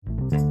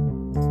Hello,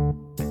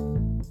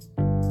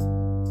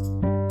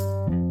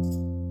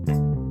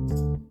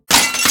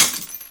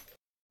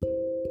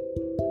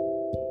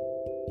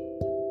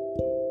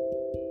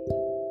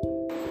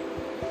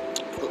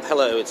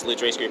 it's Lou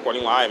Drace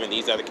reporting live, and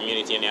these are the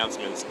community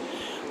announcements.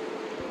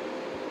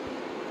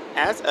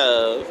 As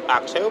of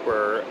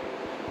October,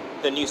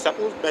 the new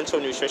Supplemental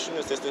Nutrition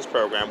Assistance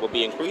Program will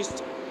be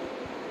increased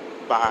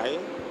by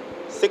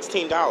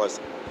 $16.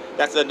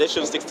 That's an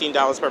additional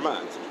 $16 per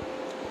month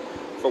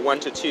for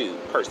 1 to 2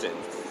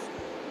 persons,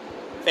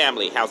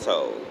 family,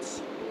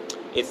 households.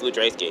 It's Lou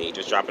Drace Gage,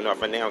 just dropping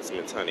off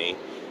announcements, honey.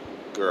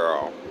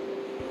 Girl.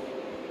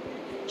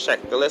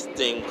 Check the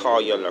listing,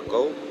 call your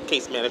local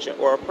case manager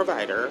or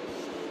provider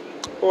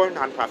or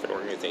nonprofit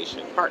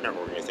organization, partner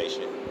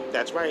organization.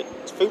 That's right.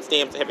 Food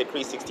stamps have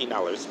increased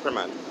 $16 per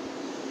month.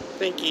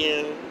 Thank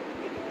you.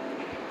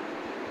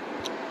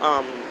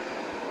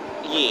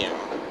 Yeah.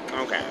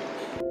 Okay.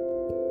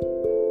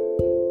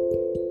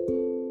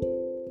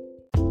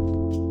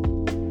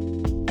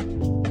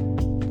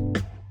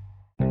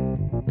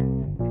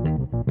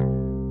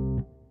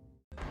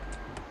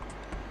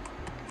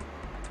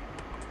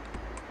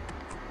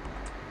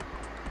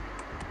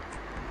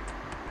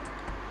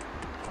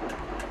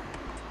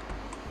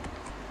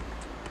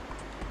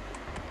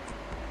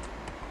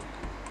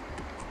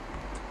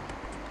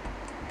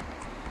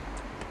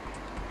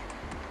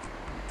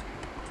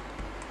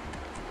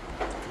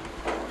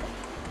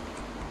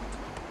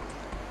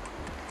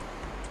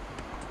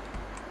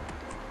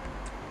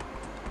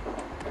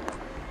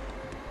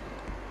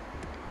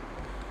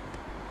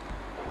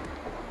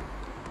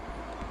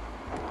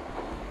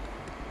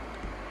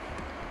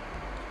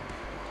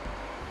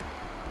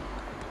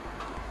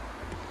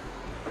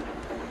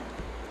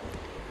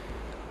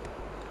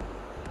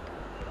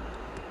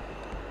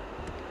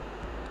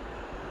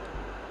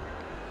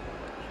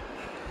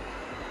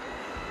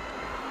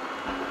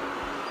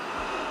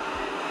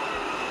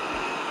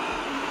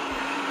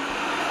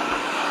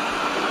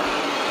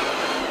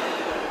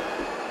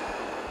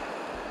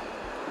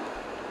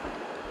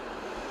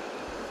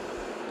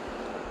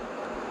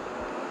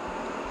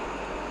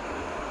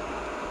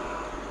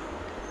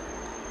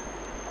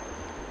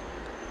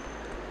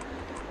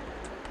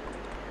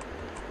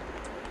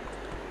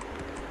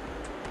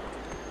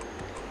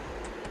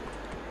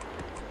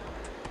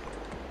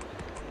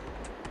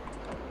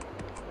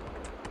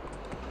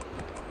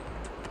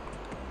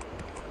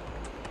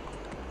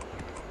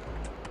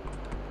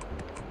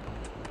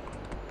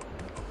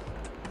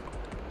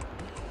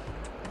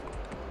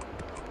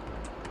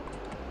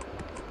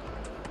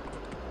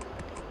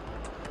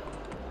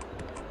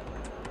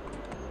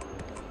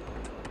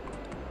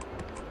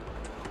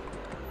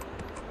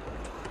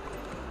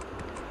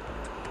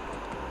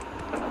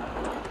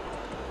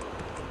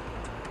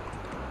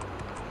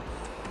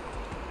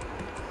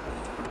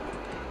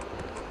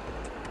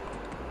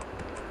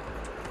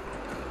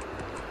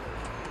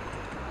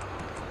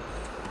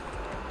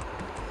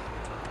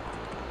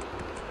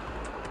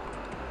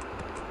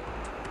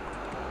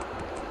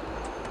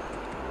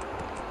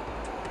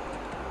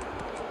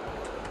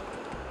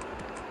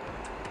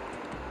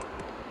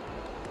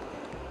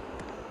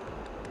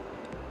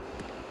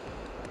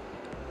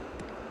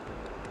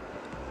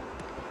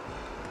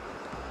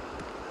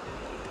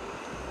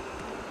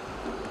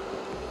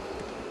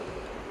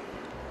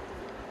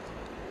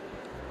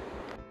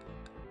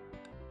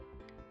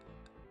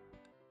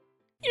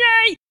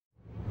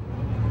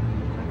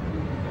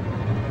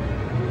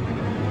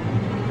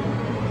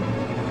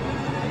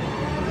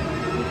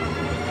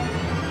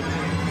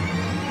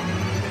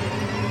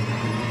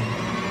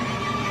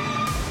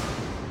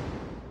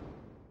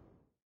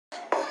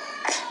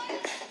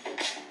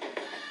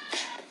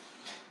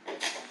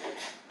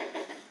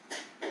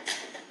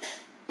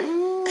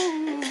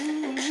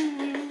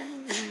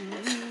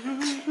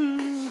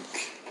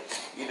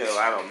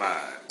 I don't mind.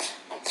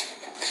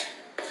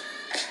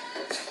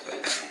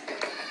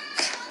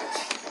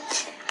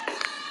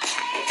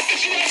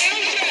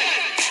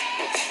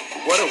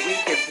 What a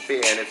week it's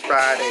been. It's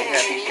Friday.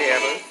 Happy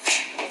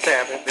Sabbath.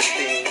 Sabbath and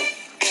things.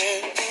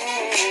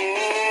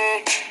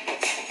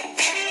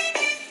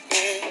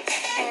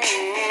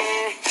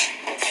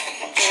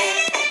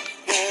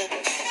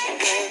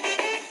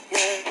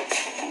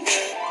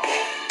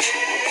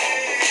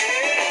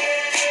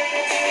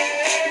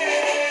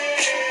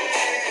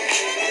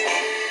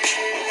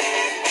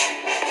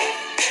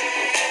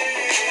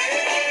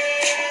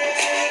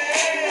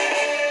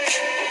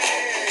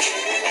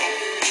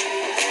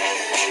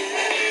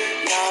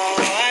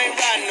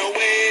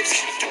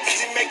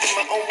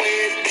 My own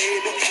ways.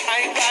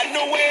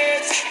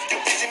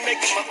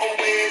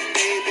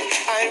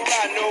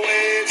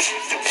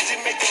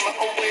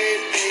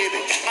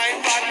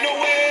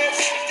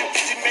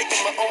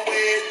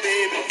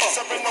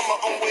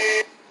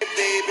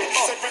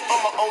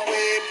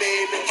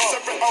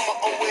 on my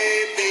own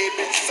wave,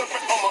 baby.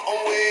 Surfing on my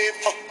own wave.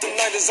 The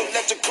night is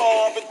electrical.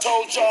 I've been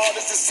told y'all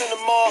this is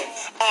cinema.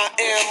 I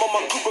am on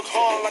my Kubrick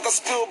horn like a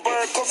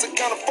Spielberg, close to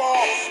kind of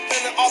fall.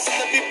 Feeling awesome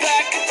to be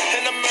back.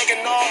 And I'm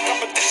making all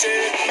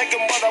competition.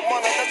 Making what I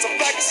want, that's a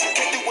flex.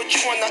 Can't do what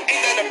you want, I ain't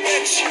that a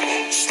bitch.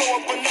 Slow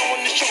up when no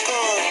one is your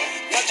gun.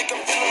 Magic,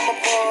 I'm feeling my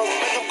buzz.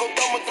 Make them go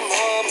down with them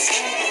hums.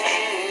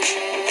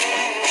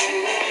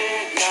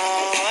 Nah,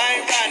 I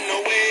ain't riding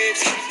no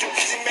waves. Too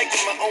busy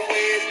making my own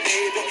waves,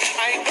 baby.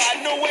 I ain't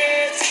riding no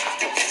waves.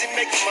 Too busy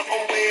making my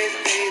own waves,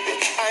 baby.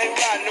 I ain't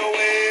riding no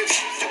waves.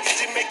 Too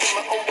busy making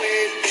my own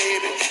waves,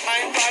 baby.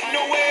 I ain't riding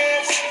no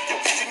waves. Too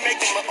busy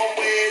making my own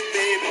waves,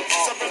 baby.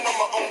 Surfing on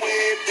my own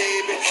wave,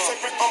 baby.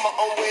 Surfing on my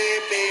own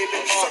wave,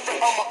 baby. Surfing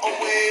on my own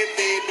wave,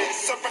 baby.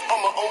 Surfing on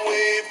my own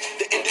wave.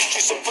 The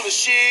industry's so full of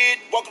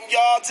shit. Welcome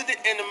y'all to the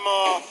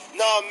enema.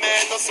 Nah,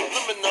 man, no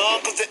subliminal.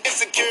 Cause they're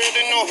insecure,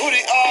 they know who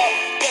they are.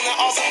 Feeling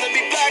awesome to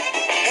be black.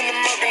 And I'm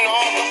working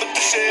all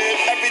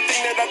competition. Everything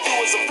that I do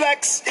is a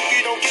flex. If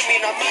you don't get me,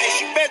 not my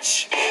issue,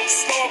 bitch.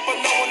 Slow up or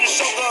no one to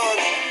shogun.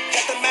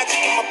 Got the magic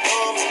in my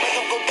palms. Make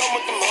them go down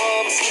with them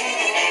hums.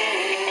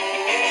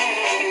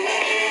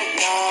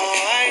 Nah,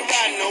 I ain't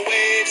riding no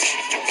waves.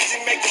 Too busy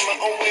making my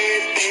own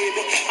waves,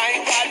 baby. I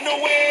ain't riding no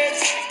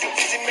waves. Too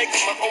busy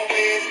making my own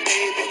waves,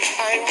 baby.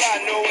 I ain't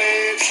riding no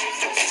waves.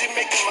 Too busy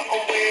making my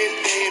own waves,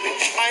 baby.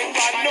 I ain't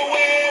riding no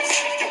waves.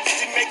 Too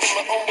busy making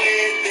my own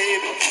waves,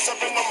 baby.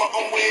 Surfing on my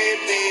own wave,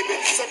 baby.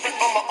 Surfing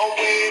on my own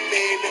wave,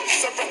 baby.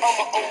 Surfing on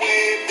my own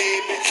wave,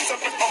 baby.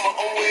 Surfing on my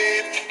own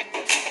wave.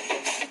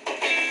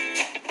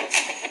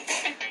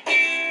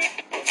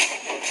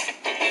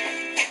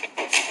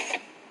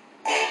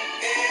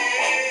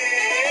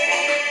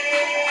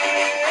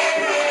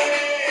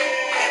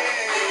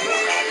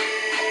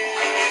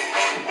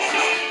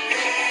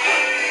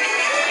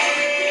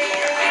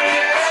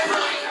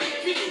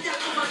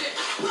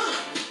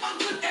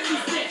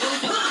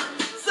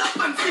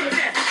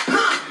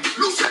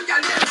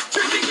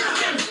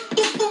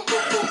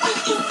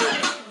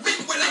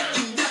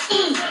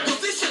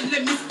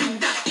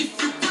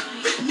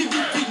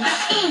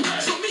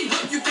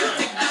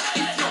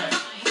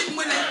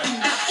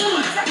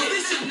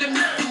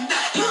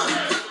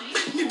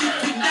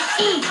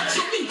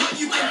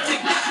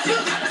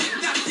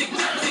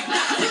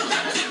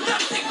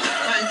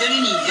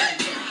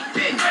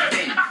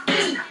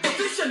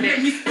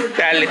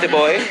 That little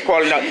boy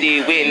crawling out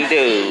the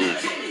windows.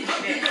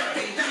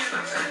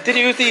 Did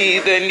you see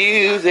the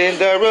news in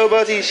the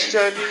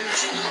robotician?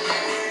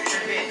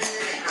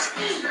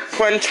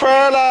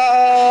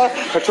 Controller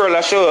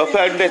show up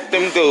and let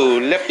them go.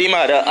 Left the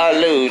mother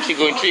alone. She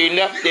going to train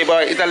up the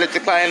boy. It's a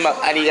little climb up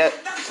and he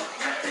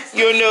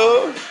you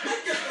know,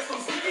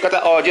 got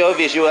an audio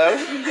visual.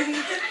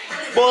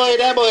 Boy,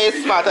 that boy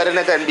is smarter than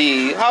it can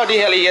be. How the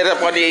hell he get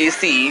up on the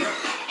AC?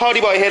 How the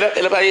boy head up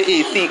on the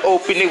AC,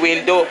 open the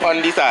window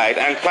on the side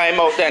and climb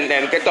out and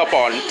then get up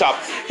on top.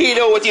 He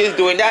know what he's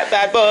doing, that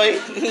bad boy.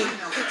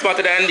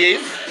 Smarter than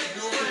this.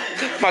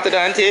 Smarter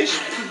than Tish.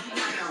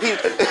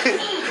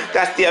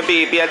 That's their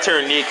baby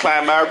attorney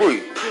climber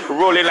group.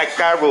 Rolling like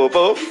a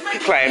robo,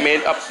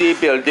 climbing up the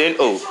building.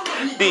 Oh,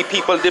 the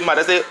people, the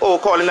mother say, oh,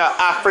 calling her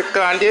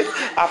African this,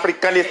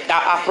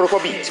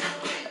 Afrobeat.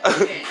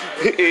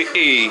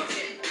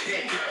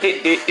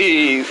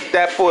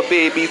 That poor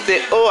baby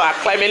said, oh, I'm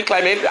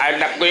climbing, I'm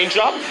not going to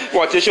drop.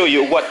 Want to show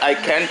you what I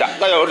can do.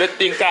 I only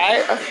think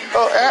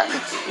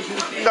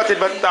nothing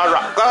but the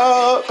rock.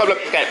 Oh, come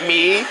look at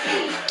me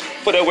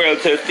for the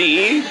world to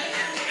see.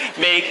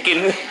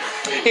 Making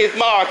his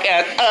mark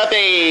as a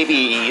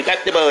baby.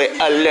 Let the boy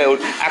alone.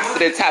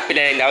 Accidents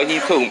happening, now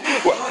he's home.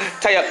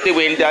 Tie up the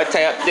window,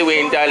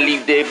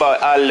 leave the boy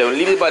alone.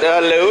 Leave the boy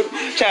alone.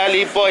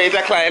 Charlie boy is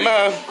a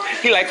climber.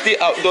 He likes the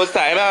outdoors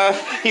timer.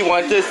 He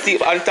wants to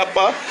sit on top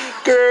of.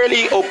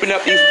 Girlie, open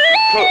up his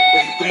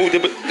move the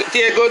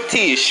there go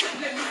Tish.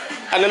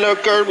 And a little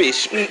girl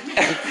wish. And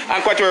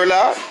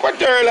Quadrilla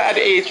at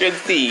the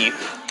agency.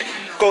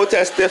 Go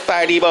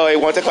testify, the boy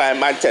wants to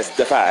climb and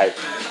testify.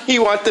 He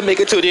wants to make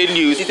it to the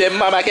news. He said,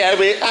 Mama, I can't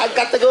wait. I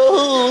got to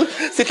go.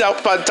 Sit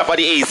up on top of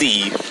the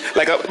AC.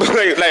 Like a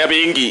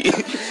bingy.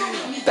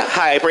 The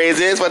high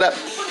praises for the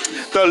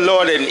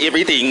Lord and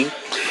everything.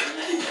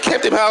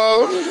 Kept him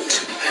home.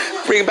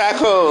 Bring back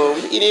home.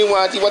 He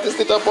wanted to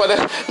sit up on the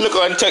look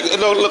on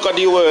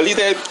the world. He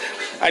said,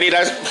 I need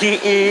a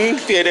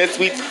fair and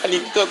sweet. I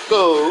need to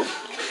go.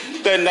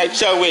 The night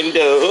shower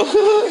window.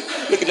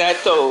 Look at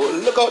that toe.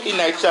 Look out the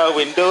night shower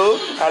window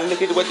and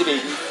look at what the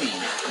baby see.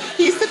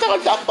 He sat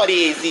on top of the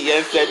AC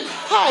and said,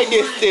 hi,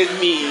 this is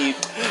me.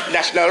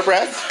 National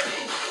press.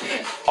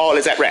 All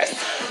is at rest.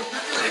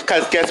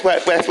 Because guess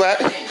what?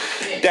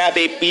 That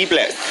baby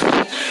blessed.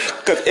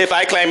 Because if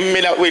I climb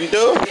in that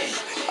window,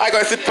 I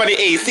gonna sit on the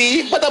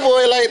AC. But a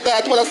boy like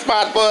that, what a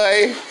smart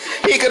boy.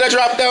 He could have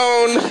dropped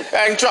down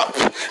and dropped.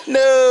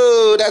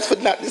 No, that's for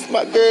not this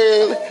smart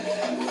girl.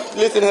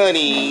 Listen,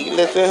 honey.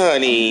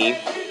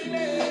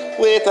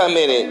 Wait a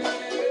minute.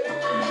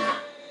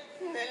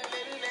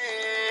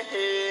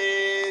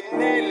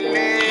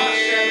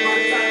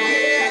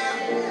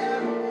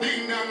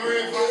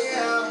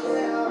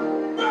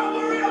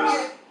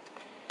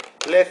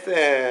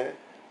 Listen,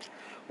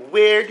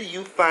 where do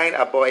you find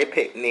a boy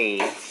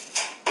picnic?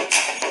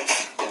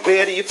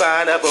 Where do you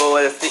find a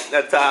boy sitting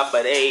on top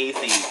of the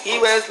AC? He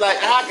was like,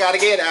 I gotta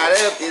get out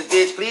of this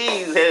bitch,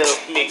 please help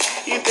me.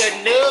 He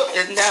said, no,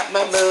 it's not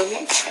my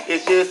money,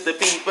 it's just the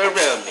people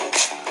around me.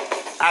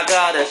 I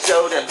gotta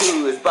show them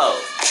who is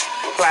boss.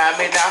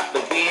 Climbing out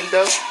the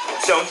window,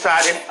 don't try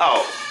this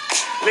off.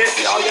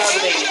 Listen, all y'all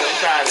ladies, don't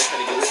try this,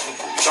 honey. Listen,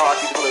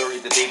 Darcy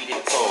Glory, the baby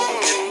didn't fall.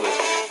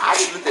 I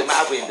just looked at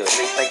my window,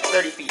 it's like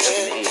 30 feet up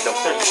in the air, no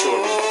 30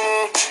 stories.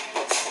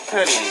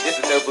 Honey, this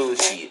is no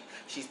bullshit.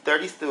 She's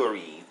 30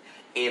 stories,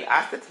 and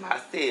I said to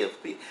myself,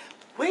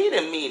 wait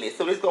a minute,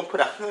 so it's going to put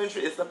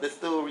 100 and something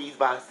stories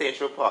by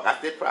Central Park. I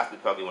said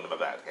probably one of my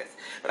podcasts,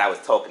 but I was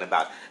talking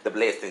about the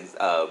blessings.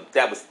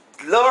 That was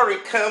Lori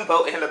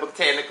Cumbo in the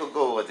Botanical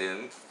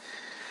Gardens.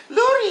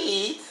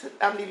 Lori,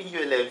 I'm leaving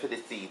you alone for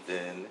this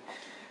season.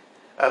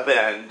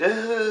 Abandoned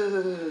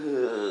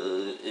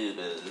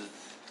Ubers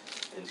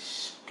and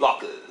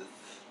blockers.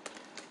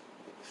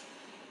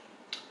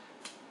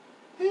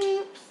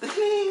 Oops,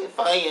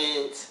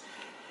 fired.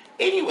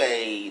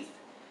 Anyways,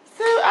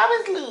 so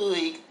I was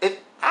like, if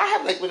I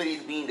have like one of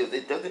these windows,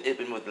 it doesn't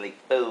open more than like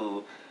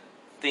 4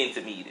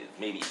 centimeters,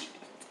 maybe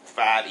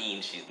 5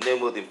 inches, no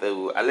more than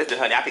 4. I listen,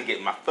 honey, I could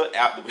get my foot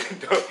out the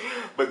window,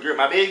 but girl,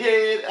 my big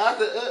head, I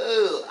said,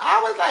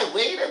 I was like,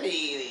 wait a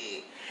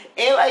minute.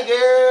 And like,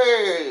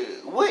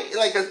 girl, what,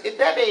 like, cause if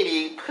that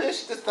baby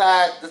pushed the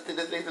side, the thing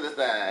to the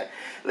side,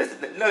 listen,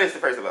 notice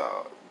first of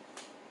all,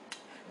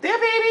 that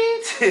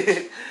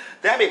baby,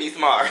 that baby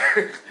smart,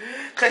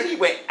 cause he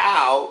went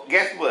out,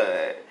 guess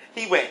what,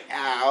 he went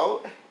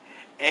out,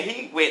 and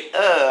he went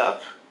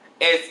up,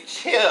 and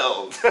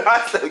chilled.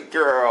 I said,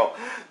 girl,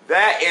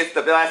 that is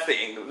the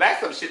blessing. That's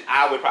some shit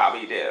I would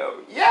probably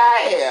do.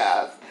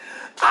 Yes.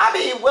 I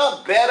mean,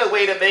 what better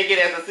way to make it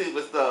as a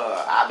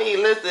superstar? I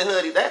mean, listen,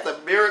 honey, that's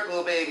a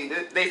miracle, baby.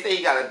 They say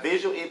he got a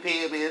visual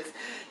impairment.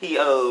 He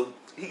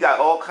got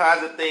all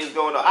kinds of things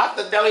going on. I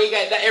said, no, he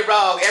got nothing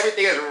wrong.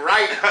 Everything is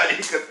right, honey.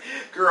 Because,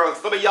 girls,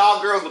 some of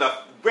y'all girls would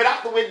have went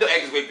out the window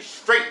and just went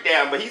straight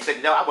down. But he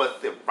said, no, I want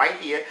to sit right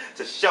here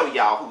to show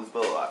y'all who's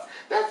boss.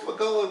 That's what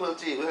going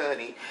with you,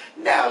 honey.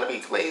 Now, let me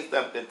explain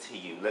something to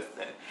you.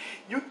 Listen,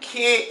 you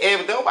can't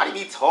ever, nobody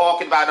be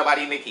talking about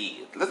nobody in the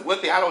kids. Listen, one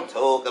thing I don't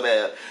talk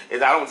about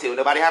is I don't tell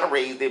nobody how to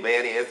raise their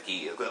badass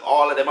kids. Because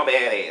all of them are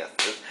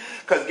badasses.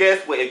 Because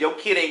guess what? If your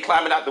kid ain't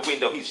climbing out the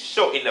window, he's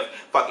sure enough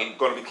fucking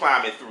going to be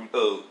climbing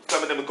through,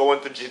 some of them are going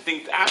through just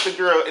things. After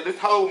girl, in this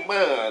whole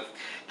month,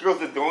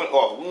 girls is going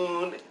off.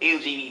 1,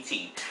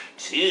 LGBT.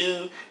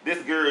 2,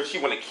 this girl, she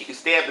want to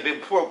stab the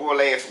big poor boy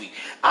last week.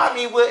 I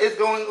mean, what is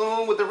going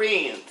on with the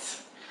rent?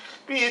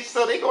 Bitch,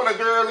 so they going to,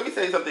 girl, let me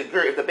tell you something,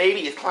 girl, if the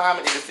baby is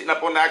climbing and just sitting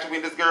up on the actual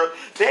window, girl,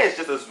 that's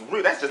just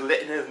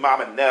letting his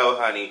mama know,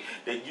 honey,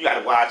 that you got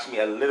to watch me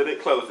a little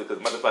bit closer, because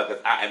motherfuckers,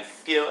 I am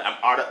skilled,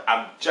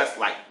 I'm just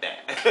like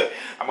that.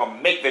 I'm going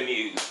to make the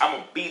news. I'm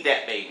going to be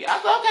that baby. I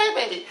said, okay,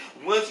 baby,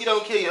 once you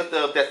don't kill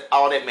yourself, that's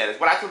all that matters.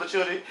 What I tell the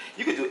children,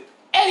 you can do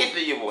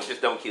anything you want,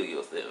 just don't kill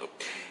yourself.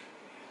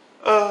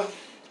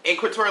 And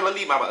Quintorla,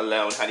 leave mama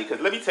alone, honey, because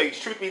let me tell you,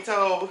 truth be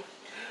told,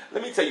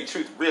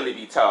 really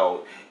be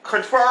told,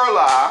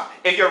 Quintorla,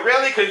 if you're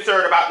really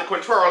concerned about the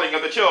controlling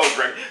of the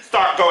children,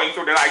 start going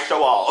through the night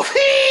show all.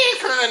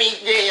 Honey,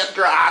 yes,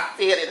 girl, I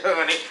said it,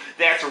 honey.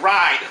 That's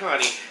right,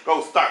 honey.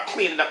 Go start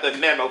cleaning up the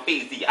memo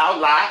feeds, the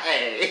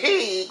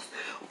outline.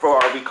 For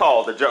we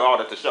call the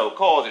order to show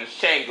cause and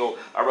shangle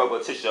a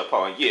robotisha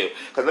upon you.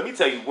 Because let me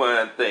tell you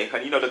one thing,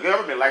 honey. You know, the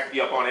government likes to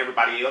be up on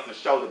everybody else's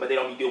shoulder, but they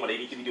don't be doing what they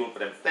need to be doing for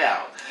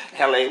themselves.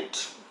 Hello.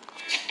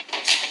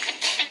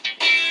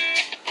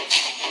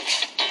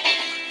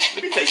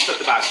 Let me tell you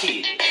something about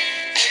kids.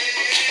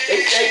 They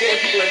say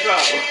getting people in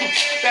trouble.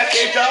 That's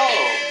their job.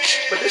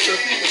 But this is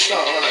a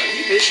superstar, honey.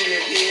 He visually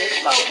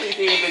impaired. No, please,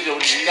 individual.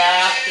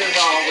 Nothing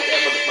wrong with that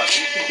motherfucker.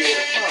 You can get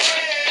a fun.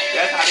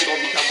 That's how they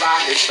gonna become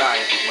rocket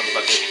scientists,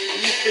 motherfuckers.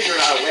 You figure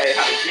out a way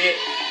how to get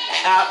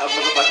out of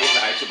motherfucking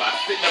night show by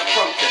sitting up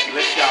protesting.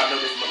 Let y'all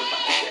know this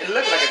motherfucker. It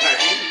looks like a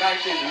night show.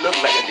 Night show look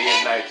like a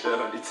damn night show,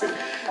 honey.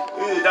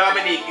 Ooh,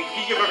 Dominique, can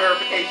you give a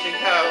verification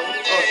code?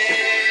 Oh,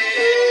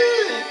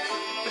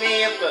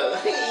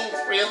 Samantha.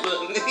 Samantha.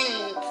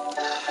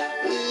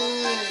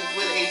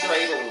 With H.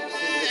 Raven.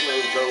 His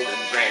little golden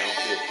brown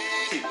to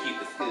keep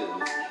the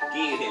school.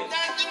 Give him.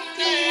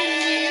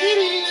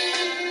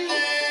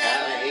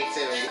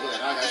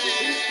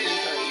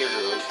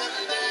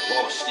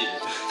 Washed it.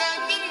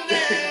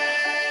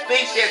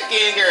 Fix that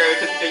skin, girl,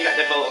 because you got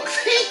the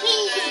box. You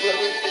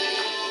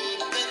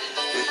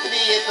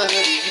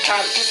try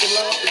to put the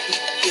love with the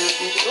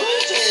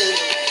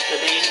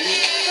baby.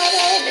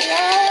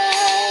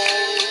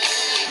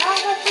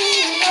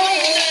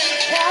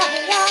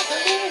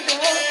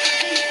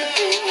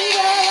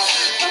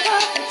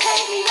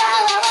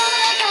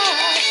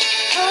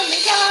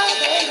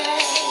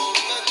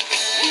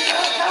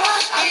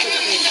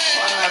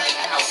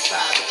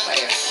 Outside the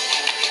class.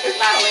 It's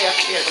not only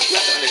after but you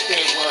have to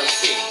understand one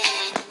thing.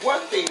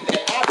 One thing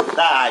that I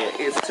desire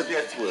is to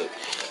this wood.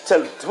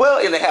 to dwell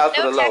in the house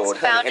No of the text Lord.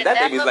 found And at that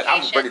that baby's like, I'm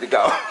location. ready to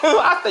go.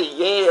 I say,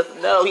 yes,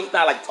 no. He's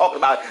not like talking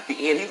about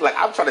the end. He's like,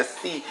 I'm trying to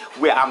see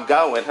where I'm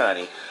going,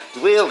 honey.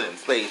 Dwelling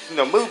place,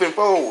 moving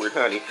forward,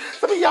 honey.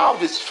 Some of y'all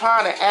just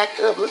trying to act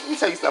up. Let me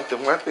tell you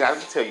something. One thing, I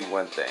can tell you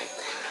one thing.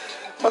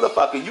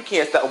 Motherfucker, you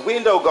can't stop. A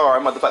window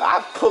guard, motherfucker.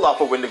 I pull off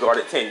a window guard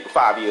at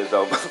 5 years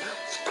old.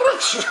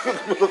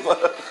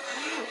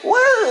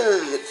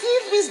 What?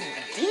 These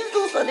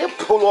diesels and they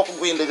pull off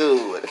a window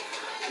guard.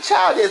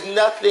 Child, there's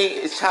nothing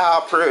is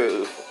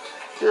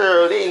child-proof.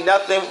 Girl, there ain't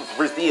nothing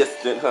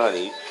resistant,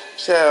 honey.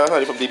 Child,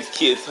 honey, from these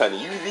kids,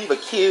 honey. You leave a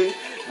kid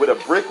with a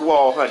brick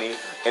wall, honey,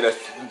 and a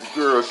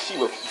girl, she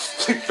will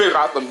figure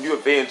out some new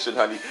invention,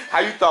 honey. How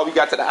you thought we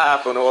got to the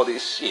iPhone and all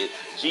this shit?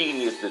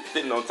 Genius that's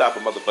sitting on top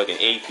of motherfucking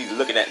ACs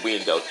looking at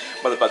windows.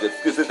 Motherfucker,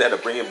 sit there to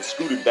bring him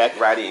scooted back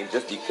right in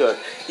just because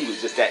he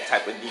was just that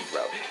type of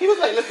Negro. He was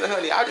like, listen,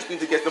 honey, I just need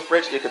to get some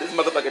fresh air because this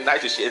motherfucking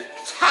nitrous shit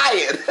is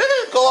tired.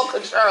 Go on,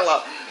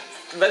 controller.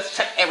 Let's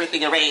check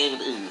everything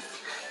around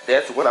us.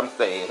 That's what I'm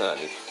saying,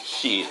 honey.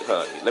 Shit,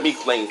 honey. Let me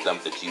explain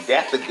something to you.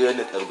 That's the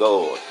goodness of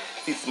God.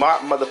 See,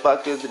 smart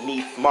motherfuckers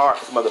need smart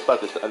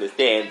motherfuckers to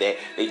understand that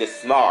they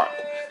just smart.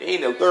 They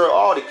ain't no girl,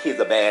 all the kids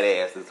are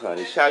badasses,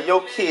 honey. Child,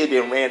 your kid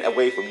done ran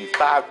away from you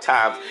 5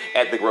 times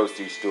at the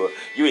grocery store.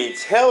 You ain't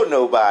tell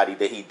nobody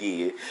that he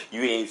did.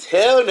 You ain't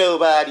tell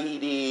nobody he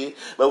did.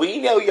 But we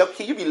know your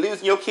kid, you be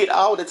losing your kid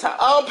all the time.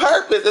 On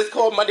purpose. It's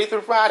called Monday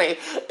through Friday.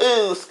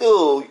 Ooh,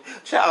 school.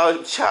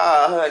 Child,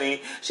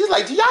 honey. She's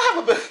like, do y'all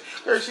have a...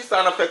 Girl, she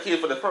signed up her kid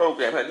for the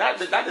program, honey. Not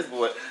this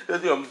boy.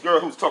 This girl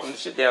who's talking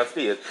shit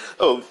downstairs.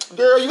 Oh,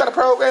 girl, you got a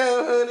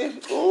program,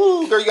 honey?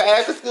 Ooh, girl, you got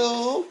after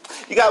school?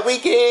 You got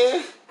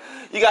weekend?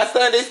 You got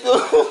Sunday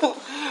school?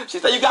 She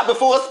said, you got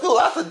before school.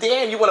 I said,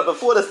 damn, you want a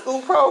before the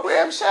school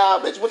program,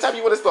 child? Bitch, what time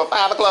you want to start?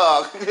 5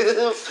 o'clock.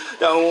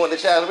 Don't want the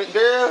child.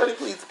 Girl, honey,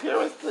 please,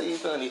 parents,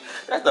 please, honey.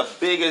 That's the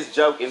biggest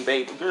joke in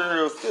baby.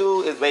 Girl,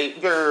 school is baby.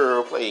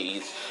 Girl,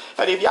 please.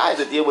 Honey, if y'all had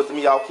to deal with some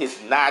of y'all kids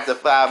 9 to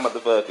 5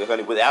 motherfuckers,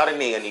 honey, without a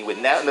nanny,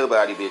 without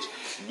nobody, bitch,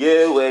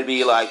 you would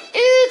be like,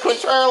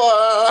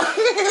 controller,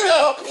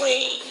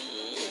 please.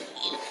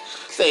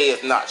 Say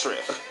it's not true.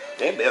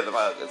 Them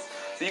motherfuckers.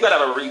 So you gotta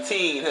have a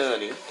routine,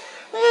 honey.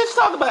 Let's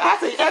talk about it. I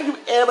said, have you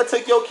ever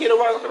took your kid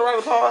around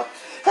the park?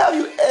 Have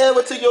you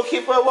ever took your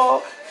kid for a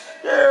walk?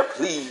 Girl,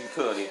 please,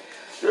 honey.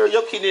 Girl,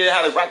 your kid didn't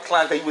have a rock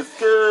climb because he was,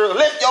 girl,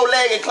 lift your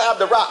leg and climb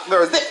the rock,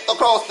 girl. Zip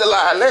across the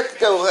line. Let's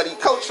go, honey.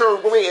 Cultural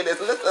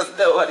awareness. Let us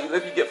know, honey.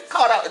 If you get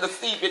caught out in the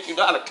sea, bitch, you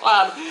know how to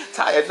climb,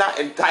 tie a knot,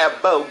 and tie a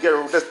bow,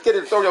 girl. Just get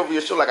it, throw it over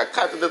your shoulder like a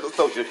continental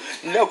soldier.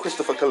 No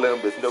Christopher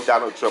Columbus, no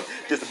Donald Trump.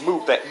 Just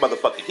move that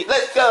motherfucking kid.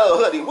 Let's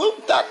go, honey.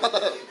 Whoop,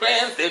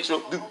 Grand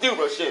Central, do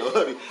my shit,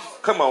 honey.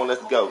 Come on,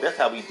 let's go. That's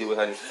how we do it,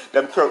 honey.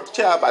 Them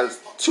child, by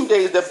 2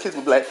 days, them kids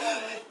would be like,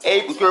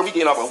 hey, girl, we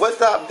getting off on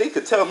WhatsApp. They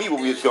could tell me where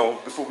we was going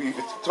before we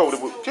even told them.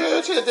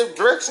 Girl, change their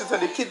directions,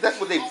 honey. Kids, that's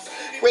what they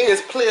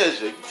greatest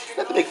pleasure.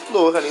 Let them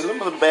explore, honey. Little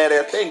mother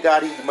badass. Thank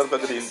God the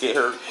motherfucker didn't get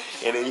hurt.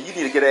 And then you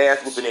need to get an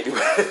ass whooping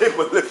anyway.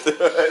 But listen,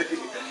 honey.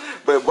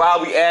 But while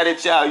we at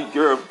it, y'all,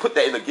 girl, put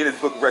that in the Guinness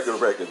Book of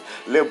Records.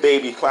 Little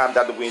baby climbed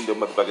out the window,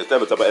 motherfucker.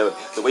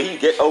 So when he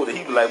get older,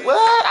 he be like, what?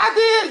 I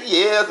did?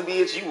 Yes,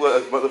 bitch, you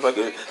was,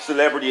 motherfucker.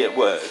 Celebrity it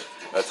was.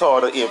 A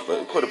taller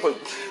infant.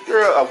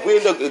 Girl, a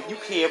window, you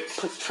can't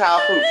put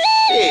childproof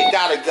shit.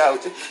 Gotta go.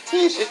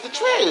 Tish, it's the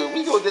truth.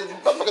 We go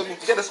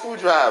get a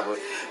screwdriver.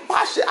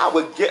 Why should I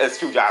would get a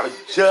screwdriver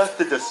just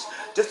to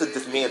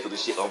dismantle the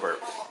shit on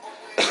purpose?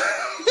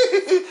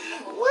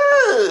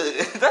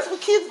 What? That's what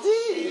kids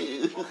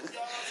do.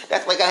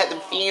 That's why I had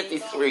them fancy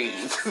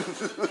screws.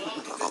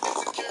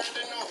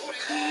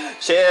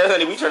 Shell,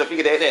 honey, we trying to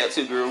figure that out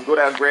too, girl. Go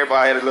down and grab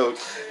I had a little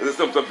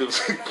something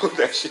pull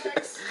that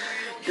shit.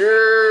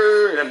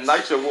 Girl, them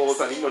nitro walls,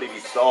 honey, you know they be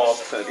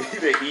soft, honey.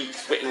 They heat,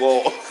 sweating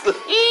walls.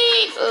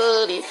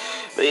 Honey.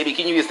 Baby,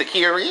 can you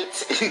secure it?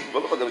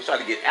 Motherfucker was trying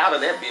to get out of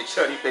that bitch,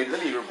 honey.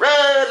 Let me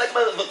run like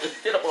motherfucker.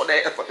 Sit up on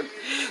that fucking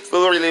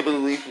story, little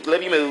boo.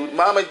 Let me move.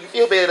 Mama, you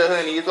feel better,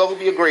 honey. It's gonna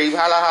be a grave.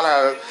 Holla,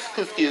 holla.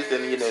 Couscous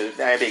and,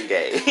 I ain't been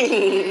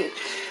gay.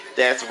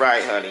 That's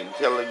right, honey.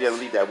 Tell her to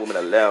leave that woman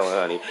alone,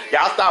 honey.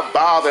 Y'all stop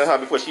bothering her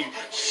before she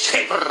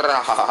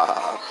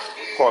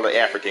call her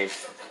African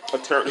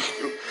attorney,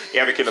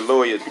 African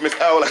lawyer. Miss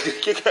O,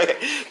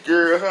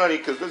 girl, honey,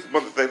 because this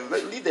motherfucker,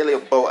 leave that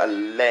little boy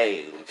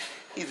alone.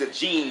 He's a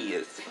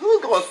genius.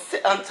 Who's gonna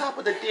sit on top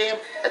of the damn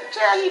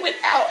child? He went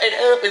out and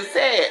up and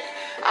said.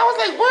 I was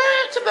like,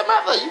 what? To the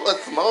mother, you were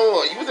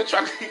small. You wasn't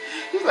trying to.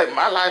 He was like,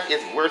 my life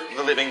is worth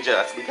the living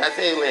just because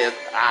say less,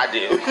 I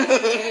do.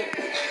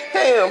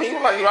 Damn, he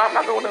was like, I'm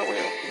not going nowhere.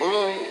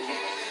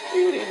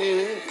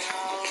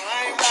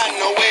 I ain't riding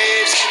no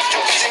waves.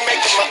 Too busy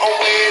making my own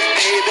waves,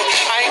 baby.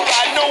 I ain't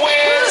riding no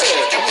waves.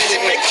 Too busy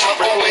making my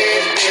own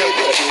waves,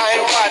 baby. I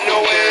ain't riding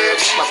no waves.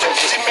 Too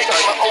busy making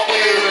my own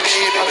waves,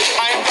 baby.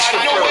 I ain't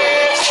riding no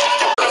waves.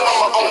 Sipping on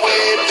my own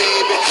wave,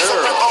 baby.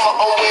 Sipping on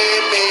my own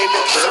wave,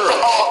 baby. Sipping on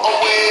my own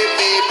wave,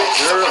 baby.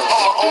 Sipping on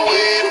my own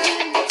wave.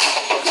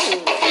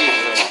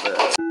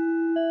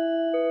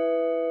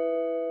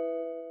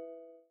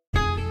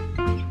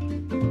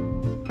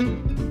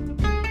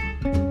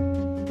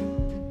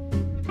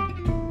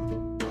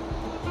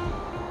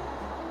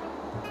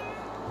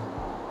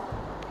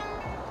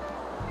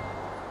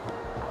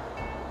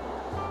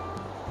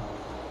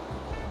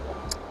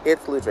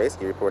 It's Lou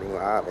Tracy reporting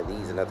live, and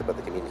these are nothing but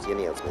the community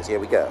announcements. Here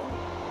we go.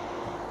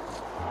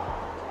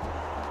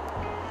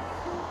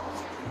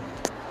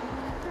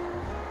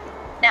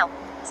 Now,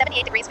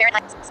 78 degrees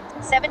Fahrenheit.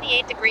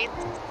 78 degrees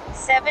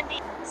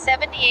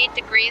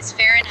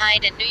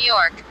Fahrenheit in New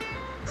York.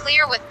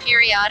 Clear with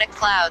periodic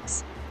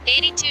clouds.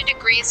 82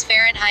 degrees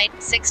Fahrenheit,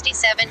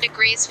 67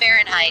 degrees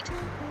Fahrenheit.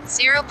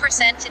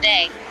 0%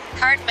 today.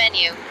 Card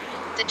menu.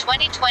 The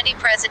 2020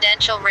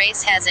 presidential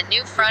race has a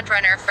new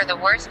frontrunner for the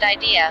worst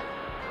idea.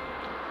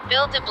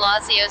 Bill de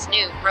Blasio's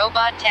new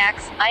robot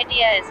tax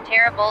idea is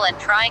terrible and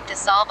trying to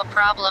solve a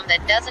problem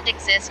that doesn't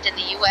exist in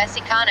the U.S.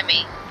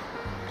 economy.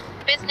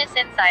 Business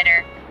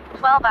Insider.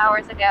 12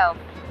 hours ago.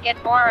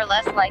 Get more or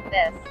less like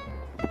this.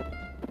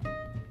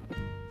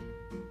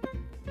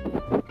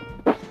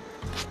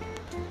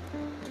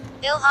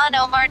 Ilhan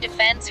Omar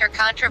defends her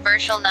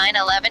controversial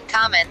 9/11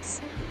 comments.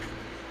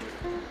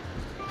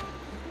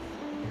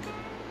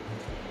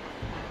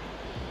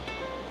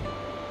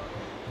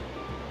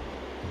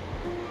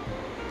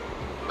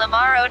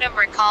 Lamar Odom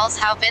recalls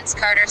how Vince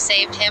Carter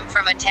saved him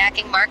from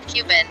attacking Mark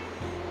Cuban.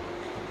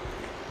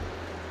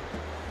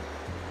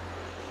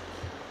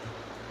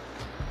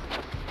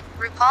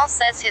 RuPaul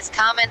says his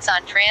comments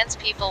on trans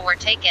people were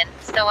taken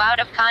so out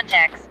of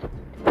context.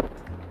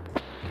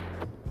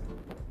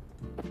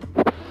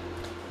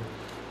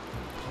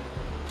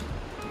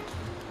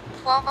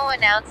 Cuomo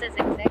announces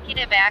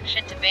executive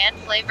action to ban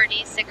flavored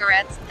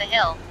e-cigarettes. The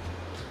Hill.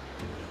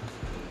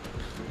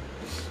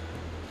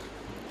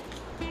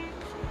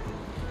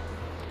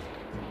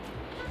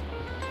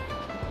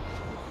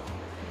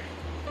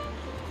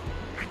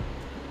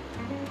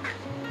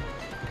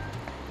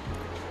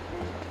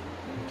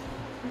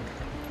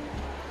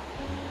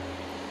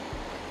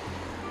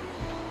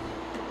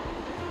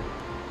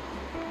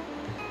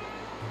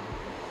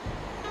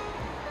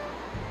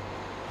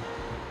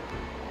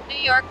 New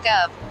York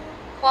Gov.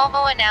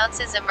 Cuomo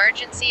announces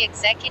emergency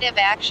executive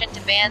action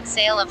to ban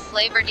sale of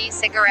flavored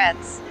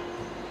e-cigarettes.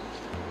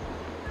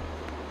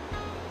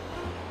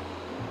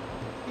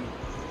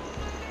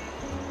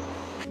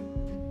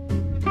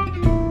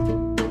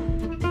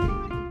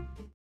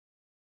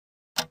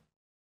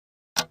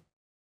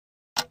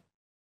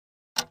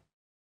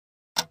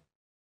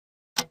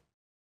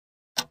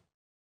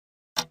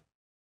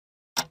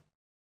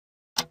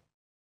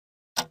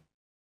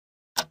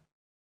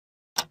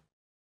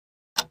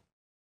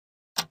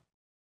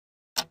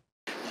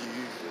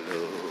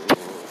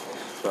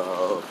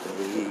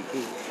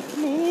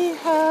 Me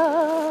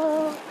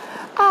how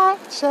I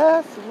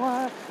just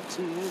want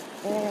to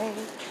thank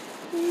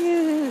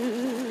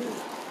you,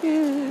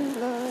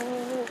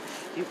 love,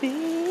 you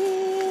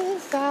be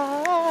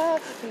so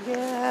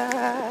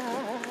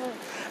good,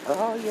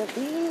 oh you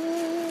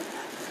be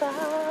so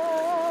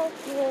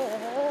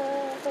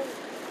good,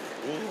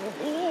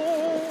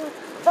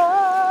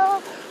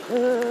 oh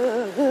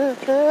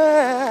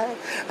good.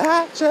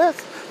 I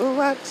just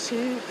want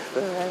to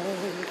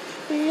thank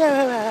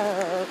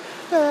you.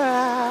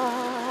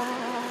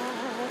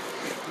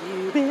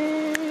 You've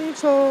been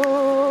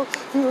so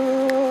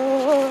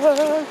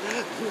good.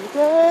 You've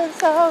been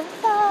so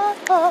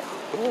good.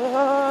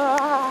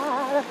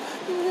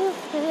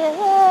 You've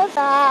been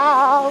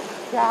so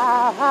good.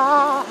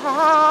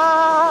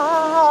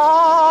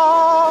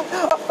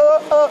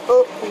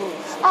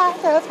 I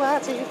just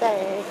want to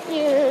thank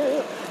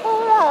you,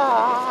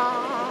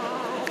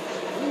 Lord.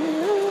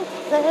 You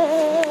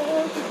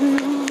thank you,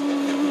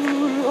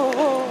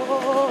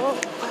 Lord.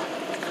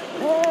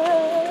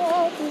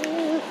 Thank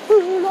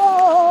you,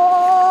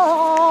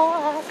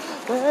 Lord.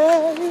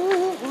 Thank you,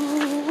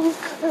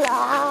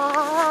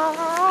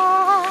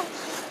 Lord.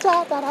 Da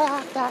da da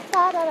da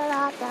da da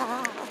da da.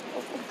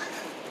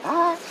 I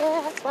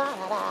just want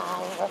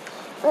to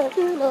thank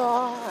you,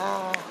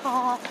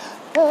 Lord.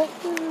 Thank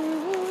you,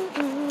 Lord.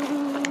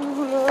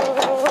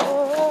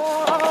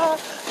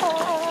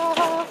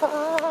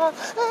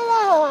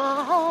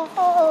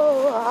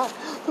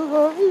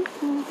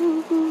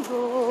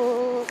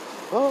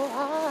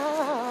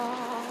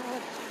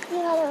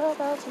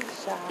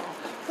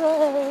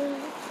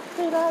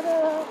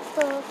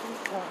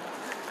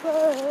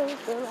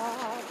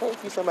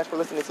 Thank you so much for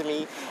listening to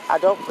me.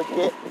 Don't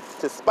forget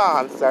to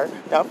sponsor.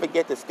 Don't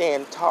forget to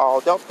stand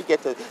tall. Don't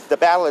forget the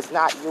battle is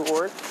not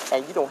yours,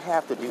 and you don't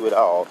have to do it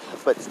all.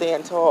 But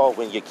stand tall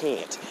when you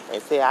can't.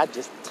 And say, I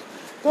just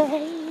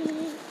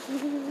thank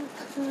you,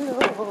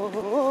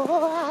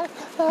 Lord.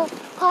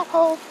 I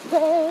hope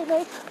they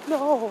make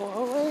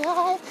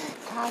noise.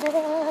 Counted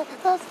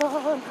the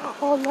sun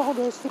along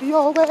the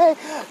studio way.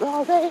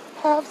 Now they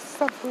have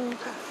something.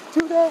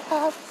 Do they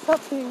have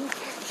something?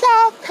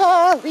 South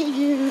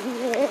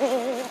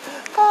Korea.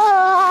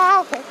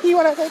 Oh, he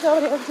wanna take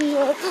over the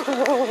MTL.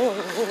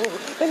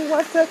 Oh, and he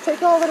wants to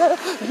take over the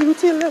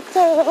utility.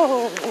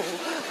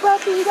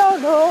 But he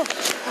don't know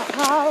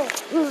how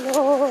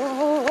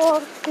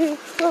long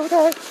it's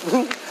gonna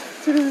take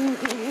to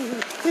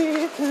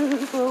be to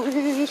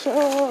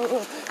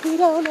fruition. He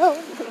don't know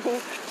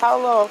how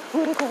long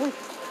will it take.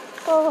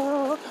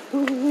 Oh,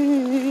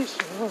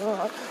 fruition.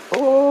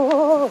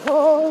 Oh,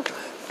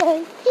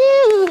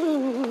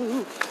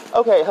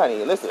 Okay,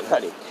 honey, listen,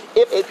 honey.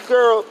 If it's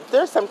girl,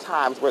 there's some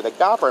times where the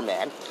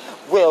government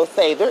will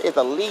say there is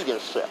a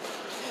leadership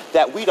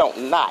that we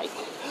don't like,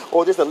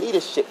 or there's a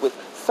leadership with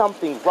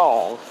something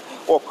wrong,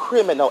 or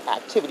criminal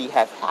activity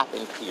has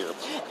happened here.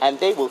 And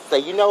they will say,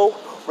 you know,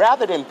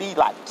 rather than be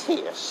like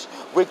Tish,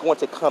 we're going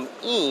to come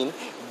in,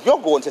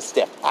 you're going to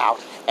step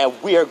out, and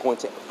we're going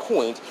to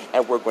appoint,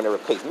 and we're going to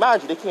replace.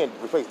 Mind you, they can't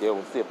replace their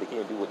own self. They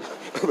can't do it,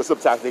 but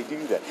sometimes they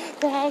do that.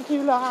 Thank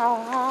you,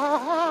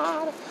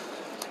 Lord.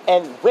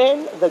 And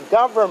when the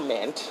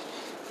government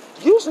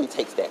usually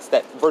takes that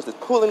step versus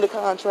pulling the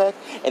contract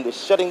and then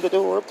shutting the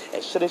door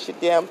and shutting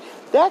shit down,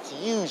 that's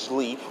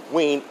usually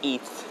when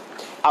it's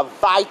a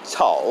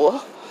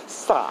vital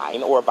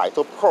sign or a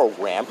vital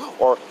program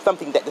or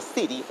something that the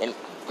city and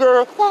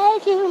girl,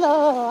 thank you,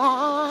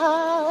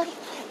 Lord.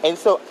 And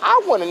so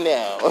I want to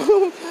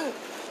know,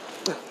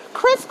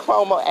 Chris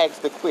Cuomo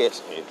asked the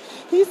question.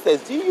 He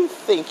says, do you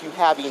think you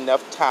have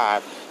enough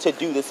time to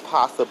do this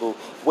possible,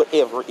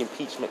 whatever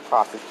impeachment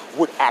process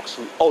would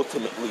actually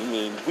ultimately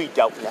mean? We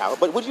don't know.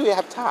 But would you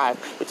have time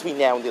between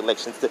now and the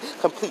elections to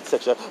complete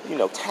such a,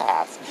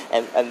 task?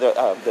 And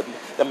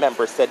the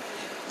member said,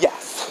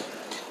 yes,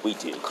 we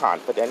do,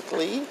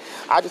 confidently.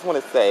 I just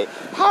want to say,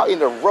 how in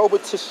the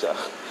robotisha,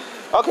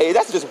 okay,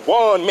 that's just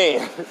one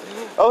man,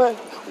 okay,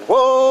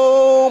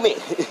 one man.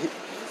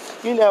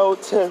 We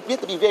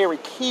have to be very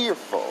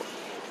careful.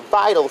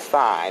 Vital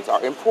signs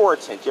are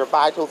important. Your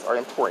vitals are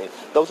important.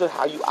 Those are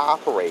how you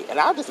operate. And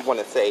I just want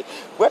to say,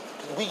 what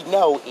we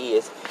know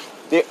is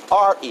there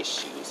are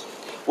issues.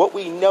 What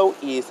we know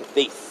is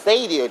they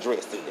say they're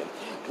addressing them.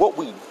 What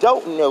we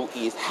don't know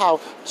is how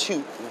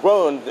to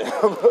run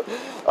them.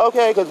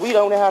 Okay, because we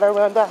don't know how to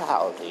run the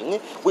housing,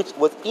 which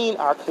was in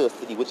our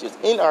custody, which is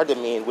in our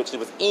demand, which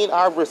was in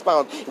our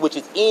response, which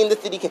is in the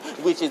city,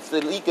 which is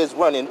Alika's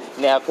running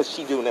now because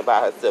she's doing it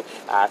by herself.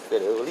 I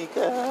said, Alika,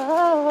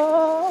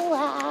 oh,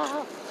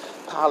 wow.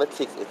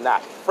 Politics is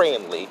not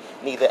friendly,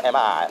 neither am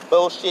I.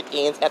 Bullshit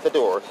ends at the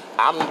door.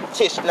 I'm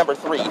Tish number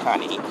 3,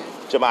 honey.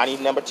 Jamani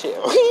number 2.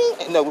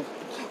 No,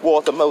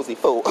 Walter Mosey,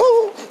 fool.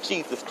 Ooh,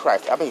 Jesus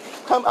Christ. I mean,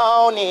 come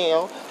on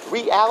now.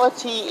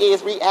 Reality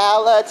is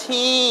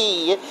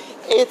reality.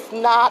 It's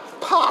not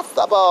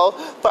possible.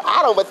 But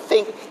I don't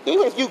think,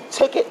 even if you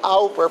took it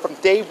over from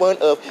day one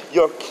of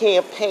your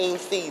campaign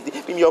season,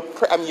 from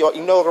your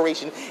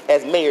inauguration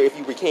as mayor, if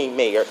you became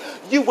mayor,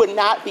 you would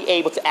not be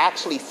able to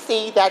actually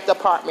see that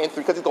department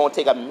through because it's going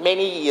to take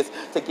many years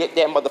to get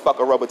that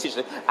motherfucker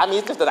robotician. I mean,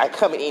 it's just like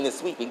coming in and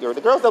sweeping, girl.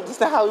 The girls don't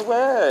understand how it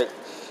works.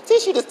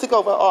 Tish, you just took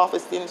over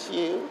office, didn't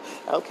you?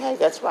 Okay,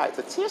 that's right.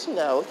 So Tish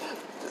knows.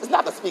 It's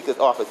not the speaker's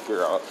office,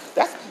 girl.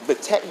 That's the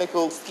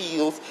technical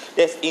skills.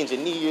 That's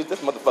engineers.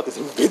 That's motherfuckers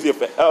who've been there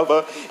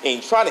forever.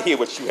 Ain't trying to hear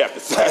what you have to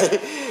say.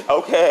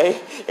 Okay?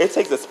 It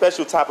takes a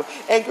special type of...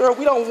 And, girl,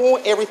 we don't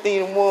want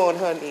everything in one,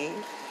 honey.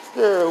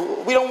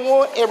 Girl, we don't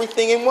want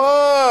everything in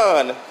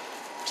one.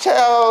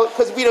 Child,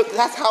 because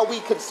that's how we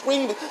could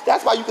swing.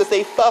 That's why you could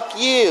say, fuck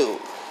you.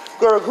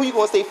 Girl, who you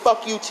gonna say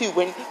fuck you to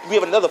when we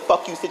have another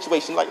fuck you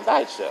situation like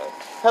Nycha?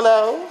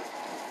 Hello?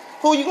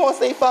 Who you gonna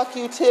say fuck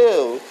you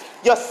to?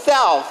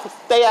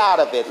 Yourself. Stay out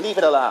of it. Leave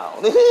it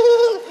alone.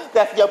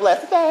 That's your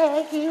blessing.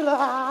 Thank you,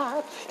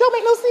 Lord. Don't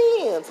make no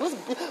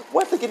sense.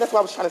 Once again, that's what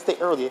I was trying to say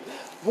earlier.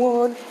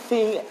 One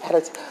thing at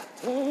a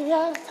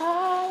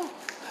time.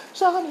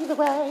 Show me the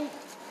way.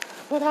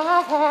 What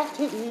I have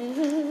to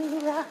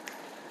do.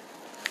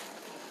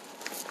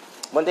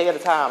 One day at a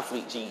time,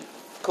 sweet G.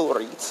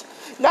 Correct.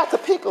 Not to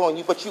pick on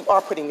you, but you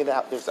are putting it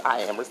out there, so I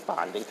am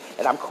responding,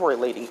 and I'm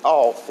correlating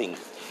all things.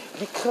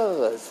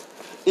 Because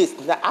it's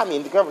not, I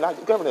mean, the governor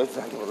is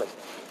not going to like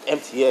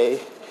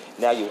MTA,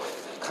 now you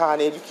Con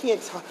Ed, you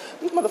can't talk,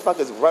 these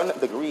motherfuckers run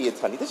the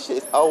grids, honey. This shit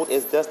is old,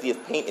 as dusty as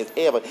paint as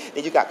ever.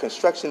 Then you got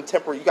construction,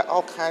 temporary, you got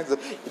all kinds of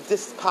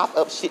this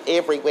pop-up shit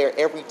everywhere,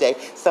 every day.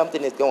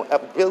 Something is going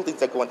up,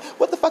 buildings are going,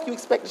 what the fuck you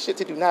expect the shit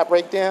to do, not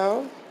break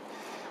down?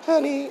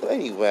 Honey,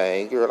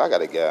 anyway, girl, I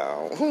gotta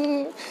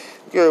go.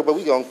 Girl, but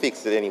we gonna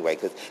fix it anyway,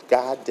 because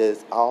God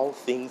does all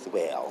things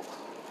well.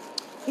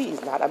 He's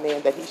not a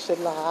man that he should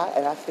lie,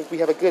 and I think we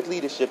have a good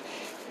leadership.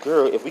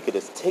 Girl, if we could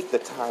just take the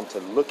time to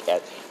look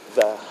at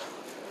the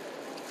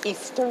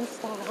eastern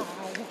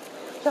side,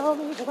 show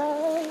me the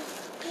way,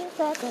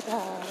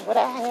 what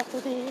I have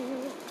to do.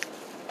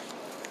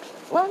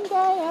 One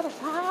day at a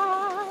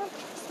time,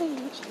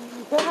 sweet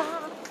Jesus,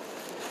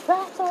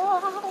 that's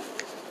all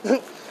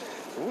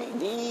we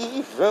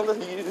need from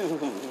you.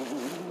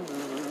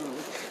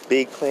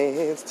 Big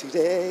plans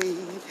today,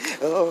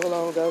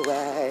 along the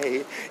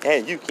way,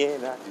 and you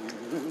cannot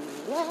do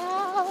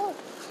well.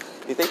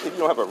 If they think you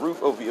don't have a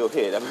roof over your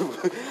head, I mean,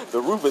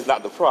 the roof is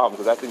not the problem,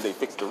 because I think they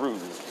fixed the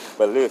roofs.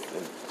 But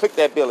listen, click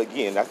that bell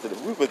again. I said the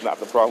roof is not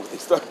the problem.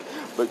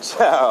 But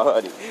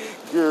child, honey,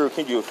 girl,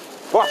 can you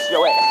wash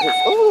your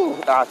ass?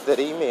 Ooh, I said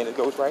amen. It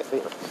goes right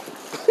there.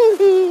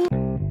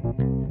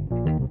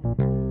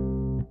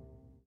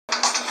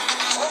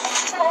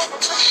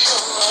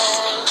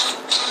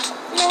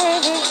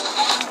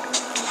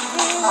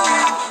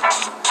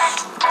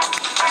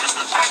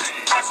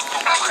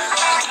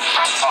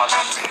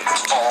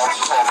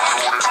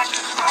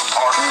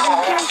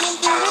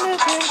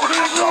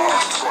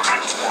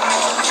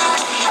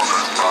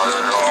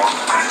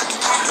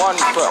 1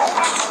 foot.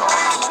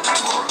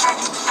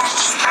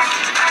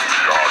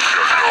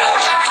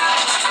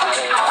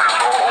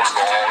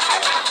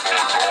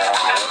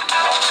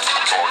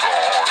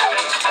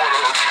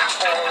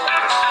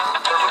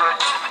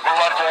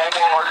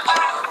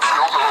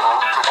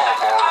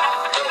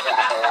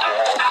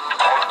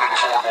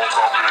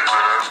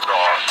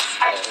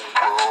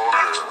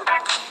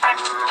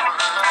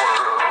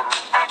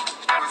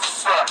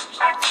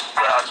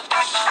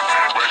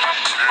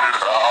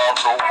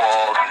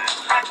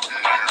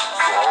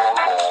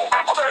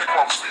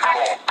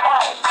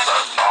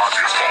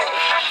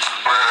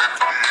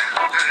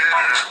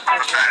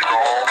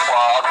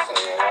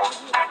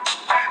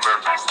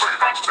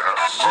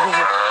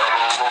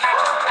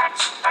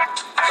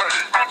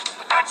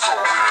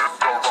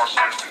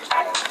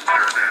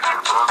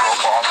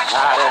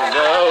 I don't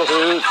know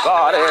whose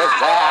fault is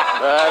that,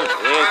 but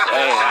it's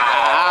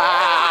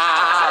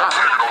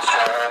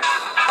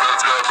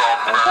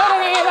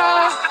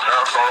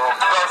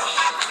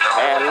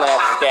and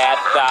let's get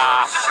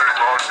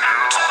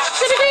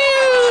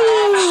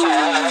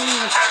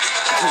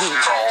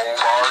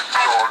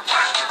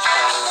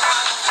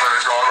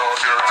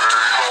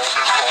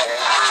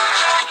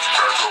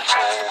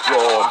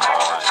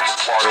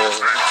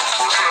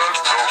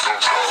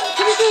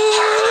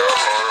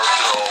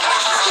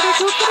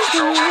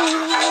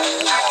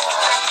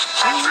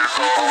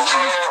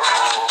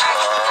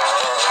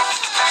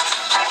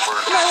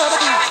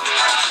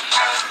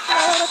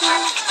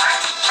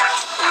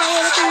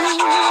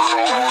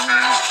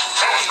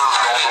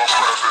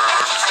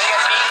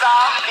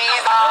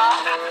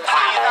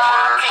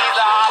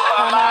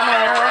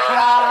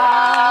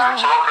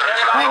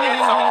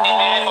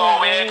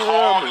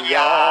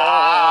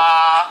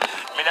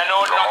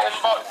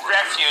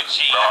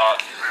refugee.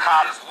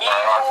 Cause me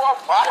know what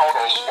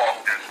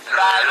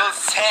Bible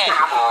said.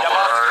 You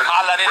must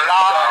follow the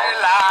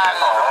line.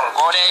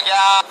 Go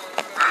there,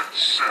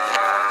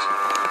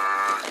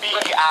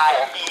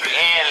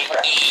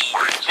 B-I-B-L-E.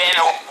 Then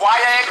why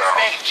you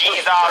expect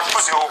Jesus to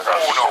do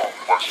uno?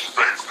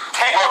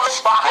 Take us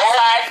back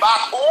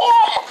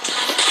home.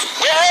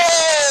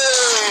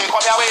 Yay!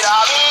 Come here with a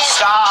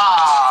visa.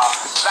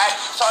 Like,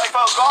 sorry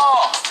for go.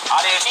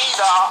 Are they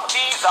visa,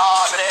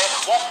 they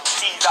walk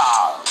visa.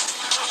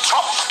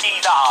 Chop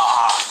visa.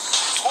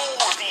 School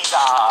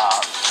visa.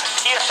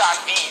 Kirtan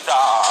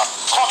visa.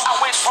 Cause I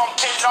went from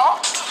Tinder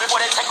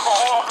before they take her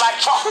home like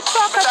chop. But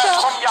then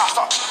come here,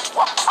 so.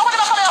 What? I want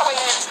to come here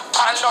with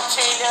and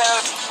nothing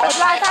else. But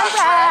like I'm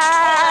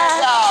glad.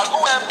 Yeah,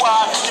 go and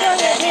walk.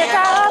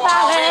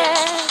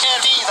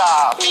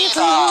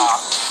 Visa.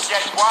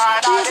 Get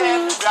one of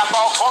them. We are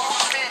going to come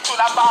to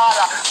the bar.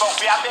 But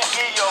we are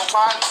making you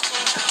one.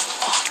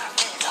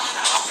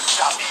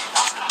 Visa.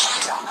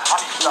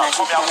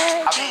 Come here,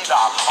 Visa.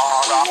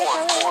 All the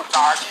whole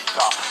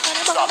Visa.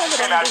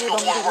 Can I do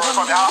one work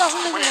on that?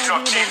 We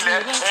don't need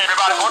it.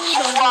 Everybody go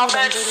to our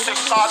Mexican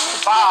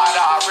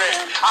Ferrari.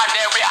 And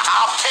then we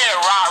have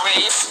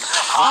Ferraris.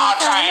 All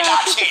kind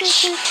of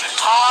teach.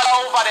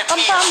 All over the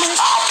place.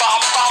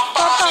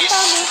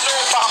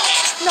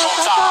 No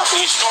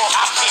selfish, no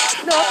happy,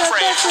 no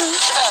friends.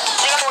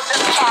 We don't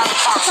just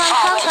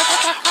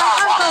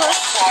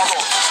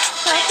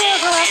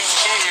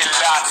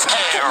that's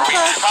scary.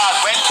 Cause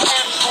when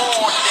you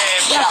go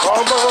there,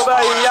 come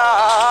over here.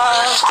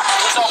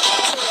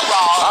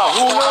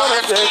 Who wanna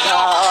take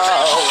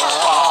out?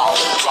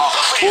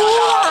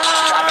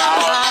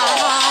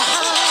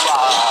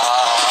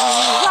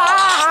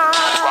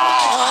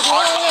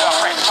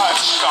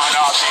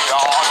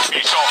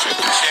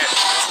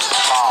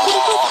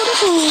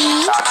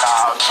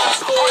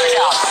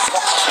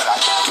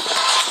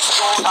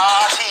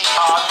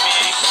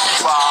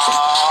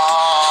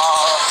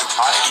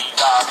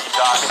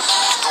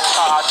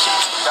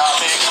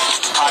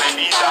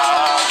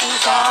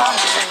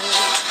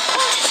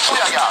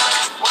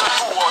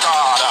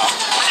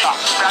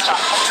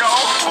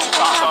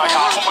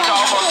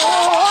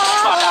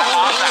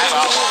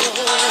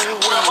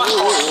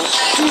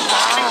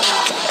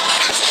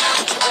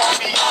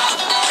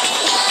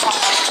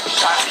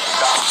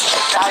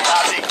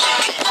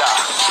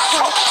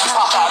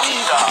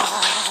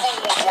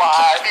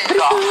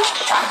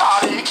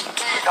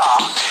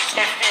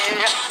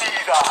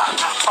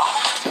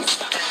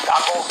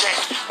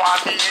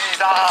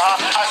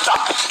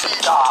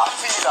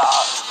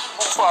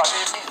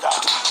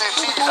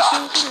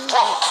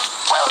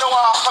 Well, no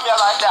one come here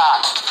like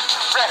that.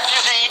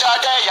 Refugee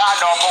today and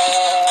no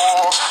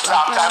more.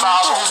 Long time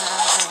ago.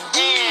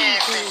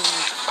 Easy.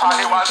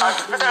 Party one time.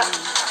 Visa.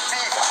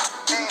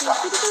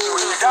 You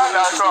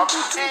Uganda Trump.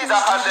 Visa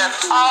has them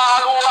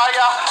all over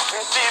here.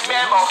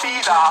 Remember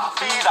Visa.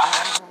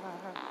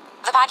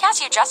 The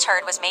podcast you just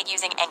heard was made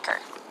using Anchor.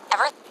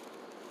 Ever?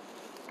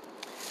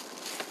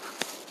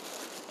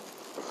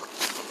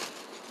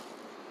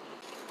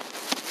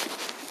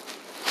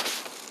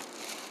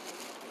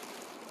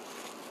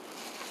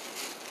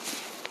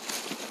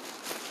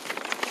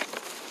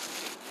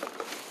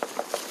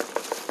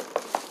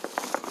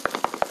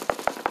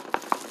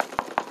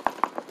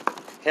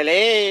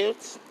 Hello.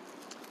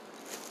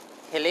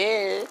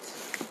 Hello.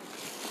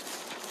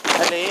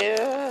 Hello.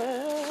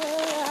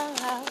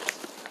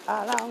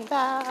 Along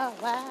the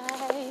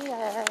way.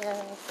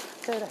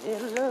 Said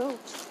hello.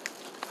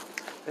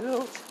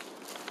 Hello.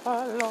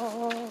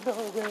 Along the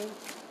way.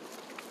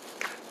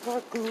 For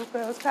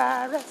Cooper's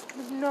Paris,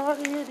 not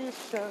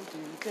edition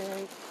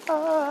today.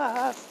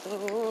 Oh,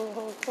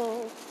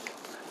 so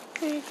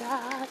we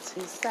got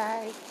to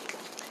say,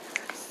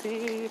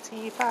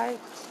 city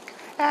pipes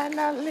and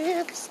a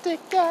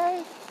lipstick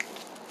gay.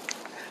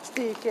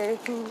 Sticky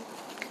who,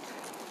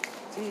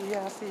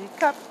 TLC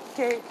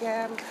cupcake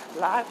and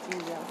live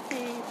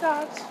TLC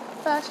dots,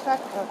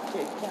 flashback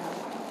cupcake and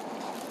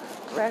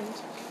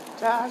Brent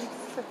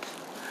Johnson,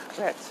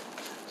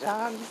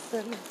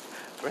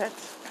 Brett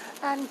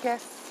and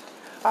guess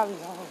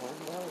along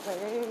the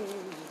way.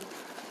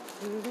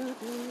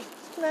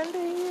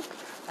 Splendid,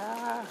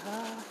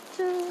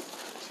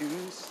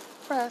 choose,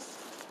 press,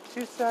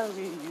 choose, sorry,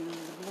 you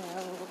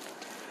know.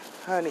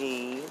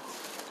 Honey,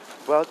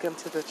 welcome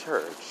to the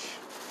church,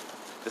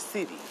 the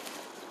city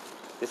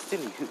who,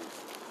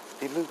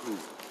 the moo-hoo,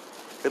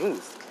 the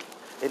moose,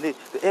 and the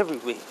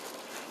everywhere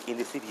in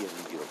the city of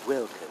New York.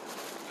 Welcome.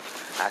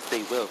 I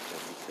say welcome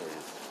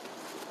because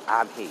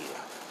I'm here.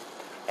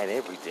 And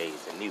every day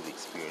is a new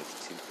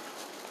experience, too.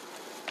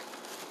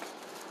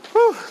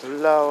 Whew,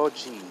 Lord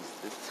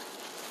Jesus.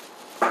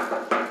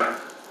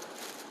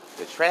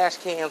 The trash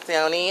can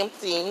sound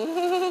empty.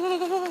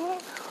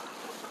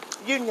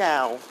 You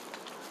know,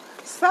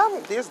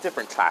 there's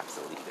different types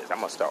of leaders. I'm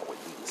going to start with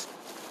these.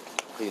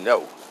 You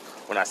know,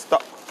 when I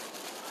start.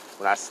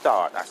 But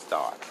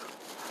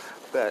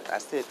I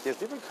said there's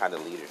different kind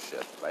of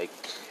leadership. Like,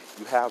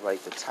 you have,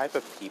 like, the type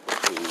of people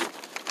who,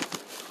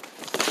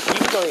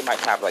 even though they might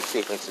have, like,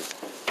 say, for instance,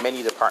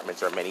 many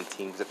departments or many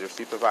teams that they're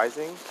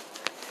supervising,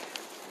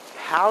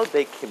 how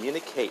they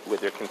communicate with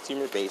their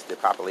consumer base, their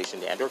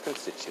population, and/or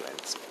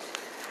constituents,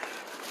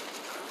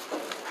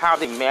 how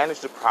they manage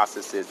the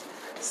processes,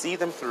 see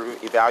them through,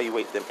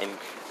 evaluate them, and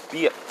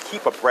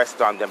keep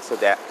abreast on them so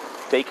that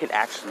they can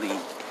actually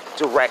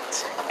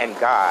direct and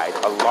guide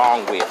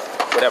along with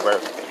whatever.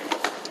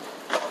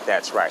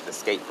 That's right, the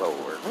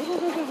skateboard.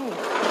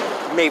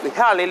 Maybe,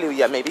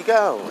 hallelujah, maybe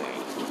going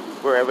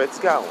wherever it's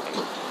going.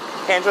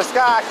 Kendra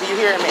Scott, do you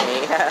hear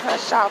me?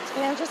 Shout to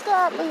Kendra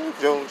Scott, please.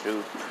 Don't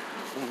you?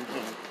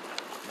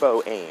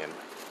 Bo and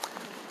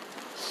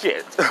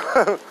shit.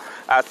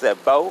 I said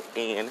Bo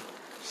and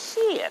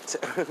shit.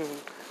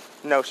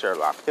 No,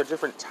 Sherlock. They're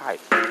different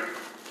types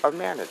of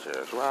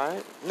managers,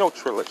 right? No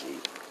trilogy.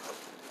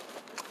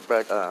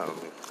 But,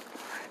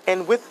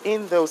 and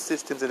within those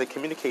systems and the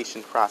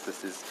communication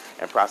processes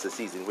in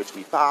which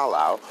we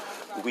follow,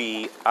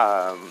 we,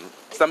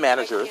 some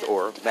managers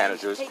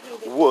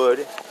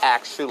would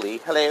actually,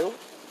 hello,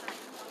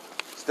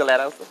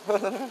 stilettos,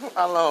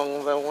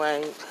 along the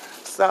way.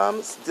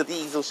 Some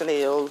Diesel,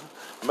 Chanel,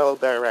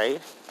 Mulberry,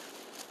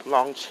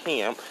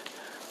 Longchamp,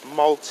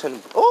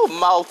 Molten Brown.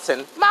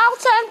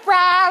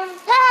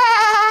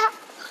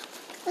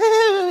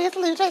 It's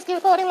Lou Tracy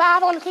reporting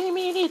live on the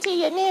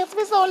community and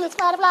it's on the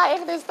Spotify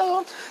and this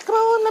storm. Come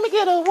on, let me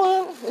get a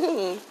one.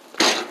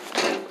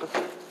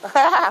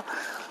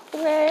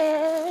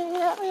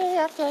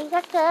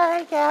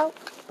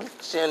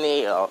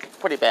 Chanel,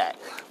 put it back.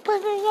 Put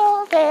it in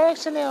your bag,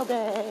 Chanel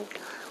bag.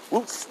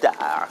 Woot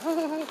star.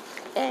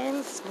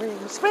 And spring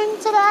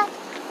to that.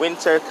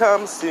 Winter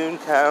comes, soon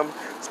come.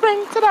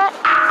 Spring to that.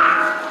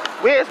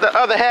 Where's the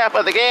other half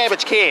of the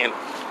garbage can?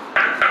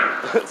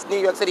 It's New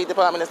York City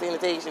Department of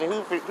Sanitation.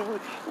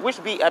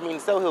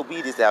 Soho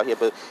Beat is out here,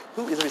 but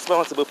who is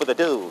responsible for the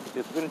dough?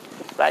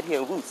 Right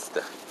here in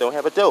Worcester. Don't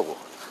have a dough.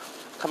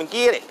 Come and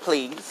get it,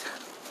 please.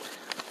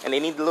 And they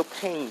need a little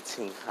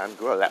painting on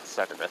girl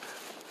outside for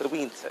the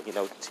winter. You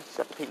know,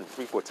 painting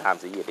 3-4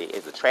 times a year. There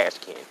is a trash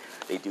can.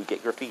 They do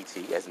get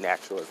graffiti, as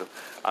natural as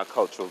our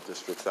cultural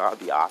districts are.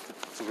 The art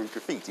to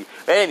graffiti.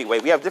 But anyway,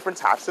 we have different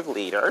types of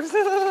leaders.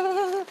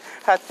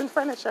 Hudson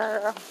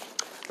Furniture.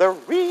 The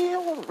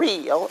real.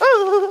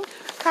 Ooh.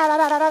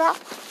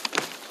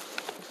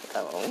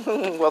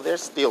 Oh, well,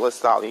 there's steel is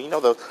solid. You know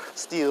the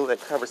steel that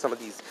covers some of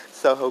these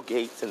Soho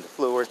gates and the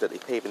floors that they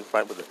pave in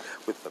front with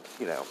the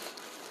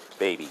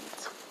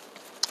babies.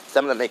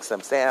 Some of them make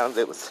some sounds.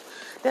 They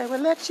will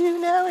let you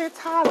know it's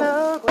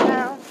hollow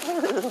ground.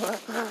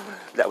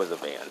 That was a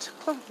band.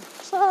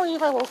 Sorry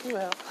if I woke you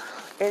up.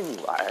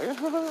 Anyway,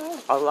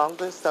 along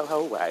the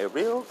Soho way,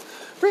 real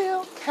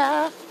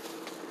cafe.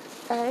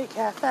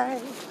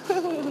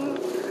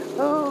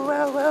 Oh,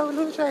 well,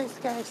 Lou Trace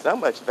gang. So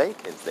much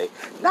vacancy.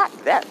 Not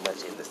that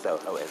much in the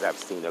Soho as I've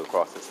seen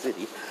across the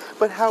city.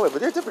 But however,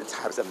 there are different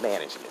types of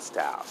management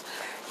styles.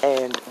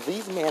 And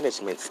these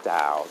management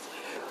styles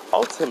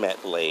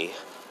ultimately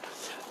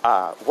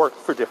work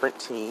for different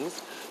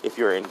teams. If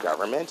you're in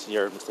government,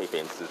 say for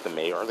instance the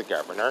mayor or the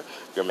governor,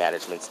 your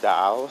management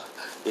style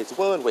is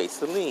one way,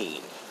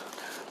 Celine.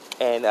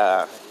 And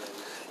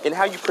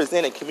how you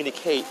present and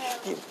communicate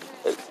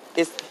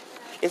is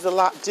a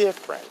lot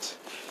different.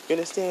 You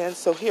understand?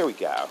 So here we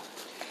go.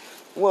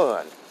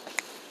 1,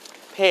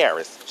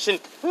 Paris.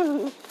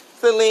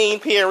 Celine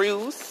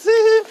Perus,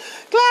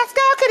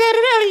 Glasgow,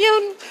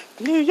 Connecticut,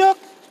 New York,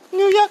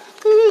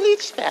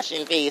 Coolidge,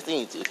 fashion face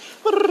into.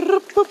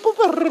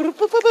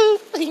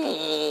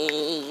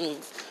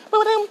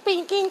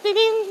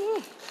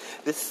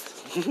 This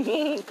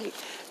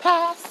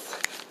pass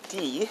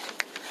the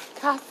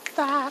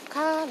Casa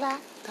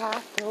Calata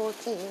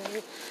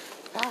Hotel.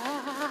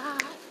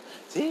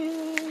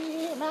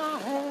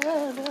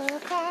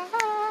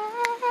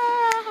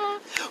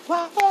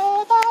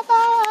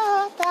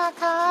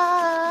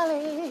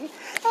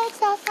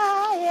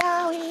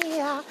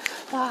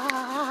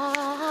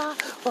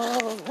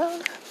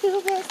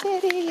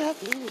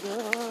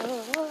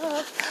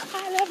 I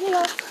love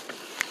you.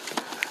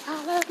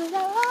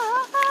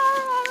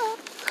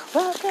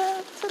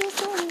 Welcome to the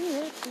city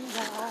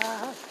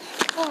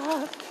of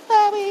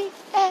very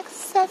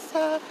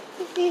accessory.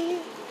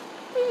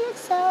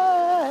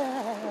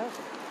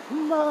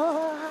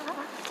 More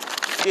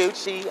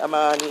Gucci,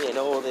 Armani, and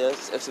all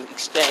this as an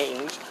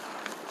exchange.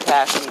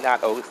 Cash me not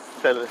oh,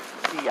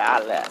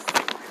 CLS.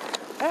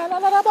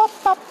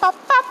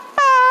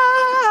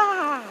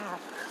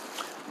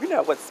 You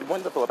know what's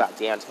wonderful about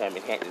downtown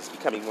Manhattan is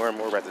becoming more and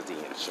more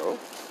residential.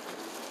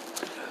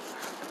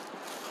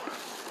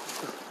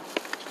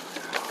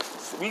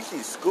 We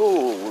see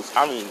schools,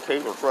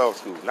 K-12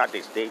 schools, not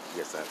this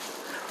daycare center.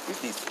 We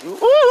see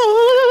schools.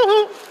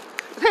 Ooh,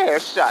 yeah,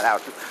 shout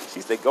out.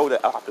 She said, go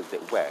the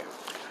opposite way.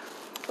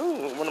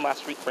 Ooh, one of my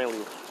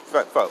street-friendly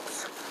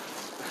folks.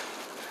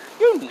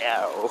 You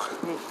know.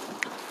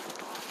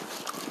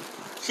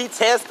 She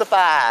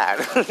testified.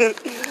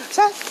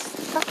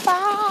 Testified.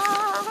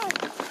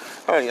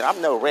 Honey,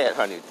 I'm no rat,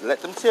 honey.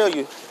 Let them tell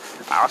you.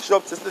 I'll show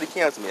up to city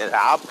councilman and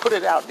I'll put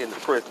it out in the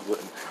press.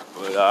 But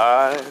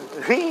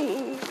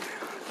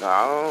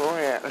no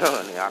rat,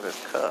 honey. I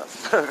just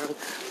cuss.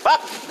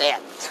 Fuck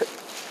that.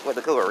 What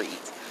the girl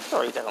reads.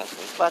 Sorry, don't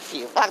fuck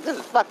you. Fuck this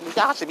is fuck me.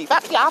 Y'all should be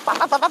fuck y'all.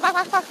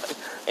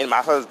 And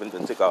my husband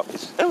then took off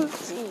his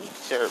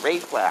shirt,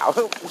 raised flag.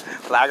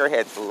 Flagger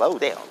had slow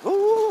down.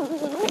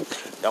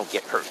 Don't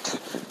get hurt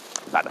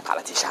by the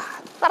politician.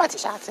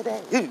 Politician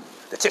today.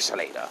 The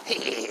titillator.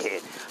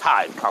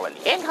 Hi,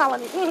 colony. And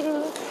colony.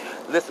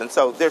 Listen,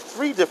 so there's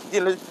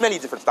many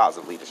different styles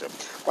of leadership.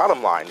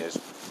 Bottom line is,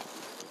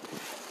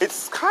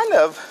 it's kind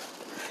of,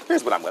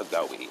 here's what I'm going to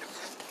go with.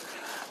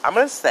 I'm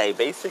going to say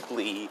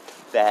basically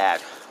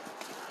that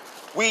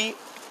we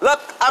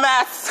look a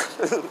mess.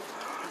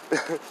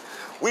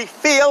 We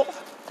feel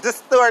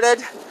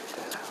distorted.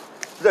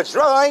 The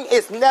drawing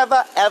is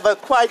never, ever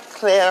quite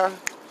clear.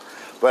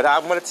 But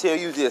I'm going to tell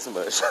you this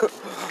much.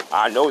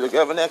 I know the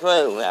governor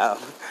came now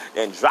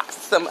and dropped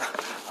some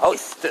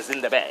oysters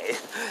in the bag.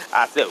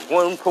 I said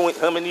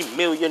how many $1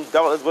 million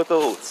worth of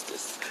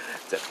oysters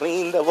to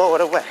clean the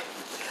water away.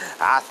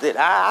 I said,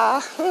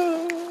 I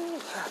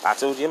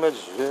told you I'm a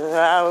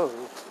job.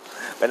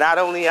 But not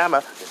only I'm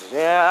a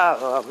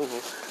job,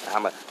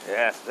 I'm a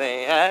yes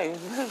thing.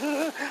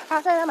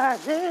 I said I'm a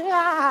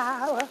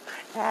job.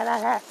 And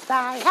I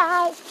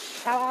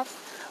said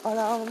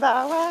along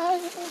the way.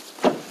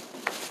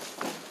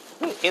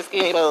 It's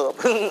came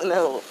up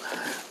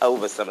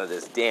over some of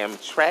this damn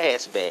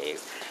trash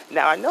bags.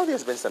 Now, I know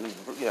there's been some,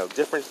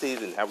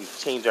 differences in how we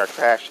change our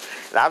trash.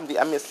 And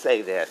I must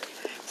say that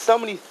so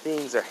many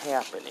things are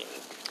happening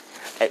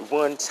at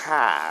one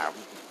time.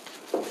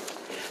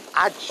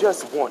 I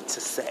just want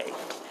to say,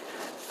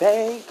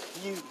 thank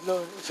you,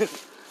 Lord,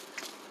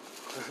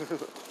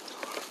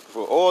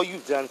 for all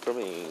you've done for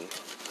me.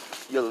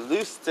 You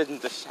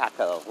loosened the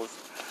shackles,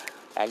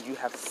 and you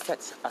have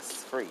set us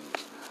free.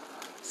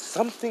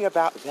 Something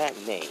about that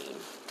name.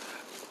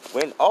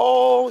 When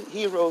all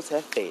heroes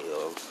have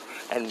failed,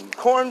 and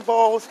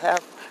cornballs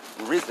have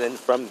risen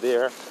from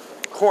their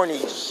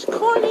corny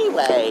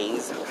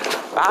ways,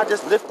 I'll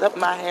just lift up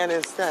my hand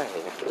and say,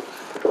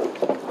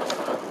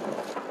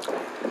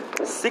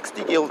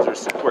 60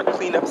 guilders for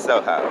Clean Up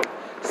Soho.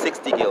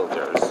 60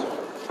 guilders.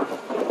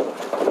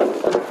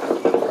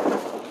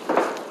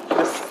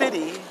 The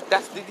city,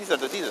 these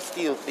are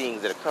steel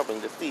things that are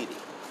covering the city.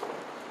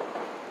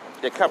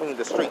 They're covering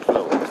the street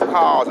floors.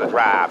 Cars are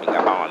driving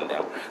upon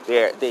them.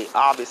 They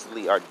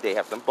obviously they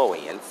have some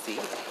buoyancy,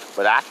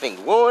 but I think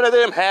one of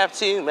them have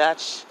too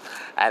much,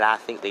 and I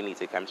think they need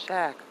to come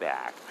check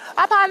back.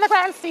 Up on the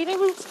Grand City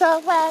Rooster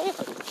Way.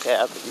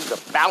 Yeah, these are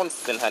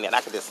bouncing, honey, and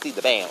I can just see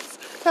the bounce.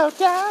 Go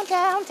down,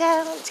 down,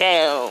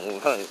 downtown,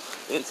 honey,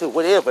 into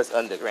whatever's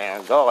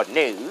underground. God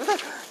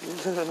knows.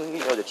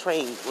 The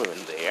trains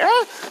run there,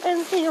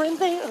 and here and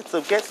there.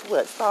 So guess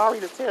what?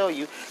 Sorry to tell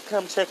you,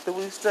 come check the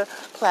Worcester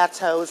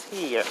Plateaus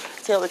here.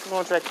 Tell the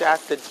contractor I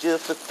said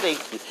just for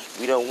safety,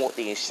 we don't want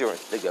the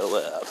insurance to go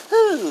up.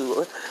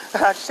 Ooh,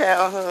 I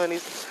shall, honey.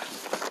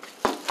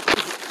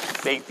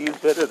 Safety is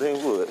better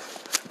than wood.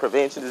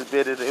 Prevention is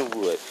better than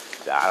wood.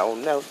 I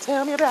don't know.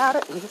 Tell me about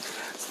it.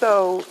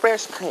 So,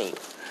 fresh paint.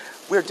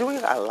 We're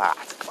doing a lot,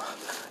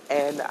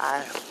 and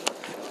I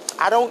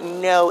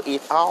don't know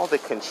if all the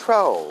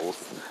controls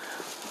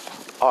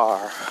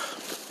are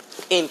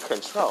in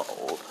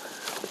control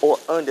or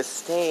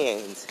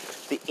understand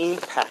the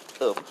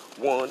impact of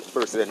one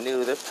versus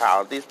another,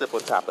 pile this up on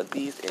top of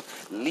this and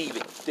leave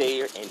it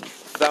there, and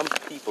some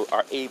people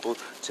are able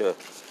to,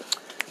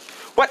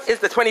 what is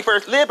the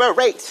 21st?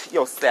 Liberate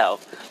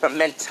yourself from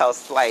mental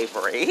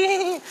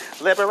slavery.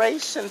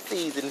 Liberation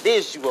season,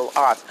 visual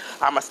arts.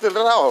 I'm a still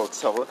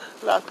also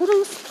like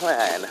loose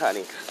plan,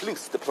 honey.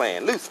 Loose the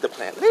plan, loose the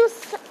plan,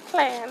 loose the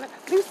plan,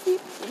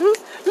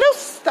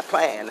 loose the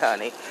plan,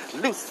 honey.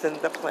 Loosen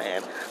the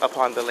plan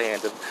upon the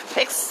land of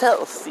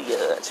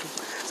Excelsior.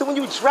 So when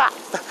you drop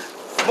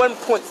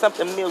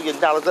 $1.something million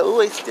of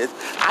oysters,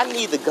 I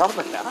need the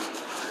governor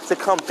to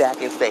come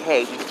back and say,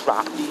 hey, we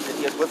dropped these and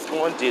here's what's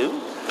going to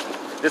do.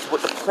 This is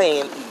what the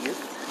plan is.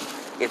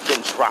 It's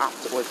been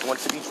dropped, or it's going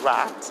to be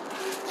dropped.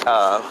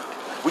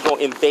 We're going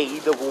to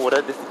invade the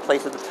water. This is the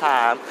place of the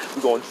time.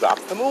 We're going to drop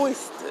some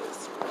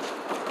oysters.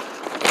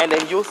 And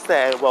then you'll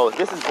say, well,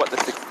 this is what the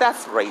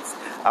success rates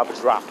of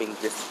dropping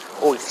this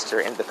oyster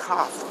and the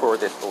cost for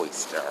this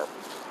oyster.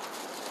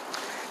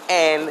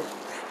 And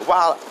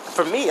while,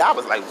 for me, I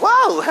was like,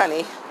 whoa,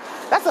 honey,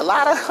 that's a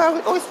lot of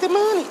oyster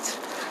money,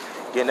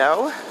 you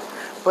know?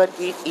 But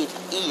it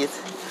is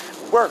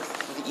worth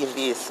the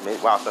investment.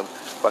 While some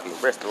fucking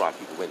restaurant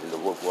people went in the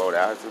world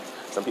out,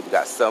 some people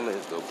got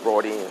summons or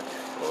brought in,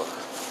 or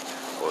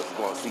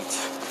going to see.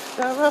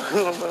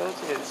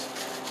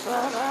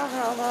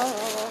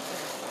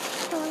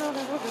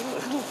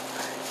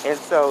 And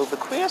so the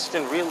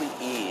question really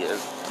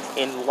is,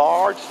 in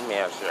large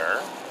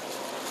measure,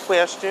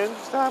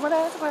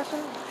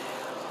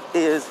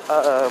 is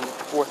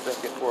 4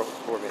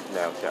 minutes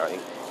now, child,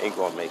 ain't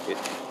gonna make it,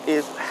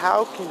 is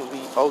how can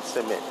we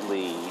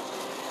ultimately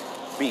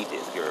beat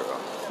this girl?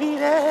 Beat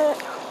it.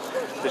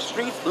 The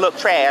streets look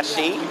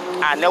trashy.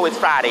 I know it's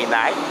Friday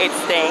night. It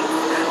stinks.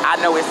 I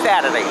know it's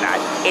Saturday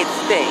night. It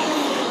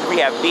stinks. We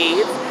have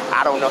bids.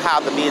 I don't know how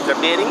the bids are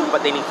bidding,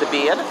 but they need to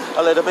bid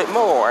a little bit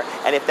more.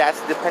 And if that's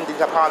dependent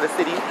upon the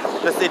city,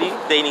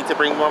 they need to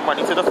bring more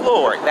money to the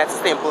floor. That's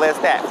simple as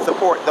that.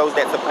 Support those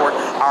that support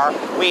our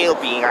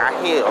well-being, our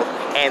health,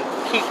 and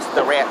keeps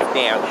the rats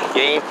down.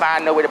 You ain't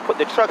find nowhere to put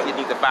the truck, you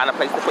need to find a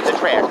place to put the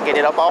trash. Get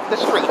it up off the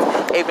street.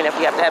 Even if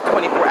we have to have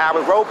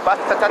 24-hour robust,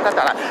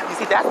 You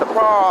see, that's the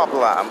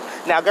problem.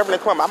 Now, Governor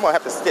Cuomo, I'm going to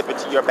have to step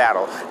into your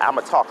battle. I'm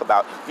going to talk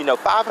about,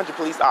 500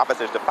 police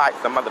officers to fight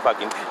some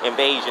motherfucking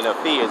invasion of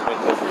fears, when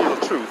the real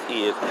truth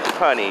is,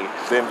 honey,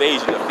 the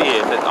invasion of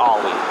fears has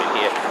always been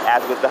here.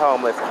 As with the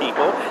homeless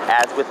people,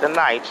 as with the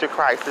NYCHA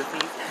crises,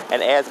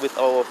 and as with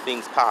all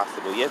things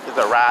possible. Yes, there's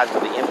a rise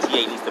where the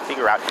MTA needs to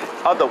figure out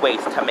other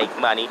ways to make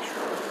money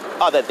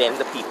other than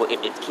the people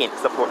if it can't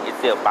support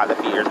itself by the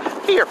fears.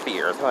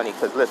 Fears, honey,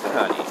 because listen,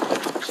 honey,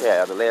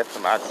 yeah, the last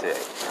time I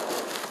checked.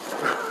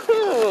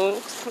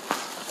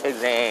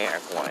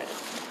 Exactly.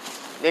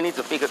 They need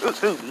to figure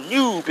out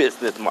new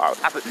business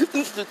models. I said,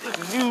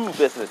 new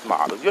business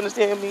models. You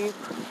understand me?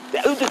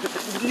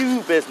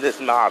 New business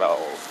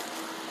models.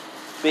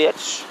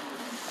 Bitch.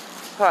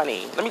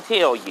 Honey, let me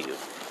tell you.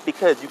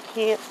 Because you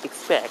can't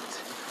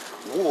expect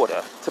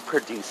water to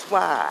produce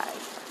wine.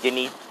 You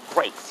need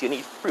grapes. You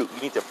need fruit.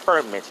 You need to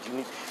ferment.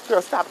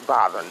 Girl, stop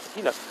bothering.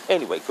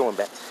 Anyway, going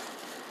back.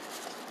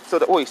 So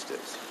the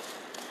oysters.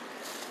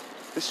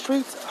 The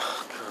streets,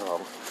 oh,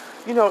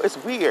 girl. It's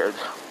weird.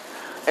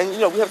 And,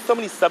 we have so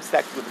many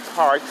subsections with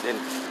parks and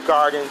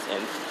gardens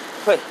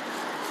but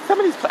some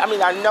of these,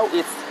 I know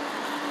it's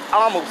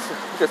almost,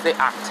 you could say,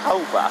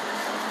 October.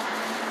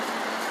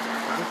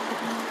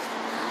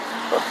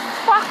 But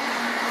fuck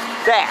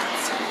that.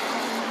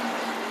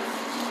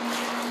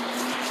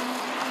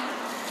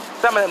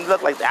 Some of them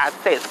look like I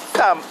said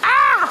some.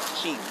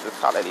 Jesus,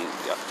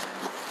 hallelujah.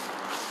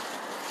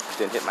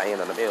 Didn't hit my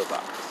hand on the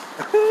mailbox.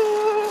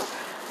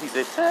 He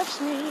said,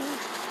 touch me,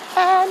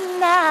 and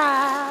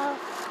now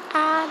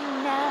I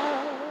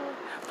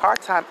know.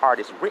 Part-time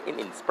artist written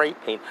in spray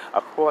paint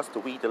across the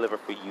we deliver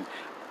for you.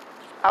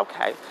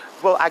 Okay,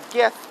 well, I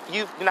guess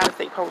United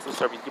States Postal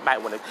Service, you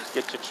might want to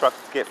get your trucks,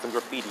 get some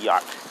graffiti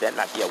art. That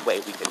might be a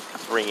way we can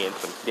bring in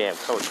some damn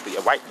coats for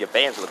your white. Your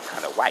vans look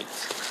kind of white.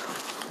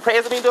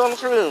 President Donald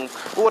Trump,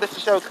 orders to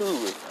show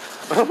cool.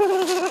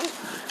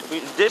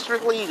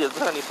 District leaders,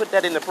 honey, put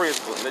that in the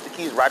principal. Let the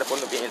kids write up on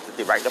the vans,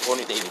 right up on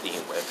it anything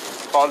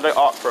with. Call their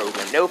art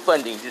program. No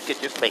funding, just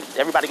get your space.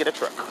 Everybody get a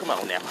truck. Come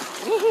on now.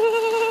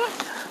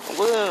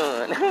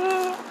 One.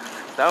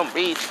 Some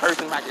rich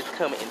person might just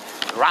come and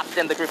drop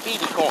them the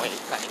graffiti coins,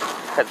 honey,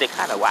 because they're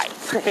kind of white.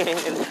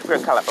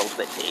 Real colorful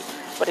city.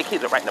 But the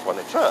kids are writing up on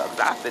the trucks.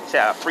 I said,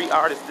 child, 3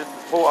 artists, this is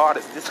 4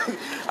 artists. This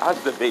I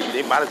said, baby,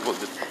 they might as well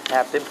just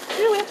have them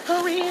do it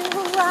for real.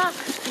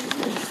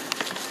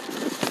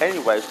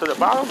 Anyway, so the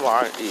bottom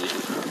line is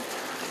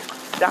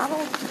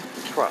Donald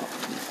Trump.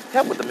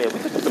 Help with the mail. We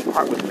could do some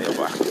part with the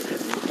mailbox.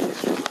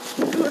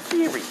 Do a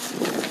series.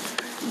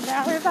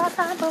 Now is our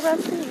time for a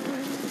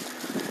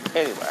series.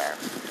 Anyway,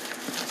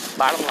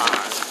 bottom line.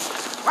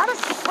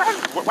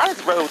 Why is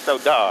the road so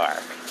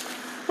dark?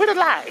 Where are the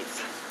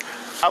lights?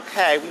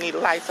 Okay, we need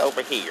lights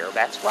over here.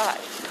 That's right.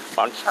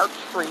 On Church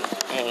Street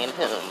and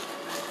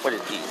what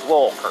is this?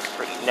 Walker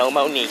Street. No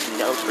Monique,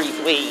 no Street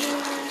Weed.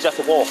 just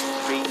walk the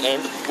street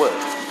and work.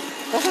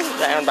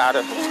 Down by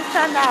the $10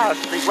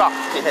 Street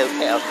Roxy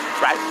Hotel,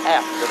 right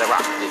after the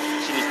Roxy.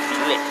 She needs to be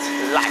lit,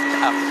 light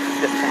up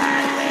the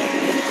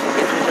skyway.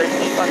 It's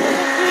Jersey on the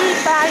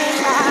street by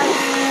and by.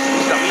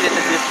 So meet at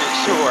the distant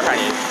shore,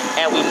 honey.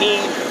 And we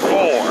need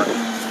more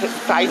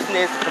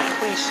conciseness,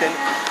 completion,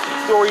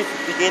 stories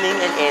beginning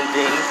and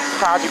ending,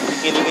 projects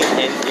beginning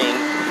and ending,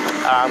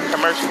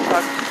 commercial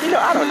plus.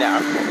 I don't know.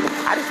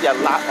 I just see a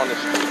lot on the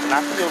street, and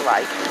I feel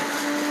like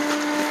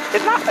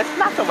it's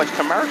not so much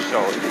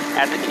commercial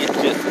as it is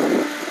just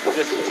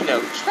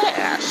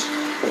trash.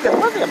 Because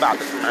one thing about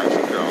the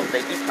commercial girls,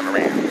 they do come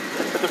around.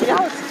 But the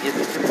reality is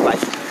it's just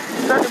like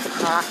certain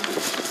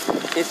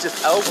pockets, it's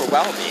just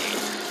overwhelming.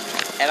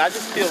 And I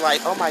just feel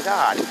like, oh my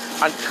God,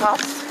 on top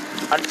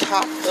of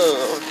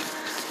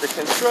the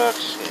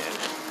construction,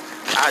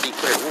 I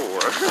declare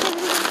war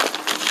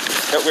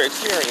that we're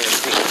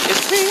experiencing.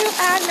 It's real,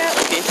 I know.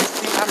 Can't you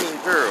see? I mean,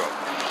 girl,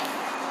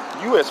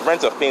 U.S.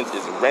 Rental Fence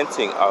is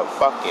renting a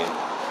fucking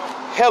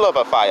hell of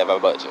a fire of a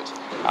budget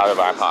out of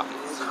our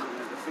pockets.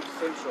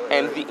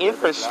 And the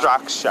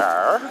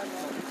infrastructure,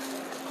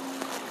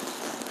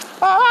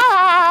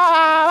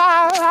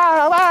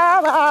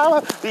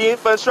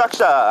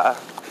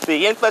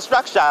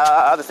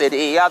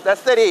 the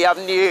city of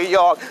New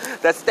York,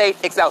 the state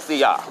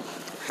Excelsior.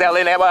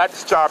 Selling that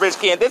much garbage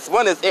can. This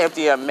one is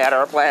empty, a matter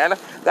of plan.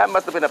 That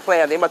must have been a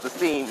plan. They must have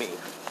seen me.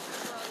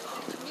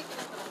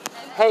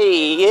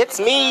 Hey, it's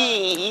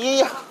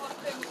me.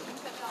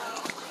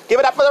 Give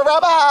it up for the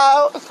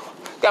robot.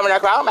 Coming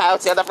across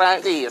out to the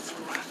frontiers.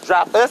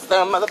 Drop us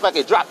some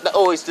motherfucker. Drop the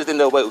oysters in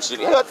the ocean.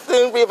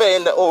 Hudson River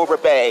in the Orber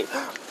Bay.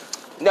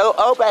 No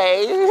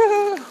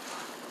obey.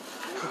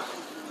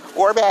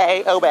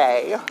 Obey,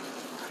 obey.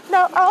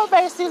 No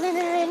obey, seasoning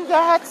in the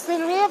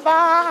Hudson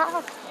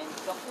River.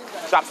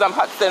 Drop some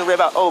Hudson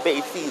River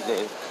obey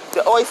seasoning.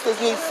 The oysters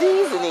need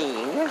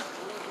seasoning.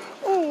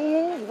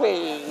 Ooh,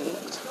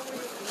 wait.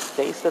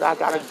 They said I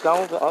gotta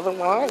go the other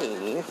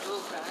way.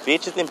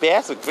 Bitches and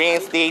Bass with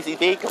Grand Stacy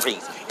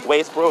Bakeries.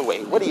 West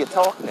Broadway. What are you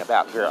talking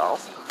about,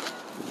 girls?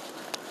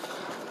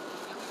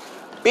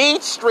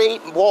 Beach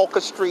Street, Walker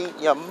Street,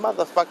 you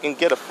motherfucking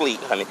get a fleet,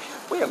 honey.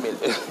 Wait a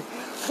minute.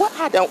 What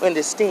I don't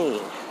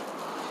understand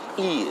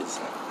is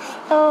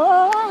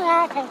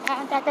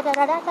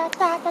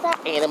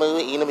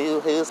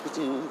animal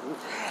hospital.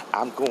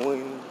 I'm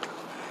going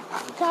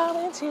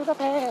to the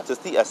past to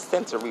see a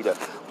centaurita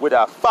with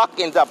a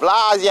fucking de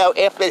Blasio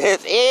up in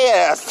his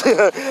ears.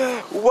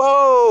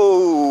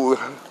 Whoa,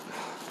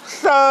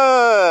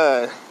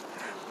 son.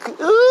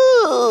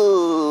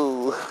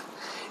 Ooh.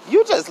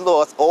 You just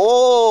lost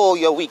all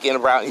your weekend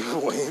brownie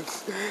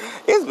points.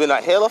 It's been a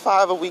hell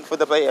of a week for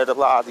the Mayor de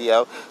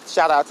Blasio.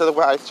 Shout out to the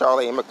wife,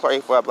 Charlene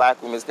McCray, for a black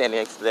woman standing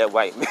next to that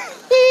white man.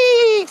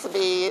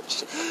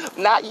 Bitch.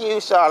 Not you,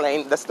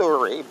 Charlene. The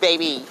story,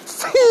 baby.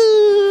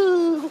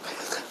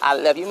 I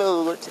love you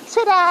more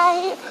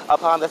today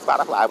upon the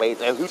Spotify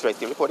waves and Who's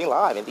Still recording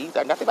live, and these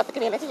are nothing but the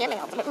community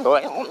announcements. Oh,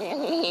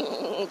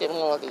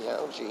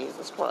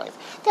 Jesus Christ.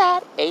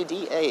 God,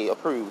 ADA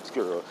approved,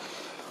 girl.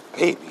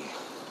 Baby.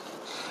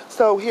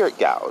 So here it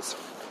goes.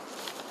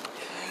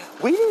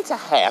 We need to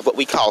have what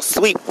we call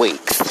sweep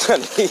weeks.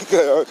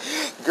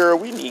 Girl,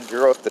 we need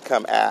girls to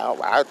come out.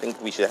 I think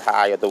we should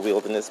hire the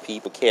wilderness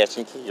people, cash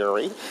and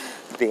carry.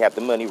 They have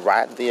the money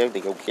right there.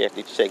 They go cash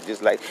the check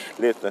just like,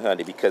 listen,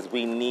 honey, because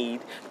we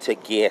need to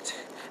get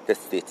the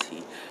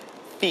city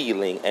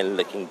feeling and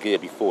looking good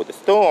before the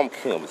storm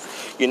comes.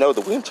 You know,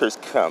 the winter's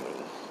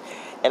coming.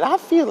 And I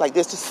feel like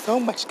there's just so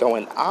much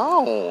going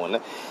on.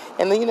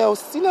 And then,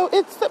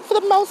 it's, for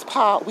the most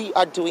part, we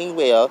are doing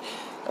well.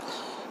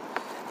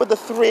 But the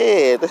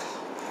thread,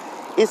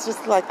 it's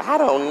just like, I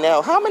don't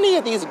know. How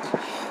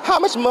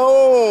much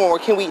more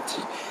can we...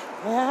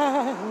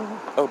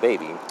 Oh,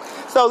 baby.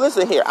 So,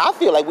 listen here. I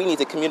feel like we need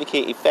to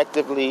communicate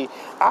effectively.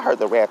 I heard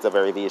the rats are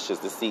very vicious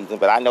this season,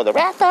 but I know the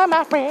rats are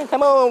my friend.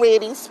 Come on,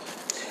 ladies.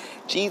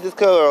 Jesus,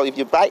 girl. If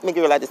you bite me,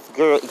 girl, like this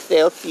girl,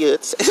 Excelsior.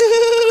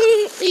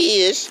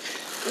 Fish.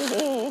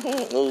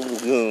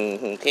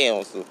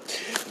 Council.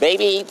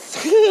 Baby.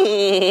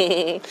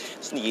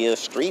 Your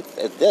streets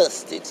are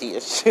dusty,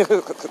 Tish.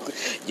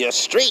 Your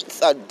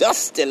streets are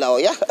dusty,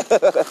 lawyer.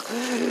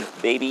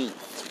 Baby.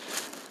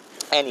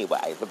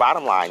 Anyway, the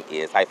bottom line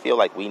is I feel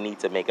like we need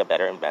to make a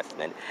better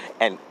investment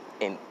and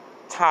in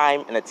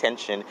time and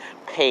attention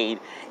paid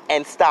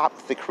and stop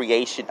the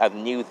creation of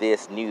new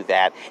this, new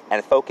that,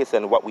 and focus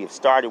on what we've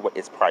started, what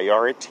is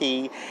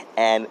priority,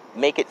 and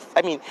make it,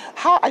 I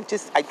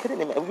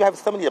couldn't imagine, we have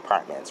so many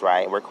departments,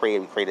 right? We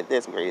created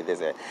this,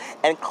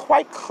 and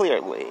quite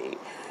clearly,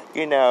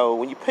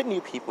 when you put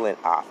new people in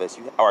office,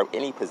 or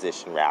any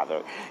position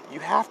rather, you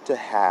have to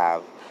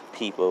have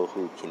people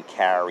who can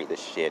carry the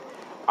shit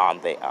on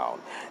their own.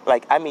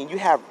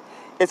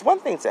 It's one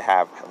thing to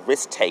have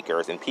risk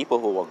takers and people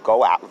who will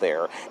go out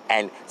there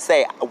and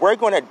say, we're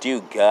going to do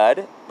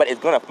good, but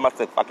it's going to must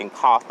fucking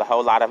cost a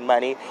whole lot of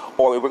money,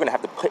 or we're going to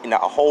have to put in a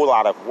whole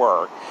lot of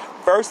work,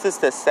 versus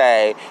to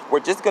say, we're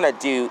just going to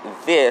do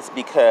this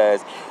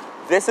because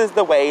this is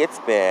the way it's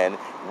been.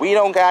 We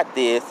don't got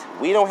this.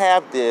 We don't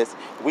have this.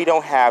 We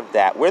don't have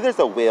that. Where there's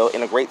a will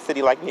in a great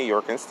city like New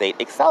York and state,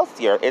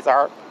 Excelsior is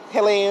our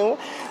hello,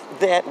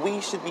 that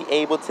we should be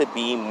able to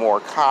be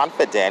more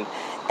confident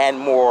and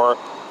more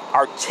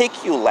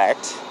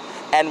articulate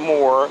and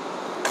more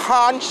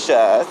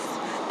conscious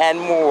and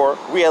more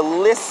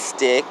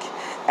realistic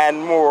and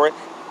more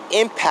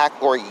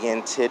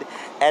impact-oriented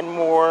and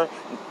more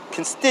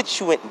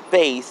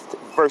constituent-based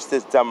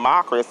versus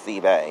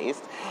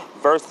democracy-based.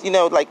 Versus,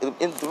 like,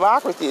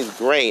 democracy is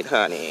great,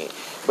 honey,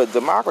 but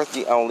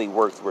democracy only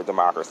works where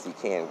democracy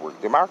can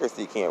work.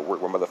 Democracy can't work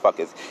where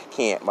motherfuckers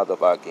can't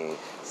motherfucking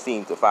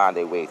seem to find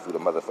their way through the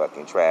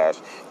motherfucking trash,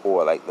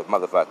 or like the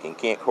motherfucking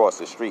can't cross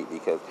the street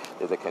because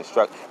there's a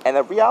construct. And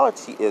the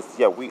reality is,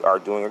 yeah, we are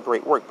doing a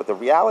great work, but the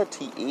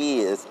reality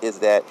is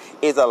that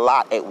it's a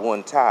lot at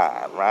one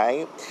time,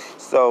 right?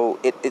 So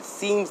it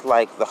seems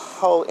like the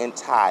whole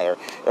entire,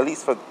 at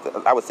least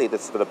I would say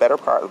this for the better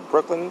part of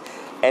Brooklyn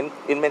and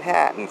in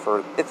Manhattan,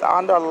 it's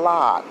under a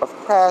lot of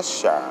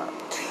pressure.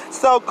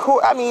 So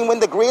cool. I mean, when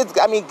the grids,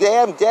 damn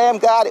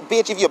God,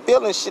 bitch, if you're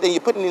building shit and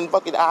you're putting in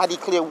fucking ID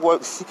clear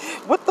works,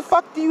 what the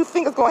fuck do you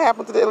think is going to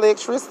happen to the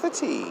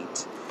electricity?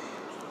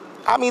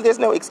 I mean, there's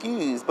no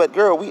excuse, but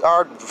girl,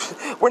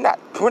 we're not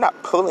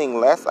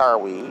pulling less, are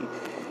we?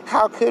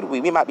 How could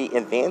we? We might be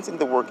advancing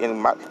the work,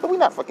 but we're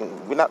not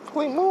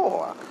pulling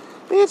more.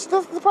 Bitch,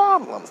 that's the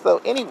problem. So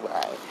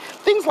anyway,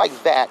 things like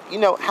that,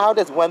 how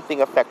does one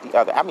thing affect the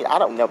other? I mean, I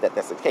don't know that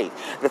that's the case.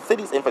 The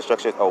city's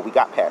infrastructure is, we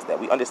got past that.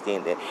 We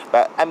understand that.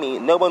 But, I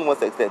mean, no one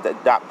wants to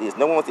adopt this.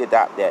 No one wants to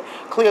adopt that.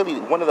 Clearly,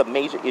 one of the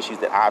major issues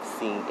that I've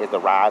seen is the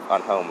rise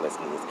on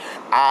homelessness.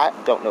 I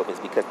don't know if it's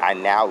because I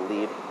now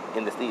live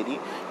in the city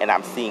and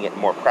I'm seeing it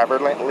more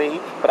prevalently,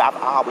 but I've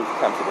always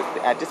come to this.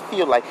 I just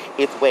feel like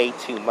it's way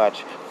too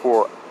much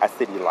for a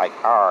city like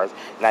ours.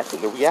 And I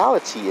think the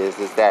reality is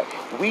that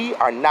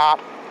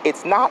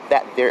it's not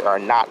that there are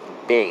not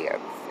beds.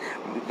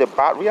 The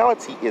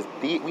reality is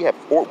we have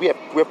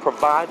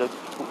providers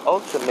who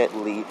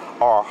ultimately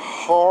are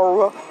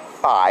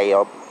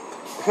horrified.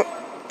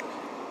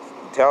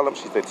 Tell them,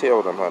 she said,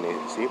 tell them, honey.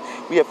 See,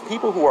 we have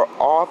people who are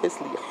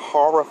obviously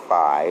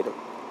horrified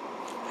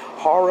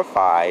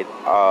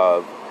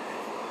of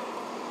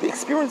the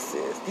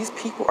experiences. These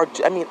people are,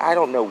 I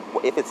don't know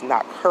if it's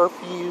not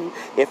curfew,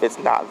 if it's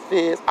not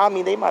this.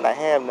 They might not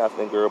have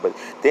nothing, girl, but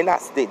they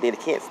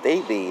can't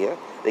stay there.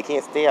 They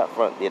can't stay out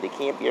front there. They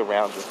can't be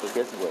around this. But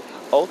guess what?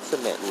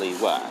 Ultimately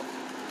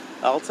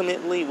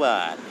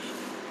what?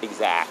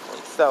 Exactly.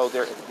 So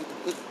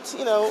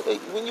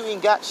when you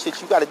ain't got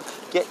shit, you got to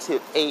get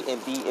to A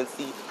and B and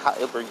C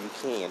however you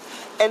can.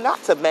 And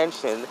not to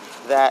mention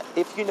that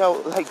if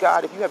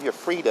God, if you have your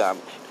freedom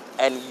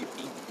and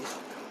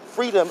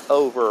freedom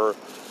over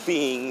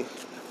being,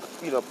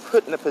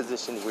 put in a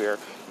position where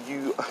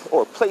you,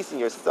 or placing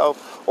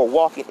yourself or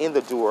walking in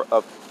the door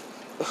of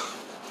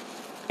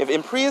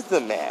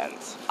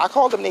imprisonment. I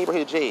call them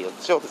neighborhood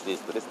jails, shelters,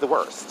 but it's the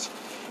worst.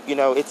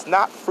 It's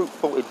not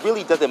fruitful. It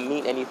really doesn't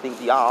mean anything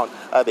beyond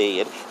a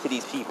bed to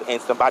these people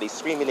and somebody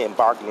screaming and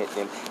barking at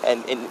them.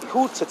 And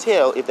who to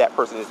tell if that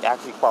person is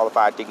actually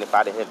qualified,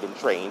 dignified, and have been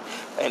trained,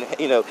 and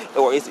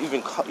or is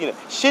even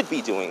should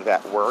be doing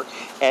that work.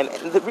 And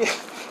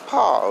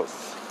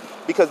pause,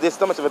 because there's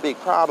so much of a big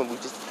problem.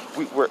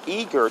 We're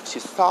eager to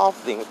solve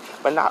things,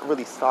 but not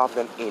really solve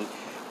them in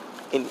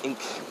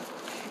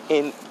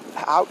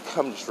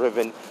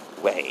outcome-driven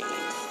ways.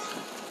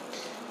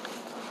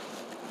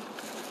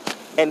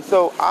 And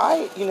so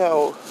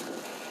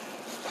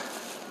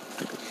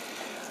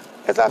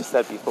as I've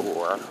said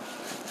before,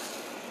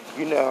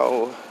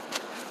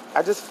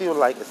 I just feel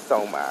like it's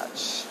so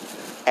much.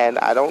 And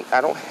I don't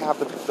have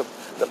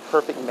the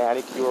perfect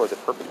manicure or the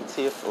perfect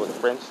tip or the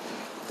French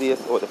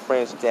this or the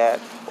French that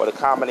or the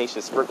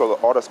combination sprinkle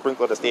or the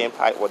sprinkle, the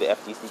standpipe or the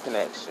FTC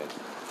connection.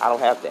 I don't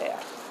have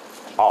that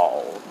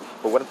all.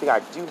 But one thing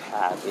I do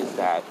have is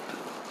that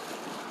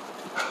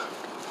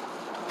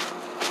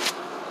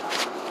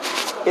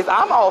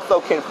I'm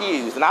also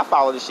confused, and I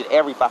follow this shit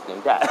every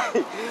fucking day.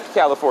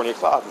 California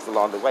closets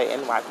along the way,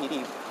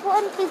 NYPD,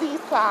 run for these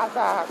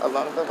closets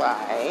along the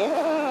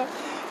way.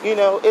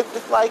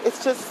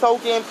 It's just so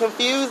damn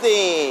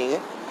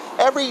confusing.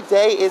 Every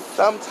day is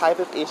some type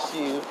of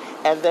issue,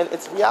 and then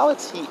its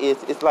reality is,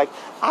 it's like,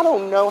 I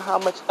don't know how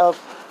much of,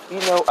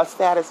 a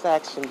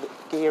satisfaction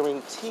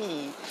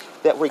guarantee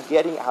that we're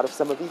getting out of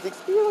some of these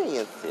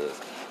experiences.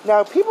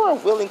 Now, people are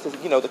willing to,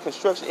 the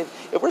construction,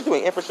 if we're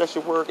doing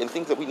infrastructure work and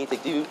things that we need to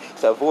do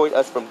to avoid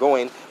us from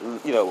going,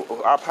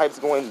 our pipes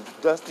going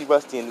dusty,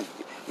 rusty, and,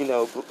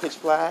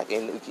 pitch black,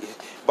 and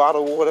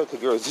bottled water, because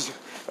girls,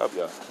 there'll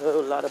be a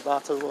whole lot of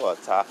bottled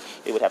water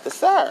they would have to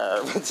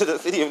serve to the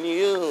city of New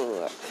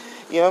York.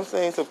 You know what I'm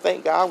saying? So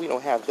thank God we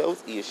don't have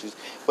those issues.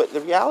 But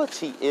the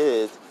reality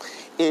is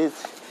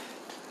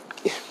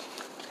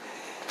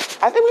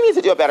I think we need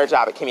to do a better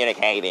job at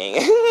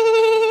communicating.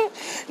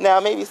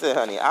 Now, maybe say,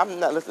 honey, I'm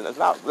not, listen, it's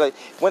not like,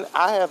 when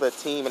I have a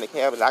team in the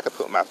cabinet, I can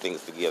put my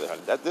things together,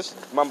 honey. This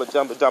mumba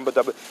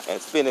jumba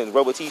and spinning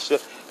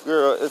Robotisha,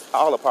 Girl, it's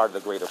all a part of the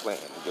greater plan,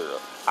 girl.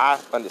 I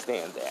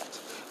understand that.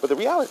 But the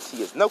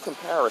reality is no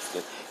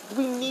comparison.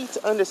 We need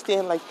to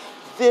understand, like,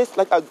 this,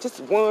 like,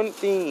 just one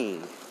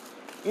thing.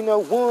 You know,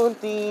 one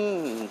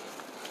thing.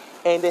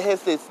 And it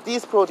has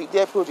this project,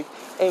 that project,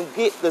 and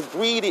get the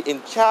read it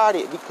and chart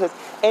it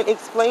and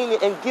explain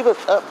it and give us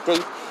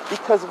updates,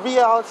 because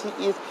reality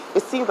is,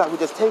 it seems like we're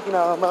just taking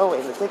our mo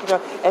and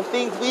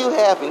things will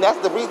happen. That's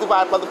the reason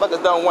why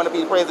motherfuckers don't want to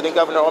be president,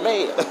 governor, or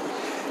mayor.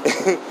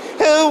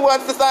 Who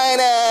wants to sign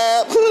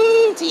up?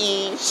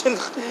 Teach.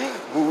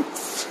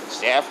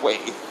 Boots. Halfway.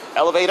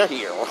 Elevator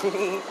here.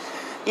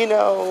 You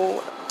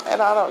know,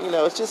 and I don't,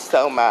 it's just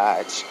so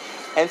much.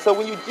 And so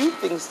when you do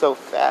things so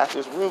fast,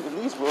 there's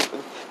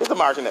a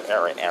margin of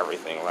error in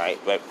everything, right?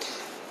 But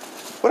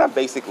what I'm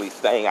basically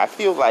saying, I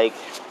feel like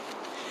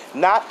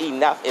not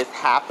enough is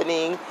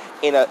happening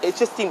it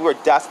just seems we're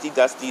dusty.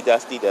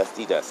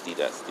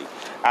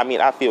 I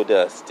mean, I feel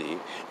dusty.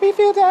 We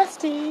feel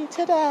dusty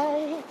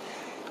today.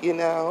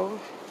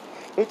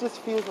 It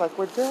just feels like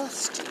we're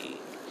dusty.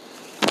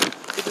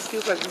 It just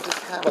feels like we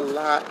just have a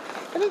lot.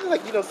 And it's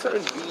like,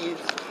 certain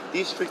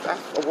these streets I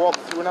walk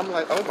through and I'm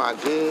like, oh my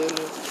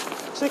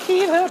goodness.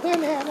 Chiquita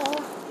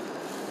Banana.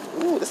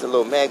 Ooh, this is a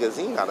little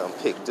magazine I done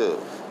picked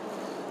up.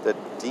 The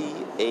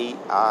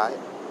DAILV.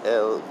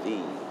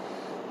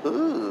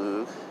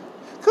 Ooh.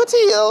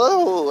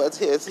 Coutillo.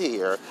 It's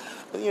here.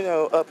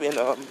 Up in,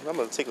 I'm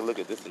going to take a look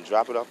at this and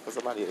drop it off for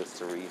somebody else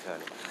to read,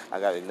 honey. I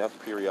got enough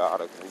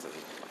periodicals and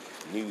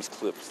news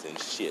clips and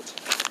shit.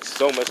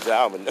 So much that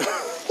I'm going to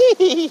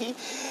know.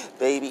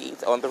 Baby,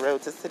 it's on the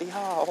road to City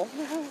Hall.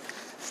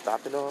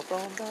 Stopping off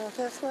on the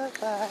Tesla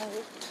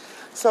ride.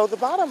 So the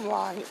bottom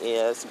line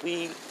is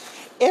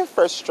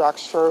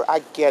infrastructure, I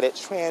get it,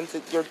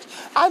 transit,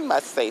 I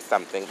must say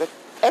something. The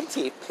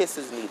MTA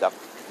pisses me the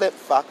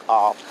flip-fuck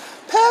off.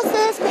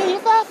 Pisses me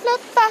the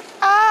flip-fuck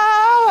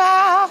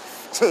off.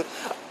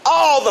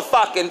 All the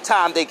fucking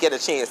time they get a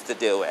chance to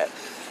do it.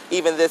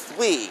 Even this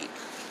week.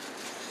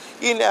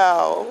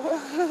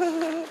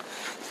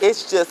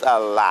 It's just a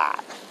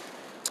lot.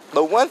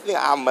 But one thing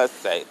I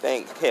must say,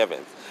 thank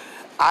heavens,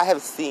 I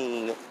have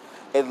seen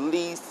at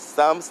least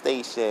some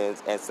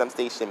stations and some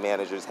station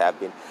managers have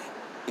been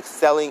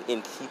excelling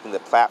in keeping the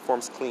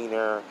platforms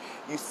cleaner.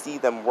 You see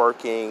them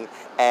working,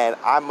 and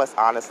I must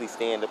honestly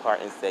stand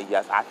apart and say,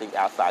 yes, I think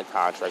outside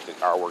contractors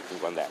are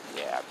working on that.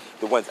 Yeah,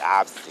 the ones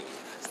I've seen.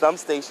 Some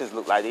stations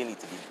look like they need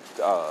to be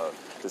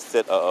to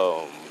sit.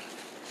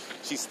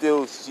 She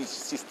still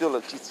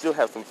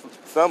has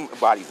some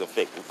bodies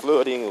affected,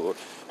 flooding or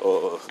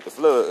the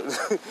flood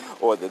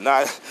or the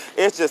not.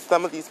 It's just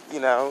some of these,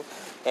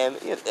 And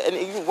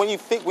even when you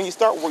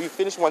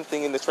finish one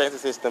thing in the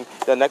transit system,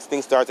 the next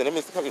thing starts, and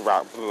it's coming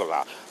blah blah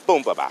blah,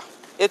 boom blah blah.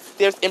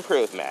 There's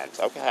improvement,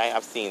 okay?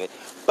 I've seen it,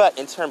 but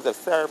in terms of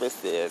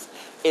services,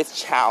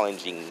 it's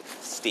challenging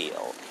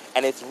still,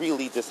 and it's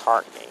really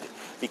disheartening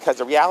because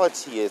the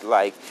reality is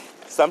like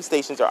some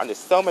stations are under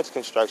so much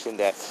construction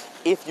that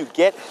if you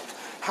get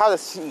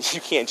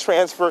you can't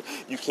transfer,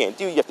 you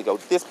have to go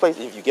this place,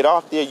 and if you get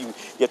off there, you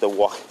have to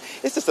walk.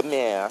 It's just a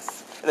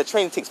mess. And the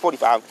train takes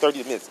 45,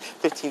 30 minutes,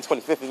 15,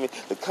 20, 50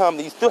 minutes to come.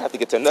 You still have to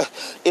get to another.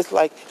 It's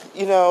like,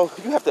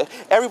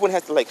 everyone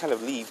has to like kind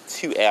of leave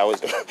 2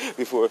 hours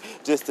before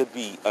just to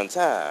be on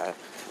time,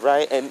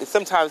 right? And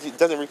sometimes it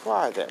doesn't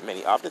require that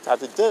many.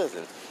 Oftentimes it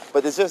doesn't.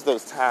 But it's just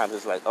those times,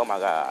 it's like, oh my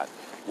God,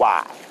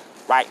 why?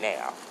 Right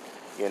now,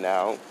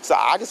 So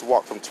I just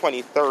walked from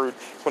 23rd,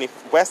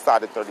 west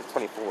side of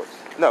 24th.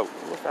 No,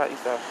 west side,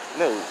 east side?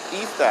 No,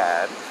 east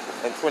side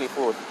and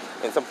 24th.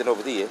 And something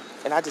over there,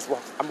 and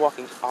I'm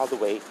walking all the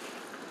way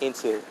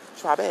into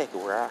Tribeca,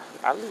 where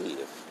I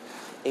live.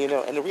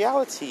 And the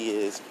reality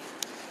is,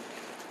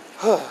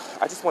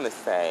 I just want to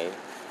say,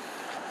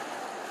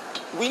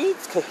 we need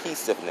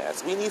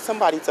cohesiveness. We need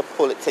somebody to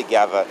pull it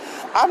together.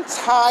 I'm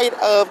tired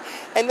of,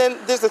 and then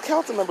there's a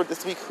council member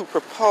this week who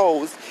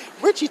proposed,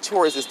 Richie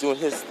Torres is doing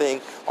his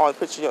thing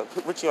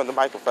Richie on the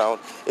microphone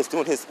is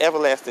doing his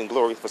everlasting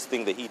glorious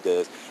thing that he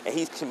does, and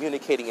he's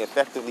communicating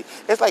effectively.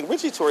 It's like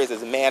Richie Torres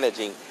is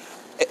managing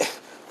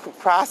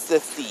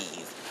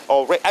processes.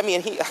 I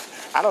mean,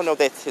 I don't know,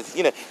 that's his,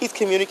 he's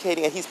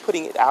communicating and he's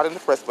putting it out in the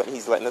press, but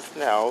he's letting us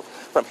know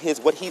from his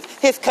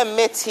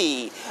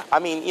committee. I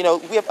mean,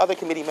 we have other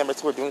committee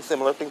members who are doing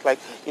similar things like,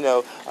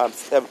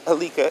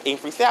 Alika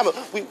Ainfrey Samuel.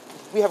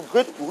 We have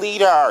good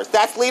leaders.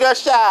 That's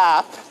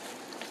leadership.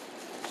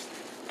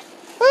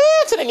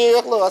 To the New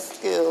York Law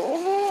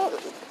School.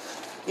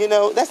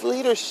 That's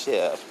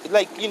leadership.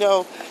 Like,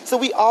 so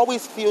we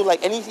always feel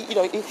like, and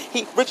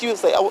Richie would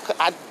say, oh,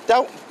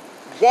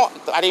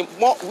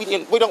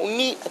 we don't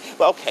need,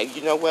 but okay,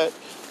 you know what?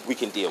 We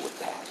can deal with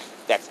that.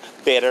 That's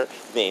better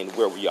than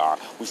where we are.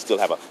 We still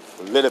have a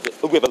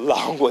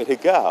long way to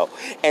go.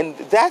 And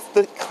that's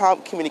the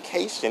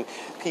communication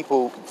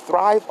people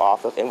thrive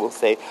off of and will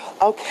say,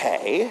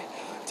 okay,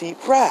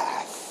 deep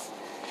breath.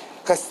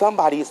 Because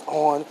somebody is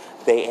on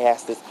their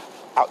asses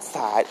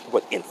outside,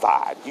 but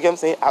inside. You get what I'm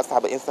saying?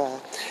 Outside, but inside.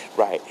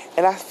 Right.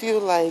 And I feel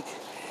like,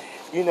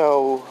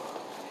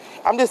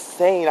 I'm just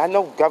saying, I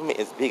know government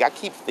is big. I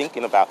keep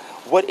thinking about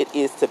what it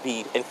is to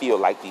be and feel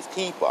like these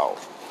people.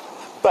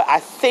 But I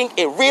think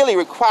it really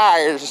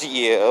requires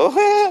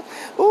you.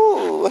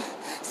 Ooh.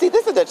 See,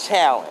 this is a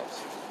challenge.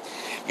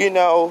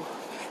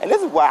 And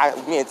this is why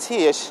me and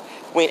Tish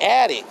went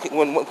at it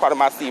when part of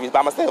my series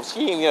by myself.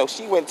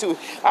 She went too.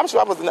 I'm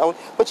sure I wasn't known.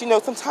 But,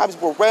 sometimes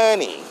we're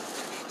running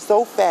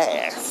so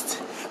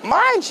fast.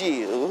 Mind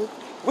you,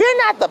 we're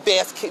not the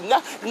best.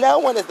 No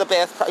one is the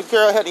best.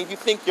 Girl, honey, if you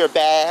think you're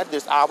bad,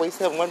 there's always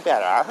someone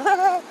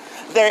better.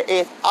 There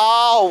is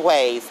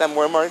always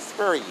someone more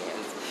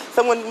experienced,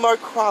 someone more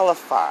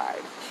qualified.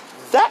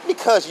 That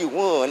because you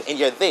won and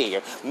you're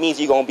there means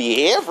you're going to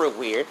be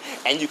everywhere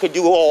and you can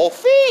do all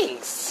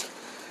things.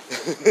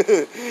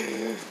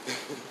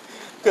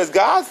 Because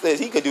God says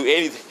he could do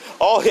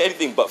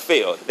anything but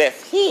fail.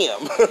 That's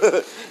him,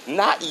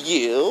 not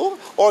you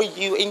or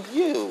you and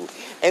you.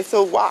 And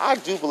so while I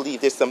do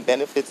believe there's some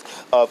benefits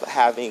of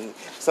having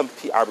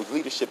our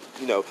leadership,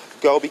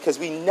 go because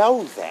we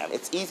know them.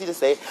 It's easy to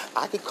say,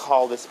 I could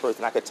call this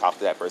person, I could talk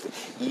to that person,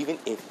 even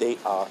if they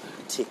are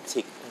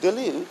tick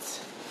dilute.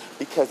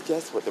 Because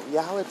guess what? The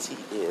reality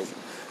is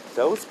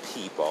those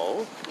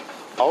people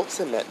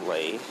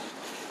ultimately,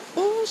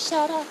 ooh,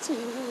 shout out to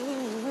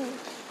you.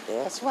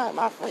 That's right,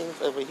 my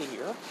friends over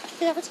here.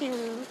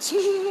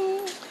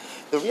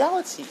 The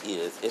reality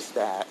is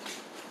that,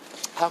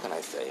 how can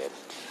I say it?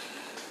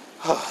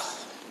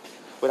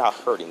 Without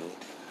hurting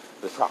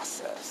the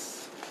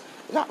process.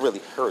 Not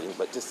really hurting,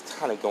 but just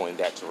kind of going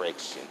that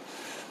direction.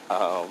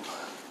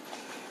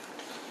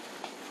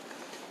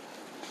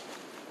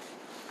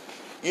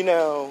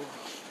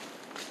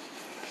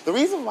 The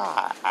reason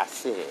why I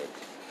said,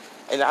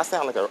 and I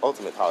sound like an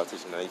ultimate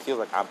politician, and it feels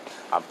like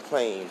I'm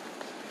playing,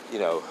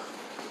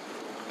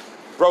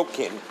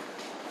 broken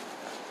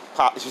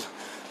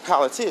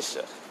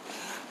politician.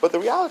 But the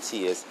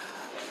reality is,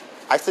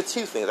 I said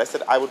two things. I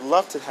said I would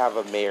love to have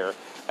a mayor.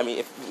 I mean,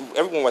 if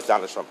everyone wants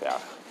Donald Trump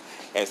out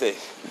and said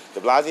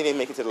de Blasio didn't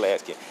make it to the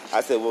last game,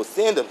 I said, well,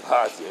 send de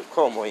Blasio. If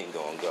Cuomo ain't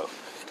gonna go.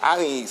 I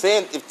mean,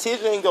 saying if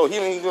Tish ain't go, he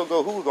ain't gonna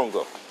go. Who's gonna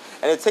go?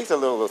 And it takes a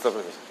little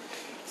something.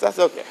 So that's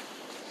okay.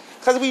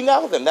 Because we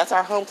know them. That's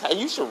our hometown.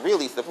 You should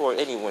really support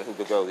anyone who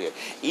could go there.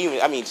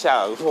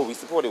 Child, we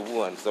supported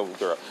one, so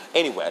girl.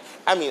 Anyway,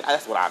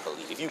 that's what I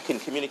believe. If you can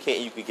communicate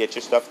and you can get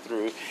your stuff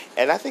through,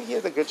 and I think he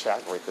has a good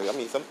track record.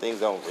 Some things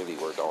don't really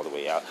work all the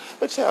way out.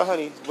 But child,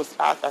 honey,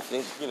 I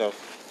think,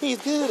 he's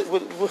good.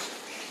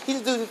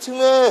 He's doing too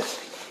much.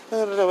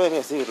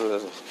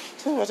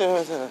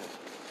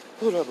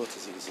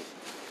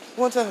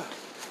 One time.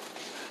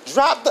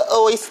 Drop the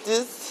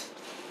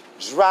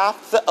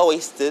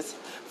oysters.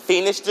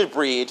 Finish the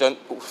bridge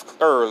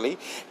early,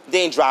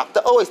 then drop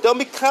the oysters. Don't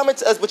be coming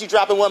to us, but you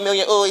dropping 1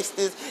 million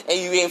oysters and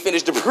you ain't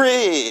finished the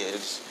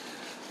bridge.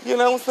 You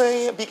know what I'm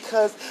saying?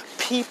 Because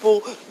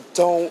people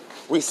don't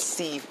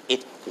receive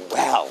it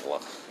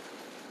well.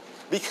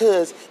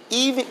 Because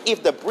even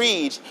if the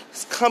bridge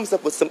comes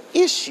up with some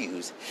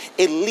issues,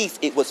 at least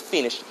it was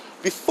finished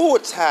before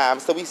time.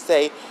 So we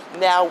say,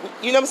 now,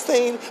 you know what I'm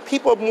saying?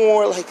 People are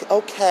more like,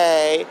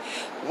 okay,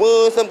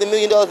 won something $1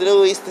 million in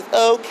oysters,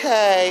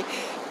 okay.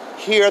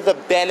 Here are the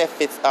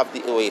benefits of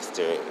the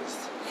oysters.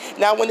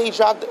 Now, when they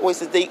drop the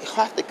oysters, they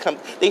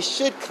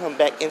should come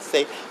back and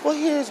say, well,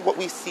 here's what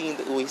we've seen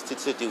the oyster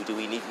to do. Do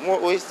we need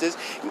more oysters?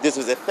 This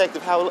was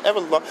effective,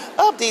 however long.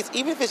 Updates,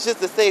 even if it's just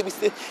to say,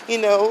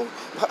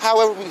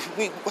 however,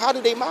 how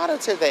do they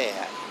monitor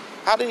that?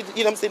 How do you know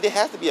what I'm saying? There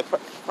has to be a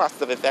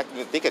process of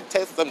effectiveness. They could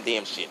test some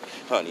damn shit,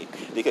 honey.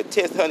 They could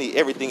test, honey,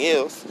 everything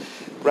else,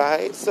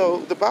 right?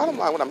 So the bottom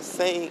line, what I'm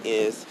saying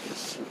is,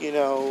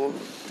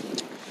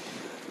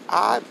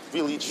 I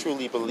really,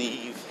 truly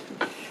believe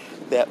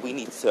that we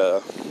need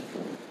to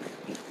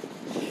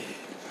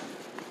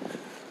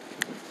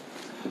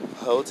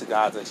hold to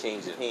God's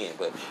unchanging hand.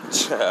 But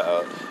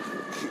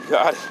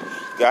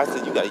God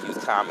said you got to use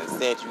common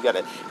sense. You got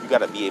to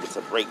be able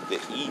to break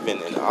the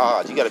even and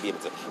odd. You got to be able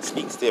to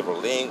speak several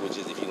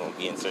languages if you're going to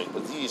be in certain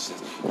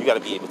positions. You got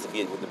to be able to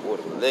be with the Board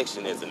of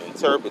Election as an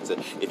interpreter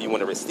if you want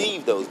to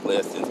receive those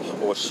blessings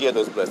or share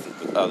those blessings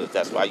with others.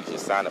 That's why you should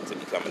sign up to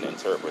become an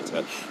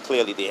interpreter.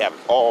 Clearly, they have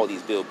all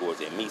these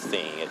billboards and me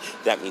saying it.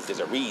 That means there's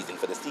a reason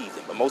for the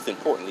season. But most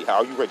importantly, how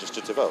are you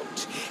registered to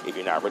vote? If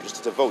you're not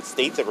registered to vote,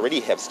 states already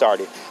have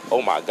started,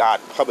 oh my God,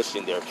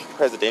 publishing their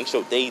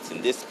presidential dates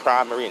in this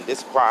primary and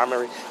this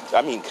primary.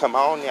 Come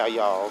on now,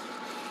 y'all.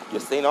 You're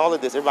saying all of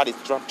this. Everybody's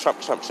Trump.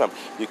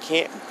 You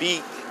can't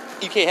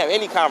have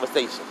any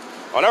conversation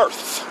on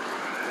earth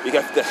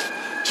because the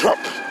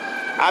Trump.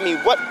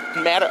 What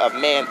matter of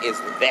man is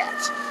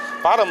that?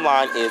 Bottom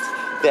line is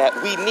that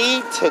we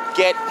need to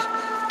get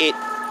it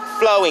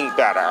flowing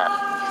better.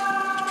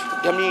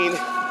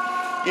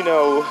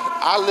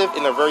 I lived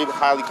in a very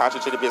highly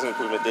concentrated business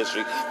improvement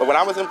district, but when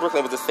I was in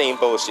Brooklyn, it was the same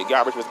bullshit.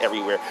 Garbage was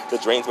everywhere. The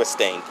drains were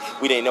stained.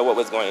 We didn't know what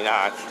was going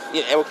on.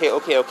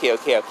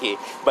 Okay.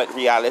 But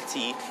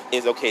reality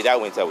is, okay,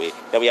 that went away.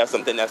 Then we have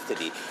something else to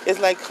do.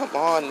 It's like, come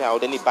on now.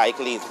 Then the bike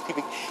lanes.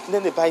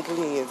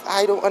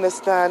 I don't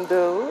understand,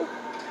 though.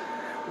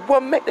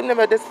 What make them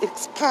never just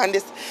expand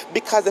this?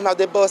 Because they have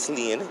the bus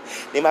lane,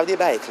 they have the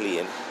bike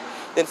lane.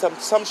 Then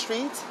some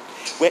streets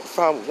went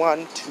from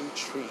 1, 2,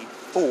 3,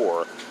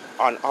 4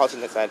 on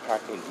alternate side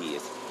parking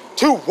days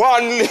to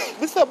 1 lane.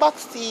 Mr.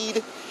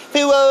 Backseed.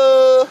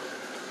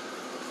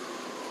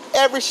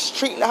 Every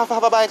street now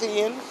have a bike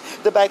lane.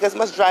 The bikers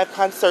must drive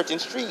on certain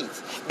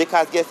streets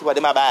because guess what?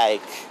 They're my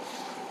bike.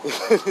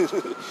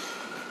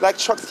 Like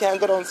trucks can't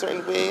go down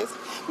certain ways.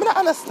 I don't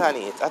understand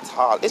it at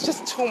all. It's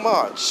just too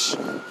much.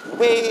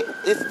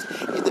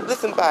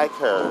 Listen,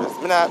 bikers.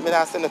 I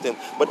not say nothing.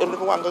 But if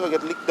you want to go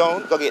get licked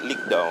down, go get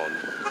licked down.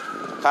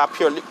 Because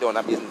pure lick down,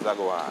 that business I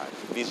go on.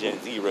 Vision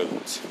zero.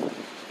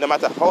 No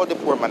matter how the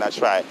poor man I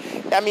try.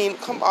 I mean,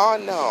 come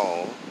on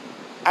now.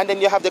 And then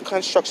you have the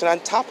construction on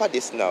top of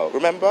this now.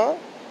 Remember?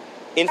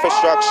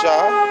 Infrastructure.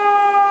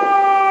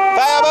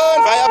 Fire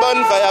burn, fire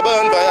burn, fire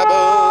burn, fire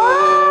burn.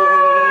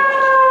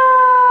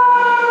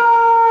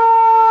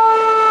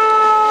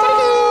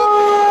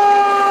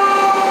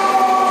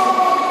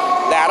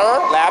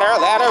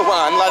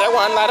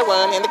 Ladder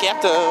one, and the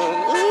captain.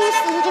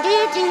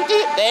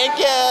 Thank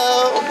you.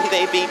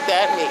 They beat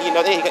that. You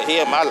know, they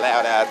hear my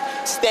loud ass.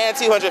 Stand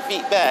 200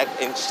 feet back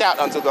and shout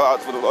until go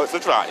out for the Lord's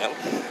of triumph.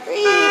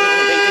 They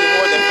do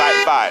more than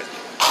 5-5.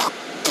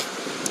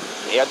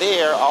 They're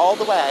there all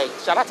the way.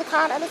 Shout out to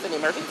Con Anderson,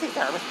 emergency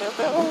service.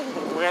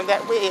 Wearing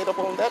that red up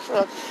on that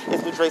truck.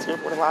 It's with Trace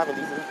reporting live, and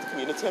these are the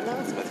community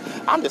announcements.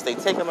 I'm just saying,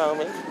 take a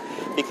moment,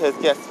 because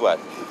guess what?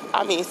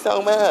 I mean,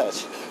 so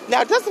much.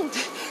 Now,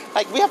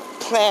 we have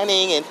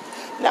planning, and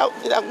now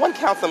one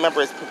council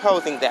member is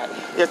proposing that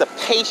there's a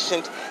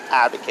patient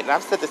advocate, and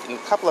I've said this in a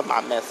couple of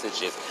my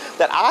messages,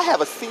 that I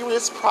have a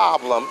serious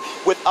problem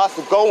with us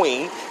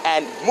going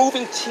and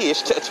moving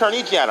Tish to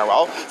Attorney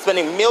General,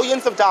 spending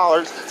millions of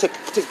dollars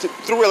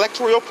through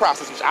electoral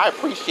process, which I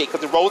appreciate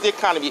because it rolls the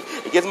economy,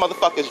 it gives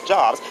motherfuckers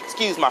jobs,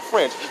 excuse my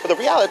French, but the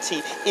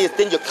reality is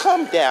then you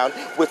come down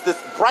with this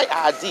bright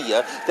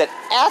idea that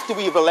after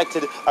we've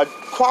elected a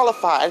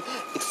qualified,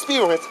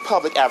 experienced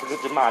public advocate,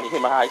 Jemani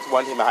Heights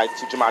 1, Hima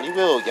Heights 2, Jemani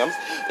Williams,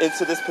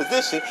 into this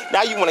position,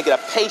 now you want to get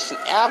a patient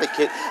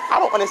advocate. I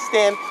don't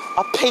understand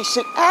a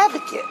patient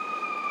advocate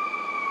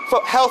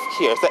for health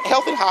care. So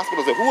health and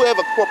hospitals or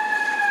whoever.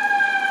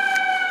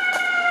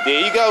 There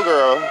you go,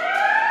 girl.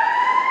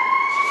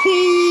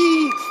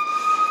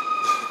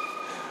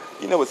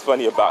 You know what's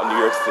funny about New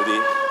York City?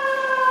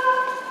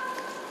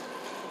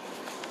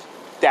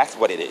 That's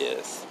what it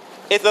is.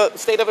 It's a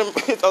state of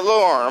it's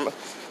alarm.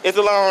 It's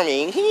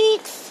alarming.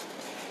 It's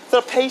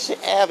a patient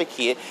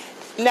advocate.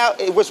 Now,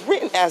 it was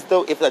written as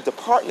though if a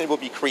department will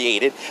be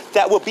created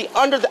that will be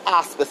under the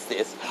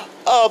auspices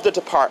of the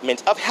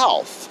Department of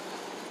Health.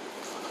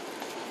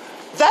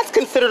 That's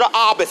considered an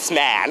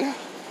ombudsman.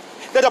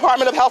 The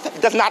Department of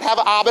Health does not have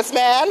an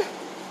ombudsman.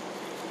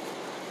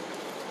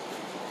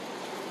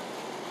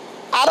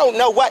 I don't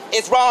know what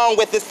is wrong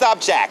with this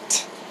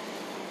subject.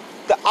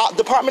 The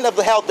Department of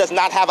Health does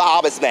not have an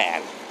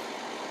ombudsman.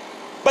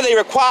 But they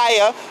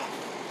require,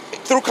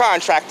 through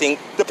contracting,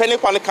 depending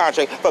upon the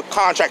contract, for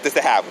contractors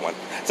to have one.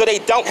 So they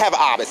don't have an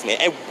ombudsman.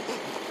 And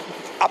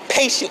a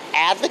patient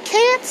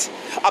advocate,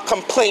 a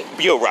complaint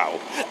bureau,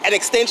 an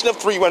extension of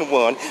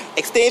 311,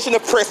 extension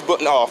of Press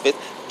Button Office,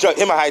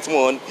 Hima Heights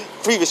 1,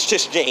 previous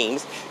Tish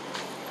James,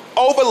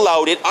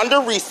 overloaded,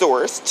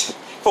 under-resourced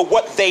for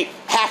what they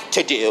have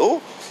to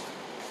do.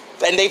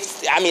 And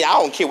I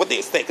don't care what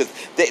they say, because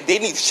they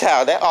need to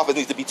that office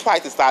needs to be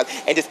twice the size.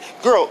 And just,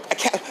 girl,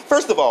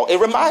 first of all, it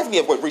reminds me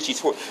of what Richie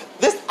Schwartz,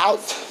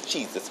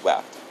 Jesus,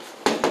 well.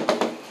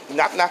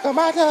 Knock on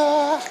my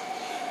door.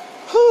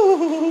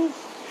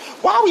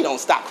 Why we don't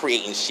stop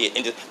creating shit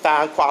and just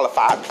find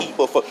qualified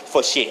people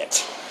for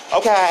shit?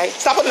 Okay?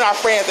 Stop putting our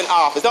friends in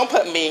office. Don't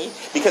put me,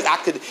 because I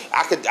could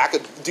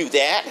do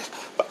that.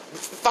 But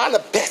find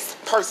the best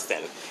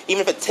person,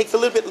 even if it takes a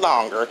little bit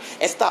longer,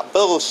 and stop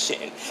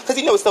bullshitting. Because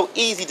it's so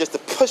easy just to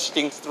push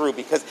things through,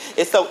 because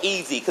it's so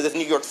easy, because it's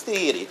New York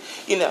City.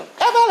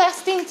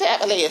 Everlasting to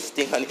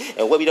everlasting, honey.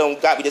 And what we don't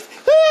got, we just,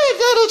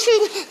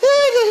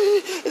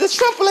 it's a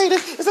Trump lady,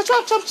 it's a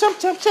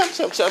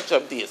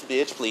Trump, this,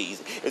 bitch,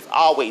 please. It's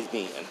always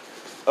been.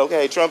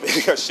 Okay, Trump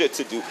ain't got shit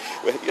to do.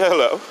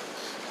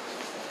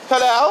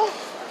 Hello?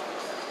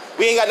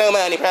 We ain't got no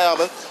money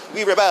problems.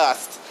 We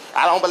robust.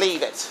 I don't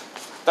believe it.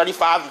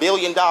 $35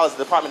 billion the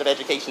Department of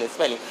Education is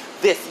spending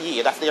this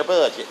year. That's their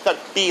budget.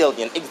 $30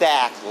 billion,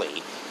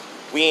 exactly.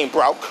 We ain't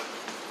broke.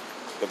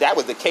 If that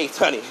was the case,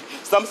 honey,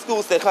 some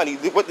schools said, honey,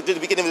 at the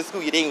beginning of the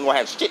school year, they ain't gonna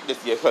have shit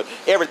this year, because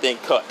everything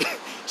cut.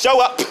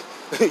 Show up.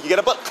 You get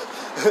a book.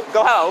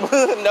 Go home.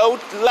 No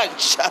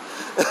lunch.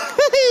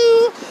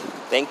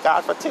 Thank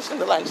God for teaching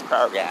the lunch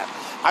program.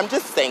 I'm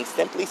just saying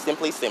simply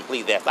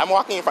this. I'm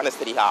walking in front of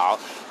City Hall,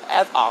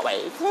 as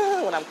always,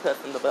 when I'm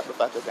cussing the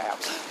motherfuckers out.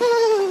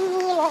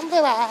 Along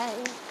the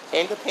way.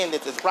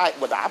 Independence is right.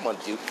 What I'm gonna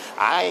do,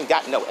 I ain't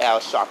got no Al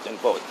Sharpton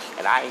vote,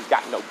 and I ain't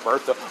got no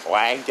Bertha, or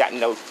I ain't got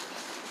no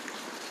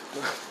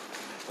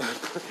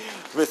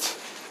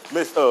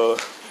Miss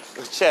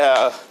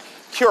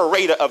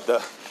curator of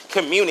the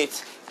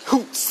community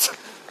hoops.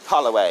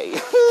 Holloway.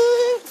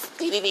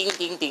 Ding ding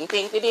ding ding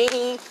ding ding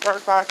ding.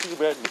 First party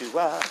ready to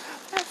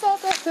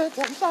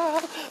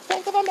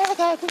Bank of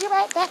America, we'll be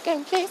right back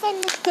in case I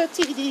miss the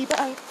TD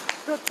Bank.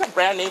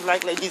 Brand name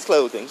like ladies'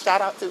 clothing.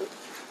 Shout out to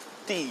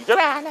the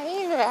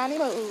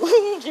Geronimo.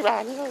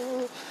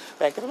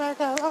 Bank of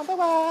America on the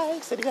way.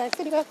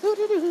 Citibank,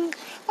 doo-doo-doo.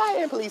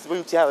 Fire and police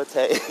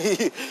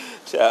brutality.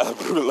 Child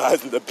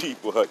brutalizing the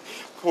people.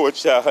 Poor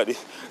child, honey.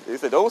 They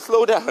said, don't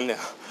slow down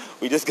now.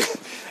 We just got,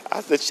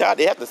 I said, child,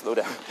 they have to slow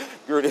down.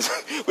 We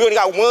only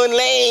got one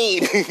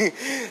lane.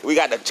 We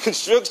got the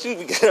construction.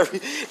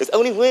 There's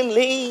only one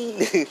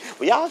lane.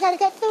 We all got to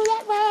get through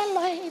that one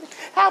lane.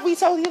 How we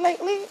told you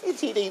lately?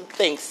 TD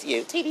thanks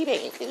you. TD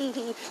Bank.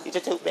 You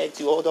just took back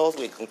 2 old dolls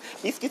with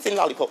biscuits and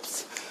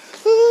lollipops.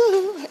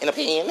 And a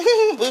pen.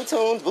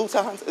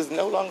 Boutons is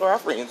no longer our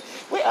friends.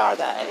 Where are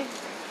they?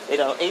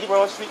 They're on 80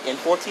 Broad Street and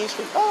 14th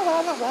Street. Oh,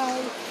 I know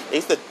why. They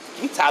said,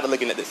 we tired of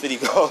looking at the city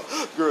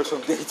girls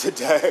from day to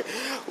day.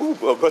 Ooh,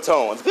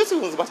 batons.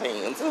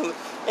 Batons.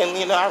 And,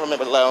 you know, I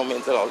remember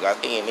Lowman's and all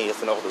got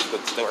A&S and all those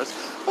good stores.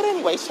 But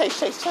anyway,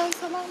 Chase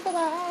along the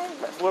way.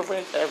 We're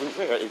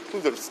everywhere,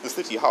 including the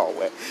city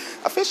hallway.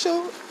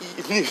 Official,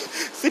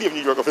 City of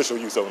New York official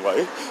use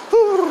only.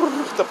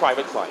 The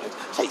private client.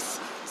 Chase.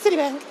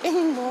 Citibank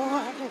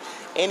anymore.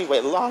 Anyway,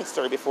 long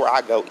story before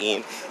I go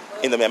in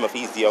the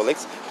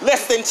Memophysiolics.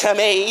 Listen to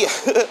me.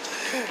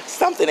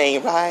 Something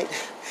ain't right.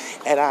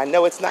 And I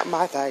know it's not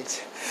my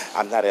fight.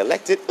 I'm not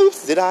elected.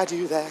 Oops, did I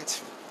do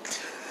that?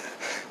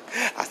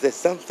 I said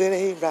something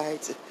ain't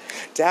right.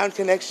 Town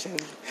connection.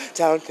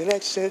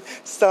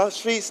 South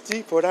Street,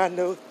 Steeport, I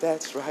know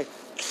that's right.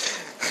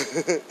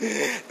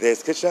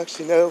 There's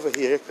construction over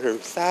here,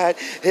 curbside,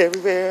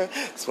 everywhere.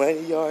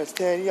 20 yards,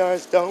 10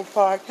 yards, don't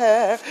park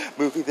here.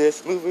 Movie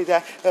this, movie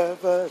that,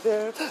 over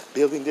there.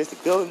 Building this,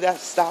 building that,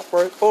 stop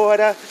work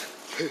order.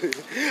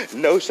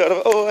 No short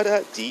of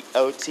order.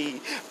 DOT,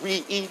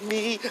 read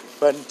me.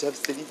 Front of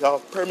City Hall,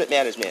 permit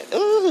management.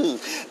 Ooh,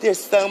 there's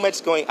so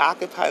much going.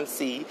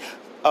 Occupancy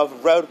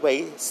of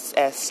roadway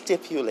as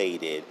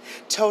stipulated.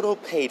 Total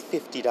paid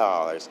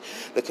 $50.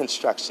 The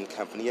construction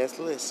company has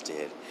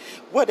listed.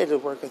 What in the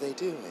work are they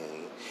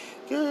doing?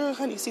 Girl,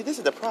 honey, see, this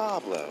is the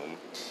problem.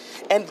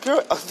 And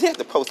girl, they have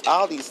to post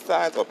all these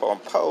signs up on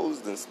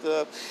posts and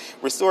stuff.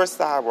 Restore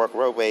sidewalk,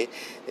 roadway,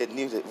 it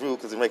needs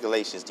rules and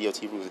regulations,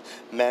 DOT rules.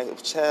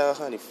 Child,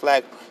 honey,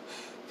 flag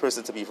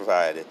person to be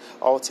provided.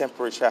 All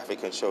temporary traffic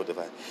control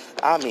device.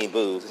 I mean,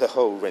 boo, the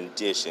whole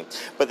rendition.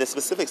 But the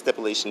specific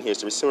stipulation here is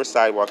to restore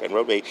sidewalk and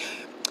roadway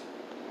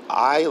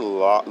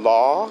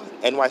law,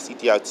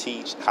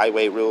 NYC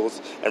highway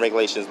rules and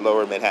regulations,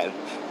 Lower Manhattan.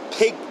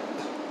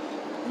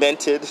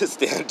 Pigmented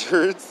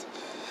standards.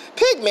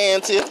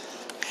 Pigmented.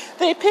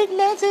 They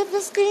pigmented the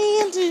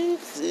skin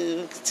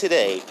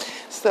today.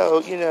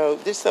 So, you know,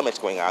 there's so much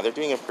going on. They're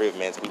doing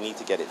improvements. We need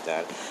to get it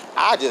done.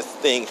 I just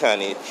think,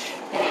 honey,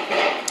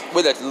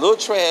 with that little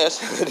trash,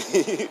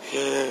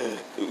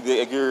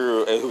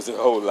 girl, it was a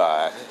whole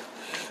lot.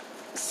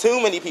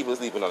 Too many people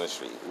sleeping on the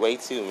street. Way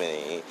too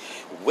many.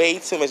 Way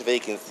too much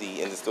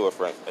vacancy in the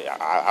storefront.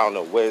 I don't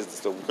know, where's the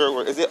store? Girl,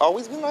 is it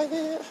always been like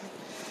that?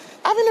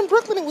 I mean, in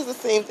Brooklyn, it was the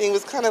same thing. It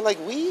was kind of like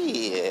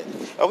weird.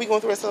 Are we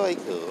going through a story?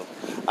 Cool.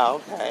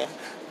 Okay.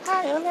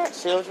 Higher learning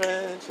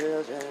children.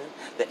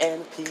 The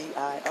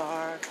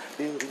NPIR,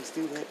 building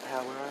student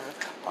power.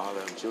 All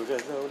them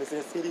children's home is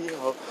in City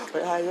Hall.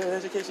 Where higher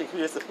education,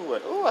 career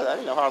support. Oh, I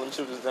didn't know Harlem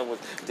Children's Home was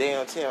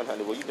downtown,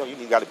 honey. Well, you know,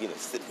 you got to be in the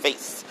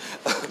face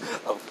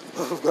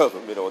of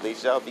government, or they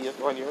shall be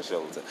upon your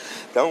shoulder.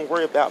 Don't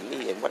worry about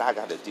me and what I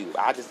got to do.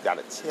 I just got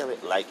to tell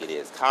it like it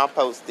is.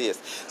 Compost this.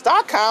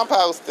 Start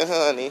composting,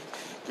 honey.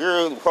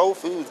 Girl, Whole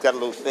Foods got a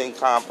little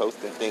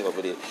composting thing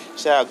over there.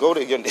 Child, go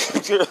to your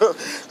girl,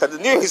 because the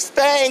new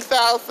stinks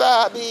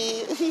outside,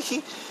 me.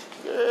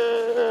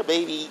 Girl,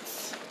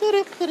 babies.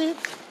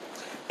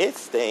 It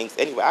stinks.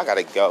 Anyway, I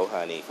gotta go,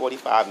 honey.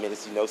 45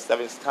 minutes, you know,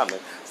 7's coming.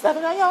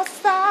 7 on your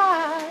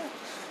side.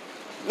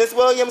 Miss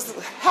Williams,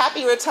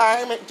 happy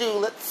retirement,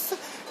 Juleps.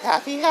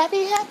 Happy,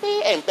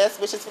 and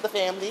best wishes for the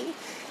family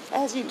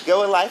as you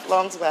go a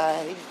lifelong's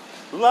way.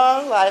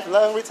 Long life,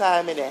 long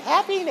retirement, and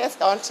happiness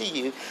unto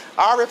you.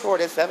 Our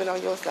reporter, 7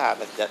 on your side,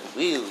 Miss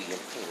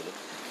Williams.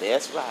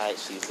 That's right,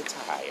 she's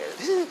retired.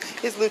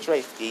 It's Lou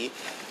Tracy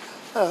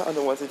on the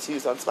 1s and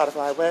 2s on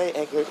Spotify Way,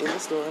 anchored in the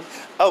storm.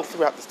 Oh,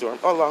 throughout the storm,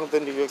 along the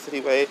New York City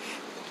Way,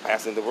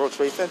 passing the World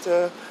Trade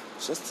Center,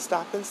 just to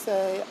stop and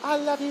say, I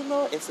love you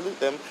more, and salute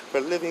them for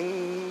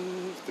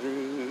living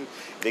through.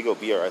 They go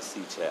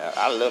BRC, child.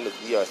 I love Miss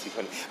BRC,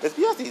 honey. Miss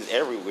BRC is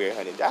everywhere,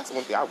 honey. That's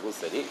one thing I will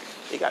say.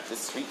 They got the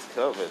streets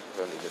covered,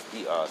 honey, Miss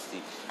BRC.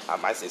 I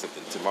might say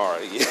something tomorrow.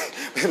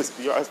 Miss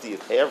BRC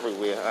is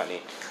everywhere,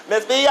 honey.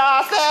 Miss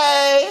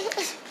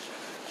BRC!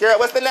 Girl,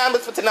 what's the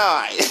numbers for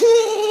tonight?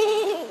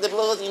 The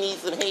Blues, you need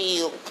some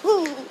help.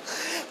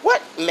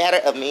 What matter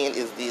of man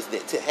is this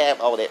that to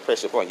have all that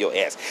pressure upon your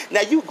ass?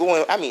 Now you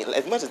going, I mean,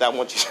 as much as I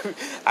want you to,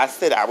 I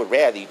said I would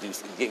rather you do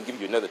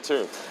give you another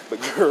term.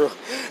 But girl,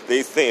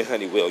 they saying,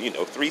 honey, well, you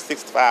know,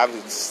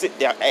 365, sit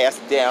down, ass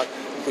down,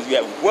 because you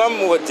have one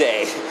more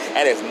day,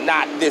 and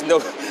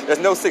there's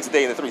no 6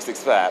 day in the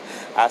 365.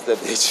 I said,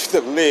 bitch,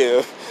 to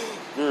live.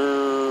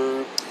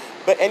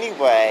 But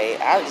anyway,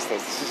 I've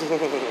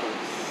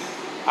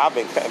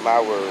been cutting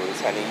my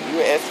words, honey.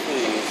 U.S.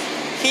 Foods,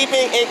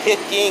 keeping and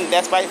cooking.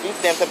 That's right, food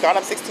stamps have gone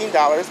up $16.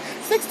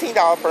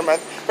 $16 per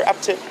month for up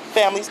to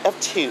families of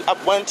 2. Up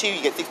 1, 2,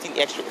 you get 16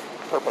 extra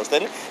per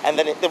person, and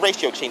then the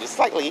ratio changes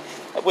slightly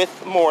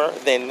with more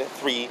than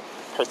 3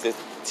 persons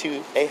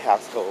to a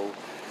household.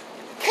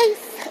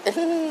 Case.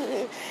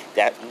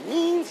 That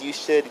means you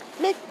should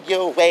make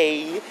your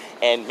way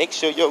and make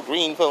sure your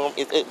green phone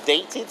is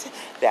updated.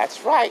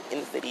 That's right,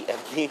 in the city of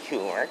New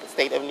York,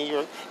 state of New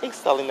York,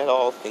 excelling at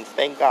all things.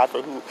 Thank God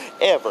for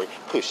whoever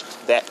pushed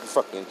that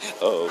fucking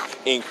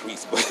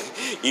increase. But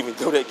even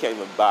though they can't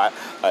even buy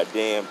a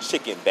damn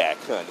chicken back,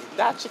 honey.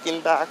 Not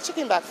chicken back,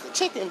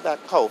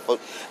 whole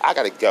folks. I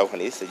gotta go,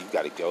 honey. They said you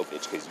gotta go,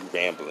 bitch, because you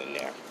rambling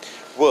now.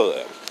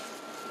 What?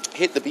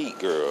 Hit the beat,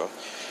 girl.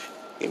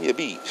 Give me a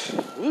beat.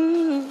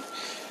 Woo.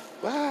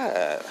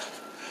 Why?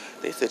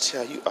 They said,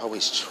 child, you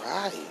always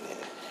trying it.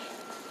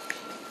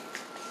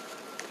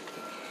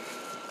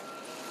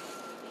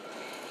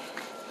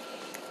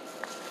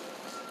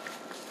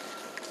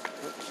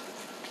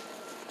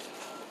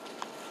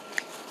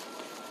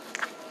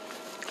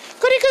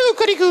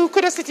 Goody-goo,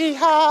 to the city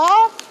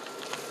hall.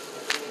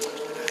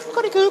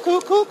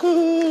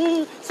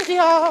 Goody-goo, city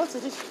hall,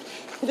 city.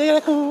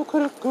 Goody-goo,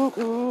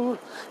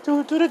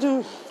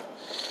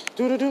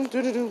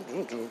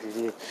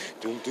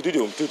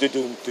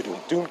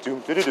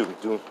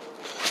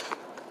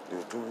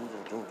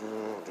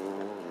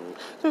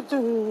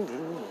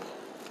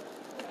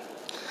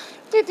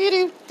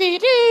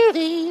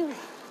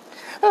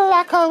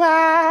 Like a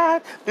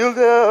ride, build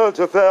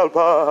a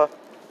felpa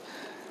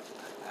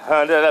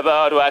under the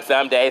boardwalk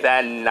some days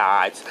and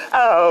nights.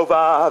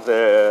 Over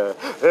there,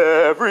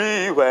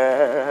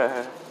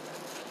 everywhere.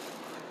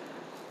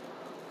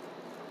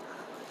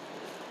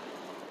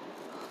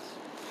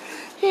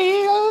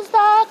 Here's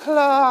the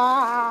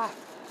club.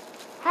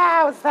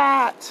 How's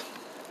that?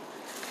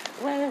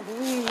 When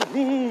we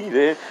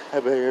needed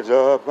a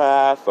better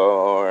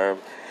platform,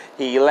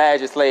 he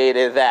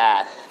legislated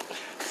that.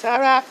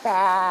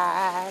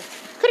 Terrified.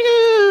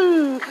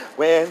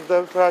 When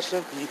the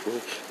Russian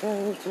people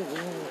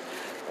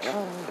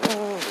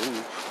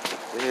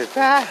is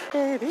that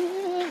it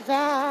is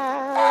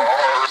that.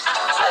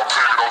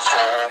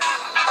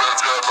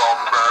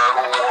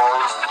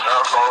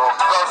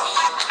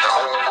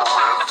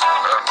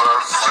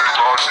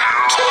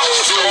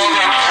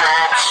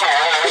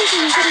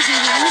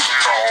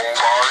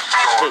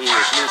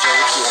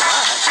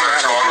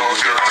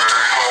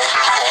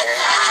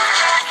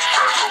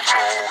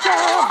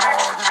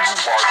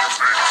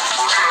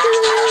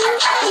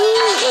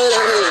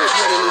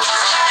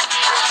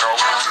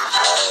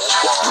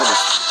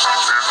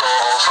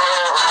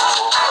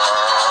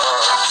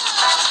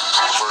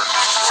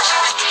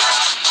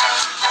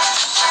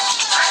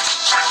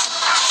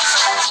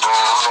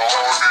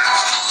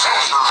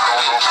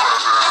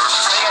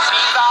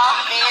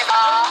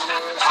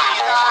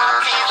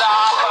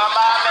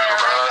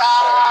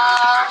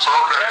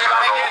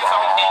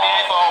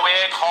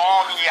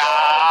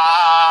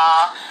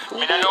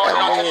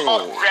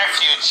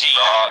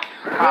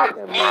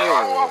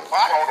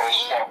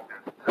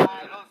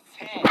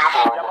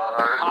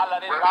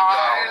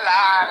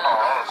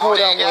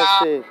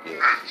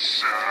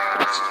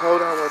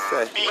 Hold on one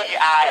second.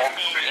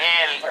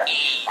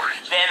 B-I-B-L-E.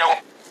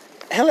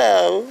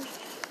 Hello.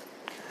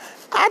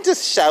 I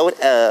just showed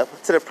up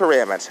to the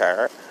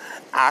perimeter.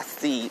 I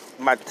see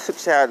my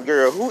child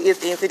girl who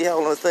is in City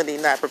Hall on a Sunday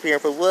night preparing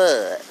for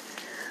what?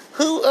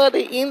 Who are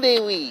they in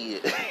there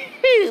with?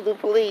 The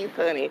police,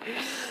 honey.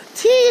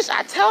 Tish,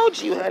 I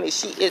told you, honey,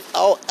 she is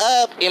all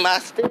up in my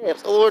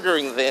steps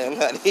ordering them,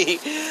 honey.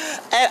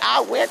 And I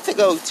went to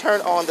go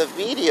turn on the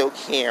video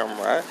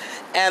camera,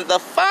 and the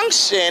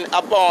function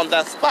up on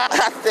the spot,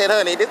 I said,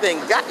 honey, this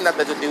ain't got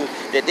nothing to do.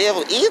 The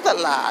devil is a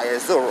liar,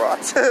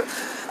 Zurot.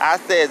 I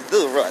said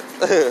Zurot.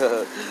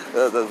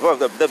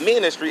 The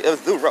ministry of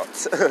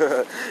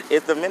Zurot.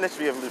 It's the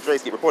ministry of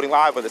Ludrasky, reporting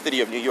live from the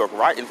city of New York,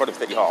 right in front of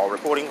City Hall,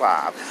 reporting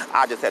live.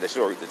 I just had a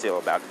story to tell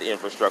about the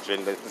infrastructure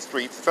in the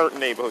streets.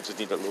 Certain neighborhoods just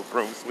need a little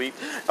broom sweep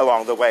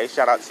along the way.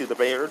 Shout out to the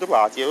Mayor de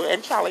Blasio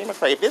and Charlie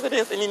McCray.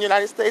 Visitors in the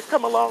United States,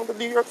 come along the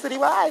New York City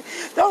ride.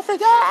 Don't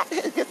forget,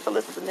 get to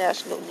listen to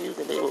national news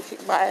and they will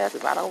kick my ass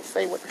if I don't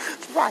say what's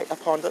right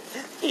upon the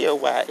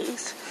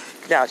airways.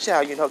 Now,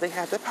 child, you know they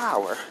have the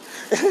power.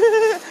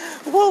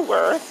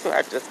 Woolworth,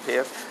 I just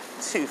paid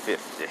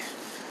 $2.50.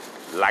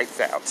 Lights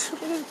out.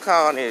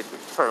 Calling it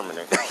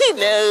permanent.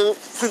 No.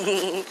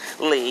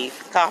 Lee,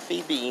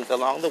 coffee beans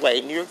along the way.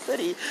 New York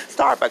City,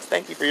 Starbucks,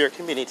 thank you for your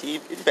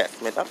community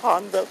investment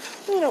upon the,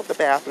 the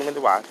bathroom and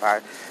the Wi-Fi.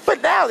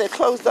 But now they're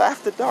closed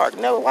after dark.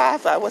 No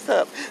Wi-Fi. What's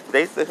up?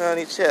 They said,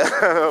 honey, chill.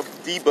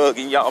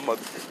 Debugging y'all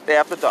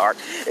after dark.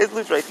 It's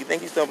Lou Tracy.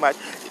 Thank you so much.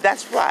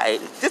 That's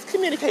right. Just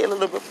communicate a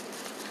little bit.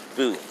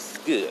 Boots.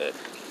 Good.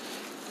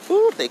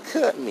 Ooh, they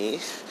cut me.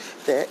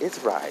 That is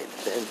right.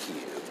 Thank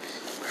you.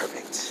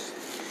 Perfect.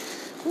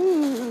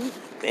 Ooh,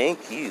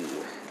 thank you.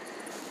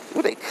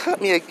 Ooh, they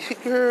cut me a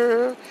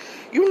girl.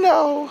 You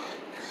know,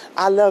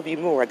 I love you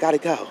more. I gotta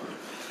go.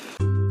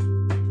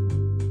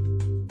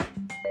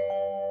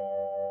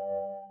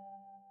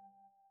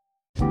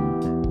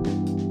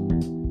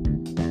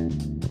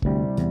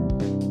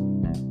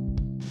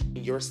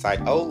 Your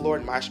sight, oh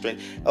Lord, my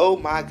strength. Oh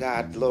my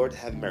God, Lord,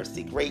 have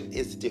mercy. Great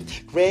is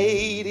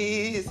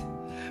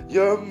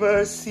your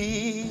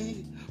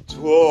mercy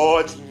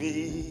towards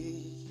me.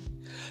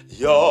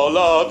 Your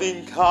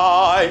loving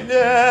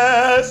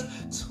kindness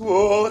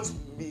towards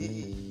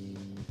me.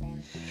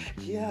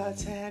 Your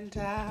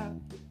tender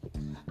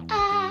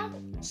I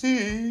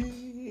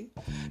see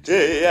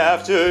day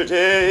after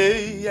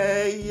day,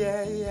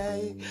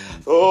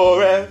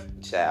 forever.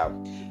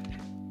 Child.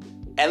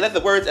 And let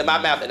the words of my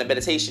mouth and the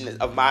meditation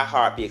of my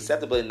heart be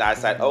acceptable in thy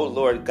sight, O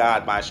Lord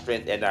God, my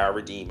strength and our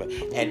Redeemer.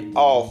 And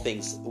all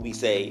things we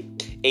say,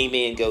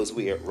 amen, goes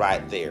weird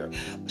right there.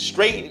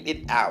 Straighten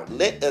it out.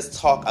 Let us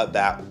talk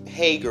about,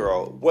 hey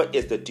girl, what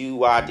is the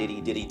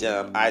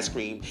do-wah-diddy-diddy-dum ice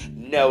cream?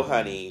 No,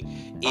 honey.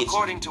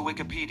 According to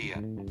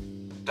Wikipedia,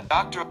 the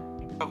Doctor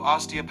of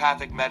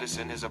Osteopathic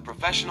Medicine is a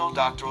professional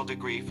doctoral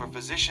degree for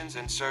physicians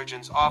and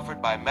surgeons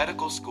offered by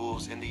medical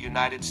schools in the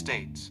United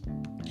States.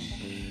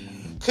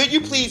 Could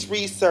you please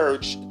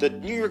research the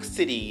New York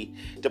City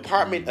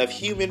Department of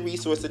Human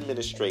Resource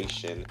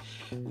Administration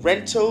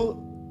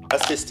Rental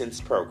Assistance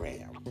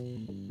Program?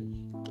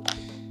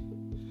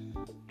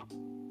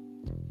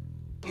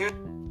 Here.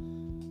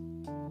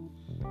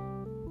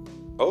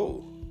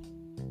 Oh.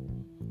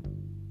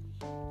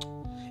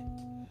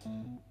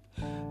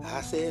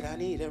 I said I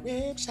need a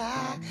rib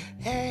shot.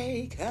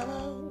 Hey, come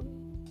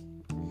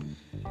on.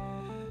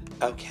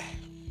 Okay.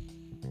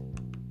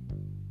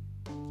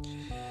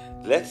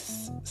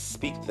 Let's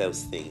speak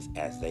those things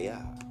as they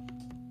are.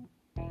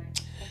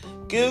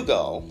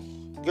 Google,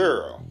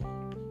 girl,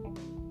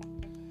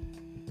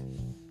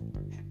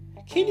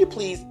 can you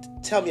please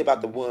tell me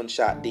about the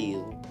one-shot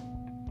deal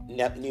in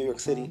New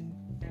York City?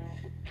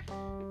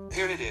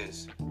 Here it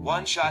is.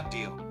 One-shot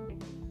deal.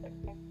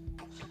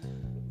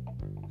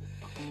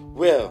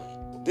 Well,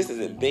 this is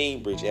in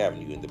Bainbridge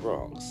Avenue in the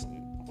Bronx.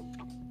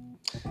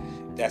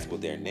 That's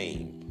what their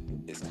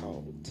name is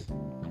called.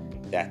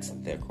 That's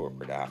their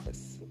corporate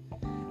office.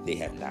 They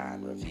have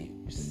 9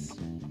 reviews.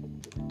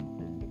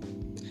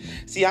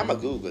 See, I'm a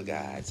Google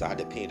guy, so I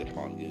depend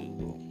upon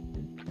Google.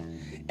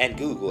 And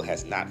Google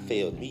has not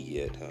failed me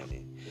yet,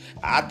 honey.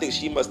 I think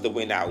she must have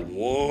went out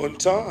one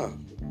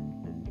time.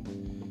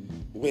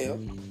 Well,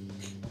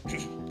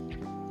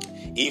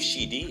 if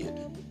she did,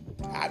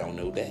 I don't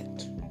know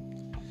that.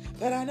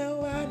 But I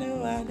know,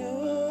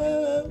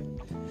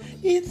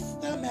 it's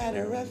a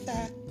matter of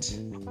fact.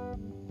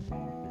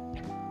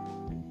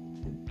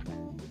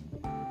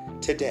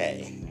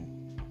 Today,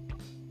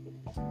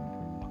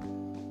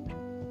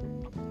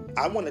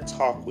 I want to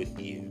talk with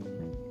you.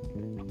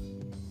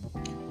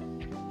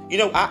 You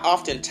know, I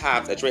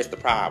oftentimes address the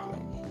problem.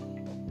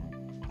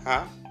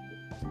 I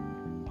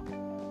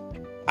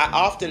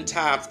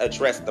oftentimes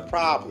address the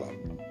problem.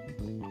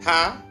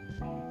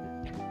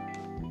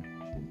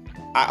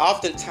 I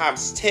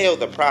oftentimes tell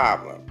the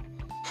problem.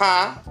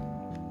 I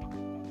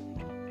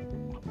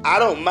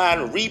don't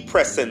mind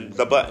repressing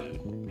the button.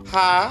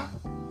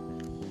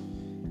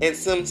 And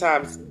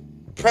sometimes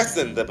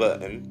pressing the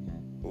button.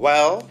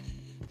 Well,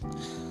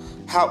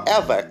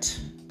 however,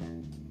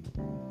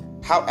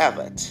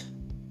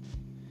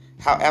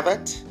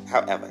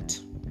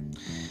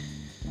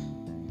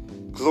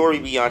 glory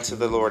be unto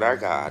the Lord our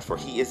God, for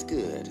he is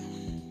good.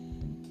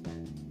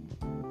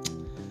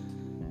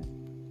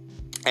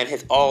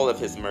 And all of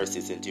his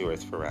mercies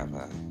endureth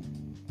forever.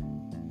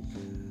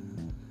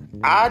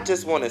 I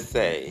just want to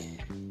say,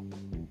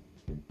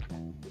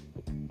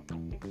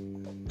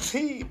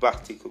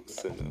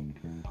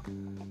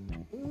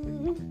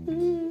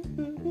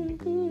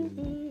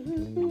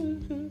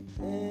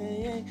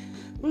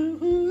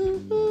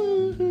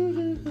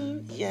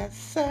 yes,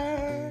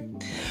 sir.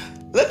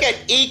 Look at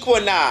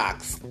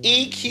Equinox.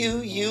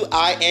 EQUINOX.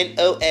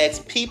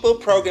 People,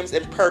 Programs,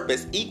 and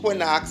Purpose.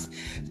 Equinox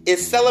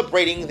is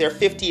celebrating their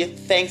 50th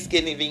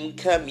Thanksgiving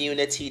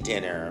community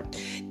dinner.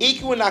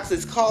 Equinox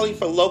is calling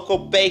for local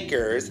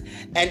bakers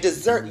and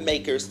dessert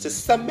makers to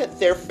submit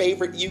their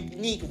favorite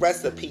unique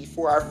recipe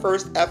for our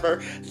first ever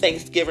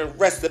Thanksgiving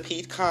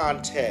recipe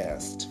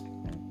contest.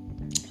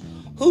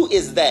 Who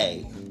is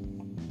they?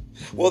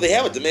 Well, they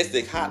have a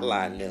domestic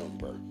hotline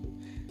number.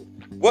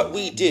 What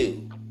we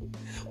do?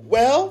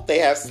 Well, they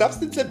have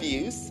substance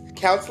abuse,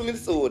 counseling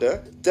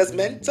disorder, does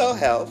mental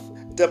health,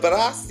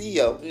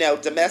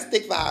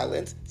 domestic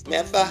violence,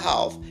 mental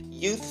health,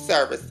 youth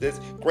services,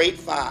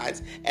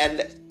 grapevines,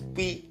 and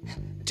we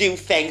do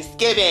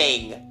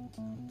Thanksgiving.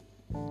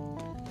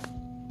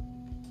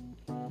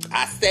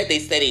 I said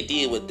they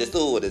deal with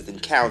disorders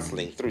and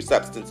counseling through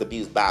substance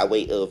abuse by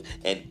way of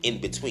and in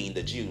between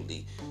the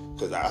Julie.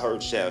 Because I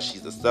heard,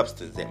 she's a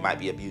substance that might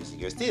be abusing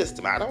your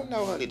system. I don't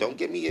know, honey. Don't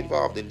get me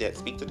involved in that.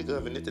 Speak to the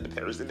government and the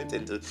president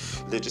and the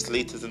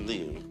legislators and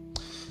them.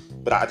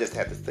 But I just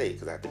had to say it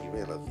because I have to be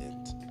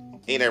relevant.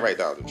 Ain't that right,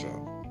 Donald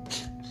Trump?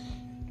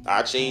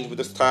 I change with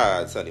the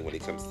tides, honey, when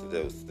it comes to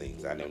those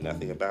things. I know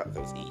nothing about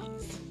those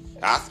E's.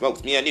 I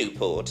smokes me a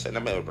Newport and a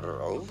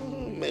Marlboro.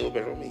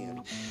 Marlboro,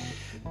 man.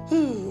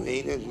 Ooh,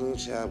 ain't no good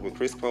job with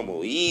Chris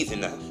Cuomo. Easy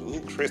enough. Ooh,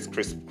 Chris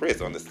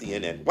on the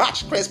CNN.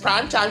 Watch Chris,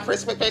 primetime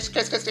Chris Cuomo.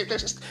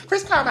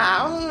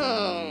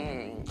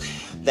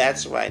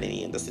 That's right,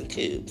 Annie Anderson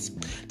Coops.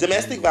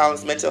 Domestic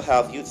violence, mental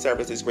health, youth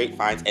services,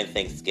 grapevines, and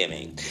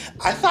Thanksgiving.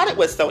 I thought it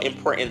was so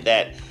important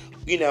that,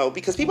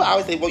 because people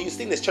always say, well, you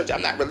sing this church,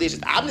 I'm not religious.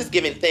 I'm just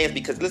giving thanks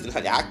because, listen,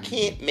 honey, I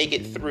can't make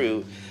it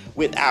through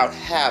without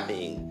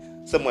having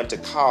someone to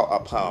call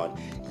upon.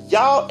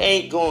 Y'all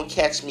ain't gonna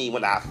catch me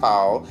when I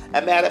fall.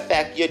 A matter of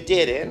fact, you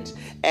didn't.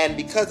 And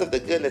because of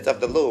the goodness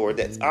of the Lord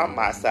that's on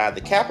my side,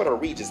 the Capital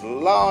Region's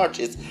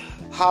largest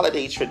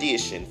holiday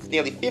tradition,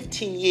 nearly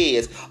 15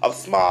 years of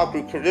small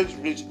group, girl,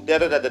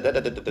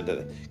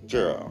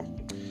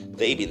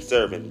 they been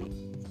serving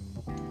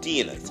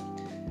dinners.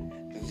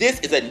 This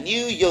is a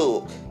New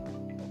York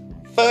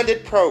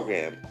funded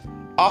program.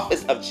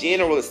 Office of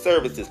General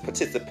Services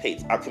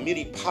participates. Our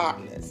community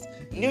partners.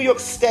 New York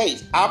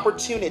State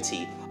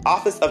Opportunity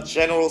Office of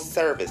General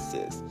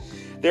Services.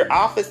 Their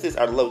offices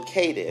are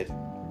located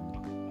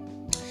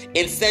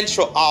in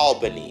central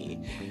Albany.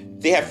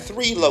 They have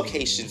 3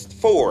 locations,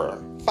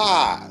 4,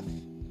 5,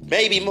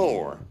 maybe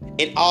more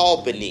in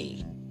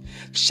Albany.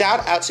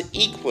 Shout out to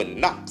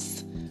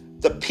Equinox,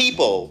 the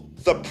people,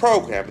 the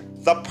program,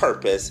 the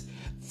purpose.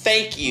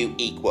 Thank you,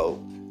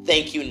 Equal.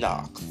 Thank you,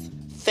 Knox.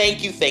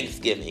 Thank you,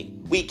 Thanksgiving.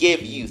 We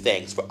give you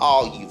thanks for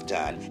all you've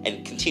done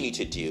and continue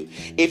to do.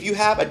 If you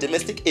have a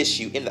domestic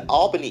issue in the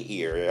Albany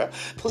area,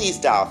 please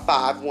dial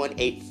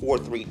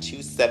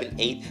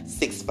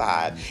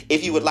 518-432-7865.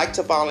 If you would like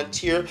to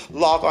volunteer,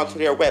 log on to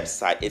their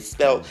website. It's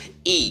spelled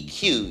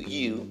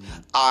EQUINOX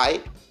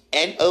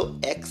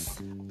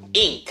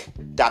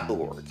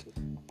Inc.org.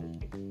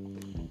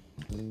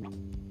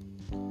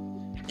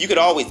 You could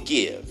always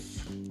give,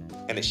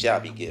 and it shall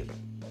be given.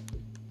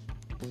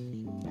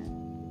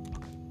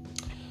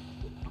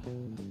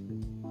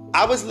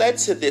 I was led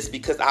to this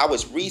because I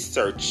was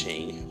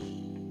researching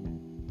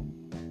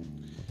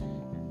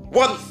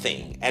one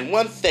thing, and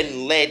one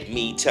thing led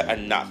me to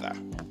another.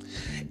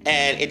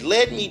 And it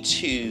led me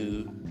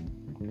to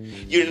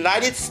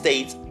United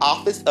States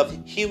Office of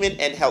Human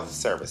and Health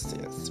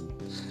Services.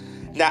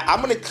 Now,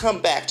 I'm going to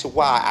come back to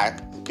why I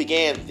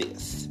began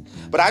this,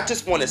 but I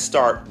just want to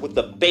start with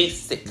the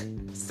basic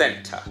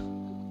center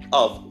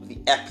of the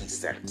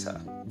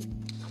epicenter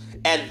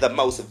and the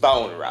most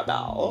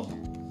vulnerable.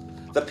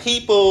 The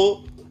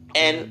people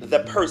and the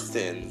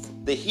persons,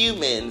 the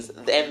humans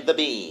and the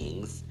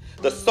beings,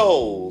 the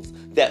souls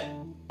that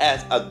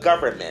as a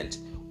government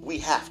we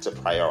have to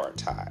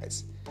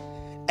prioritize.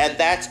 And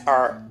that's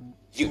our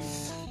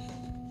youth.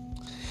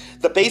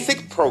 The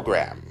basic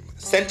program,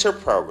 center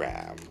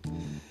program,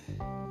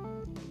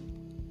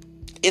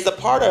 is a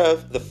part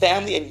of the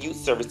Family and Youth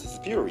Services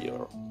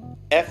Bureau,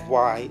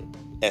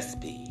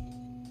 FYSB,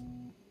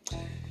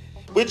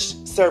 which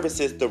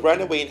services the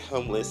runaway and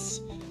homeless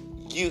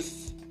youth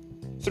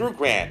through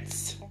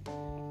grants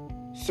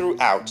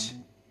throughout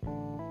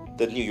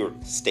the New York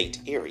State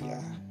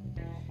area.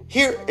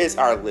 Here is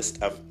our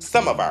list of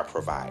some of our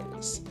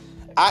providers.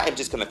 I am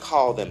just going to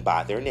call them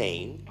by their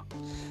name.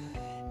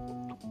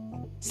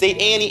 St.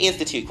 Annie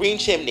Institute, Green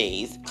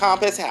Chimneys,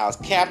 Compass House,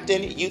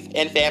 Captain Youth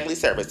and Family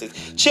Services,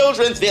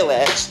 Children's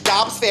Village,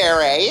 Dobbs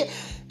Ferry,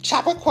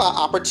 Chappaqua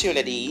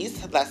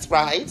Opportunities, that's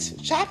right,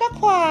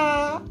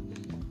 Chappaqua.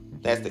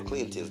 That's the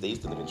Clintons. They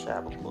used to live in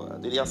Chappaqua.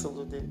 Did y'all still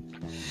live there?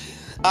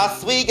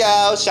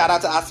 Oswego. Shout out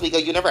to Oswego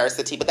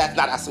University, but that's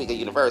not Oswego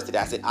University.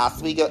 That's in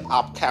Oswego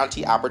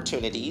County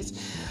Opportunities.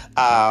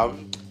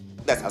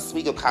 That's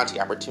Oswego County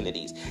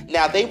Opportunities.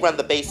 Now, they run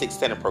the Basic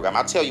Center program.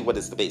 I'll tell you what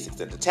is the Basic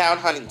Center. Town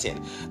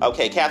Huntington.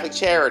 Okay, Catholic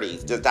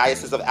Charities. The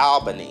Diocese of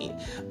Albany.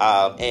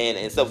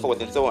 And so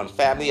forth and so on.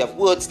 Family of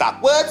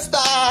Woodstock.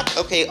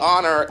 Okay,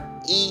 Honor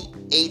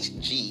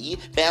EHG,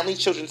 Family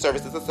Children's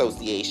Services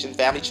Association,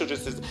 Family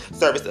Children's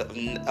Service of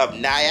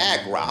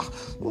Niagara,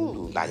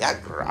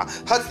 Niagara,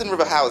 Hudson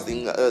River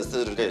Housing,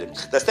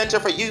 the Center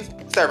for Youth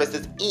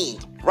Services,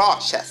 Inc.,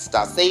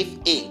 Rochester, Safe,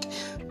 Inc.,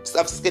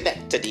 of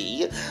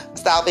Schenectady,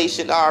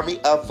 Salvation Army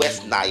of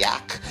West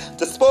Nyack,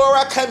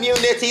 Diaspora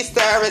Community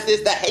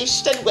Services, the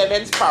Haitian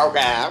Women's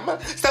Program,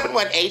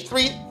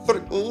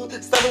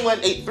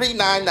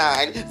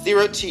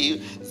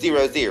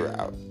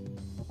 718-399-0200.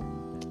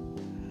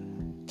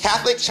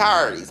 Catholic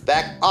Charities,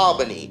 back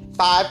Albany,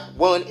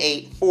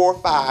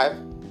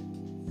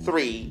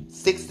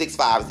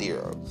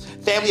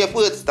 518-453-6650. Family of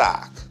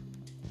Woodstock,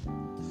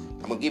 I'm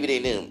going to give you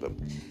their number,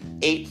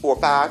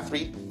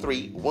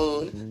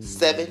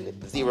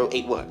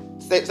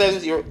 845-331-7081.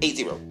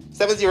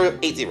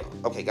 7080.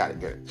 Okay, got it,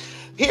 good.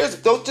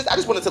 Here's those, I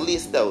just wanted to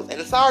list those.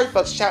 And sorry,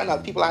 folks, shouting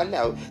out people I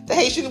know. The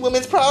Haitian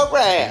Women's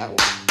Program.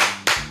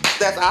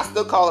 I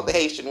still call it the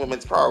Haitian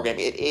Women's Program.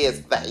 It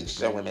is the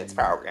Haitian Women's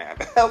Program.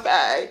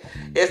 Okay?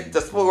 It's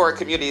the Sport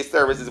Community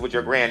Services with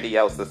your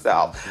grandiose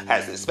self.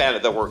 Has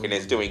expanded the work and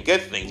is doing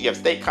good things. You have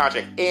state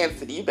contract and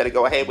city. You better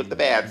go ahead with the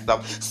bad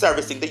stuff.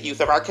 Servicing the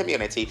youth of our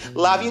community.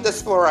 Love you,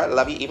 Diaspora.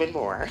 Love you even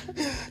more.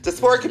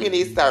 Diaspora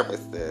Community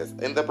Services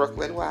in the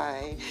Brooklyn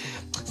way.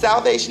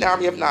 Salvation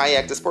Army of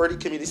Nyack, Diaspora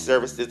Community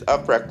Services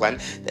of Brooklyn,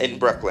 in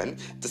Brooklyn.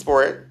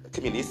 Diaspora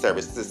Community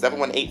Services,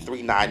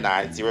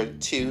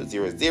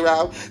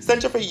 718-399-0200.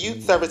 Center for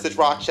Youth Services,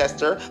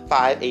 Rochester,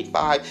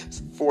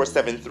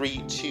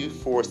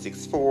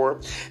 585-473-2464. So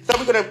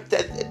we're going to,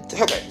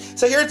 okay,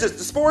 so here's the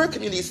Diaspora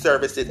Community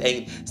Services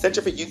and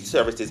Center for Youth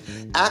Services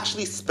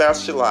actually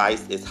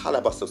specializes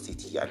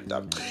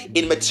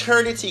in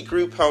maternity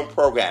group home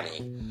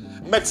programming.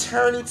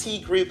 Maternity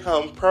group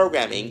home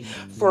programming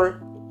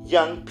for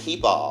young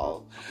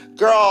people.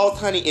 Girls,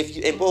 honey,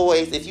 and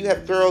boys, if you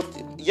have girls,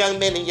 young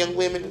men and young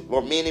women,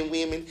 or men and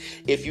women,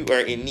 if you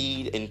are in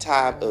need in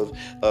time of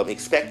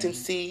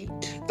expectancy,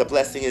 the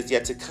blessing is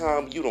yet to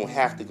come. You don't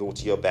have to go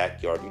into your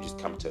backyard. You just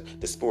come to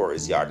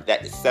Diaspora's yard.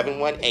 That is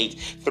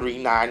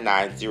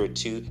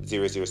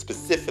 718-399-0200,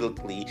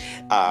 specifically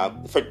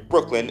for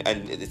Brooklyn,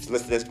 and it's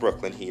listed as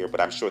Brooklyn here, but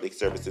I'm sure they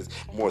services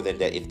more than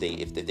that. If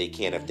they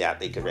can, if that,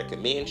 they can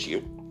recommend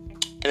you.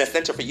 And the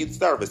Center for Youth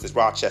Services,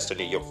 Rochester,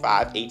 New York,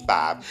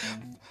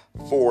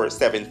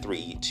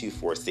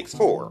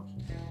 585-473-2464.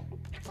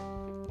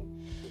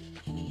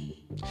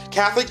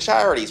 Catholic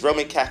Charities,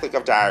 Roman Catholic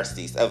of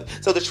Diocese.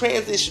 So the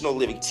Transitional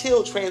Living,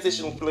 TIL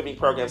Transitional Living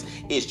Programs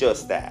is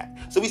just that.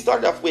 So we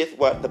started off with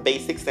the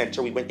basic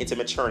center, we went into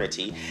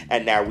maternity,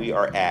 and now we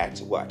are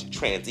at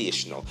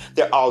transitional.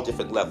 They're all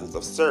different levels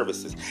of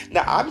services.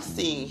 Now I'm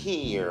seeing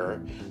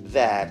here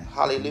that,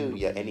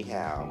 hallelujah,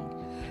 anyhow,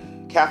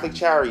 Catholic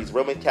Charities,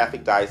 Roman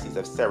Catholic Diocese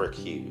of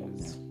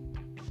Syracuse,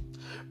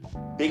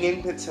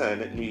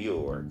 Binghamton, New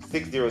York,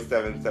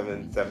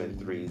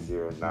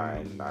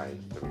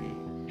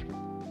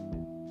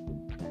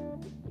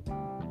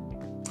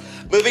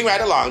 607-773-0993. Moving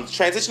right along,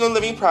 Transitional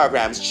Living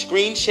Programs,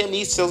 Green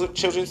Chimneys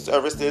Children's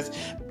Services,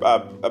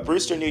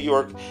 Brewster, New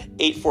York,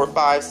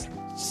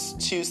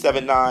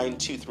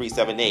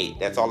 845-279-2378.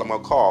 That's all I'm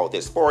going to call.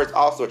 Diaspora is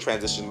also a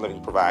transitional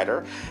living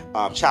provider.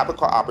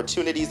 Chappaqua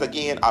Opportunities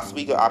again,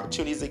 Oswego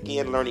Opportunities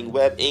again, Learning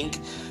Web Inc.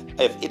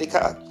 of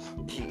Ithaca.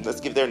 Let's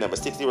give their number,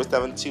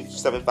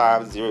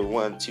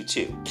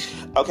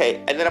 607-275-0122. Okay,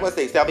 and then I'm going to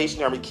say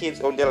Salvation Army, Kings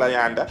on de la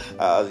Yanda,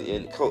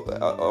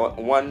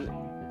 One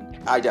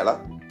Idea,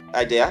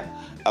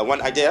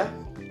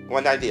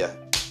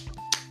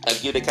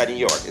 of Utica, New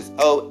York. It's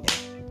ONEIDA,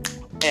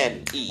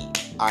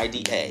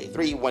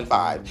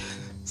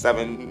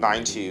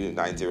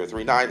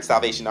 315-792-9039,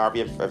 Salvation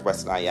Army of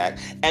West Nyack.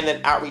 And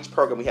then outreach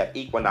program, we have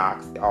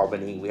Equinox,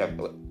 Albany, we have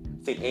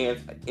St. Anne's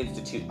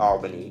Institute,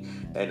 Albany,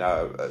 and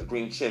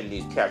Green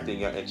Chimneys,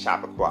 Captain and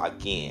Chappaqua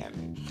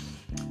again.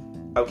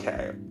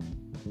 Okay.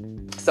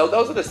 So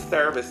those are the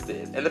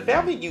services. And the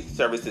Family Youth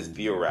Services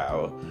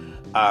Bureau,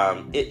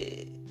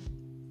 it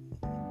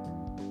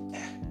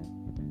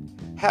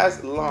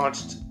has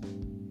launched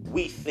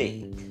We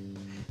Think.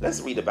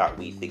 Let's read about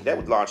We Think. That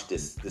would launch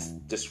this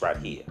right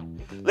here.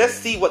 Let's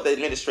see what the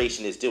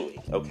administration is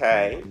doing,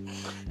 okay?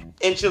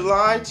 In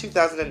July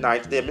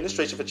 2009, the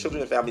Administration for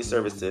Children and Family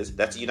Services,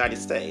 that's the United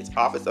States,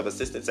 Office of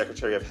Assistant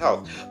Secretary of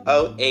Health,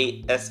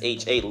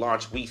 OASHA,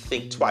 launched We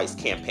Think Twice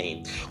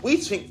campaign. We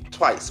Think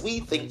Twice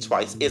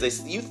is a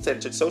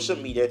youth-centered social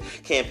media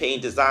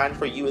campaign designed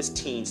for U.S.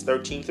 teens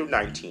 13 through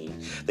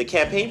 19. The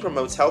campaign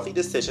promotes healthy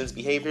decisions,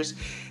 behaviors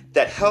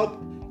that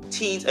help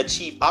teens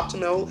achieve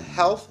optimal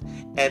health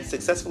and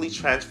successfully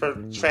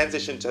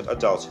transition to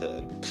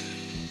adulthood.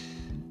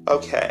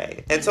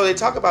 Okay, and so they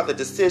talk about the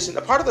decision,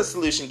 a part of the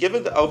solution,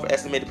 given the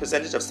overestimated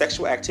percentage of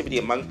sexual activity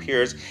among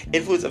peers,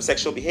 influence of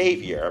sexual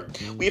behavior,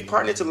 we have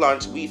partnered to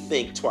launch We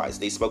Think Twice.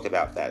 They spoke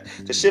about that.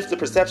 To shift the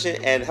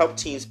perception and help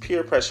teens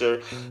peer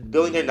pressure,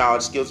 building their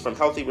knowledge, skills from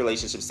healthy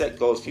relationships, set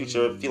goals,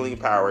 future, feeling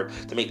empowered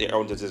to make their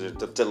own decisions,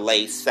 to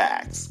delay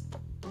sex.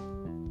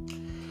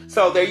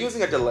 So they're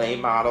using a delay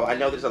model. I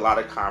know there's a lot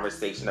of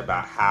conversation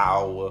about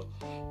how,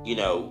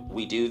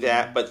 we do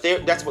that, but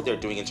that's what they're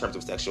doing in terms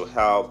of sexual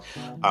health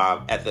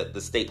at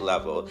the state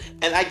level.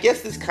 And I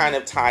guess this kind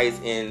of ties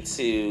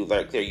into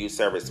their youth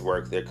service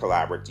work, their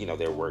collaborative,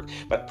 their work.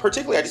 But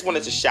particularly, I just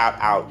wanted to shout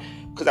out,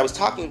 because I was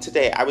talking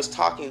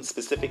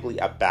specifically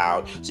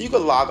about, so you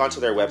can log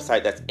onto their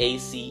website, that's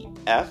acf.hhs.gov.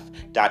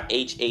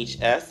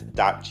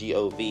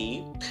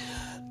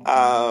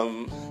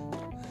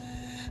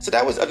 So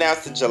that was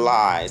announced in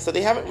July. So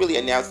they haven't really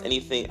announced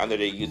anything under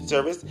their youth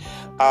service.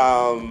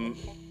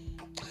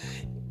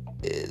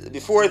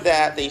 Before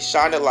that, they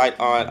shined a light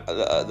on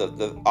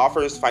the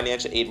offers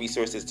financial aid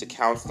resources to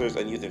counselors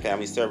on youth and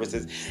family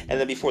services. And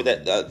then before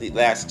that, the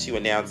last two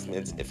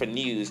announcements for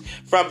news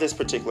from this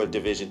particular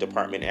division,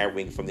 department, and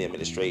wing from the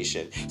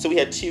administration. So we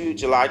had two,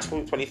 July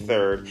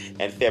 23rd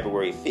and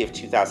February 5th,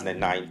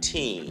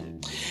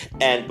 2019.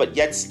 But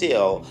yet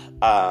still,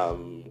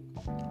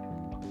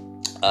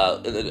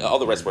 All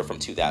the rest were from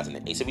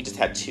 2008. So we just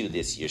had 2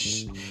 this year.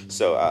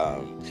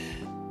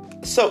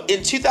 So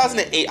in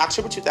 2008,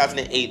 October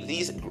 2008,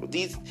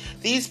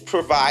 these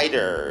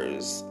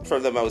providers, for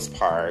the most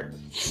part,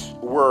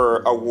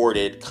 were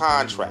awarded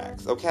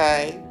contracts,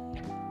 okay?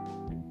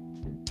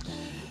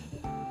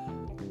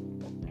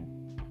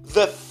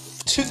 The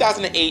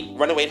 2008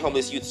 Runaway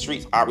Homeless Youth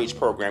Streets Outreach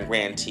Program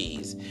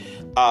grantees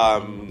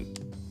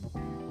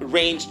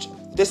ranged,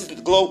 this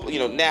is global,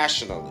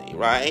 nationally,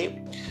 right?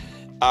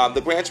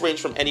 The grants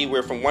range from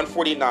anywhere from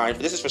 $149,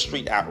 this is for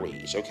street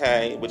outreach,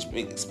 okay? Which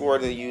explore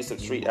the use of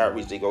street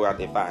outreach, they go out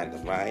there and find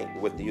them, right?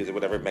 With the use of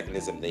whatever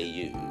mechanism they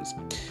use.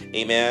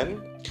 Amen?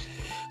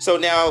 So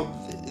now,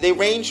 they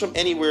range from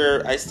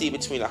anywhere, I see,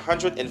 between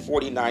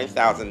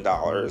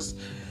 $149,000,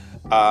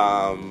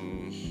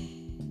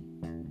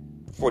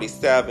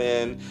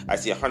 47, I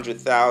see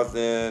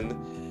 100,000.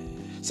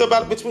 So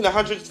about between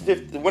 100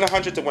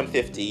 to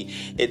 150,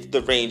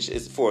 the range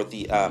is for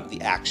the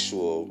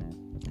actual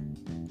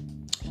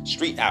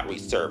street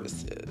outreach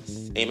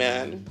services.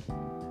 Amen.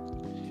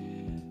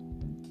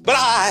 But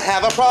I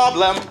have a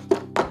problem.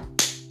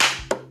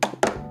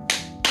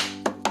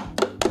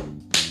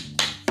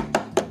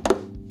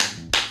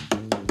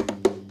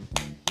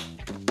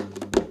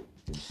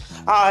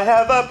 I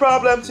have a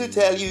problem to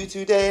tell you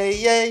today.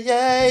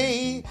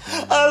 Yay.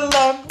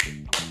 Alone.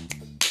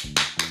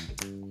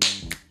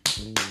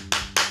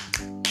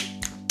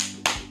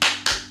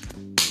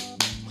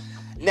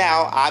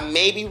 Now, I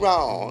may be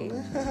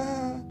wrong,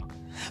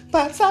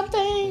 but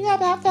something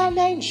about that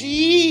name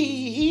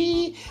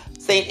G.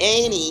 St.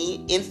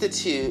 Anne's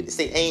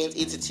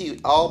Institute,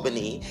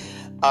 Albany,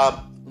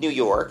 New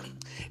York.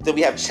 Then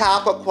we have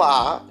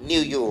Chappaqua,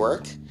 New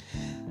York.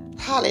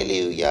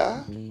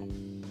 Hallelujah.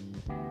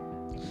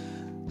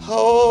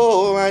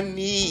 Oh, I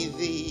need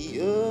thee.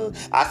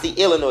 I see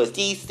Illinois,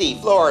 D.C.,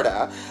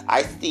 Florida.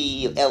 I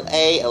see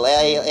L.A.,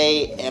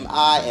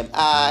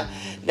 M.I.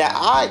 Now,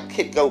 I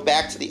could go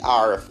back to the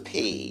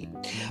RFP,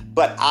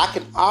 but I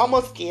can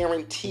almost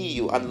guarantee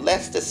you,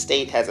 unless the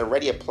state has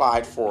already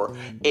applied for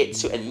it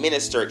to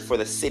administer it for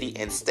the city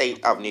and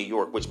state of New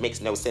York, which makes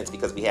no sense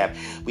because we have,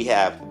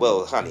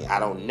 well, honey, I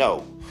don't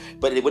know.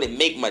 But it wouldn't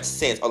make much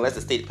sense unless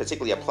the state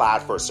particularly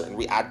applied for a certain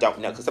I don't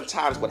know. Because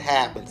sometimes what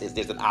happens is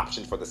there's an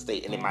option for the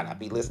state and it might not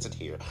be listed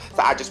here.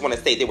 So I just want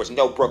to say there was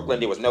no Brooklyn,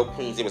 there was no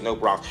Queens, there was no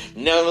Bronx.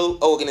 No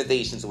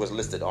organizations was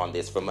listed on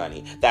this for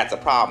money. That's a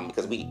problem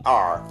because we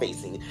are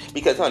facing,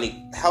 because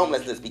honey,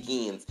 homelessness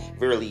begins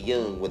very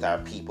young with our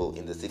people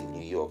in the city of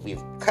New York.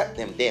 We've cut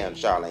them down,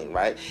 Charlene,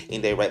 right?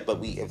 And they're right, but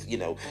we have,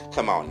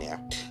 come on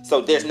now.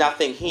 So there's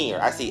nothing here.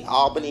 I see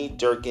Albany,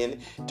 Dunkirk,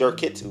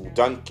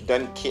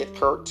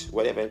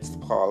 whatever it's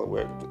called.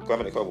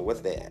 Governor Coleman,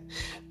 what's that?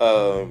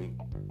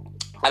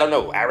 I don't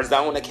know.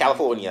 Arizona,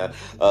 California,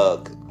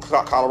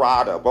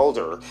 Colorado,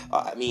 Boulder.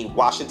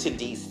 Washington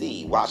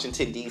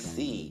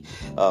D.C.,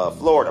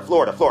 Florida.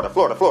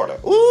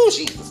 Ooh,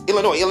 Jesus.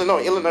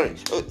 Illinois.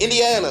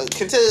 Indiana,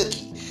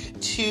 Kentucky.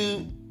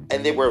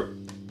 And they were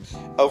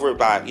over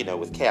by,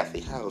 with Kathy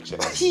Hojo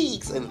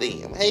and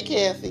them. Hey,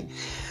 Kathy.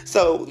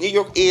 So New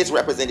York is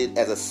represented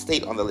as a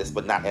state on the list,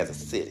 but not as a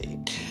city.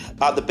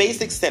 The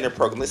Basic Center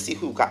program, let's see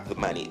who got the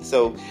money.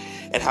 So,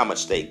 and how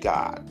much they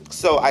got.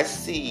 So I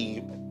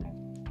see,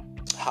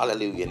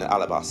 hallelujah, in the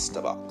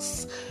alabaster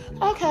box.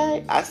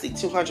 Okay, I see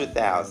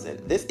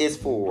 200,000. This is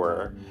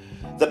for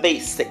the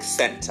Basic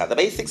Center. The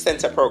Basic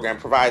Center program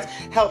provides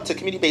help to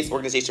community-based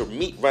organizations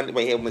meet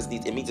runaway homeless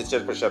needs and meet the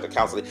shelter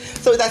counseling.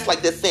 So that's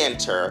like the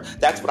center.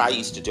 That's what I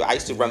used to do. I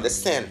used to run the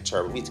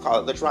center. We used to call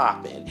it the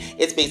drop-in.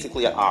 It's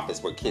basically an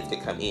office where kids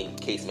can come in,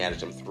 case manage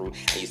them through,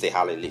 and you say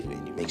hallelujah,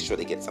 and you make sure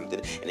they get something.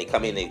 And they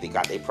come in, they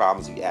got their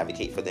problems, you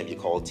advocate for them, you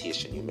call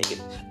Tish, and you make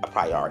it a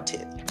priority.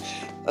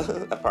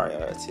 A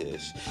priority.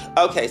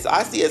 Okay, so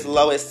I see as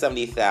low as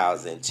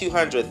 70,000,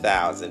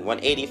 200,000,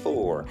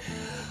 184.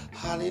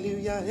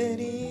 Hallelujah,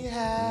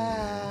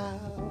 anyhow.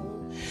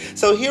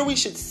 So here we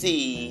should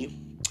see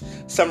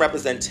some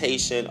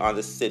representation on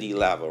the city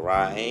level,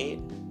 right?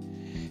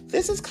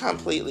 This is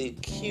completely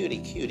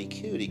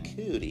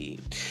cutie.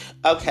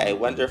 Okay,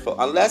 wonderful.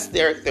 Unless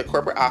their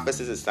corporate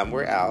offices is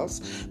somewhere else,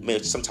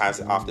 which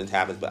sometimes it often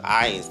happens, but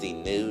I ain't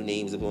seen no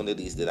names of one of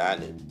these that I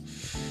knew.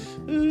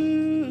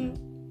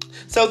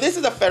 So this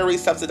is a federally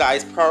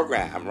subsidized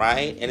program,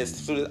 right? And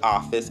it's through the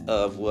Office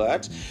of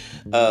what?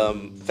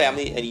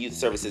 Family and Youth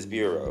Services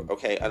Bureau,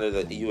 okay, under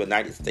the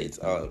United States.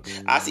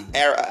 I see.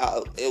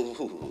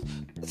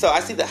 So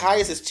I see the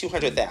highest is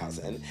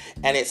 200,000,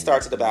 and it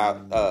starts at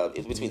about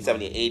between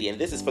 70 and 80, and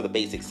this is for the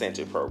Basic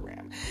Center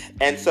program.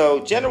 And so,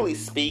 generally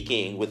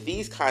speaking, with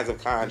these kinds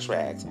of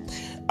contracts,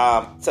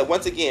 so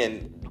once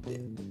again,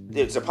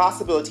 there's a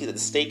possibility that the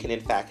state can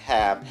in fact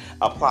have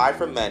apply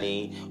for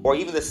money, or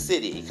even the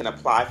city can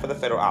apply for the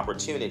federal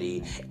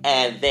opportunity,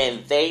 and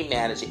then they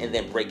manage it and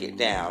then break it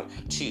down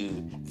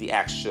to the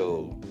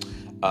actual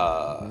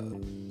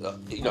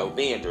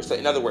vendor. So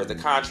in other words, the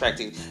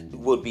contracting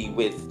would be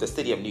with the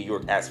city of New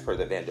York as per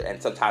the vendor,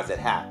 and sometimes that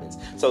happens.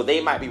 So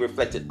they might be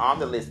reflected on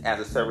the list as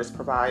a service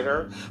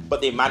provider,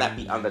 but they might not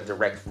be on the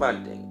direct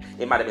funding.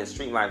 It might have been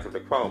streamlined through the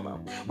Chroma,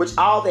 which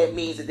all that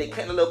means is they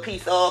cut a little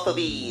piece off of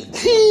these.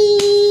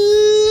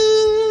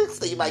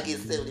 So you might get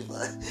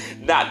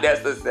 75. Not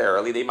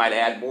necessarily. They might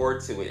add more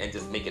to it and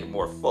just make it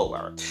more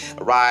fuller,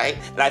 right?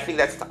 And I think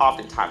that's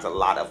oftentimes a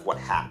lot of what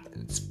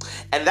happens.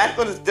 And that's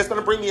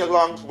gonna bring me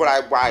along to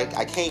why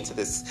I came to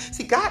this.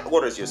 See, God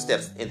orders your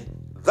steps in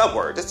the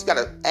word. Just you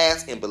gotta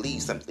ask and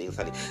believe some things,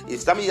 honey.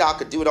 If some of y'all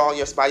could do it all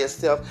by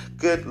yourself,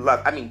 good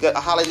luck. I mean, good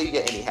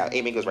hallelujah. Anyhow,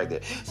 amen goes right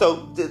there.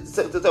 So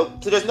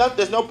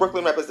there's no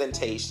Brooklyn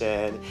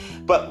representation,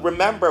 but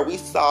remember we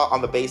saw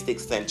on the Basic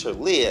Center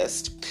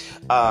list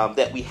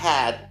that we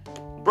had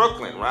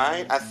Brooklyn,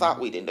 right? I thought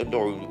we didn't.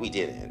 No, we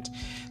didn't.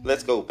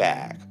 Let's go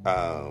back.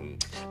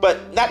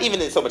 But not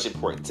even so much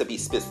important to be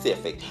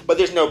specific. But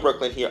there's no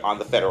Brooklyn here on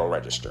the Federal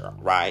Register,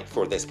 right?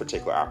 For this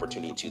particular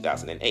opportunity in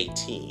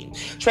 2018.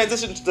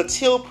 Transition to the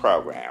TIL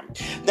program.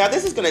 Now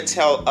this is going to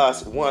tell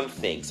us one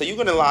thing. So you're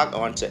going to log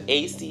on to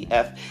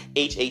acfhhs.gov.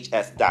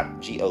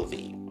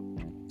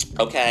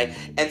 Okay?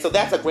 And so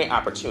that's a great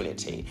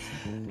opportunity.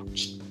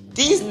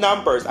 These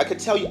numbers, I could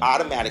tell you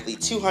automatically,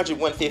 200,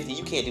 150,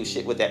 you can't do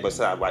shit with that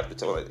besides wipe the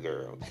toilet,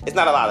 girl. It's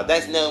not a lot of,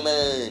 that's no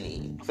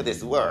money for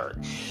this work.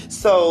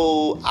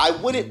 So I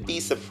wouldn't be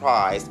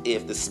surprised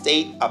if the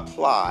state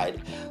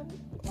applied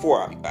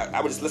for,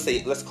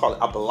 let's call it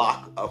a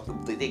block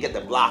of, they get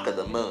the block of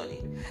the money.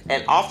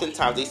 And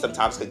oftentimes, they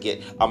sometimes could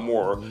get a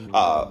more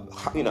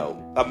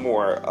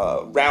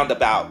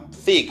roundabout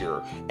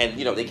figure, and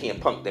they can't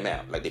punk them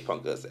out like they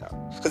punk us out,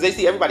 because they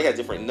see everybody has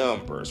different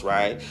numbers,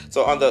 right?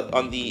 So on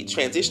the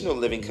transitional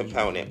living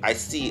component, I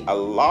see a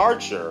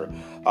larger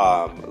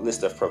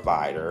list of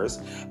providers.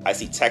 I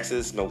see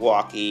Texas,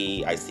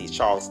 Milwaukee, I see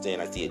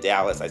Charleston, I see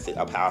Dallas, I see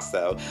El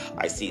Paso,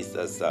 I see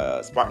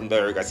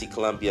Spartanburg, I see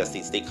Columbia, I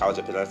see State College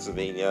of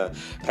Pennsylvania,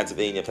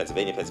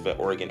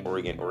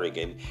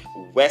 Oregon,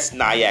 West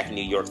Nyack,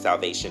 New York,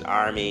 Salvation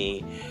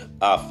Army,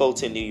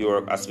 Fulton, New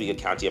York, Oswego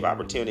County of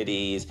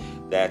Opportunities,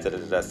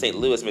 St.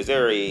 Louis,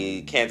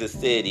 Missouri, Kansas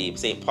City,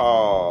 St.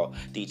 Paul,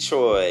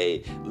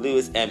 Detroit,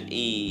 Lewis, MA,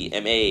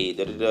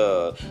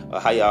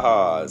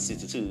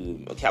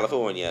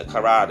 California,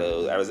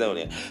 Colorado,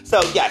 Arizona.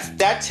 So yes,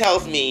 that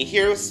tells me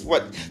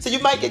so you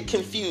might get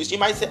confused. You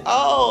might say,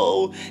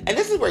 oh, and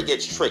this is where it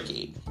gets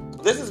tricky.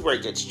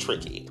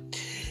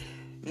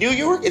 New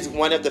York is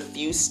one of the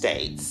few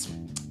states,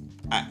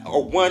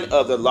 or one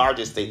of the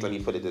largest states, let me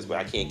put it this way.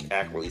 I can't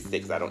accurately say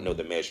because I don't know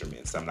the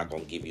measurements. I'm not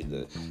going to give you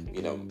the,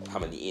 how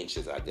many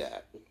inches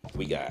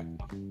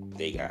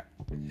they got.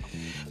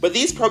 But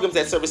these programs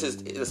that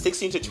services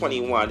 16 to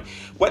 21,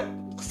 what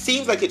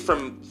seems like it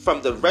from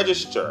the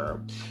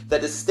register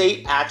that the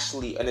state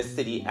actually and the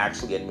city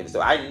actually administer.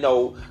 I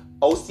know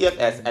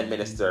OCFS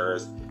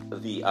administers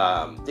the,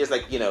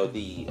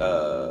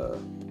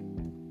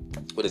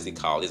 what is it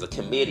called? There's a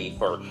committee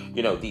for,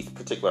 these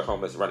particular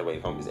runaway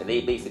homeless, and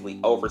they basically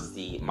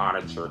oversee,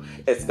 monitor,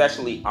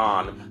 especially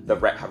on the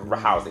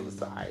housing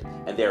side.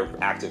 And they're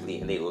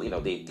actively, and you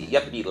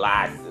have to be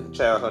licensed.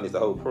 Child honey is the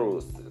whole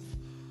process.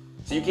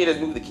 So you can't just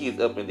move the kids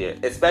up in there,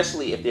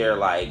 especially if they're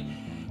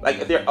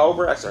if they're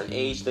over a certain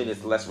age, then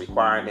it's less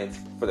requirements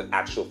for the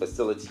actual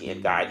facility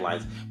and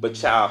guidelines. But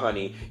child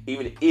honey,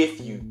 even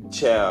if you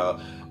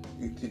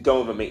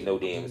don't even make no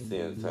damn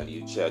sense,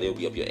 honey. They'll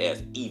be up your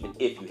ass, even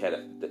if you had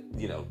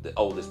the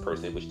oldest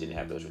person which didn't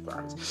have those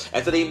requirements.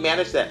 And so they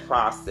manage that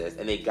process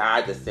and they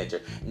guide the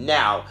center.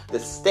 Now, the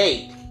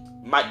state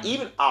might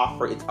even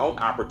offer its own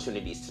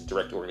opportunities to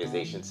direct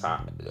organizations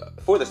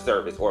for the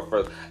service, or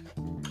for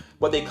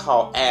what they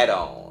call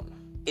add-on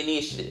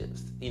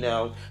initiatives,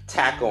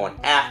 tack on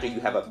after you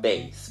have a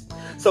base.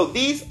 So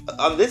these,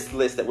 on this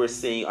list that we're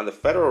seeing on the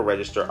Federal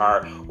Register,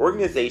 are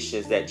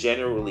organizations that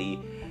generally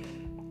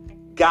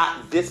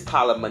got this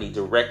pile of money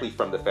directly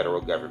from the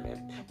federal government,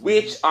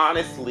 which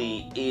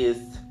honestly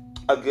is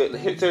a good,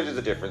 here's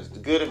the difference, the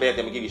good and bad.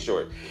 Let me give you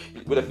short.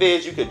 With the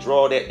feds, you could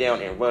draw that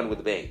down and run with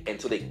the bank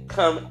until they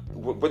come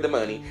with the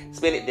money,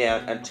 spend it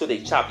down until they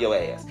chop your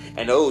ass.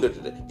 And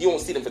you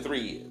won't see them for 3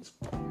 years.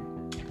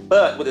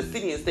 But with the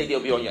city and state,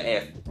 they'll be on your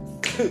ass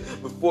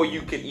before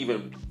you can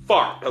even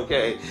fart,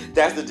 okay?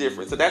 That's the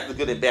difference. So that's the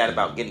good and bad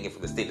about getting it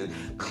from the state.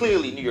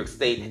 Clearly, New York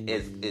State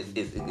is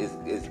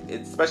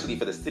especially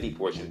for the city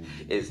portion,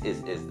 is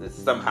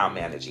somehow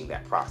managing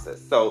that process.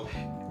 So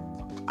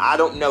I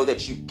don't know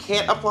that you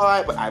can't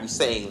apply, but I'm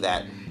saying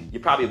that you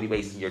probably will be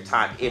wasting your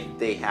time if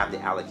they have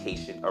the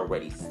allocation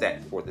already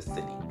set for the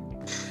city.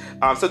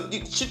 So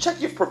you should check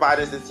your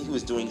providers and see who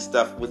is doing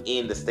stuff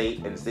within the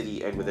state and the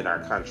city and within our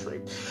country.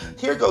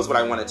 Here goes what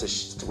I wanted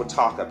to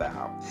talk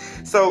about.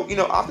 So,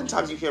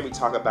 oftentimes you hear me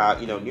talk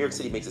about, New York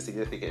City makes a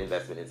significant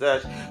investment in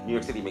such, New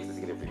York City makes a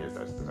significant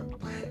investment in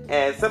such.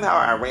 And somehow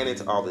I ran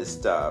into all this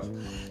stuff.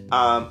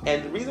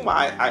 And the reason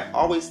why I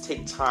always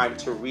take time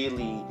to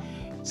really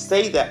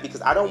say that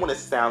because I don't want to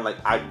sound like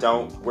I'm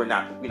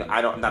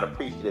not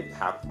appreciative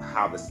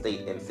how the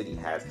state and city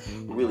has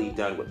really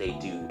done what they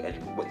do and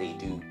what they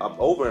do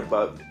over and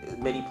above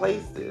many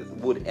places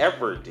would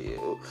ever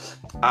do,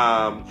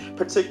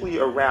 particularly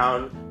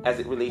around as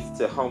it relates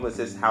to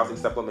homelessness, housing,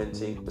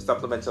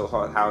 supplemental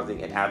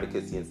housing, and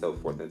advocacy, and so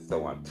forth and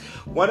so on.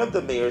 One of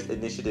the mayor's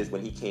initiatives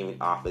when he came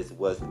in office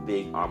was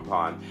big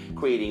upon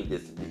creating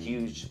this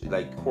huge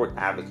court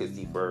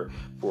advocacy for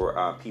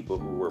people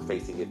who were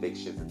facing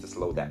evictions and to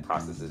slow that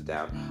processes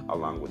down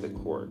along with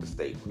the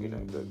state,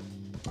 the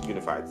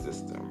unified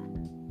system.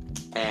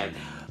 And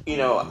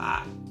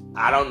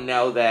I don't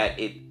know that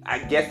I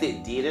guess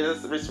it did in a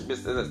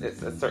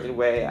certain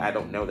way. I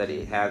don't know that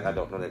it has. I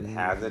don't know that it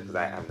hasn't because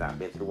I have not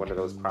been through one of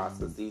those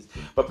processes.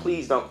 But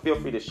please don't feel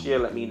free to share.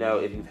 Let me know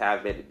if you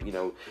have been,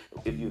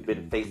 if you've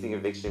been facing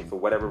eviction for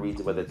whatever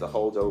reason, whether it's a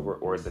holdover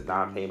or it's a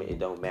non-payment. It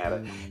don't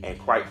matter. And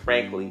quite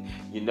frankly,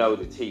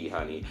 the tea,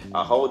 honey.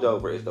 A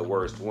holdover is the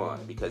worst one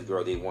because,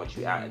 girl, they want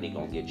you out and they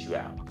gonna get you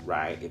out,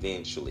 right?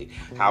 Eventually.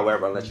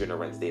 However, unless you're in a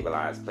rent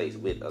stabilized place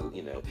with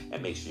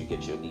and make sure you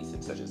get your lease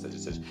and such and such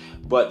and such.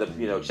 But the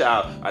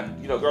child,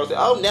 girls say,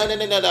 oh, no, I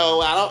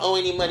don't owe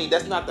any money.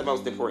 That's not the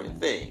most important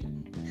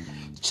thing.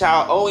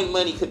 Child, owing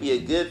money could be a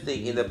good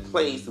thing in the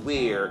place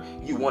where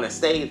you want to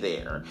stay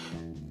there.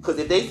 Because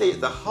if they say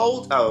it's a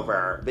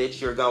holdover, bitch,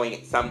 you're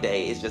going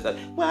someday, it's just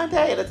one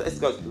day, it's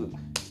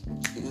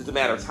a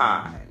matter of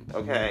time.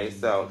 Okay,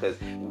 so because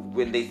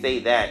when they say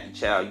that,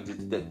 child,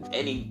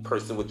 any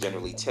person would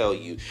generally tell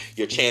you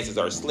your chances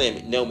are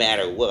slim, no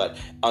matter what,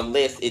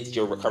 unless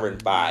you're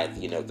governed by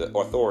the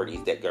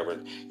authorities that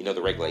govern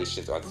the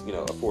regulations on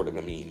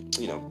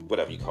affordable,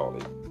 whatever you call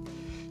it,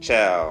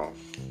 child.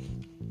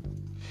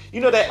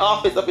 That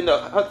office up in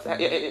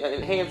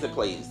Hanson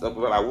Place, up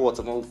by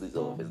Walter Mosley's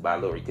office, by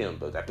Lori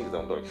Kimball, I think it's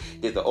on Lori.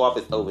 There's the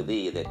office over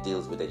there that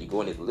deals with that. You go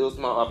in this little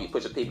small office, you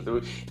push a paper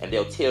through, and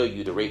they'll tell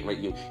you the rate,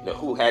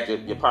 who had your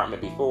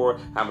apartment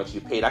before, how much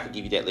you paid. I could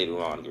give you that later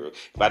on, girl.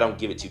 If I don't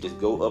give it to you, just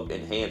go up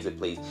in Hanson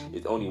Place.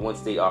 There's only one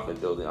state office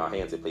building on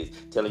Hanson Place,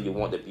 telling you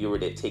want the bureau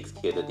that takes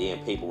care of the damn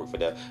paperwork for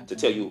that, to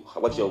tell you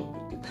what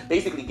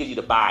basically gives you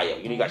the bio.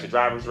 You got your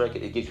driver's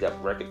record, it gives you that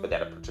record for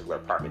that particular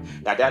apartment.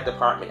 Now that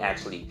department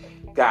actually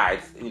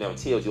guides,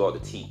 tells you all the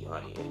tea,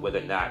 honey, and whether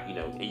or not,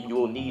 you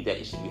will need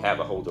that should you have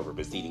a holdover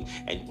proceeding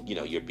and,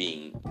 you're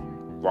being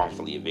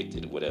wrongfully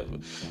evicted or whatever.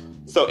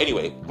 So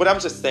anyway, what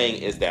I'm just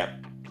saying is that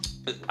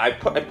I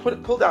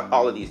pulled out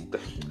all of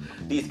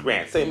these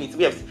grants. So it means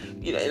we have,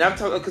 and I'm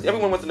talking because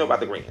everyone wants to know about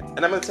the grants.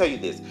 And I'm going to tell you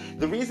this.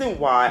 The reason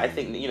why I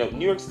think,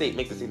 New York State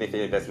makes a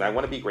significant investment, I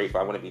want to be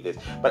grateful, I want to be this,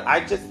 but I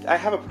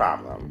have a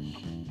problem.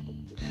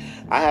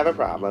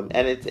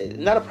 And it's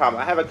not a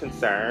problem. I have a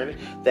concern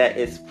that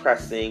is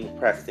pressing.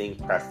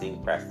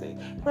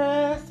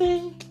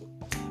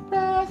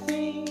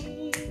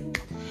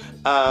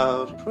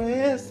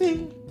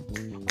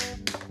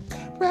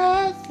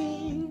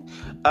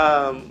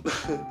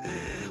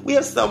 We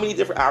have so many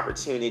different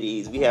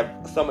opportunities. We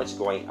have so much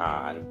going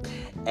on.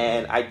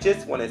 And I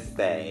just want to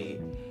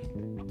say,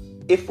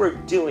 if we're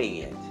doing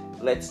it,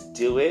 let's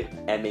do it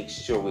and make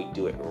sure we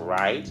do it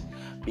right,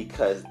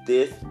 because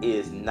this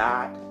is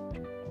not...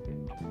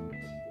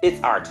 It's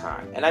our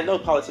time. And I know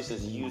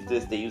politicians use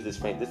this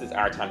frame, this is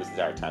our time.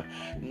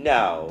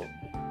 No,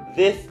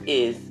 this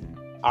is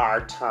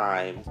our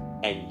time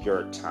and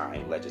your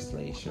time,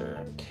 legislature.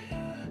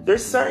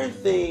 There's certain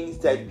things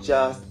that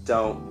just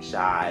don't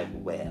jive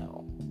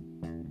well.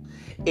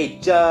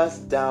 It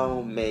just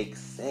don't make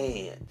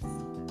sense.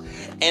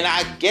 And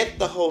I get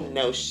the whole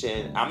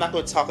notion. I'm not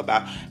going to talk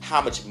about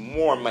how much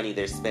more money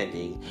they're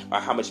spending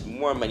or how much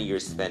more money you're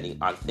spending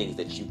on things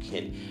that you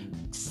can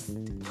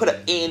put an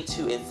end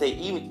to and say,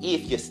 even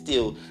if you're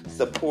still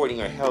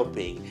supporting or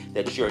helping,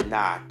 that you're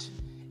not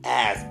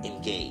as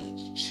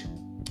engaged.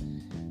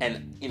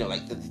 And,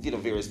 like the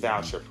various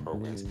voucher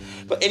programs.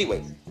 But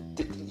anyway,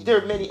 there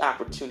are many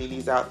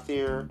opportunities out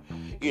there,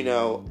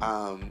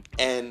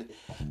 and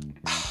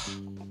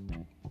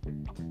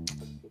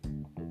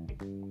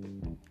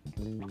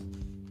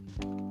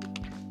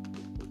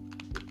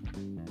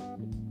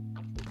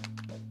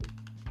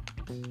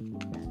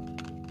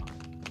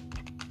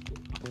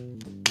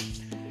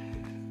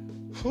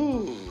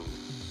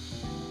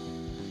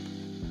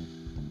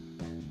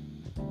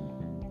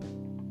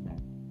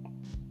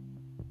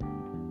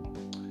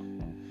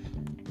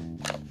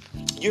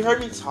you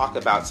heard me talk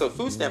about, so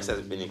food stamps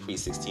have been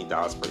increased $16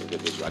 per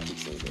individual. I keep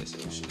saying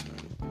that.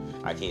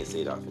 I can't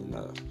say it often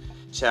enough.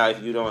 Child,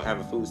 if you don't have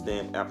a food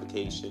stamp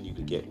application, you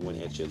can get one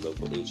at your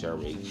local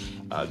HRA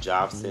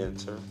job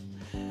center.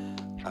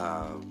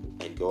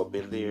 And go up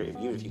in there.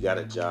 Even if you got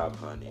a job,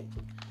 honey,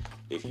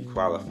 if you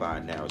qualify,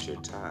 now is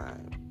your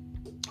time.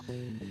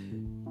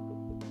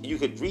 You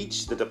could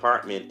reach the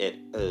department at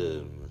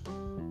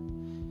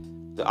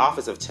the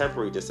Office of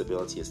Temporary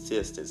Disability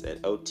Assistance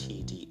at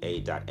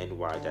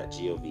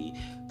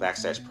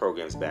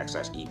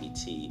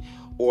otda.ny.gov/programs/EBT,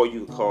 or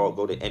you can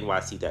go to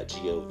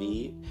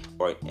nyc.gov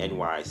or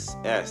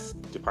NYS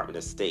Department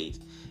of State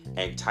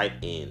and type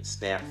in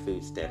SNAP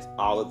food stamps.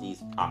 All of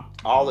these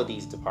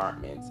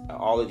departments,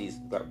 all of these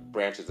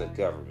branches of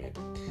government,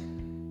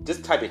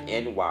 just type in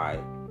NY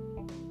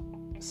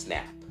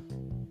SNAP.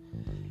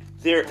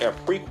 There are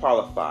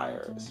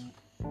pre-qualifiers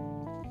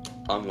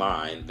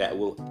online that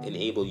will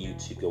enable you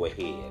to go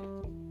ahead.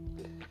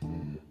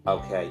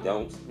 Okay,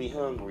 don't be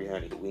hungry,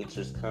 honey. The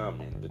winter's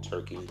coming. The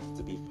turkey needs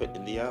to be put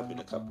in the oven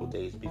a couple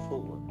days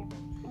before,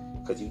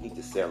 because you need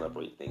to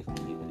celebrate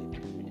Thanksgiving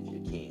even if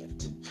you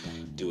can't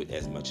do it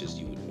as much as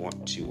you would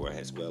want to, or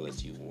as well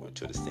as you want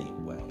to, the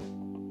same way.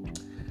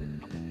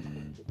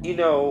 You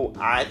know,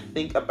 I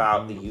think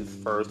about the youth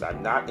first.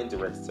 I'm not in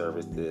direct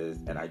services,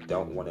 and I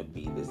don't want to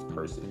be this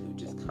person who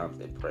just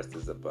comes and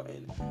presses a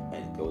button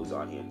and goes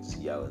on here and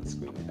just yell and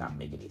scream and not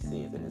make any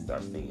sense and then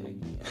start singing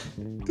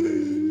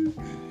again.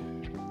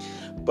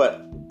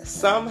 But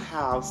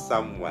somehow,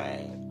 some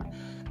way,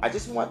 I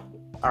just want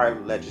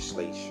our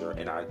legislature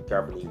and our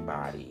governing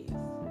bodies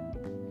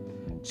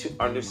to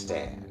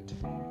understand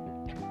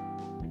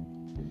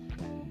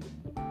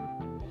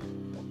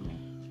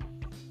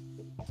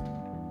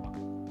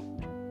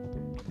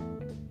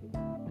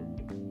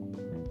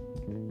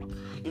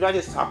I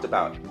just talked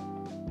about,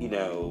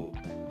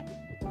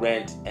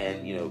 rent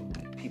and,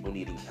 people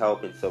needing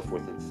help and so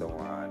forth and so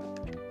on.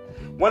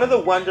 One of the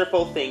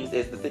wonderful things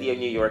is the city of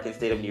New York and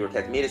state of New York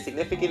has made a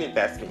significant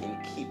investment in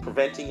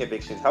preventing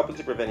evictions, helping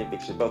to prevent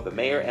evictions. Both the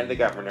mayor and the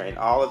governor and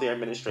all of their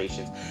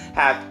administrations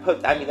have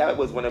that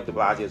was one of de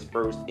Blasio's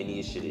first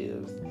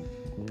initiatives.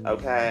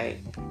 Okay?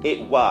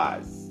 It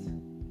was.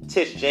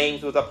 Tish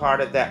James was a part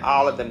of that.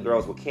 All of them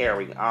girls were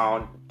carrying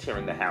on,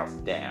 tearing the house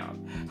down.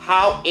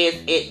 How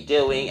is it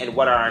doing, and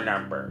what are our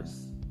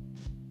numbers?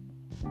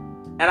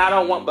 And I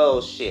don't want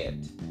bullshit.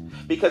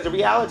 Because the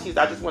reality is,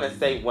 I just want to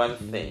say one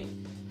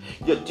thing.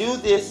 You do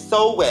this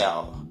so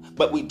well,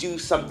 but we do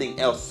something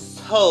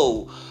else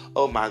so,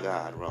 oh my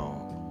God,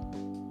 wrong.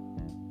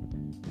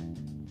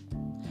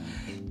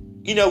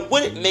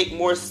 Would it make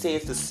more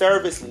sense to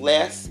service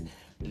less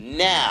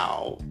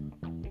now?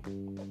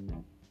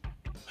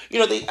 I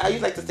usually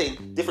like to say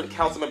different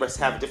council members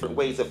have different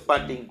ways of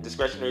funding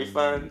discretionary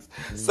funds.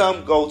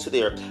 Some go to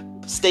their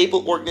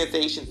staple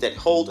organizations that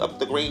hold up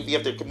the gravy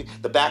of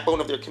the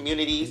backbone of their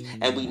communities,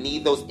 and we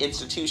need those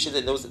institutions,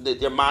 and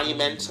they're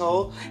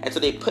monumental, and so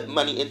they put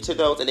money into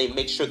those, and they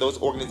make sure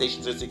those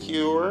organizations are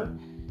secure.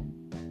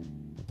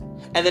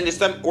 And then there's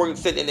some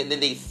organizations, and then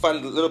they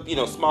fund a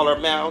little, smaller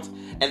amounts,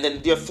 and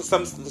then there are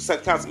some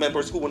council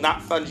members who will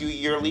not fund you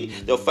yearly.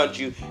 They'll fund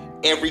you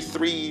every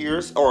 3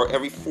 years or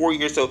every 4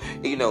 years. So,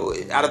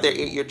 out of their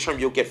 8-year term,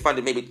 you'll get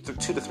funded maybe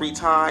 2 to 3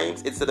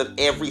 times instead of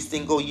every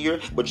single year,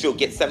 but you'll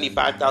get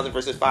 $75,000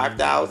 versus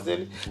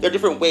 $5,000. There are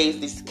different ways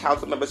these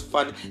council members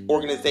fund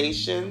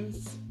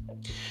organizations.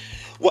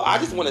 Well, I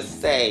just want to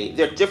say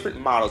there are different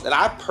models, and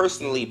I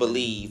personally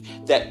believe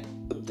that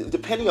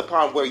depending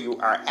upon where you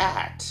are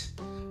at,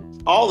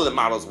 all of the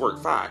models work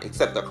fine,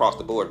 except the across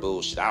the board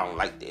bullshit. I don't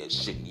like that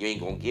shit. You ain't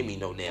gonna give me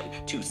no damn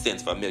 2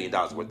 cents for $1 million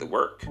worth of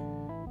work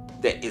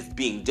that is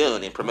being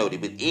done and promoted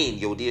within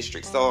your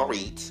district.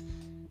 Sorry,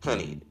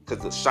 honey,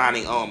 because the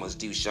shining armors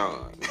do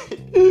shine.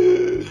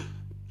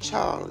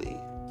 Charlie,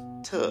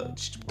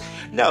 touched.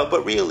 No,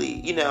 but really,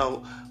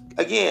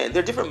 again,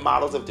 there are different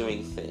models of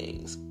doing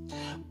things.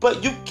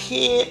 But you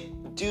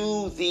can't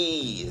do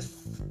these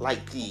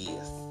like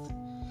this.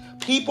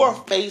 People are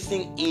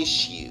facing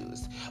issues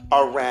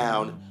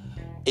around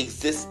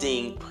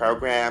existing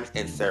programs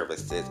and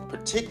services.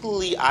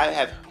 Particularly, I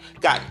have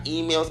gotten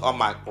emails on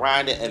my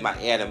Grindr and my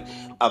Adam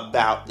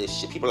about this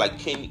shit. People are like,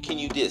 can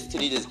you this?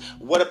 Can you this?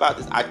 What about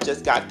this? I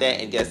just got that,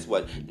 and guess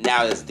what?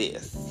 Now it's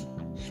this.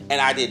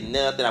 And I did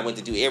nothing. I went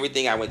to do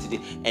everything I went to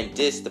do, and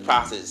the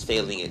process is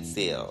failing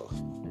itself.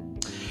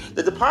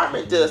 The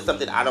department does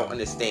something I don't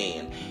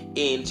understand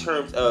in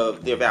terms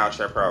of their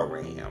voucher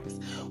programs.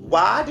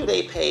 Why do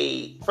they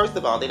pay? First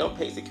of all, they don't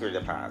pay security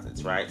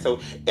deposits, right? So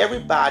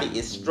everybody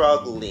is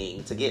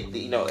struggling to get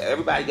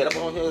everybody get up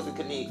on hills and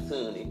connect,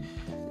 honey.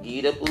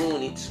 Get up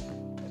on it.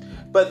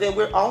 But then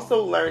we're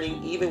also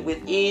learning, even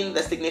within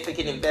the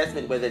significant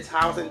investment, whether it's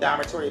housing,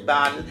 dormitory,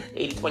 bond,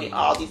 80/20,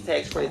 all these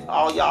tax credits,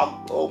 all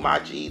y'all, oh my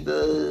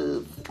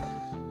Jesus.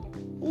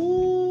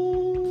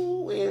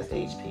 Ooh, where's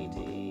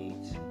HPD?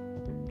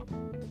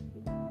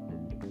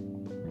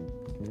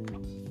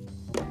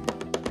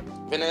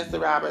 Vanessa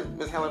Roberts,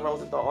 Ms. Helen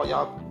Rosenthal, all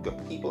y'all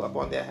people up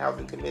on that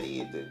housing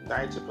committee at the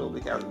NYCHA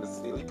Public Housing,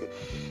 Mississippi.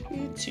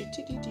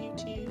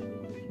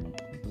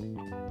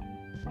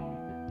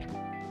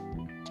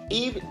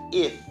 Even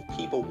if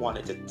people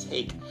wanted to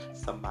take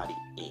somebody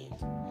in,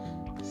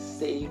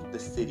 save the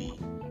city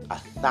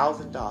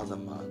 $1,000 a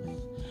month,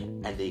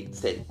 and they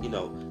said,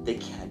 they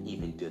can't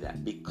even do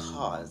that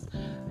because,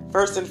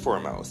 first and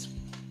foremost,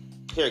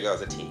 here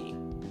goes a T.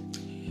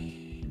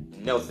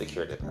 No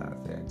security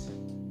deposit.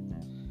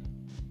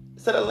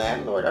 So the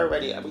landlord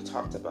already, we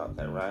talked about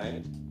that,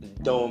 right?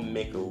 Don't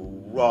make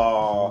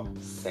raw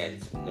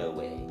sense, no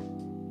way.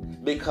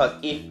 Because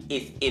if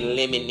it's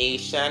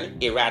elimination,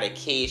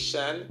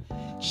 eradication,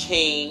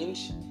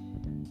 change,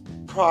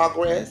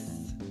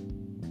 progress,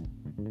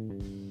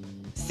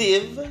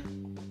 civ,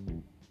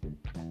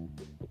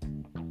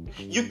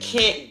 you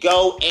can't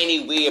go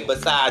anywhere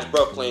besides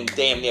Brooklyn,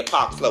 damn near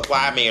Park Slope.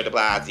 Why, Mayor de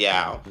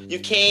Blasio? You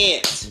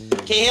can't.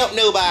 Can't help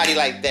nobody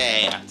like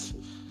that.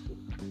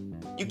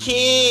 You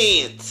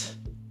can't.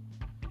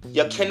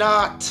 You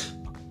cannot.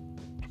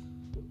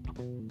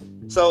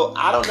 So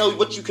I don't know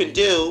what you can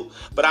do,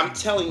 but I'm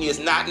telling you, it's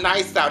not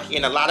nice out here,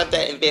 and a lot of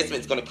that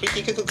investment is going to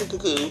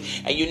cuckoo,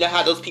 and you know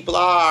how those people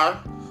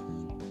are.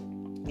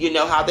 You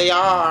know how they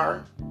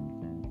are.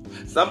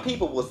 Some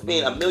people will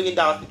spend $1 million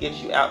to get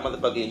you out,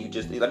 motherfucker, and you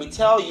just, let me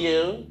tell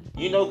you,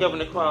 you know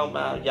Governor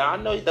Cuomo, y'all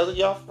know those are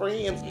your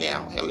friends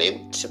now,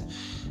 hello?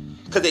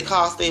 Because it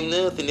costs them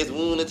nothing, this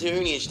woman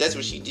attorney, and that's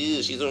what she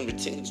does, she's on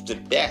the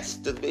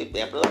best, and girl,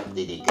 and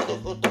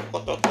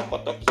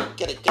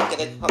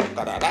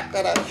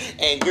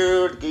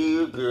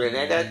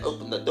that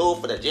open the door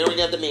for the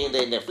jury of the man,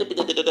 and then flip it,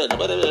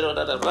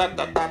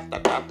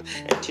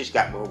 and Tish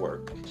got more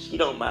work, she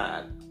don't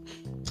mind.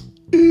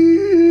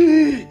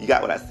 You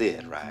got what I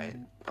said, right?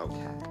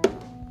 Okay.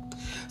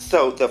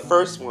 So the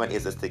first one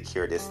is a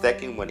security. The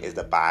second one is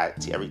the buy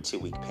to every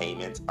 2-week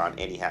payments on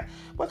anyhow.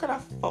 What kind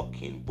of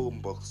fucking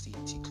bumble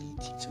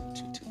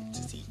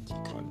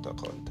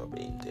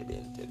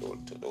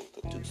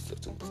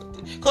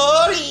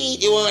Corey,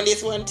 you want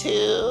this one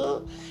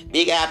too?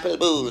 Big Apple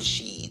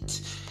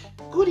bullshit.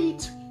 Goody.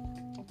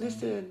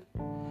 Listen,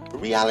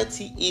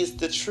 reality is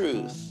the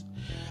truth.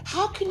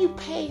 How can you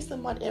pay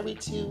someone every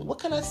 2? What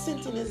kind of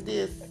sentence is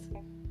this?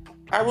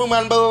 A room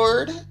on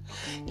board?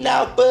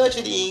 Now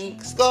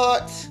budgeting,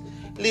 Scott.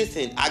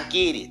 Listen, I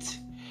get it.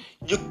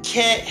 You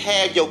can't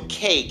have your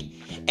cake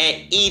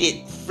and eat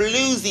it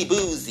floozy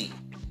boozy.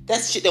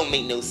 That shit don't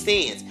make no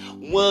sense.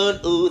 One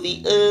or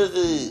the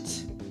other.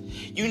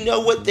 You know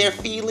what they're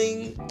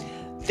feeling?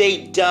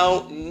 They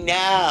don't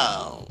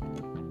know.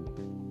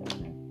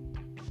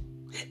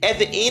 At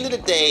the end of the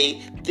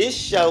day, this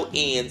show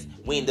ends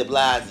when de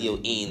Blasio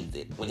ends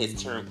it, when his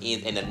term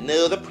ends, and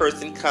another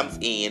person comes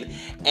in,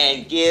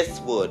 and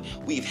guess what?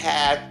 We've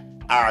had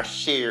our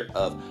share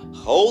of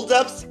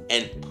holdups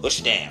and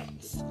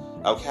pushdowns,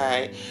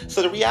 okay?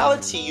 So the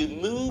reality, you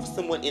move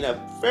someone in a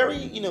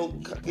very, in a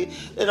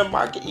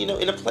market, in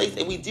a place,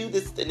 and we do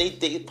this, and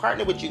they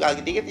partner with you guys,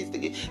 they get these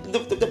things.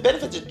 The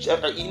benefits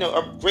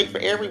are great for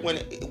everyone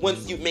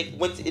once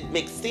it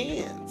makes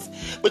sense.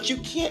 But you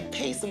can't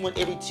pay someone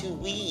every 2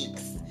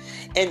 weeks.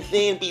 And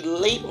then be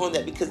late on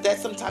that, because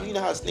that's sometimes, you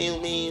know how snail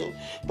mail.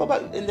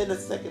 And then the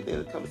second day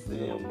it comes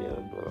snail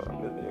mail.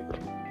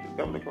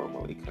 Governor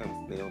Cuomo, it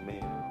comes snail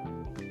mail.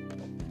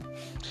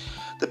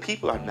 The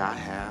people are not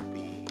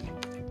happy.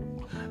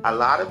 A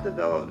lot of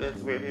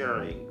developments we're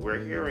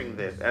hearing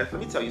this. And let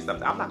me tell you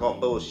something. I'm not going to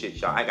bullshit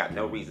y'all. I got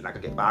no reason. I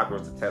could get 5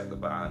 girls to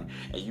testify.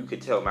 And you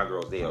could tell my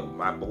girls,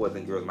 my boys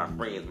and girls, my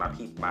friends, my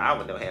people, I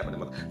don't know half of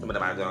them. Some of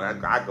them I don't.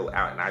 I go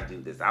out and I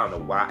do this. I don't know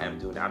why I'm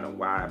doing it. I don't know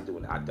why I'm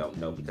doing it. I don't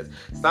know. Because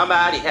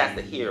somebody has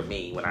to hear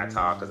me when I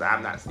talk. Because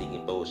I'm not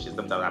speaking bullshit.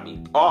 Sometimes I be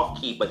off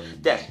key. But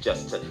that's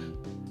just to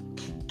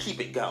keep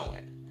it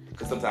going.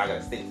 Because sometimes I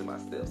gotta think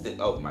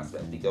over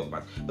myself, think over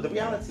myself. But the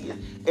reality is,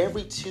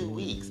 every 2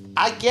 weeks,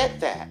 I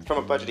get that from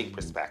a budgeting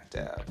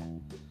perspective.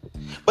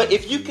 But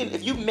if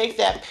you make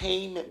that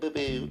payment,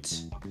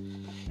 boo-boot,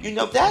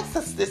 that's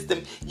a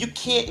system. You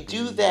can't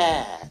do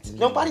that.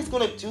 Nobody's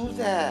gonna do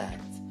that.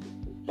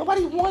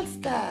 Nobody wants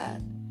that.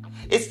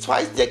 It's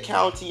twice the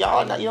account,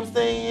 y'all. You know what I'm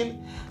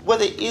saying?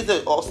 Whether it is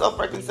or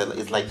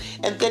self-reconciliation, it's like,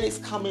 and then it's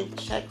coming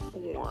check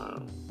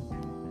form.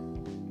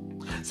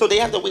 So they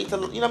have to wait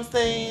till, you know what I'm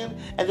saying?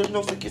 And there's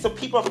no security. So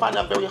people are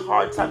finding a very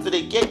hard time. So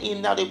they get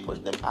in, now they push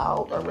them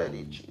out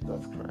already.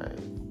 Jesus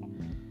Christ.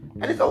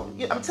 And it's,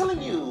 I'm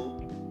telling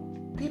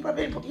you, people are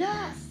being put,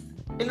 yes,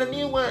 in the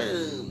new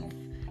ones.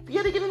 You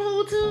have to give them a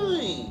whole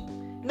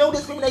time. No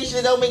discrimination,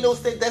 it don't make no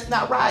sense. That's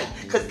not right.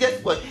 Because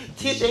guess what?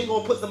 Tish ain't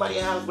going to put somebody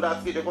in the house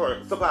without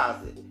security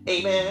supplies it.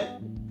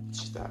 Amen?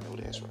 She thought, no,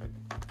 that's right.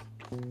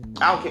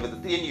 I don't care if it's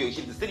a senior.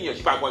 She's a senior.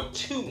 She probably won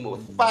 2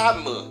 months,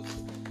 5 months.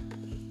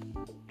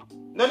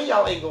 None of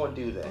y'all ain't gonna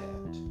do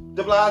that.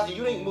 De Blasio,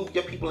 you ain't moved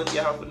your people into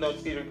your house with no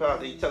security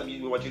deposit. You telling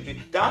me what you do.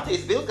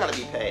 Dante's bills gotta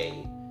be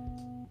paid.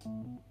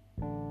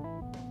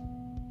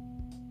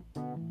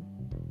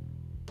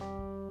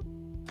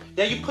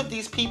 Now you put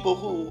these people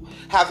who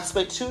have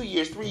spent 2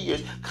 years, 3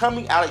 years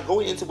coming out and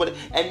going into what,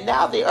 and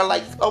now they are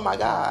like, oh my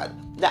God.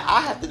 Now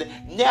I have to.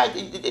 Now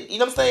you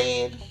know what I'm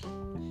saying?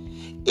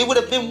 It would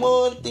have been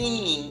one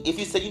thing if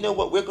you said, you know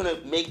what, we're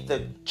gonna make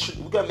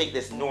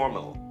this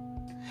normal.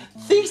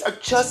 Things are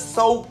just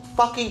so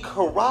fucking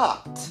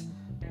corrupt.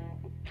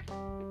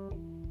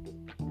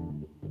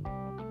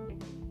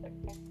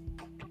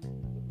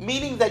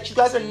 Meaning that you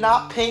guys are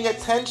not paying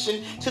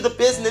attention to the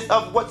business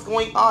of what's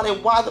going on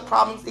and why the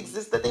problems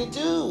exist that they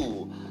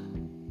do.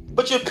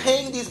 But you're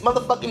paying these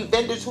motherfucking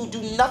vendors who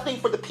do nothing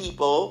for the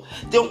people.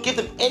 They don't give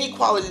them any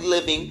quality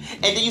living.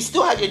 And then you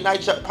still have your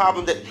NYCHA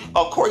problem that,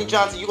 Courtney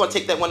Johnson, you're going to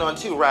take that one on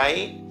too,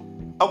 right?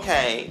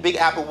 Okay, Big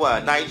Apple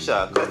one,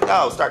 NYCHA. Let's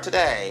go, start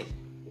today.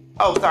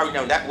 Oh, sorry,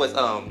 no, that was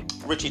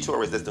Richie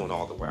Torres that's doing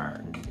all the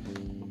work.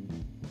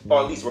 Or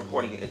at least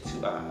reporting it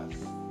to us.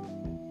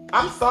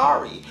 I'm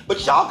sorry,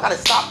 but y'all gotta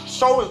stop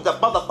showing the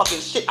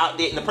motherfucking shit out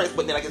there in the press,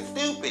 but then like it's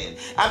stupid.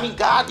 I mean,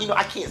 God,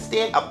 I can't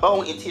stand a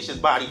bone in Tisha's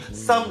body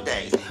some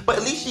days, but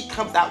at least she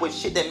comes out with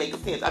shit that makes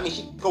sense. I mean,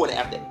 she going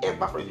after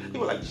everybody.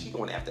 People like, she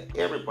going after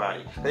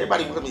everybody.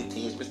 Everybody was like, Miss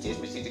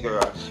Tish,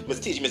 girl, Miss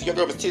Tish, your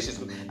girl, Miss Tish.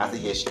 I said,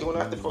 yeah, she going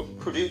after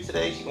Purdue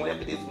today. She going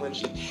after this one,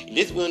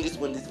 this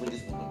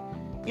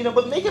one.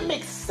 But make it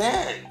make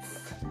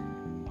sense. You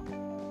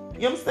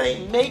know what I'm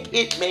saying? Make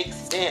it make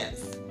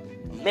sense.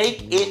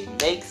 Make it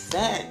make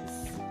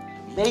sense.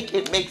 Make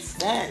it make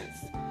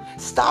sense.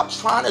 Stop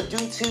trying to do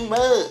too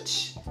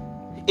much.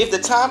 If the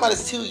timeline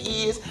is 2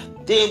 years,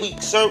 then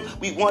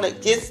we want to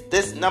get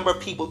this number of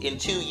people in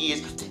 2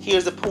 years.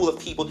 Here's a pool of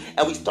people,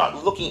 and we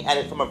start looking at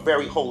it from a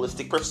very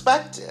holistic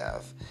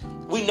perspective.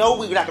 We know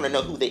we're not going to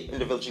know who they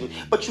individually,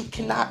 but you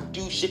cannot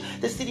do shit.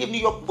 The city of New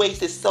York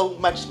wasted so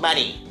much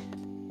money.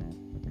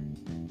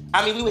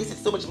 I mean, we wasted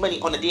so much money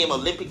on the damn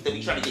Olympics that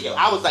we trying to get here.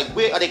 I was like,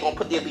 where are they going to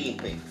put the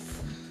Olympics?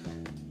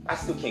 I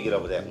still can't get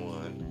over that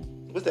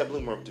one. What's that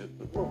Bloomberg do?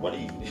 What are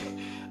you?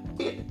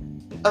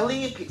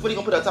 Olympics. What are you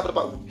gonna put on top of the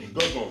boat?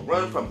 Girls gonna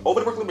run from over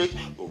the Brooklyn Bridge,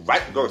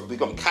 right? Girls, we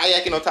gonna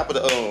kayaking on top of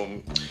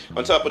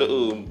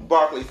the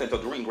Barclays Center,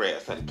 green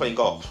grass, playing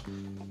golf.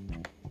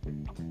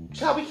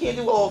 Child, we can't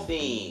do all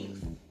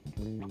things.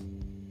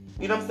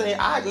 You know what I'm saying?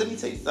 Let me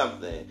tell you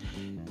something.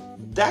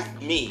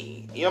 That's me.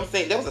 You know what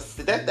I'm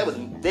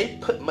saying? They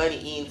put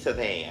money into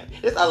that.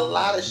 There's a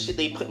lot of shit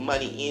they put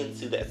money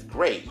into that's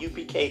great.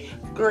 UPK,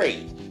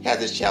 great.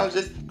 Has its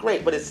challenges,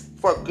 great, but it's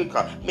for a good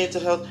cause.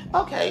 Mental health,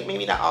 okay,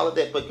 maybe not all of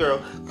that, but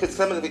girl, because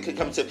some of it could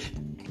come to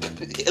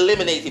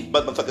eliminating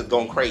motherfuckers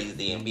going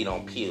crazy and being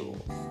on pills.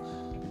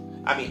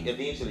 I mean,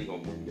 eventually they're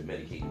going to move to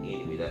Medicaid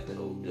anyway. That's the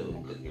whole deal,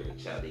 because you're a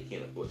child. They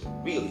can't afford to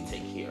really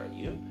take care of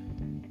you.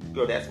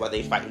 Girl, that's why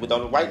they fighting with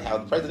on the White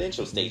House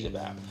presidential stage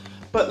about.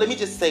 But let me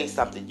just say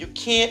something. You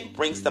can't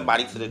bring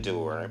somebody to the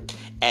door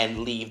and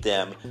leave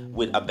them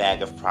with a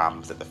bag of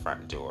problems at the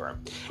front door.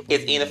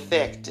 It's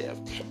ineffective.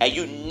 And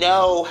you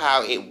know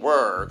how it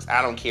works.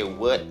 I don't care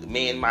what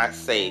men might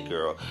say,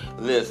 girl.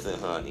 Listen,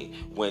 honey.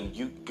 When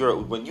you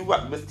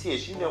rock Miss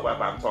Tish, you know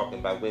what I'm talking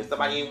about. When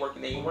somebody ain't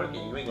working, they ain't working.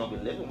 You ain't going to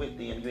be living with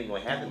them. You ain't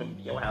going to have them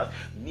in your house.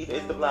 Neither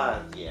is de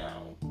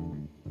Blasio.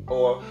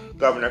 Or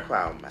Governor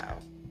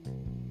Clownmouth.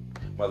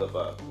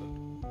 Motherfucker.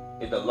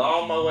 If the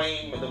lawnmower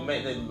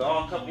the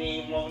lawn company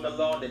ain't mowing the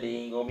lawn, then they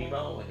ain't gonna be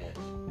mowing it.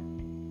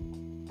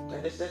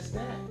 And it's just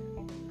that.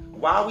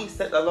 Why we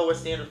set a lower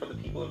standard for the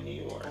people of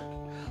New York?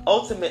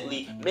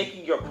 Ultimately,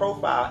 making your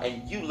profile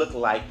and you look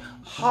like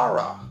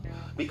horror.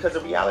 Because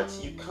in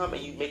reality, you come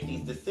and you make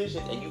these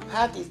decisions and you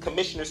have these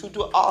commissioners who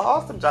do an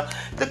awesome job.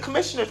 The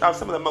commissioners are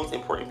some of the most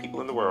important people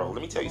in the world.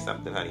 Let me tell you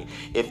something, honey.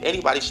 If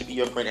anybody should be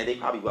your friend, and they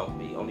probably won't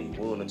be, only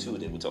one or two of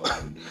them will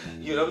talk.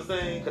 You know what I'm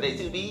saying? Because they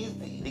too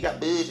busy. They got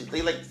budgets.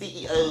 They like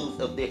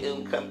CEOs of their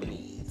own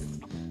companies.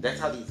 That's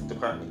how these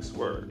departments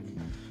work.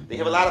 They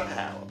have a lot of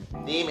power.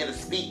 Them and the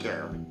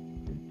speaker.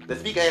 The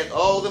speaker has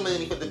all the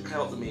money for the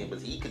council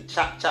members. He could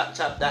chop,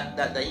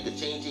 that. He could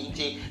change,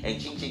 and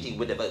ching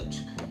with the vote.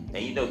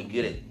 And you know he's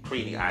good at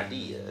creating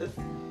ideas.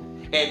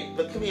 And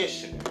the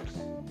commissioners,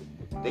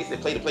 they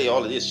said play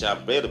all of this,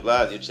 child. Bear the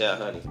Blasio,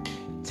 child, honey.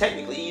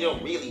 Technically, you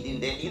don't really do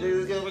that. Neither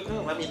is going to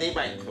come. I mean, they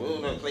might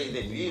play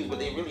their views, but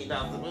they really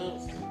not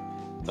supposed to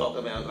talk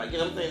about, like, you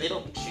know what I'm saying? They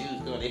don't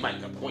choose. They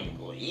might appoint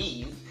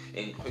employees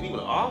and people in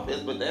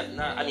office, but that's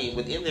not, I mean,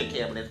 within their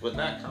cabinets, but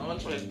not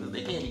contractors.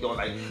 They can't be going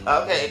like,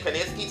 okay,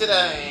 Penitsky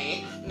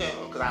today. No,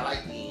 because I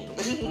like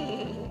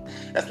him.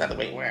 That's not the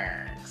way it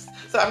works.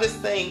 So I'm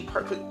just saying,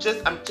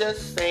 I'm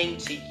just saying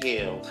to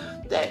you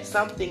that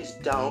some things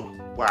don't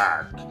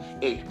work.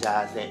 It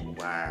doesn't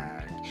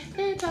work.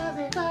 It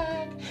doesn't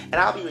work. And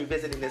I'll be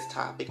revisiting this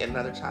topic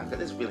another time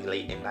because it's really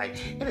late at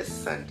night. It is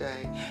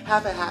Sunday.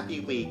 Have a happy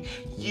week.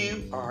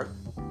 You are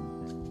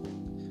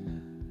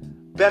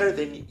better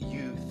than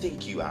you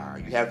think you are.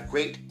 You have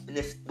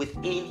greatness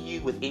within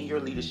you, within your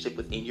leadership,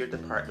 within your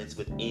departments,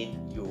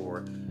 within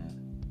your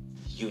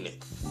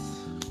units.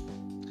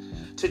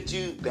 To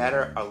do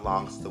better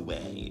along the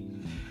way.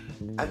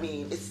 I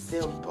mean, it's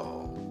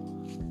simple.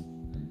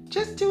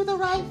 Just do the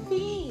right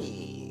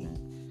thing.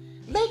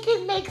 Make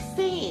it make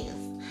sense.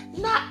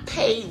 Not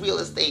pay real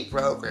estate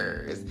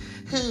brokers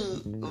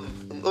who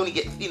only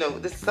get,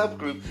 this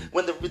subgroup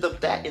when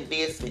that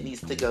investment needs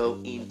to go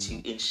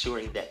into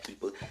ensuring that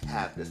people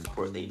have the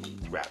support they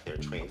need throughout their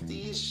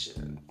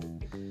transition.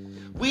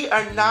 We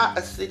are not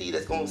a city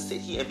that's going to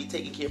sit here and be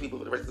taking care of people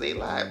for the rest of their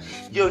lives.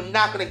 You're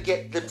not going to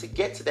get them to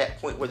get to that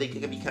point where they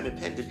can become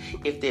independent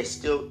if they're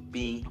still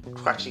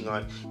crushing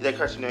on you.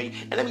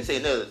 And let me say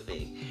another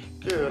thing.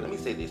 Girl, let me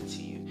say this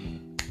to you.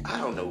 I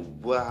don't know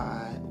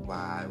why.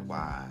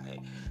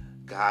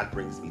 God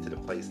brings me to the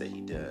place that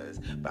he does.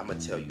 But I'm going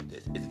to tell you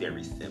this. It's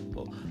very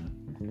simple.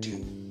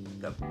 Do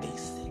the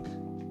basic.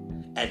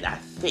 And I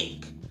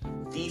think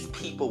these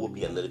people will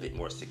be a little bit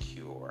more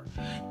secure.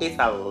 It's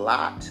a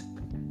lot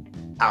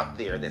out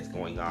there that's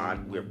going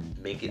on.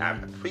 I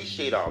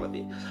appreciate all of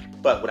it.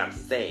 But what I'm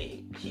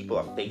saying, people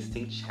are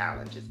facing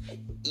challenges,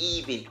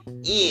 even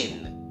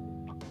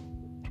in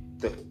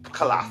the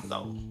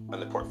colossal on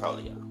the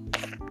portfolio.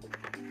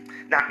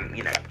 Not,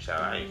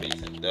 child, I ain't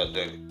facing done.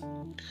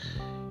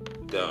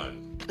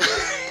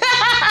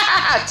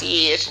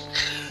 Tish.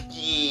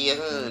 Yeah,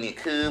 honey,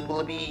 couple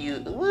of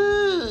you.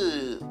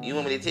 Woo. You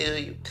want me to tell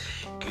you?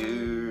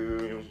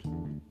 Girl,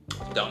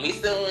 don't be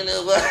suing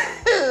over,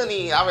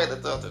 honey. I'd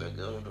rather talk to the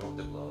girl.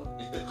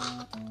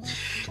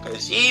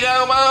 Cause she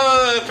don't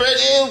mind.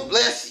 Pretty,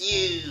 bless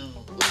you.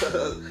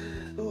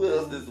 Who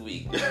else this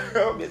week?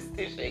 Girl, Miss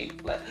Tish James.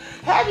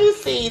 Have you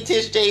seen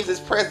Tish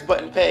James's press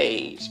button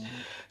page?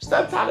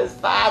 Sometimes it's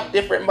 5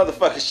 different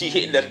motherfuckers she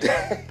hitting up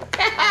there.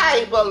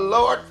 But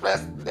Lord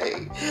bless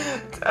me.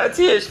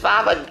 Tish,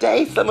 5 a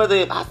day, some of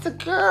them. I said,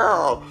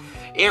 girl.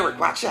 Eric,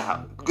 watch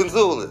out.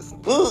 Gonzalez.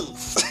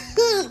 Boots.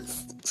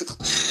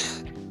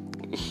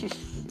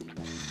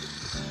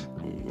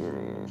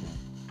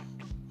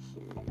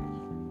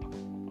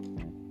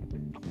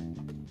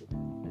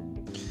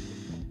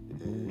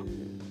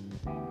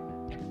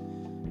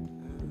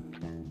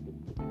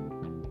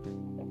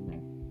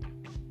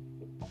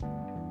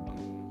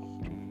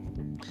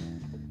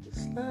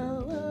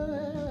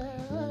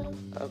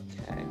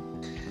 Okay.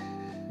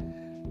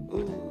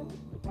 Ooh.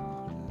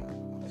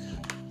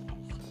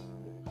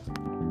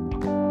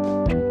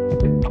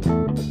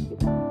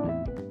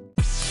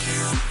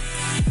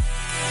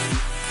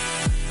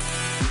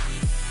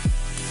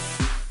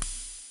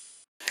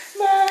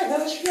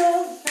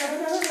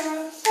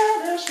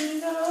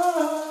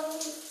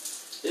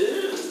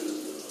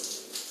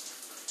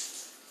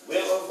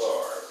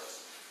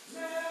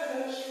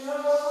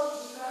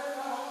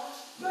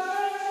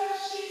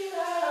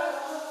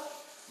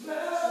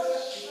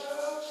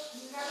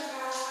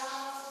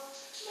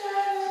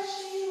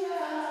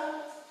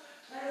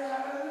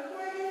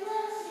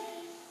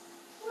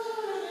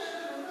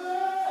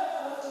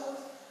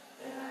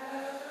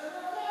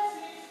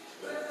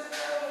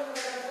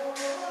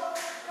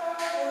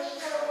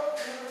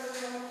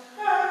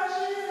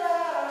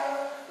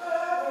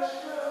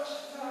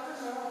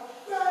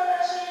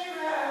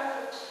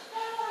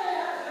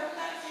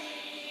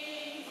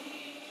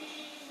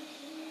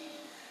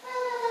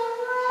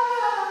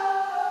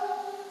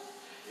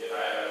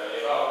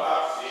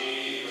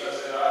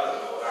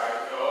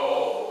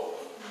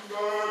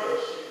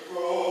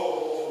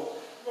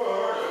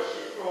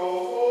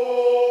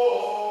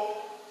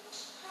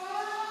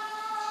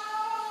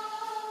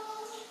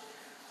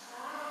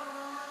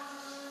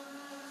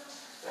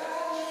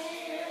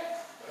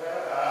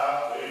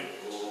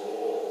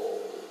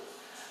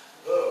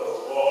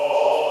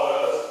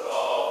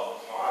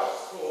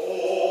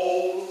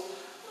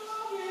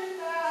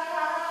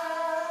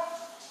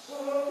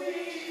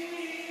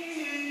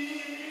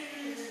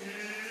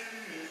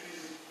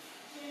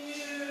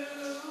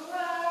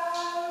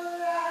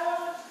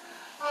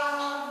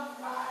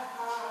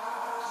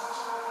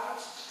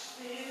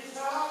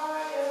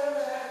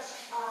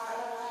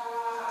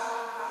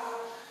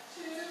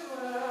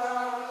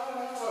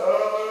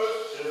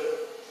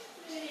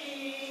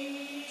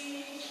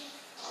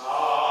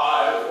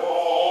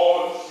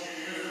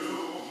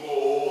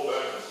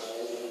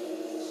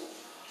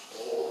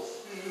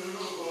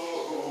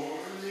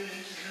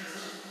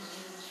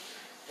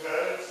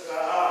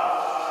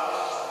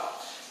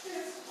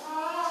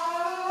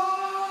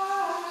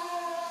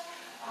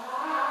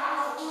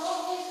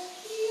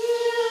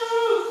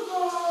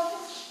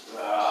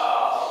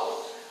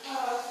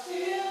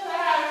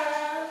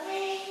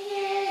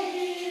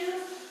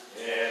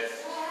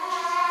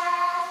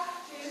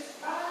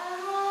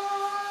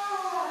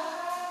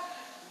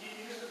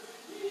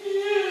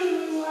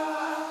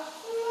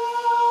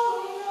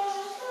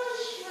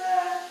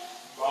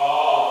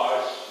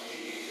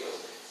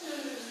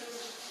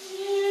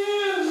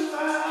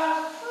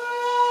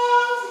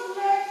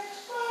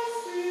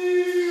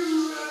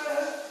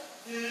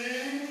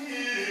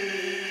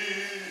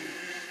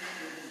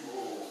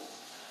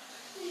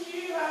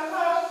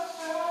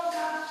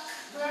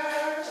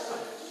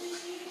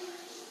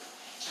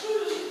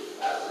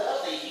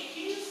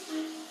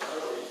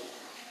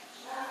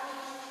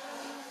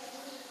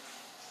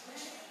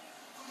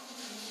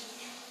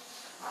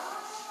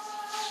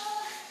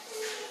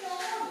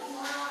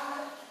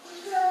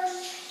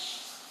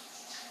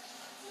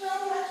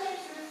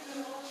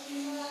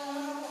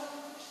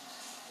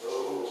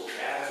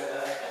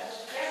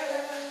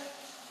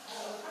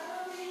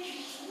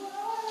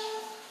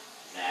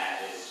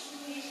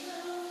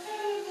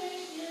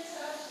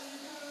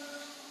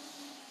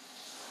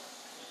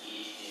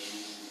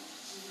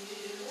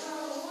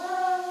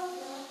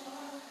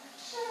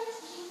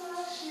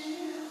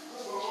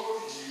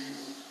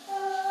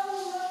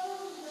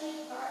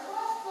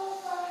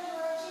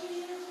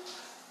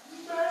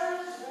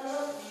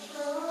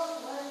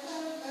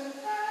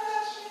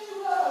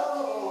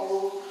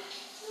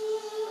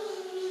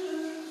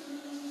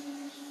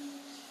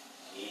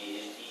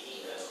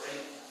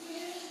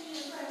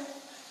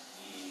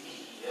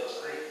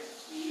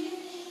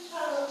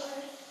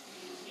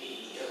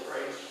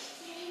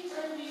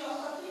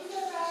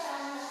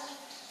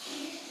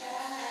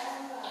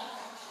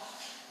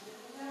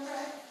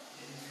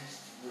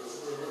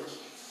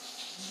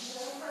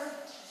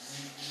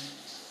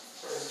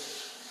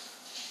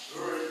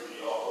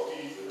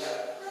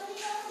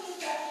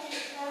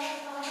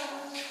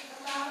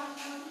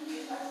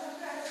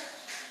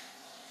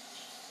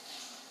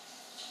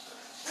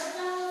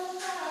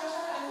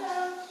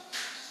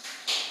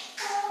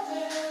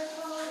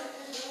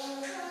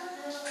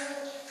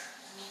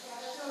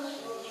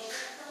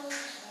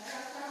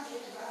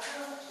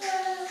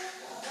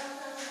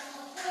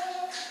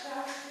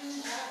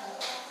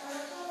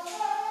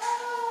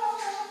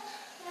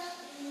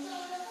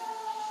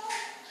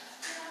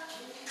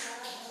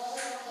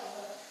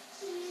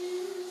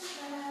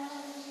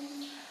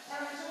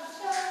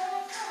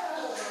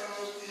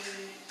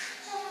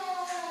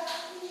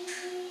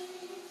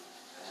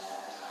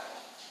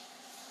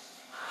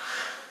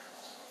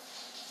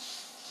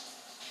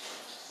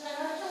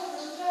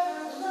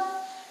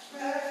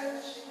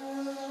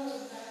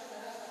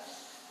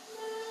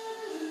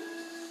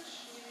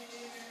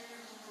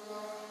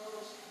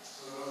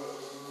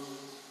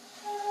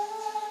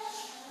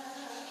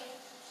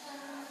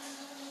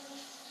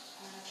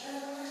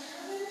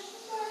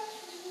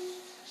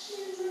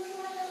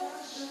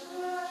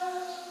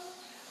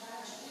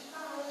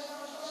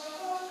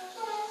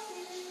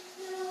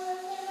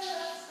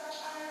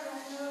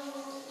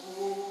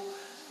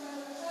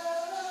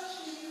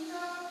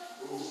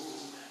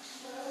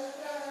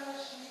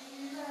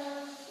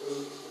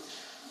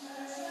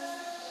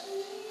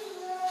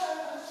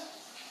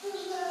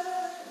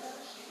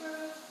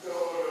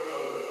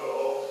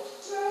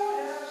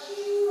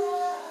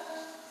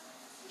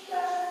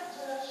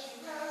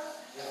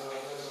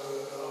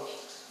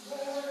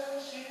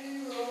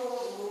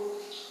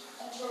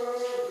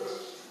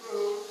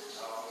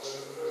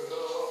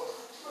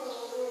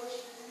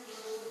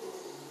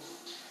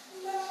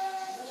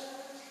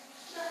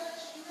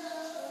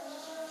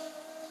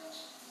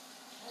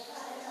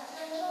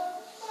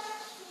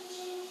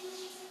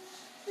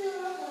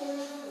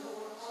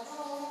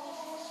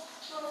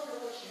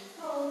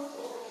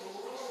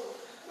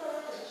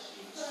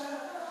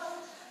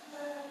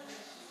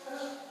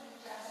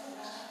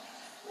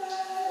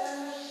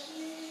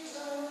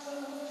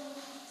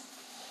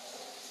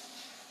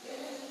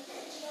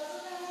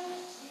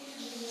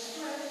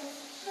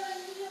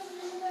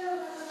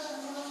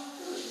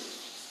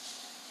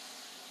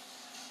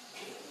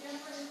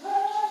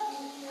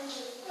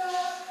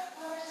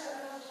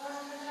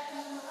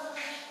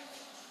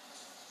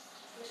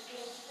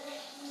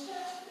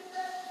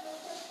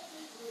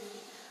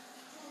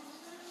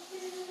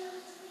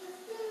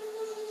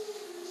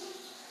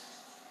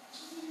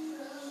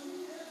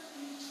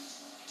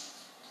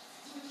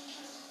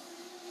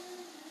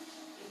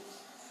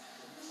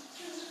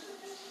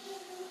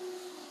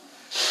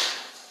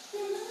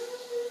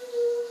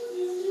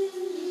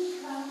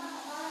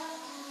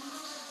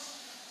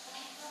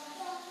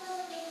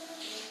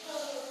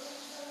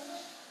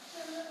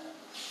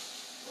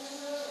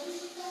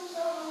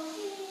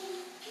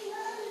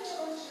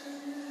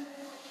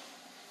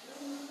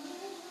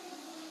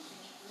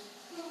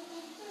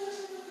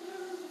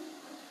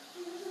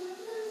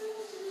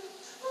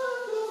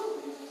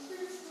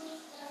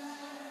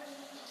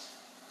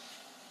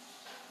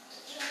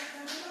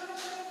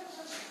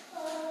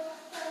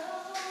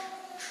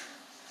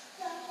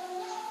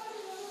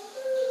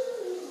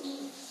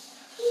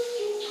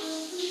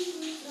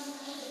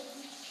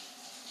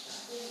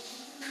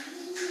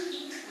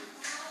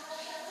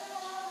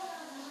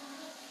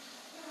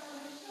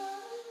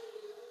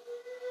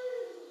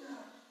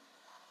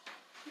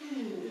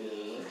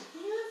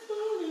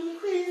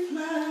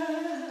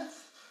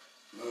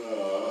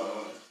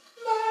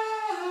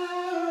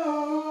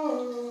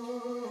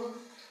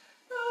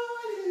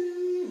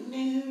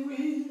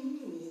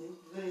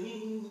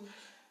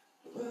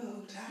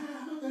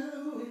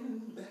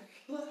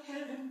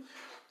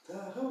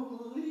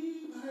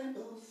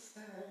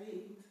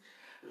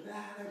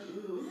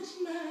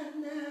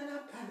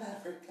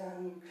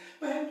 African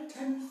went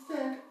and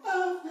said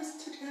of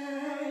this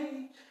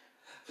today.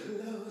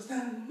 Blows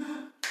them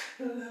up,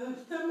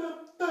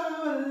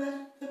 oh,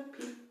 let the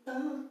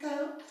people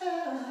go,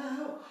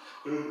 oh.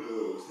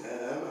 Blows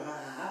them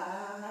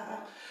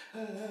up,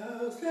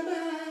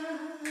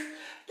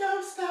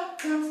 don't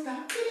stop, don't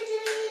stop,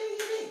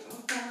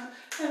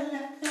 and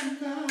let them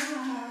go.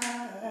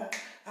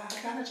 I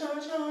got a joy.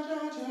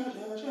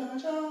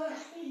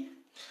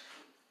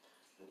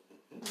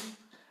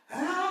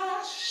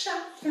 I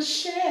shot the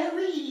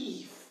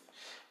sheriff,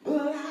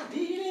 but I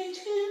didn't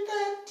shoot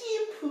the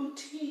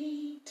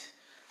deputy.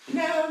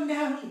 No.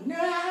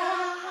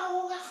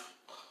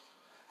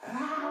 I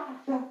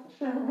shot the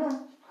sheriff,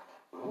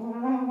 I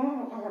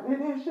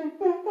didn't shoot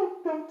the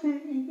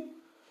deputy.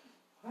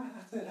 I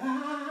said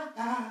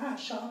I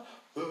shot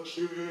the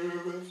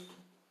sheriff,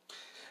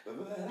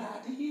 but I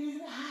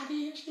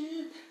didn't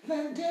shoot the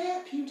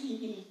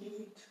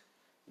deputy.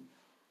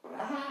 I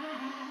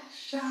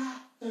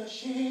shot the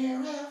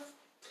sheriff,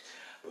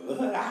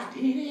 but I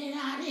didn't.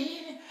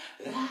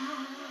 I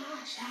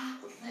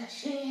shot the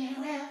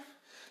sheriff.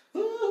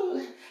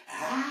 Ooh,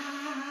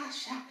 I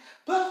shot,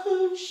 but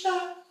who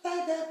shot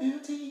the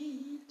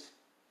deputy?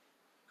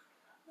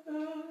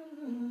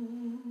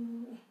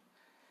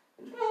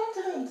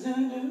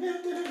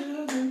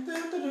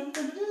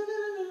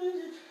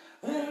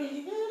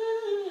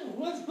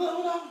 What's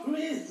going on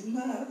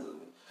Christmas?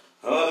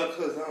 All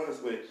because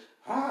honestly,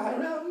 I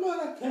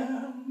remember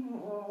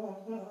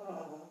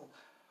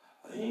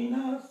ain't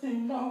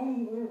nothing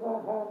wrong with a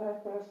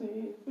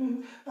holiday.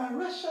 A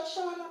Rosh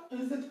Hashanah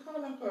is a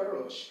Hanukkah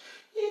Rosh.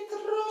 It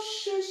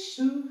Rosh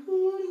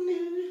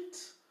Hashanah.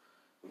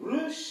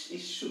 Rosh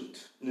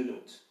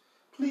Hashanah.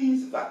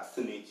 Please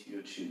vaccinate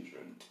your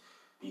children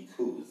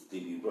because they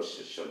be Rosh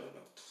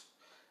Hashanah.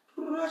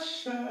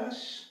 Rosh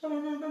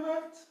Hashanah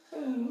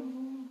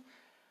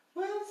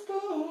was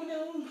born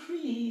on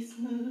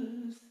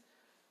Christmas.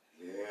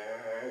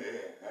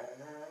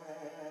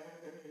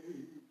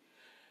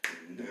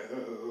 No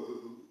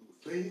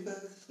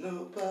flavors, no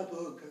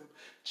bubblegum,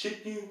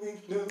 chicken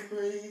wings, no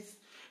praise,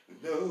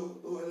 no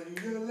oil in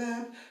your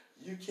lamp,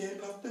 you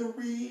can't puff the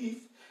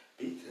reef,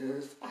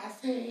 because I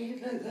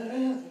said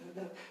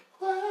the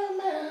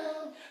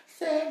woman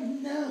said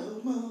no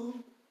more.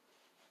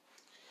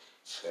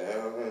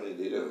 Child,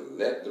 they done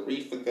let the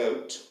reefer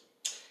go,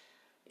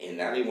 and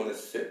now they want to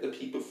set the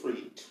people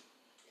free.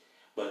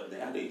 But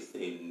now they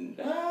say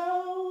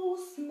no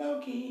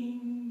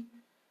smoking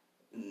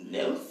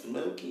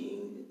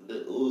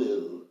the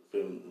oil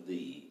from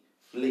the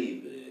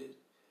flavored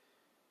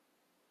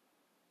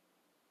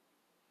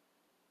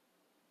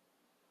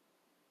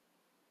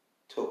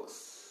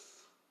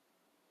toxins.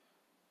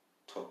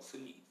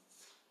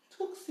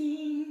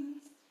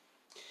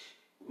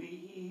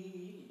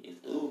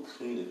 It's all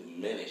kind of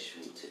manish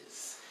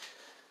waters.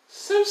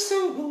 So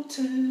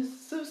waters,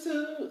 so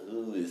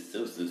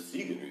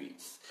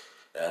cigarettes.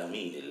 I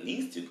mean, at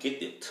least you get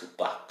the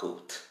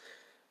tobacco.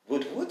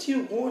 But what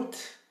you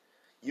want?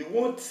 You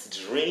want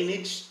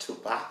drainage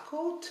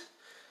tobacco?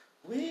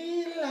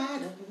 Well, I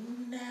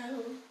don't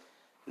know.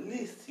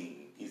 Listen,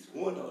 it's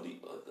one or the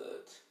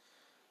other.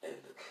 And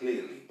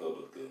clearly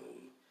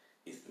bubblegum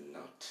is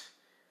not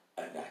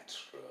a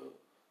natural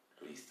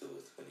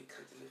resource when it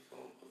comes in the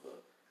form of a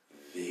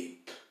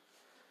vape.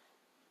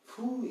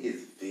 Who is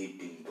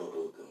vaping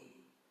bubblegum?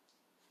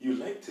 You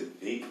like to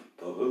vape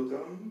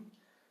bubblegum?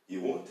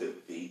 You want to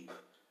vape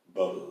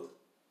bubble.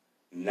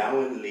 Now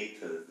and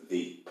later's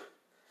vape.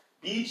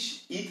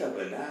 Bitch, eat a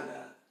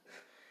banana.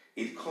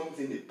 It comes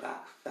in the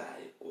back 5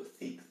 or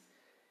 6.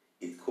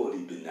 It's called a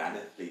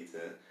banana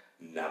flavor.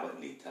 Now and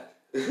later.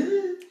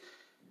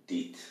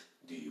 Date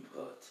do you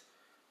part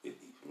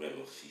with the realm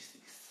of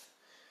physics?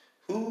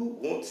 Who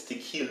wants to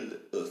kill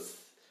us,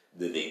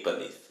 the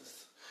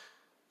vaporists?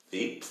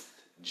 Vapes,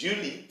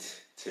 Julie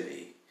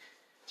today.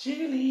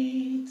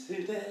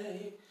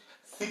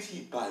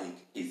 City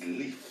Bike is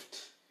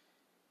Lyft,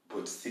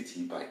 but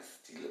City Bike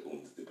still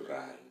owns the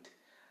brand.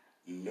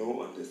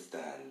 No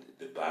understand,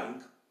 the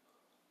bank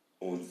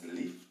owns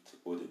Lyft,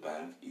 or the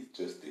bank is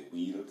just the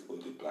wheels, or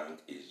the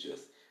bank is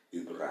just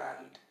the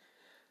brand.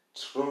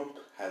 Trump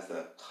has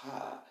a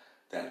car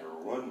that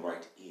run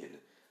right in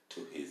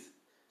to his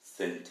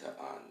center,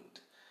 and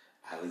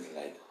I was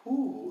like,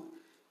 who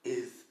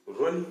is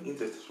running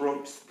into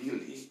Trump's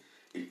building?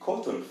 It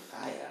caught on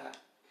fire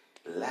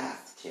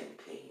last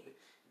campaign.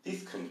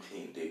 This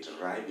campaign, they're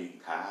driving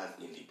cars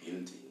in the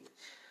building.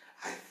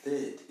 I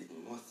said, it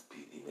must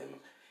be the memo.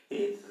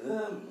 It's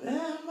the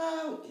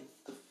memo. It's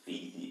the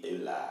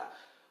Fidiola.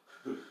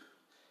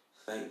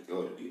 Thank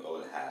God we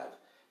all have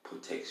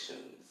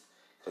protections,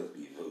 because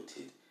we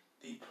voted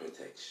the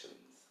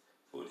protections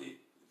for the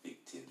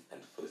victims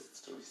and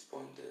first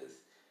responders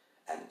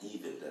and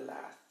even the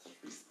last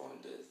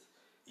responders,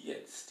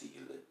 yet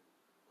still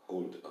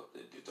hold up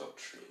the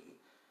doctrine,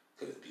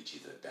 because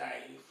bitches are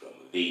dying from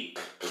vape,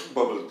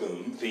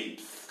 bubblegum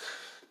vapes,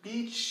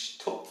 bitch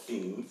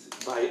toxins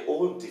by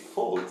all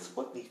defaults.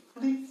 What the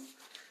flip?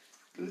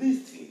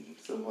 Listen,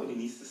 somebody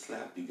needs to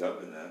slap the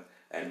governor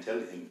and tell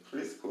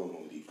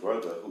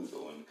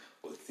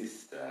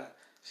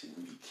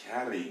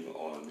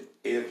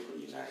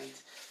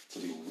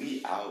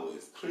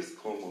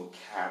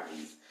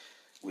carries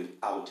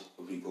without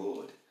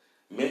regard.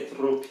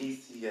 Metro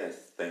PCS,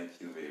 thank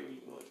you very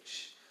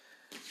much.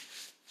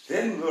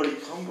 Then Lori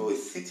Combo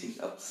is sitting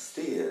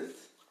upstairs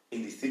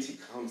in the city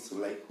council,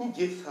 like, who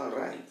gives her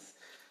rights?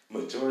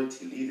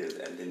 Majority leaders.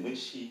 And then when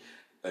she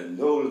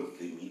annuls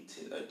the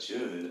meeting,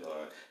 adjourn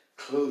or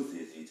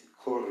closes it,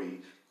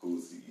 Corey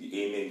goes,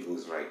 amen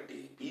goes right there.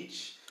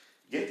 Bitch,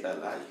 get a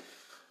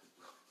life.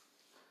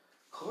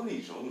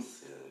 Corey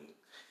Johnson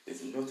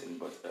is nothing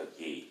but a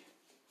gay.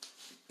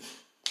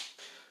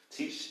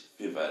 Tish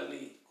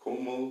Vivali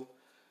Como,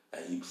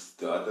 and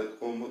the other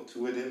Como,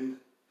 two of them,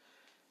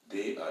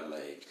 they are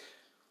like,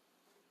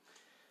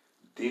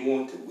 they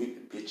want to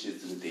whip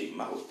bitches with their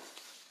mouth.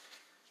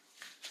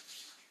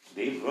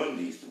 They run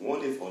this.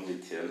 One is on the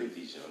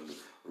television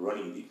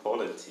running the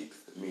politics,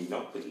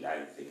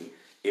 monopolizing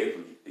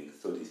everything.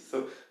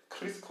 So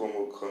Chris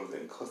Cuomo comes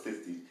and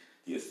cusses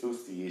the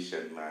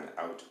association man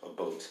out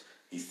about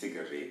the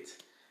cigarette.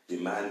 The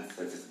man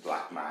says it's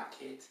black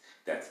market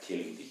that's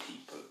killing the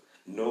people.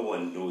 No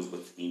one knows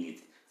what's in it.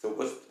 So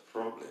what's the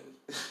problem?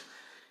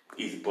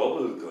 It's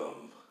bubble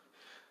gum.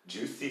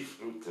 Juicy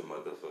fruit to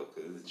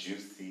motherfuckers.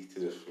 Juicy to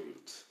the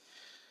fruit.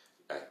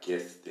 I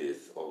guess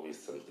there's always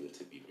something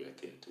to be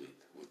reckoned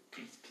with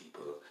these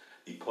people.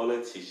 The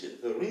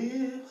politicians, the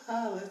real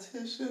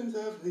politicians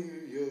of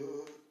New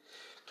York.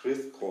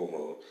 Chris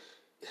Cuomo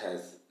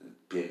has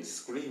been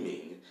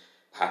screaming,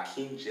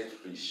 Hakeem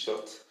Jeffries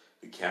shut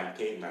the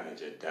campaign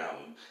manager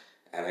down.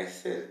 And I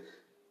said,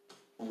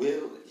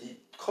 well, he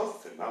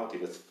cussed him out.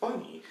 It was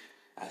funny.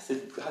 I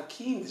said,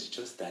 Hakeem is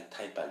just that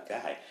type of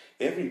guy.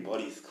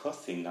 Everybody's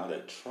cussing now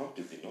that Trump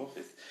is in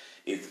office.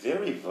 It's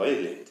very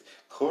violent.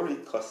 Corey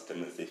cussed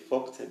him and said,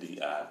 fuck to the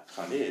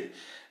Con Ed,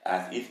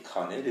 as if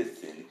Con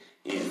Edison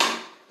is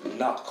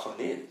not Con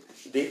Ed.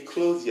 They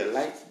close your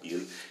light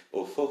bill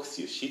or fucks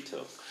your shit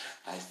up.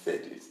 I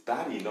said, it's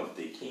bad enough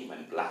they came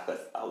and blacked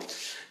us out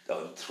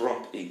on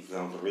Trump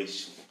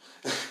exoneration.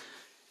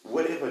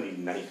 Whatever the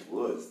night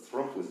was,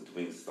 Trump was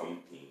doing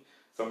something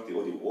on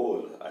the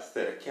wall. I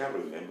said, I can't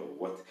remember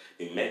what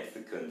the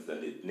Mexicans,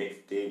 and the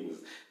next day was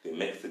the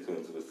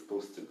Mexicans were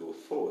supposed to go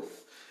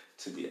forth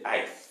to the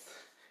ice.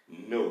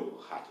 No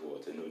hot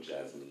water, no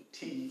jasmine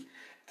tea.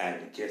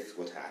 And guess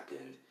what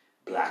happened?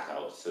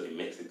 Blackout. So the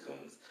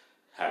Mexicans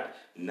had,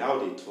 now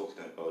they're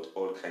talking about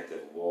all kinds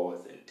of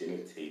wars and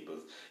dinner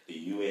tables, the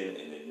UN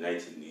and the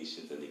United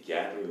Nations and the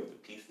gathering of the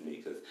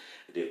peacemakers.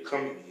 They're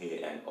coming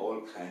here and all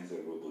kinds of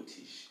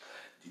robotish.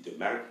 The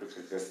Democrats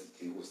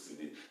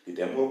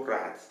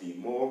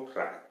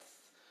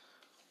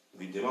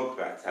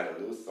had a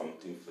little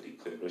something for the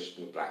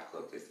Congressional Black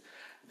Caucus.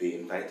 They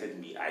invited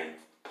me. I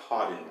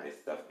pardoned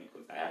myself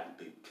because I have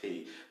to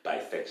pay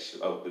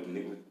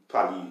bisexual.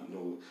 Probably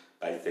no,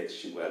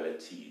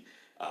 bisexuality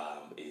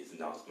is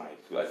not my.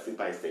 I say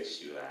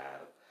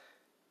bisexual.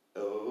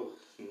 Oh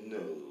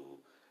no,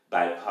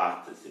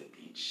 bipartisan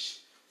bitch,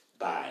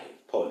 bi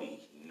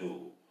poly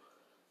no.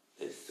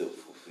 It's so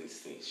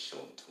fulfilling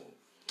shown to.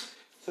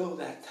 So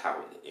that's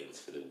how it ends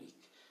for the week.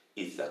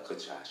 It's a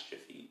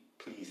catastrophe.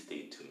 Please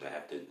stay tuned. I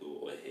have to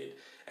go ahead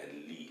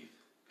and leave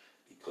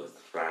because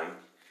Frank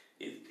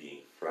is being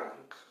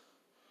Frank.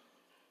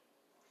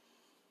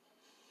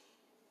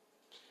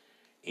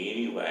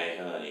 Anyway,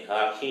 honey,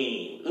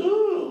 Hakeem,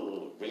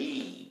 ooh,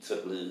 read the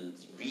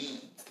blues,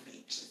 read the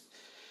beaches.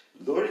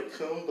 Lori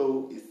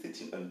Combo is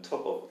sitting on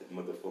top of the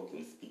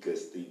motherfucking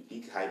speakers, the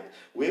big hype.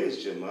 Where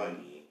is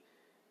Jamani?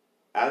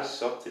 Al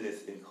Sharpton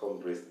is in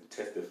Congress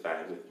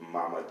testifying with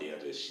Mama there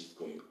that she's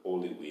going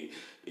all the way.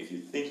 If you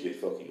think you're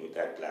fucking with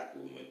that black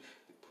woman,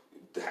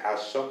 Al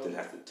Sharpton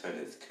has to turn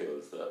his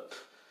curls up.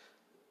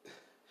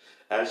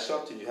 Al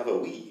Sharpton, you have a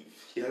weave.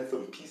 He has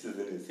some pieces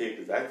in his hair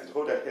because I said,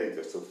 hold that hair,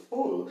 it's so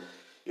full.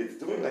 It's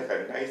doing like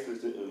a nice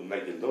little,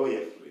 like a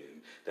lawyer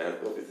friend that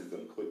has offices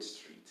on Court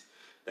Street.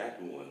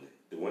 That one,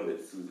 the one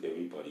that sues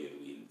everybody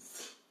and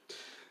wins.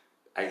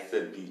 I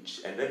said beach.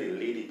 And then the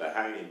lady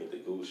behind him with the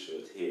gold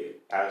short hair,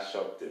 Al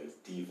Sharpton's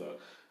diva,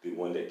 the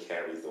one that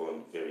carries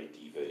on very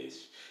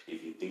diva-ish.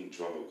 If you think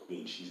drama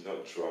queen, she's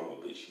not drama,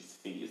 but she's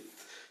fierce.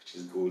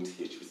 She's gold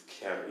hair, she was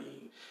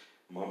carrying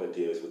Mama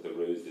Dearest with the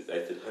roses.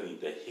 I said, honey,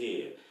 the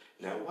hair.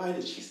 Now, why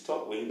did she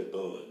stop wearing the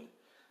bun?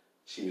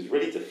 She was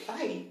ready to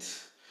fight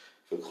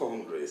for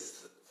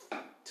Congress.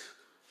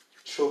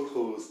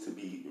 Chokeholds to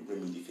be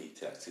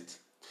remediated.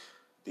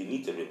 They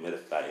need to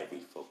remedify every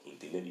fucking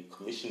thing. And the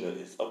commissioner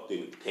is up there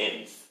with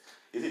Pence.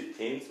 Is it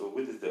Pence or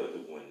what is the other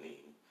one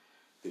name?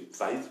 The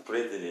vice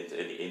president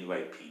and the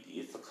NYPD.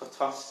 It's a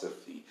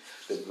catastrophe.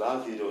 The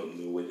Blasey don't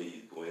know whether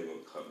he's going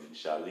or coming.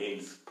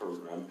 Charlene's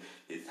program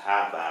is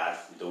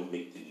half-assed. They don't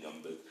make the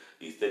numbers.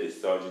 He said the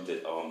sergeant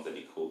at arms and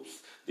the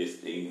cops, they're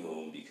staying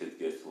home because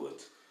guess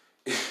what?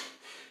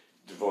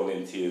 The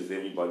volunteers,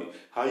 everybody.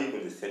 How are you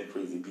going to send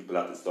crazy people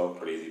out to solve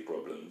crazy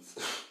problems?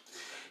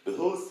 The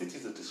whole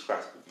city's a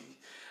distraction.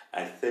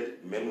 I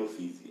said, Memo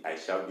Fizi, I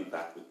shall be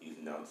back with these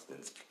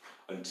announcements.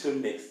 Until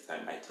next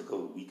time, I took a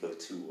week or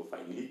two off.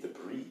 I needed to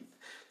breathe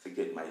to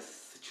get my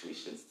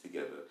situations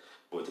together.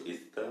 But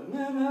it's the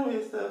Mama,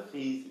 where's her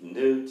fees?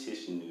 No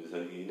tissue news,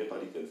 honey. Ain't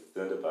nobody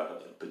concerned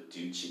about her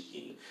Purdue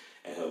chicken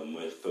and her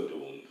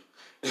methadone.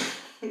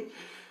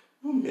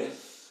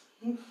 Meth.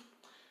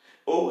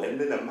 Oh, and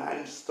then a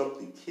man stopped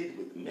the kid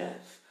with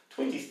meth.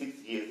 26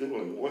 years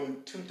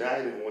old, two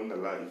died and one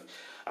alive.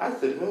 I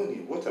said,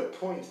 honey, what a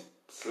point.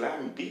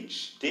 Slam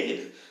Beach,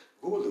 dead.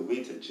 All the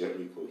way to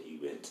Jericho he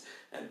went.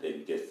 And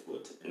then guess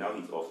what? Now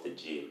he's off to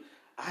jail.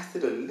 I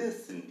said,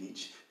 listen,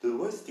 Beach, the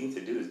worst thing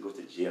to do is go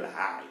to jail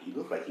high. He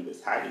looked like he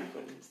was hiding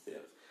from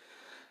himself.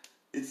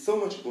 It's so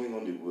much going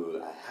on in the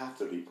world. I have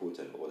to report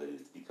on all of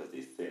this because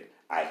they said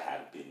I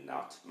have been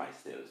not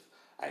myself.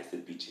 I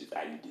said, bitches,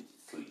 I needed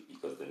to sleep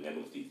because the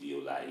memo video,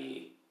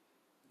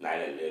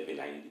 9/11,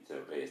 I needed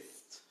to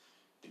rest.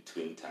 The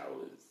Twin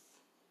Towers.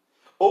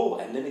 Oh,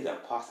 and then it's a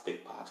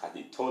Prospect Park, has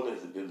the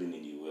tallest building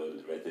in the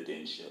world,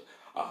 residential,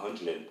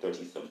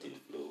 130-something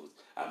floors,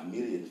 1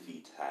 million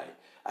feet high.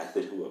 I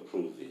said, who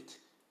approved it?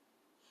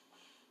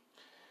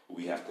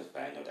 We have to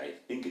find out. I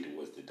think it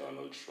was the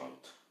Donald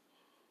Trump.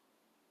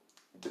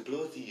 De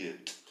Blasio,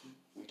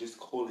 we just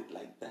call it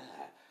like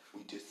that.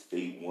 We just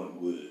say one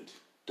word,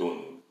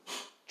 Donald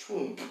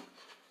Trump.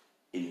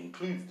 It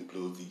includes De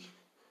Blasio.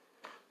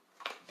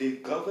 They're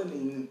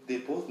governing, they're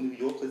both New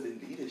Yorkers in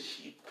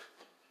leadership.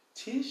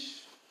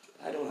 Tish,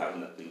 I don't have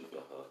nothing for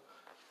her.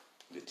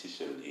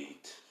 Letitia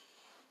late.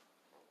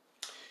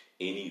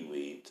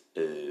 Anyway,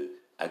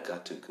 I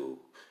got to go.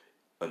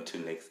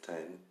 Until next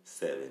time,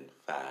 7,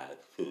 5,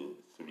 4,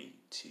 3,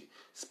 2.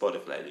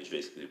 Spotify is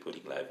basically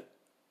reporting live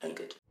and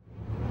good.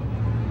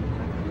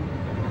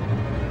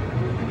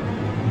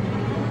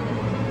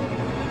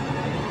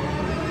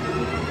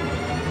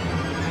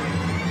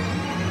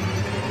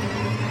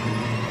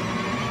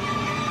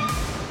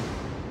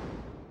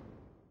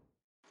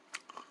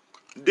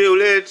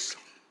 Duelets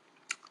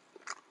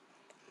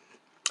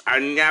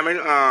and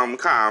yamming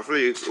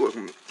conflicts.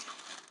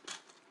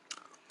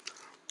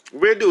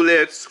 We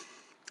duelets.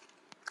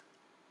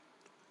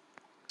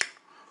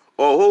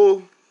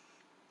 Oh,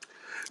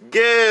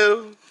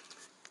 girl,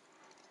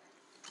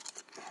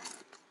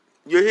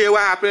 you hear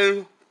what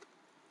happened?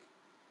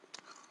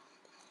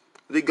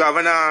 The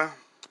governor.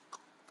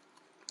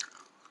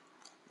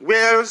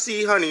 Well,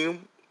 see, honey,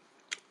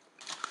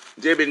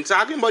 they've been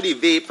talking about the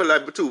vape for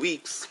like 2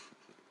 weeks.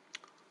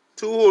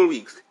 2 whole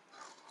weeks.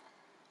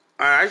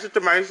 And I said to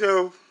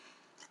myself,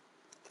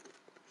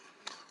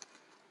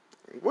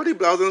 what the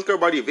blouse and skirt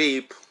about the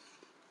vape?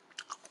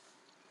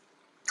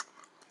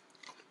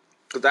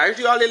 Because I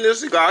see all the little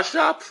cigar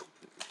shops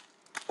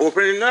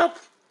opening up.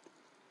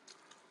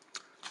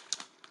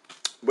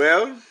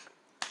 Well,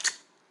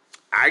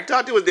 I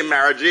thought it was the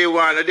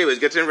marijuana that they was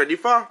getting ready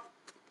for.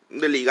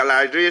 The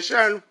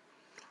legalization.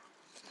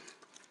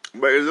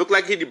 But it looked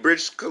like the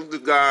bridge,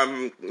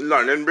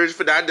 London Bridge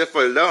for that, they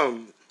fell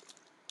down.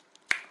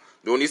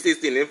 The only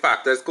sustaining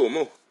factor is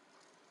Como.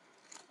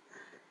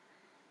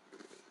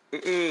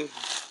 You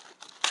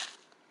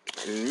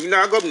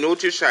not got no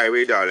to shy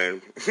away,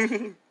 darling.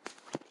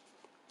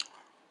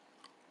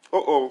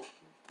 Uh-oh.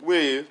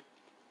 Wait.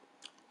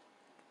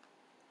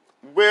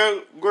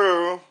 Well,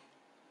 girl,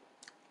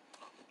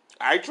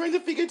 I trying to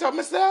figure it out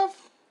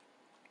myself.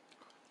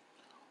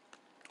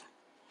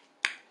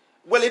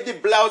 Well, if the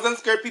blouse and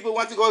skirt people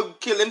want to go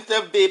kill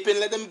themselves vaping,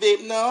 let them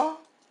vape now.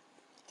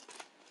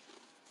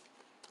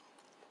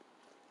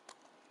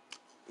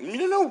 You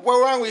don't know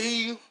what wrong with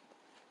you.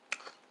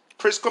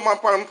 Chris come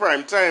up on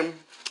prime time.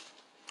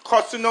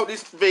 Cussing out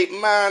this vape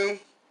man.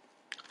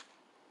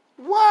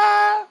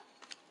 What?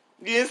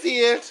 You didn't see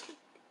it?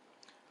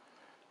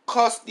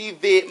 Cuss the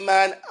vape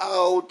man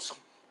out.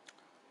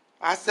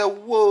 I said,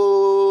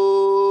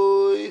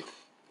 whoa.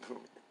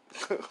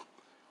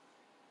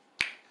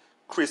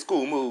 Chris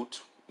cool mood.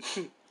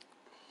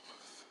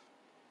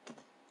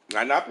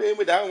 I'm not playing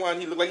with that one.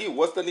 He looked like he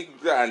was the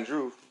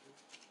Andrew.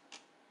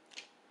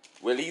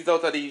 Well, he's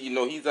out of the,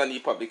 he's on the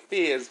public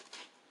affairs.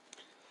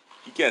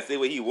 He can't say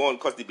what he want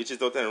because the bitches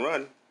out and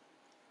run.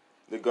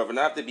 The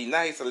governor have to be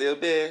nice a little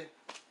bit.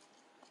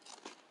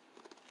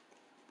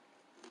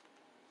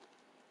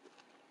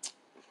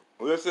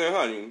 Listen,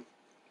 honey.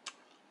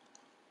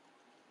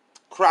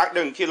 Crack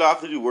done kill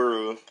off the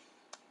world.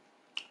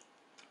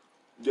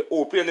 The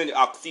opium and the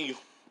oxy.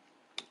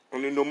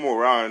 And the no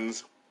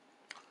morons.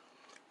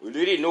 We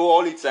didn't know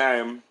all the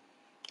time.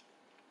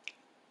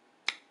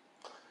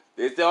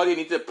 They say all you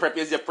need to prep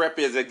is your prep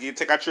is you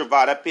take a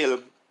Truvada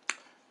pill.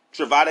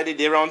 Truvada did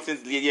they around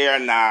since the year or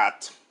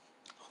not.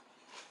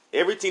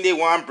 Everything they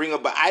want to bring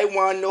up, but I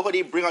want to know how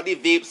they bring out the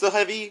vape so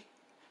heavy.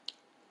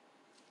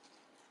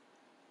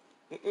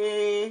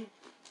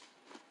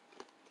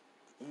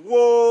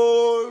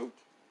 Whoa.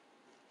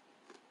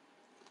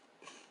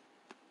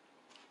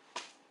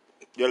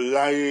 You're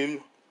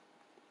lying.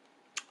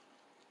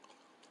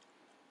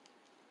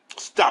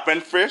 Stop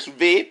and fresh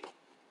vape.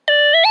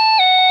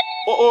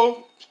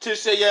 Uh-oh. To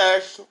say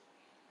yes.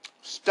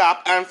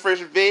 Stop and fresh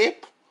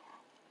vape.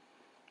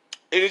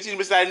 Anything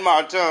besides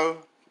Maltal?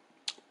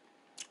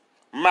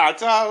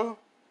 Maltal?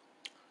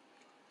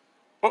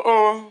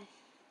 Uh-oh.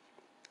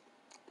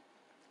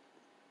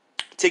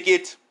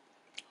 ticket.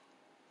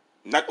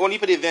 Not only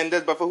for the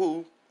vendors, but for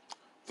who?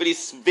 For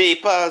these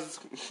vapors.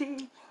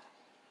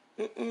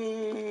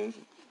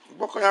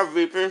 What kind of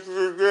vaping is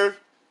this?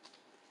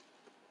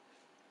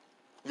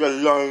 You're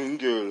lying,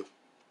 girl.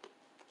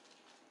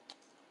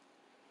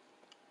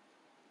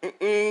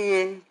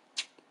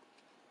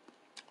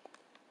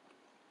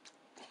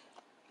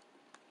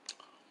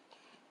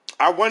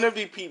 I one of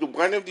the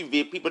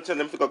vape people tell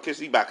them to go kiss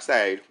the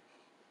backside.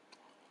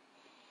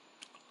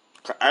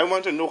 I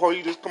want to know how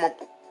you just come up.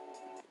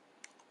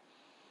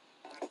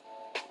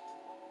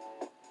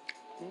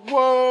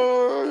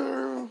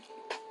 Whoa!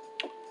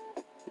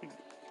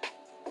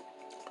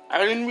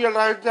 I didn't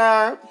realize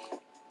that.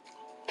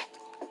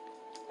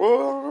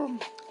 Oh.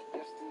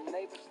 Yes, the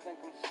neighbors think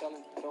I'm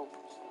selling dope.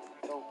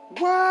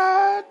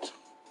 What?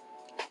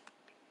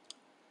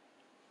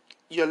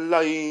 You're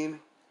lying.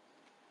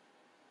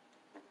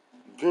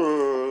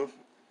 Girl.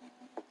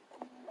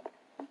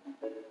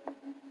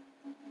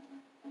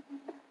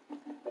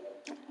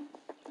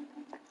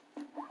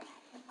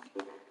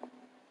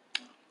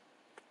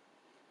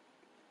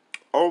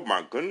 Oh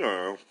my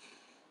goodness.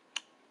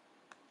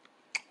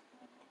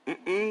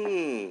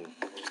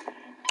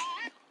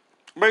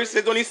 Mary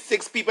says only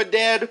 6 people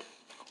dead.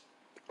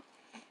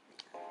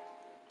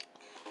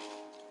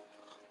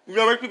 You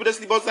know how many people that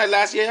sleep outside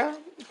last year?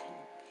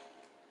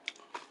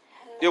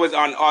 It was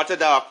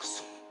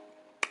unorthodox.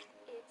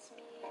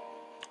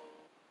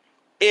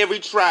 Every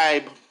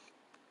tribe.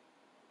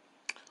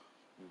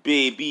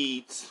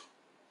 Baby.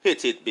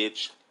 Hit it,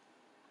 bitch.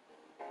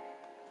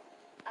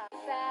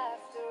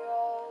 After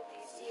all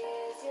these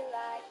years, you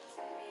like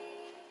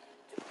me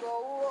to go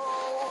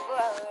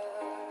over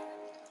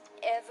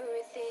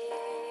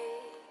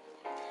everything.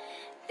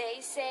 They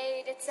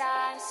say that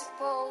I'm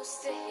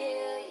supposed to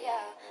heal ya,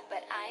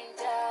 but I ain't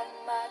done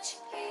much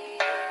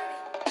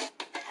healing.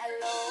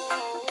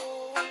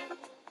 Hello,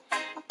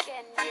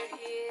 can you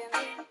hear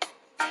me?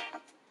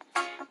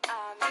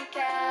 I'm in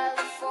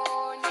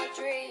California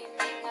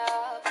dreaming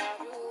about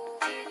who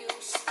we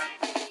used to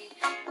be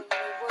when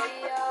we were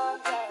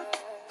younger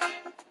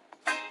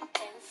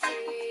and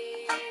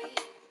free.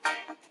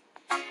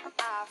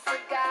 I've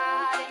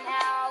forgotten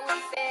how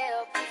it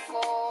felt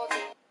before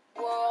the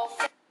world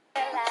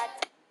fell at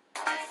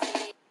our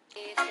feet.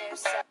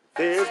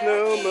 There's no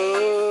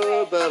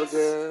more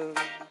bubblegum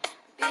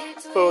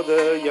for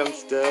the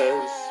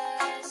youngsters.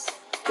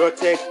 Go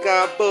take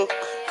a book.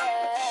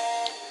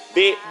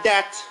 Beat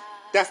that.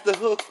 That's the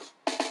hook.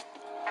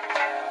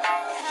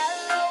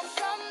 Hello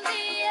from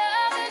the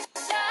other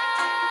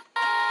side.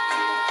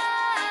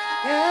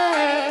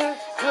 Yeah,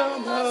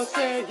 come on,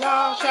 say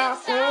y'all shall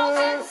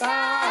survive.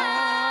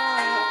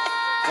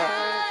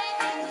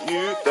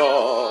 You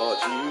thought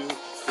you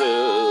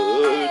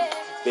could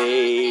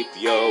vape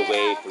your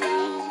way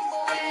through.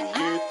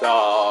 You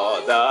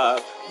thought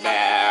the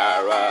marijuana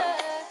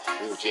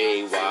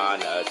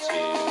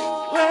too.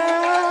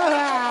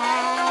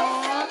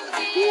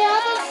 The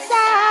other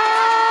side.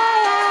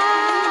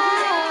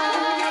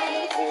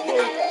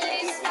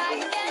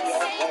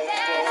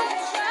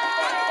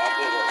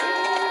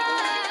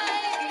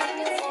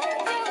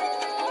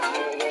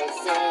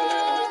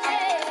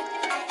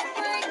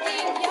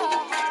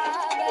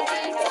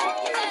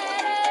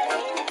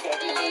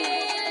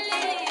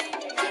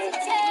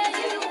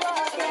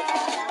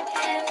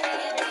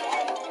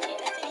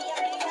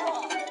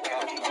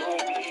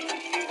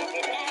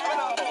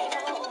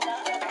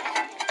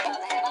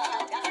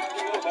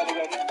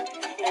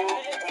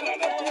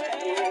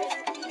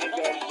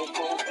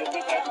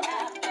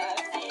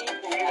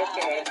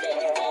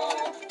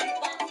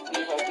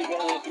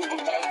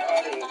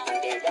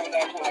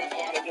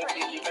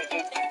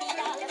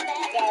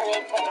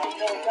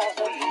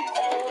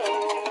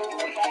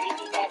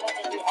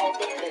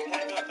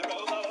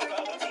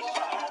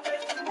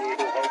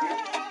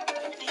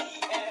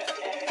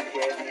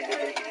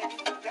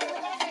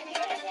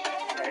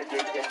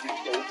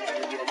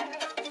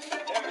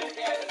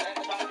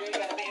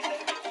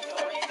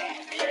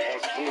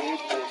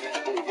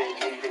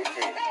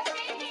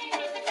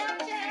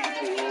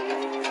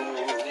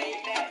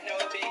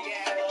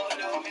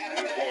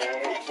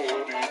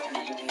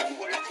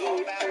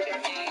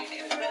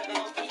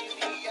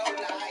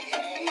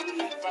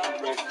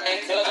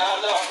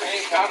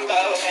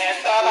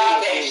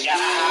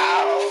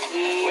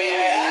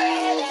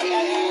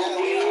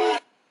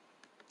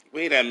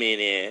 Wait a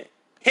minute.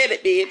 Hit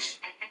it, bitch.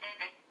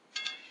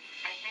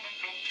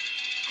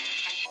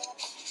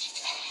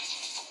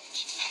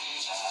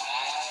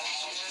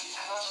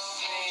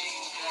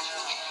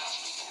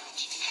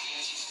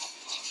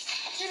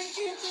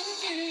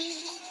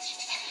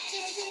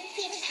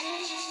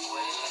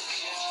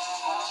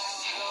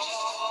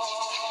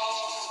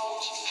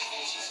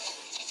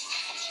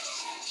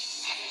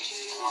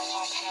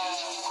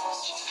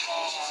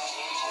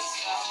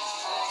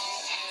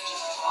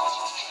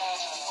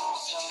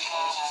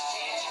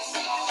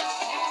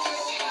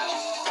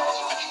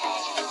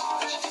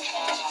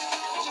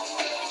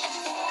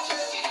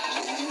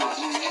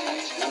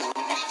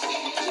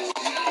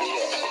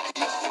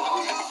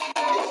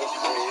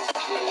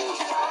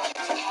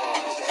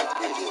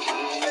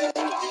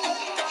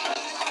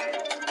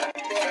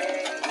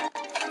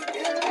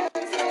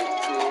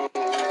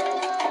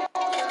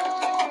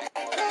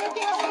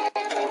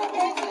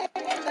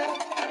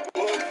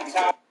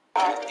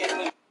 heart is a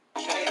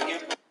and you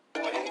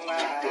put in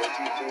mine.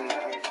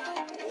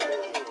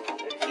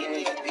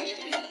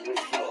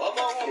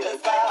 Above the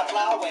sky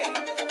flowing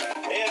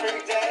every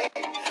day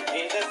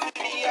in the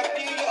city of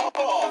New York,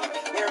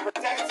 we're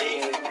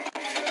protecting.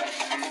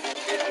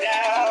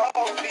 Now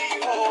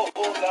behold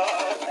the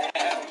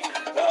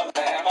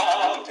Lamb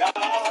of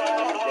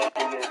God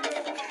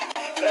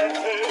that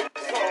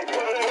takes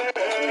away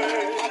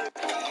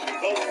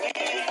the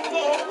sins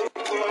of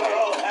the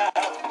world.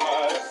 Have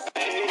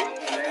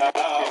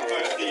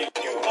mercy,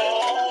 you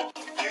all,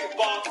 you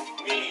bought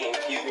me,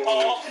 you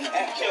all,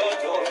 at your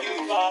door you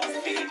bought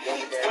me.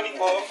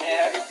 24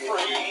 carats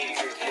free,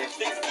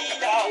 $60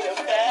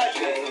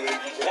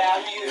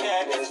 value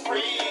that is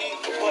free.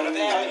 What a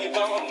value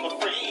on the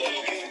free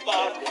you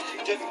bought.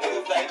 Just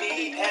move like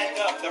me, hang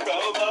up the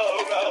robo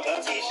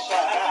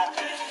t-shirt.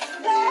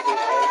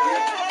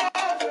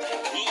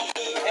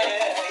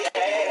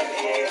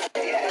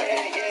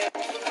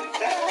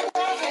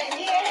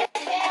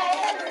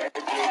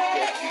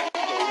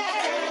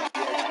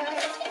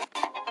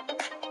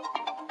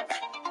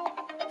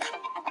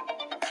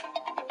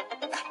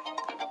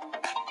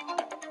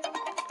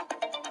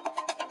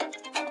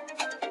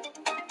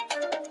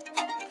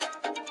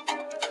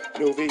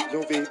 No vape, no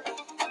vape.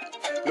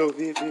 No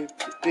vape, vape,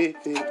 vape,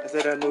 vape. I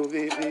said I know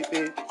vape, vape,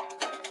 vape.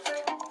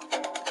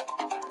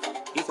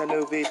 Yes, I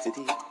know vape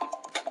city.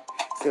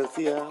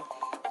 Celsius.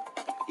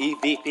 E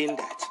vape in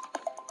that.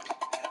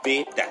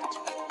 Vape that.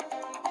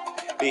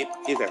 Vape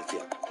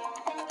Excelsior.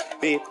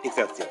 Vape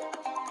Excelsior.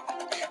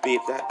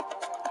 Vape that.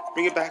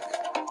 Bring it back.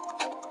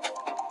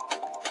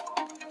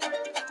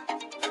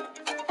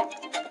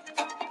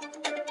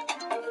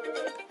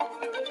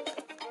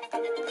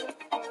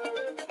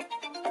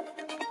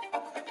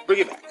 Bring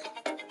it back.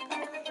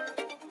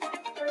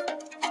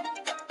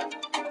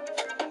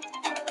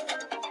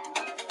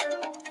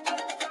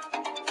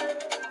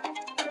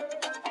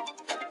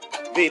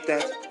 Vape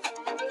that.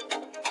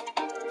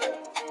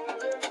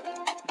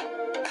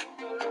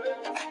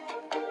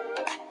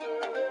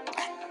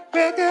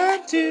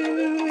 Welcome to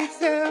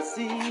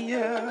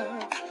Excelsior.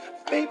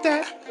 Vape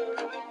that.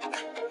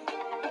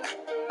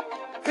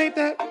 Vape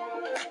that.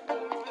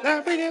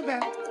 Now bring it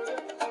back.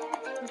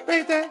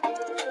 Vape that.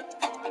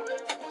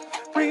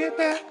 Bring it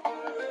back.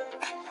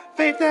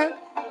 Vape that.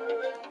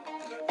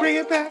 Bring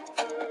it back.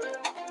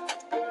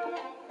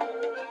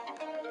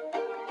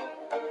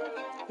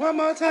 One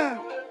more time.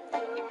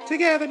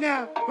 Together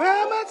now.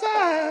 One more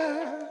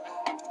time.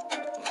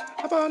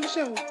 Up on the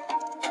show.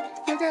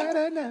 You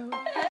gotta know.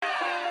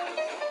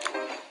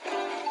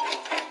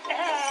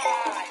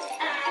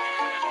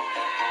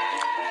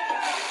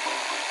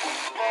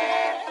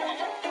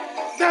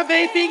 The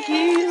vaping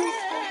kills.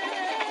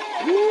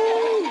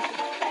 Woo.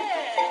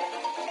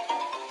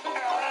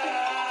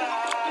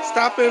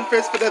 Stop and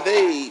frisk for the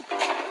vape.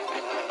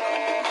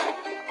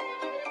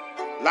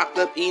 Locked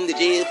up in the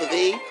jail for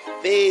vape.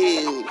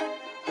 Fail.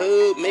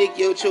 Hub, make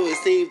your choice.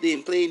 Save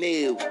them. Play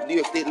now. New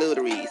York State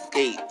Lottery.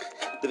 Escape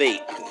the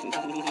vape.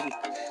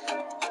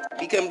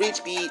 Become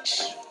rich,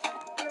 beach.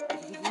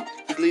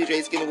 The Blue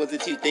Dre Skinner was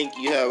it too. Thank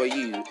you. How are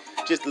you?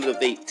 Just a little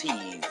vape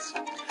tease.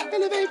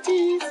 Little vape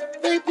tease.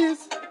 Vape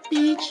this.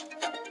 Beach.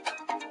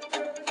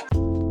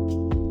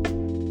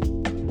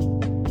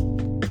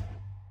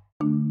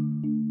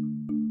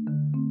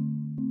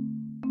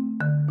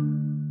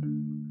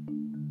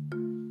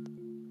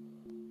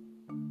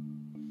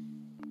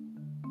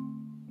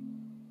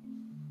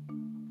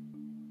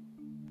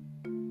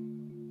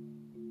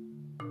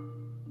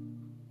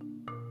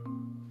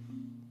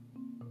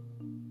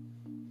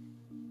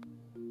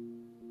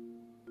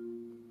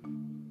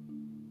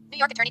 New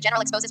York Attorney General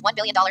exposes $1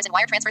 billion in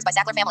wire transfers by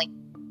Sackler family.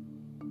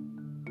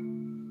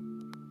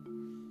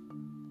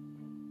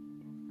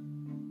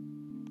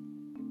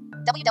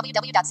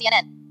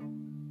 www.CNN.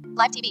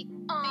 Live TV.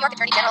 New York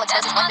Attorney General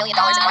exposes $1 billion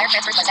in wire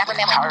transfers by Sackler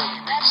family.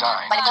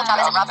 By Nicole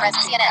Chavez and Rob Perez,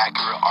 CNN.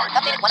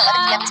 Updated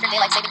 1:11 p.m. Eastern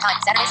Daylight Saving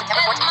Time, Saturday,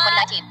 September 14,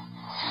 2019.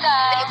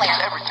 Video player.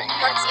 New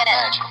York,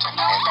 CNN.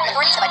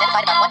 Authorities have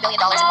identified about $1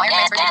 billion in wire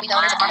transfers between the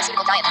owners of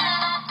pharmaceutical giant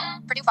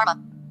Purdue Pharma.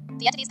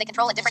 The entities they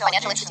control in different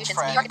financial institutions.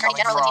 New York Attorney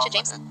General Letitia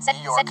James said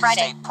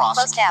Friday.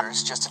 Closed tab.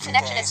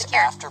 Connection is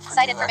secure.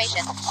 Site information.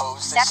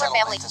 Sackler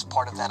family. As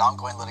part of that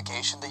ongoing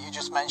litigation that you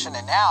just mentioned,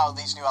 and now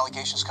these new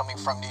allegations coming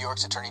from New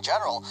York's Attorney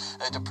General,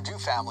 the Purdue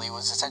family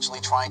was essentially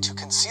trying to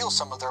conceal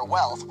some of their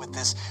wealth with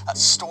this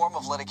storm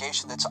of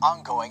litigation that's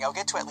ongoing. I'll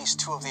get to at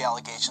least two of the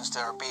allegations that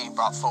are being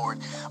brought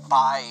forward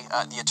by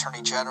the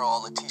Attorney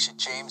General Letitia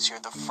James here.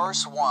 The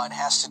first one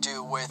has to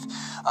do with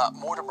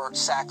Mortimer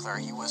Sackler.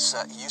 He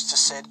used to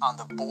sit on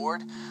the board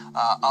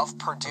of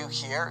Purdue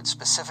here.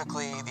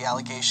 Specifically, the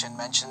allegation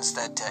mentions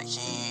that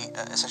he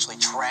essentially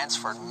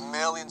transferred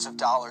millions of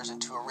dollars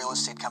into a real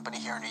estate company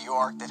here in New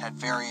York that had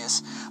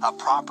various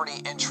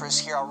property interests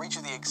here. I'll read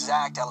you the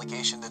exact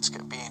allegation that's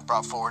being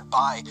brought forward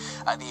by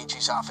the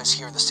AG's office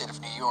here in the state of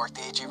New York.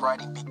 The AG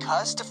writing,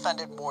 because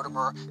defendant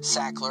Mortimer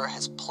Sackler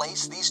has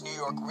placed these New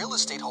York real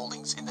estate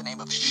holdings in the name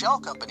of shell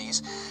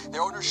companies,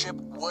 their ownership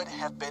would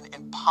have been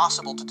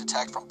impossible to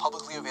detect from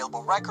publicly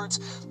available records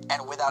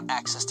and without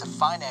access to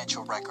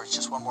financial records.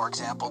 Just one more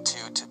example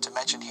to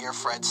mention here.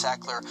 Fred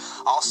Sackler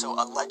also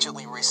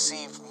allegedly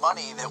received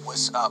money that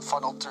was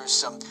funneled through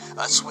some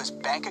Swiss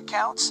bank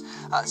accounts.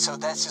 So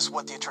that's just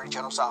what the Attorney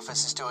General's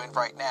office is doing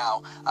right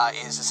now,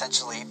 is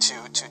essentially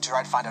to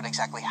try to find out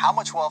exactly how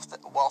much wealth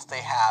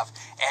they have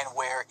and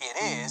where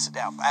it is.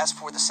 Now, as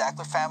for the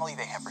Sackler family,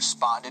 they have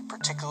responded,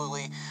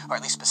 particularly, or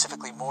at least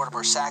specifically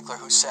Mortimer Sackler,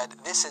 who said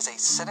this is a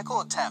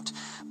cynical attempt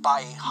by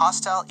a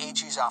hostile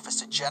AG's office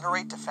to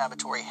generate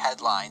defamatory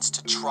headlines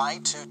to try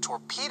to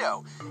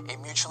torpedo a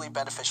mutually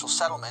beneficial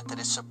settlement that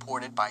is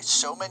supported by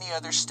so many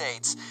other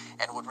states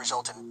and would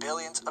result in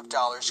billions of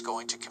dollars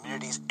going to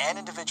communities and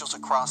individuals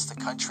across the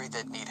country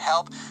that need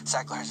help.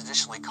 Sackler has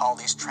additionally called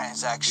these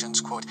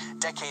transactions, quote,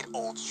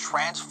 decade-old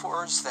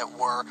transfers that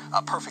were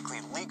perfectly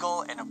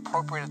legal and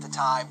appropriate at the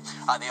time.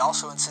 They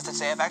also insist that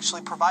they have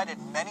actually provided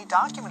many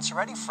documents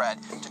already, Fred,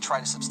 to try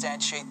to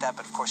substantiate that.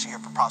 But of course, you hear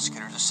from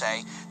prosecutors who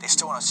say they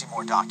still want to see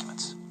more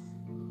documents.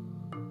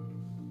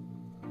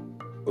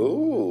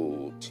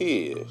 Ooh,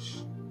 Tish.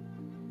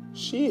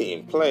 She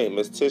ain't playing.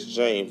 Miss Tish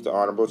James, the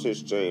Honorable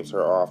Tish James,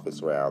 her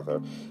office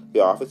rather, the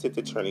office of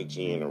the Attorney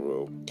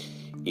General,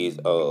 is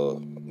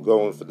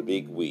going for the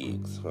big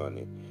wigs,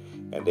 honey.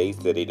 And they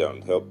said they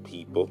done help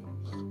people.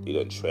 They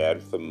done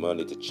transfer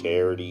money to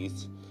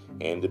charities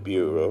and the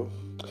Bureau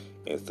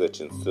and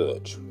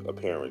such,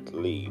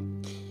 apparently.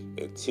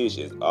 And Tish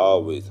is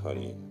always,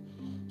 honey.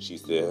 She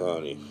said,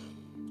 honey,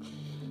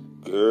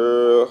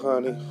 girl,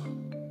 honey,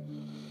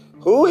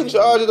 who in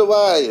charge of the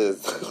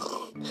wires?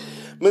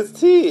 Miss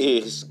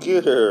Tish,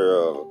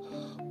 girl.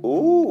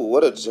 Ooh,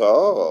 what a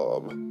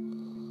job.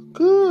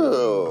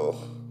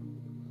 Girl.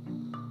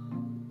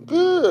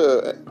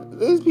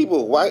 These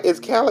people white as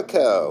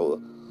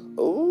calico.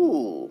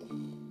 Ooh.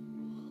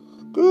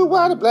 Girl,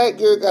 why the black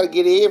girl gotta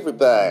get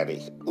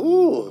everybody?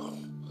 Ooh.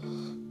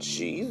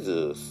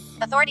 Jesus.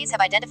 Authorities have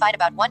identified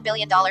about $1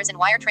 billion in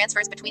wire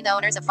transfers between the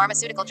owners of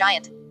pharmaceutical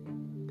giant.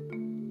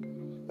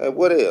 And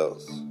what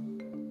else?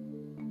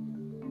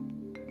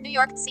 New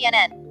York,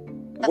 CNN.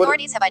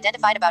 Authorities have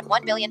identified about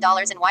 $1 billion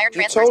in wire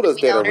transfers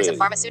between the owners of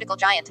pharmaceutical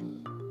giant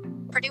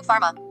Purdue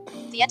Pharma,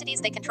 the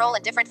entities they control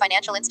and different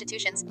financial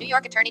institutions, New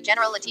York Attorney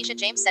General Letitia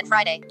James said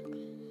Friday.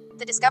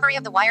 The discovery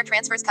of the wire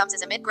transfers comes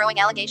as amid growing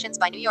allegations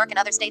by New York and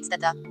other states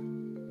that the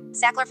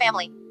Sackler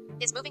family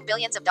is moving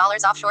billions of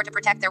dollars offshore to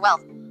protect their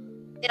wealth.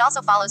 It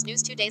also follows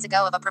news 2 days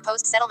ago of a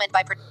proposed settlement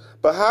by Purdue.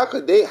 But how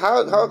could they?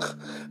 How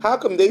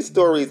come they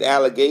stories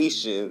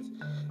allegations?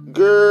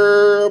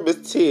 Girl,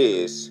 Miss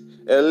Tish,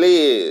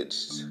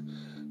 alleged.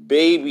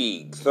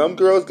 Baby, some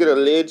girls get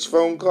alleged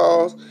phone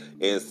calls,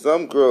 and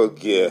some girls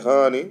get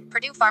honey.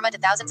 Purdue Pharma to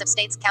thousands of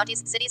states,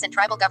 counties, cities, and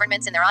tribal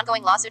governments in their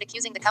ongoing lawsuit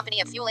accusing the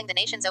company of fueling the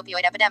nation's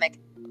opioid epidemic.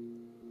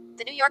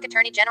 The New York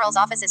Attorney General's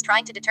office is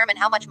trying to determine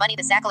how much money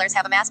the Sacklers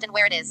have amassed and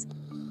where it is.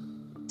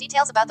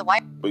 Details about the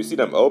wire. But you see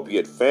them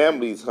opiate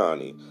families,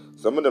 honey.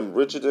 Some of them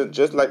richer than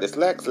just like the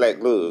slack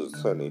girls,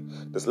 honey.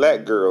 The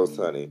slack girls,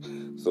 honey.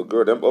 So,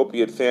 girl, them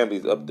opiate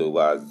families up the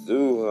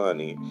wazoo,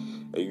 honey.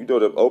 And you know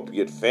them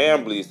opiate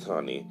families,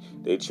 honey.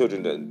 Their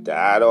children done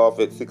died off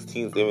at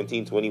 16,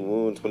 17,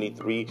 21,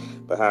 23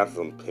 behind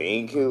some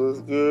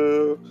painkillers,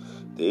 girl.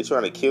 They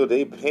trying to kill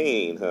their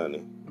pain,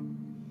 honey.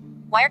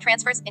 Wire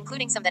transfers,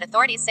 including some that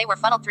authorities say were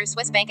funneled through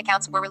Swiss bank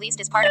accounts, were released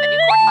as part of a new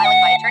court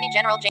filing by Attorney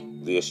General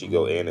James. There she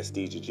go,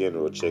 Anesthesia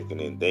General checking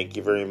in. Thank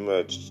you very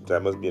much.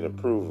 That must be an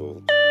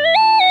approval.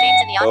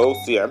 James in the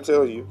see, I'm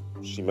telling you.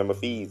 She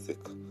metaphysic.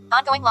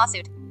 Ongoing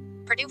lawsuit.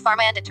 Purdue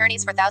Pharma and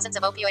attorneys for thousands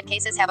of opioid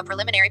cases have a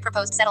preliminary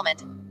proposed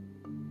settlement.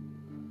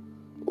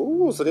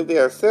 Ooh, so if they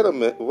have a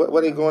settlement, what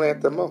are they going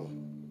after more?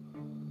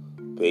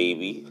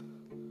 Baby,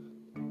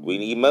 we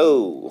need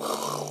more.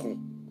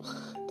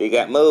 They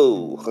got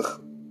more.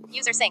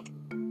 User sync.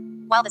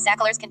 While the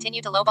Sacklers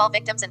continue to lowball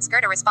victims and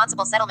skirt a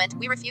responsible settlement,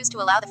 we refuse to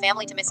allow the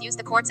family to misuse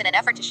the courts in an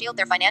effort to shield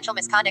their financial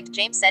misconduct,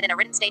 James said in a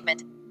written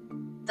statement.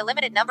 The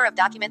limited number of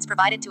documents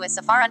provided to us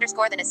so far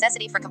underscore the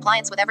necessity for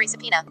compliance with every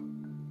subpoena.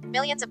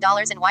 Millions of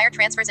dollars in wire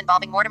transfers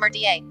involving Mortimer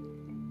D.A.,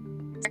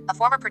 a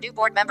former Purdue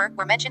board member,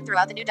 were mentioned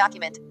throughout the new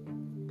document.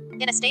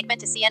 In a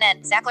statement to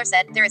CNN, Sackler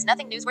said, "There is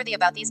nothing newsworthy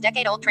about these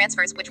decade-old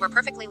transfers, which were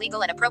perfectly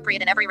legal and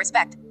appropriate in every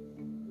respect."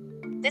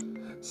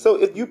 So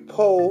if you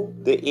poor,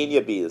 they're in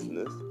your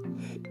business.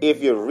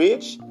 If you're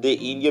rich, they're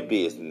in your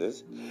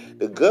business.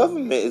 The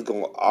government is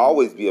going to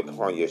always be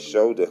upon your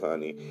shoulder,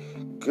 honey.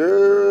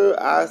 Girl,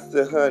 I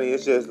said, honey,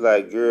 it's just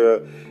like,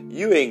 girl,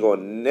 you ain't going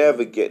to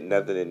never get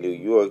nothing in New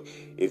York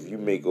if you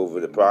make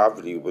over the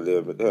poverty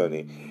limit,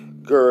 honey.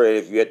 Girl, and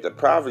if you're at the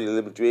poverty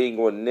limit, you ain't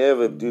going to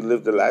never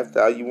live the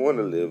lifestyle you want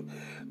to live.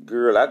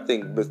 Girl, I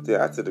think,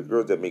 I said the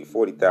girls that make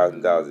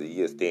 $40,000 a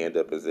year stand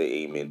up and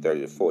say amen,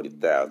 30 to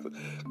 40,000.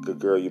 Good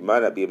girl, you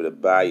might not be able to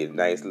buy your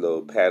nice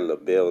little paddle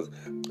of bells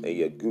and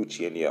your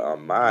Gucci and your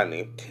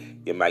Armani.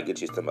 You might get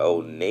you some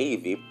Old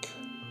Navy.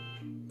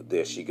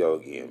 There she go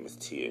again, Miss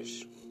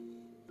Tish.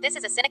 This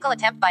is a cynical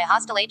attempt by a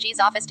hostile AG's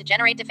office to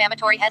generate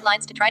defamatory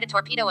headlines to try to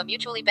torpedo a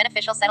mutually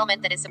beneficial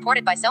settlement that is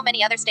supported by so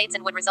many other states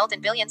and would result in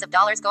billions of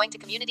dollars going to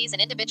communities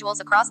and individuals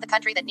across the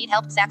country that need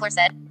help, Sackler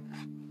said.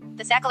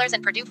 The Sacklers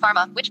and Purdue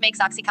Pharma, which makes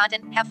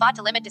OxyContin, have fought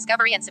to limit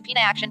discovery and subpoena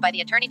action by the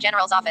Attorney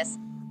General's office.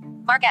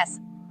 Mark S.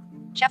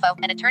 Cheffo,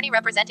 an attorney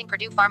representing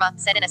Purdue Pharma,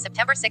 said in a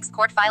September 6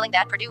 court filing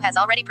that Purdue has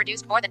already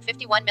produced more than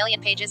 51 million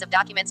pages of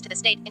documents to the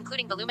state,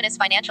 including voluminous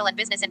financial and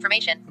business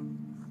information.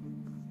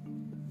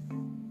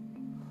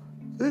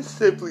 This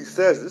simply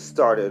says this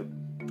started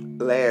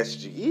last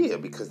year,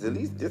 because at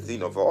least this,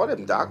 for all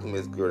them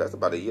documents, girl, that's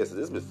about a year. So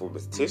this is before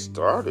Miss Tish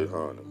started,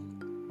 honey.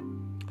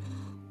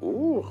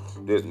 Ooh,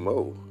 there's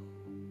more.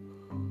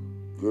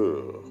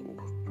 Girl.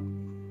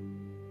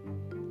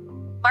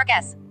 Mark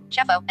S.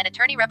 Cheffo, an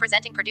attorney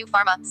representing Purdue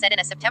Pharma, said in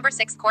a September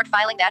 6 court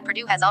filing that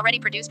Purdue has already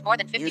produced more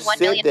than 51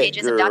 million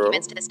pages of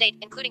documents to the state,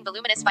 including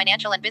voluminous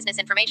financial and business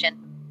information.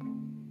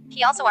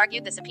 He also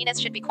argued the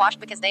subpoenas should be quashed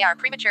because they are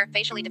premature,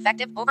 facially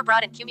defective,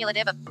 overbroad, and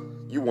cumulative of...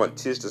 You want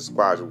Tish to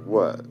squash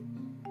what?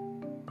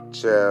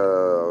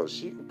 Child,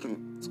 she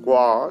can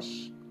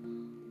squash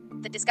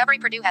the discovery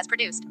Purdue has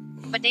produced.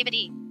 But David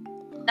E.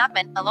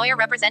 Nachman, a lawyer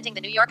representing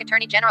the New York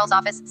Attorney General's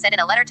office, said in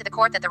a letter to the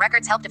court that the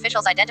records helped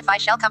officials identify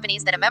shell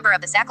companies that a member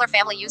of the Sackler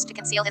family used to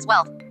conceal his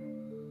wealth.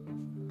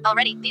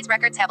 Already, these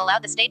records have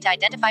allowed the state to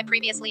identify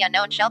previously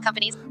unknown shell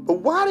companies. But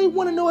why they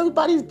want to know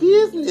everybody's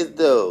business,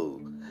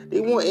 though? They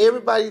want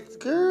everybody's...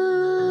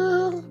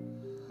 Girl,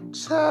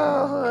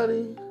 child,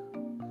 honey.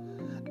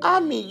 I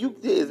mean,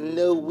 there's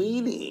no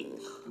winning.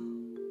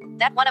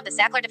 That one of the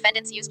Sackler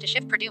defendants used to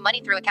shift Purdue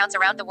money through accounts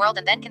around the world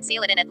and then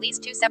conceal it in at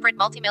least 2 separate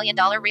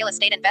multi-million-dollar real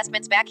estate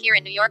investments back here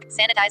in New York,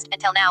 sanitized,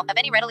 until now, of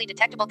any readily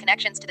detectable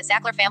connections to the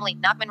Sackler family,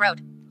 Nachman wrote.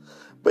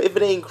 But if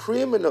it ain't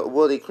criminal,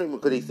 well, they criminal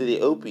because they say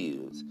they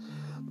opioids.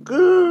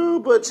 Girl,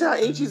 but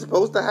child, ain't you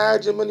supposed to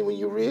hide your money when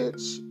you're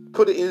rich?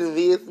 Put it in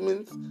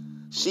investments,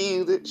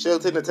 shield it,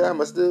 shelter the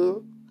time of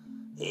still,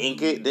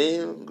 ink it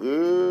down,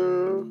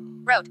 girl.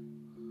 Wrote.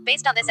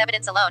 Based on this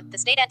evidence alone, the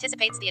state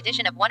anticipates the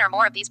addition of one or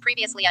more of these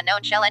previously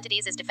unknown shell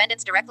entities as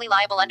defendants directly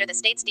liable under the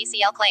state's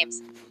DCL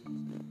claims.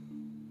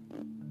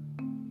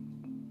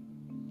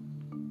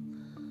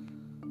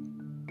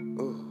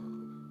 Oh,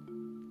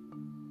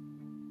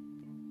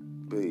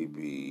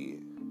 baby,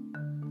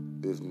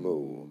 there's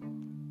more.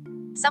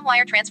 Some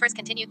wire transfers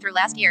continued through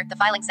last year, the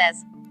filing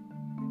says.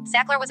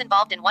 Sackler was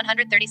involved in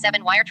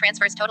 137 wire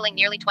transfers totaling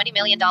nearly $20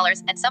 million,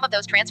 and some of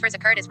those transfers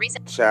occurred as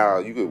recent.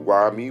 Child, you could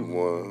wire me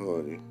one,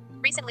 honey.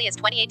 Recently as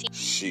 2018.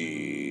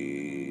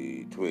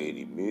 Shit,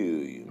 20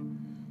 million.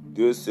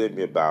 Just send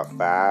me about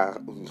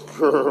 5.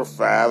 Girl,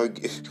 5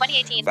 again.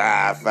 2018.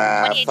 5.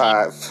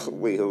 2018.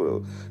 Wait, hold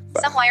on.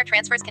 5. Some wire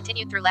transfers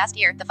continued through last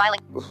year, the filing.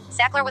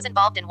 Sackler was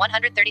involved in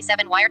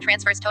 137 wire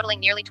transfers totaling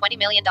nearly $20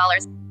 million.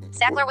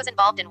 Sackler was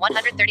involved in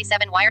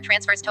 137 wire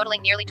transfers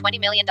totaling nearly $20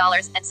 million,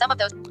 and some of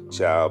those...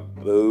 Child,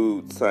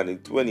 boots, honey,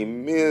 20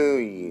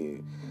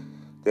 million.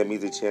 That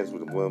means a chance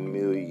with 1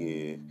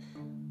 million.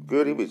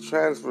 Girl, they be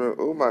transferring.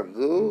 Oh my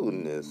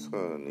goodness,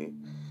 honey.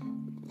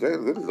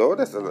 Good Lord,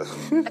 that's a lot.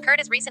 Occurred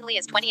as recently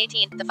as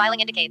 2018, the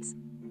filing indicates.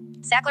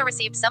 Sackler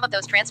received some of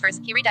those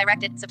transfers. He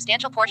redirected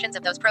substantial portions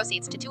of those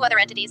proceeds to 2 other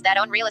entities that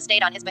own real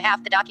estate on his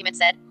behalf, the document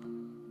said.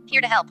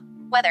 Here to help.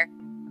 Weather.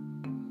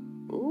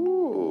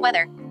 Ooh.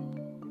 Weather.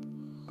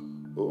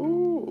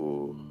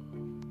 Ooh.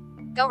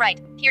 Go right.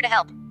 Here to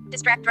help.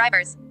 Distract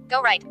drivers.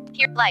 Go right.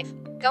 Here. Life.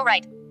 Go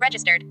right.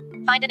 Registered.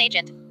 Find an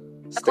agent.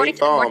 According to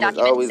the court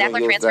document,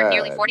 Sackler transferred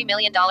nearly $40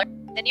 million.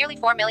 The nearly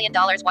 $4 million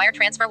wire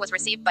transfer was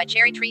received by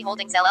Cherry Tree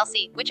Holdings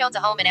LLC, which owns a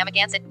home in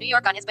Amagansett, New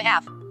York on his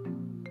behalf.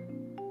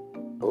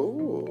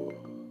 Oh.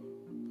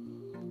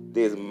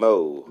 There's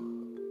Mo.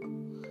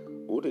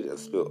 Ooh, they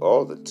just spilled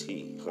all the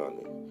tea,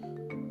 honey.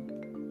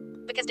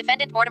 Because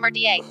defendant Mortimer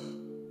D.A.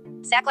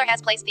 Sackler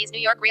has placed these New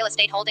York real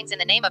estate holdings in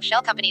the name of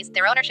shell companies,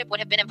 their ownership would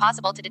have been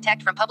impossible to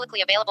detect from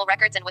publicly available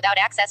records and without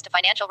access to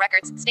financial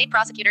records, state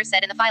prosecutors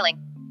said in the filing.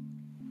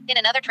 In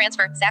another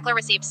transfer, Sackler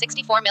received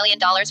 $64 million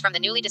from the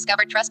newly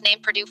discovered trust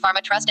named Purdue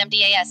Pharma Trust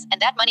MDAS,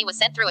 and that money was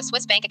sent through a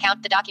Swiss bank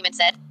account, the document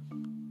said.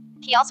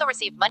 He also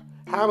received money.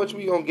 How much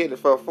we gonna get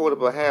for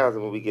affordable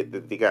housing when we get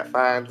they got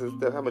fines and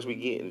stuff? How much we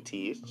getting,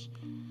 Tish?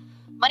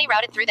 Money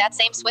routed through that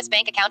same Swiss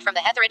bank account from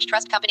the Hetheridge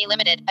Trust Company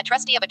Limited, a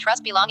trustee of a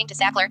trust belonging to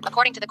Sackler,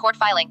 according to the court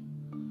filing.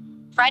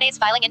 Friday's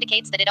filing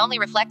indicates that it only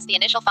reflects the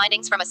initial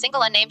findings from a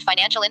single unnamed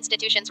financial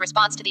institution's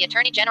response to the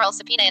Attorney General's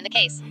subpoena in the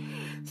case.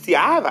 See,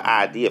 I have an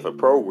idea for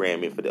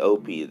programming for the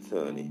opiates,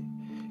 honey.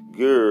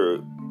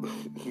 Girl,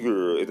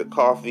 it's a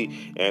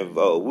coffee and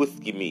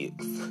whiskey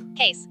mix.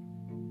 Case.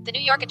 The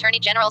New York Attorney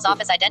General's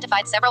office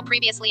identified several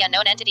previously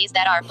unknown entities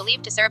that are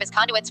believed to serve as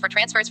conduits for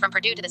transfers from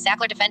Purdue to the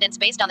Sackler defendants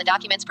based on the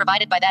documents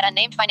provided by that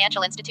unnamed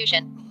financial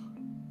institution.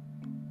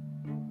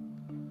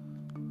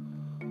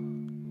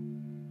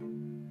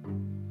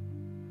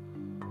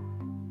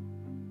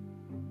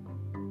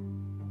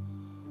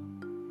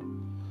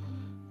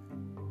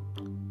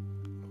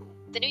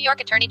 The New New York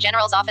Attorney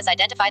General's office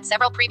identified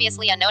several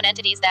previously unknown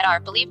entities that are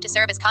believed to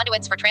serve as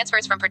conduits for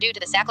transfers from Purdue to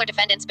the Sackler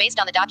defendants based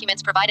on the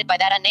documents provided by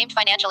that unnamed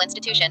financial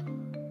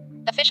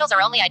institution. Officials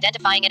are only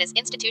identifying it as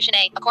Institution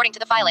A, according to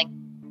the filing.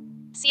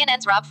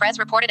 CNN's Rob Frez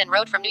reported and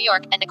wrote from New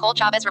York, and Nicole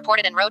Chavez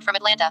reported and wrote from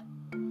Atlanta.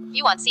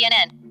 View on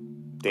CNN.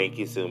 Thank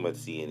you so much,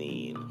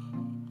 CNN.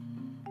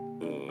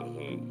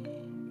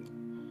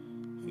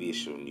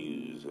 Official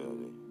news,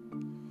 honey.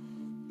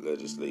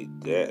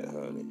 Legislate that,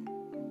 honey.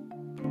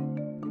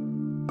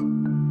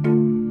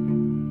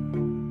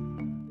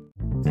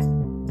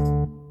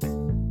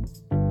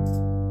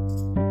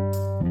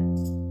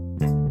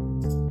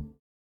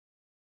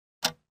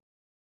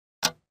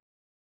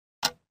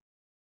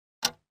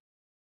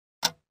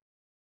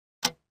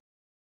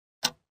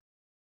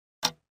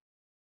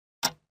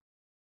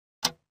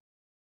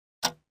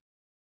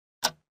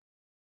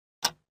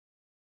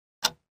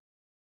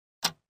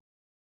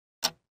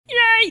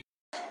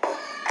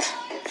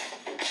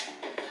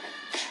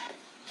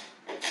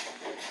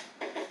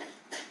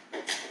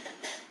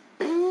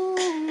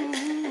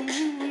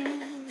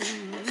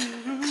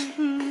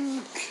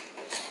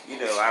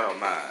 I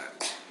don't mind.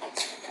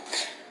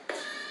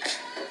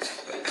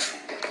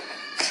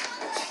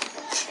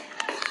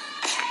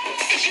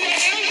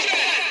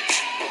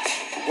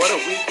 What a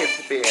week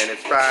it's been.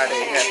 It's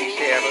Friday. Happy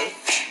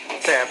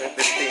Sabbath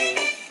and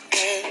things.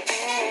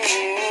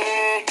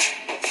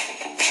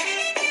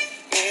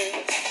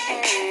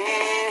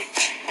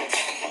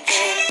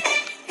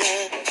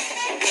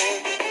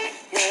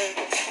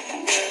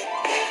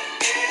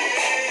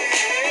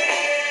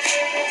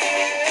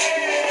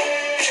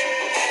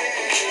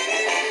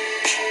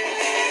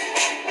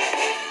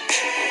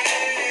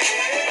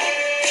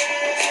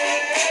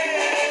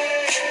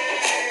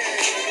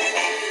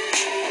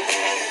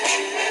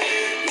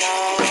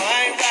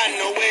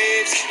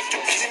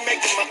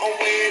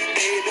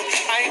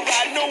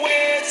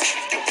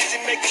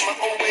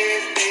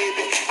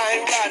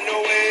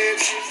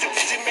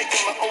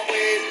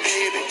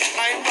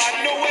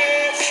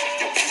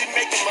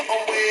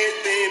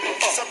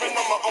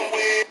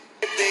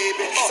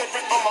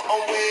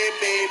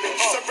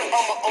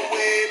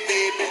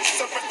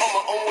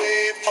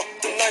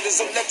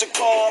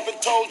 Electrical, I've been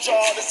told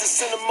y'all this is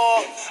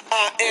cinema.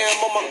 I am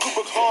on my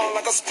Kubrick horn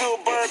like a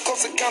Spielberg,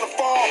 close to kind of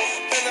fall.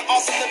 Feeling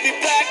awesome to be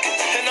back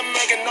in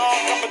American all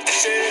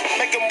competition.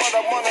 Making what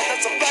I want,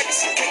 that's a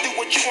flex. Can't do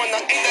what you want,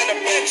 I ain't that a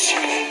bitch.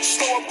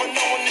 Slow up when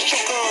no one is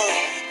your gun.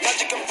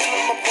 Magic, I'm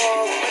feeling my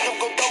buzz. Make them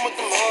go down with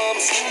them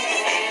hums.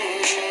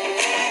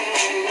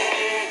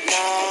 Nah,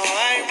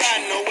 I ain't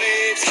riding no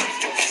waves.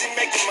 Too busy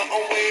making my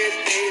own waves,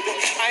 baby.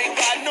 I ain't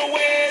riding no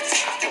waves.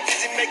 Too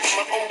busy making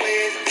my own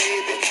waves,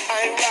 baby.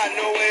 I ain't riding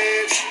no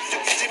waves.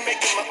 Too busy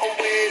making my own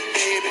waves,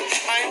 baby.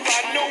 I ain't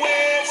riding no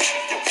waves.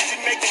 Too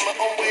busy making my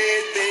own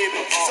waves, baby.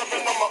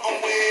 Surfing on my own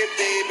wave,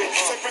 baby.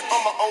 Surfing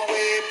on my own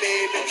wave,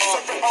 baby.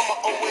 Surfing on my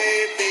own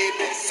wave,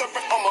 baby.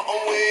 Surfing on my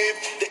own wave.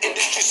 The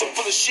industry's so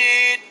full of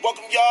shit.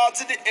 Welcome y'all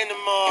to the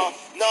enema.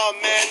 Nah,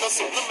 man, no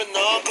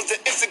subliminal. Cause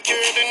they're insecure,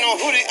 they know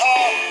who they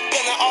are.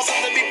 Feeling awesome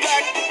to be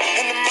back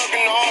in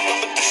American all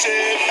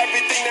competition.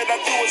 Everything that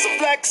I do is a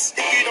flex.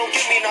 If you don't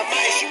get me, not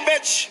my issue,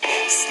 bitch.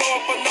 Slow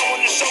up but no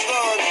one to show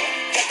gun.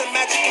 Got the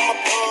magic in my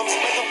palms.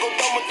 Make them go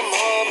down with them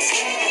hums.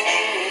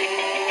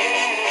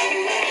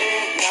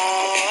 Nah,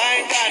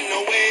 I ain't riding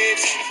no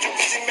waves. Too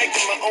busy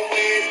making my own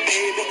waves,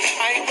 baby.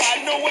 I ain't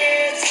riding no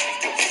waves.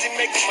 Too busy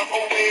making my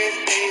own waves,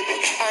 baby.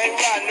 I ain't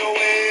riding no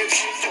waves.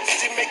 Too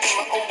busy making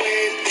my own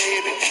waves,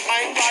 baby. I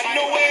ain't riding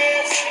no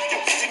waves. Too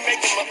busy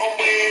making my own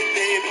waves,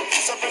 baby.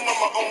 Surfing on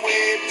my own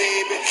wave,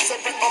 baby.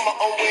 Surfing on my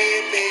own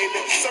wave, baby.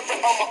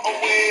 Surfing on my own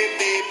wave,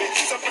 baby.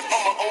 Surfing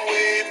on my own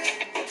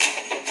wave.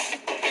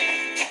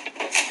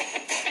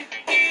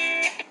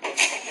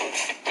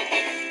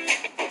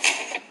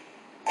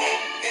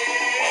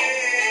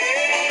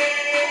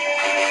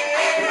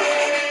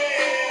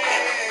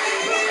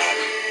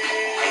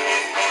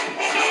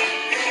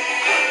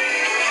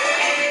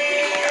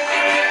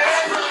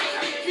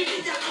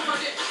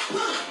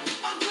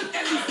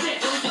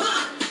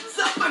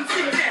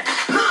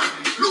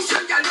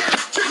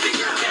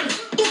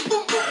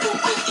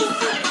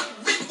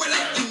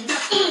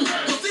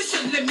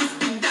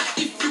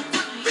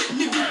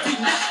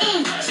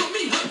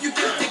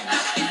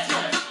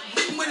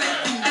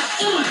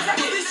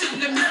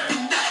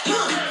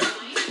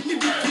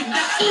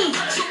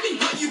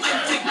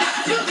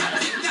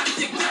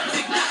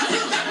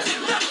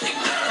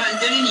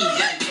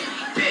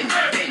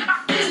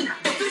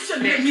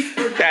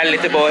 That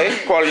little boy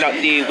crawling out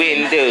the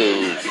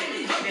windows.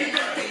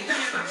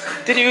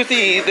 Did you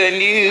see the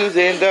news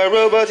in the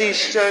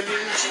robotician?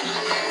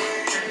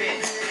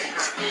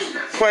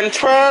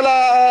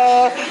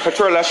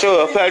 Controller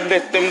show up and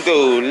let them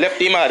go. Left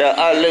the mother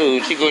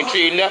alone. She going to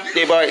train up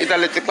the boy. It's a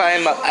little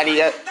climb up and he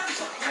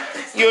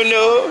you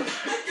know,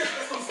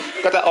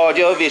 got an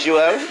audio visual.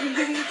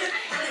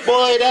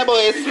 Boy, that boy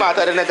is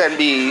smarter than it can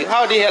be.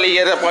 How the hell he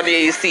get up on the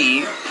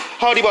AC?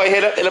 How the boy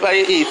head up by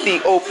the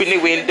AC, open the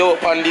window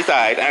on the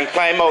side and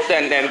climb out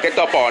and then get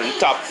up on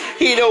top.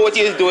 He know what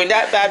he's doing,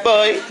 that bad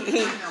boy.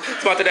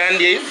 Smarter than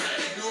this.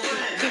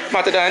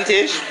 Smarter than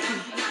Tish.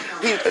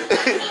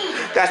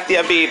 That's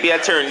their baby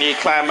attorney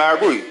climber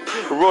group.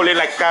 Rolling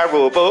like a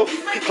robo,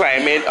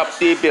 climbing up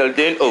the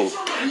building. Oh,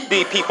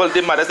 the people,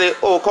 the mother say,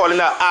 oh, calling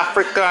her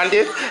African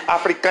this,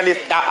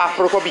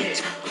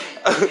 Afrobeat.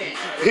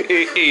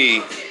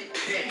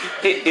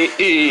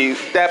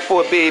 That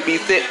poor baby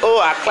said, oh,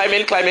 I'm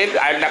climbing,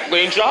 I'm not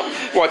going to drop.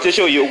 Want to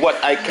show you what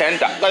I can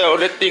do. I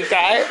only think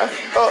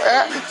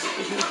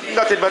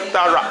nothing but the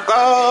rock.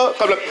 Oh,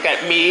 come look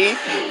at me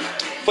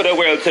for the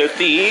world to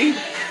see.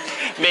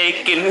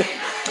 Making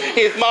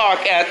his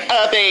mark as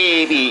a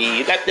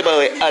baby. Let the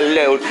boy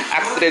alone.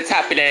 Accidents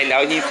happening,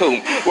 now he's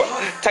home.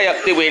 Tie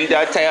up the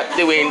window,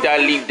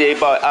 leave the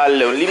boy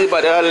alone. Leave the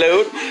boy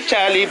alone.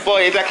 Charlie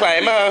boy is a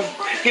climber.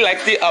 He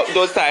likes the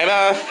outdoors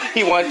timer.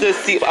 He wants to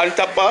sit on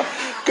top of.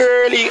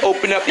 Girlie,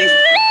 open up his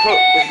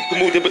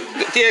move the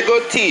there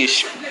go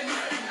Tish.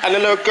 And a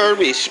little girl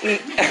wish. And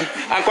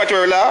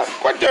Quadrilla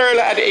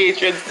at the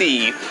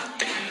agency.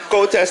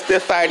 Go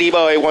testify, the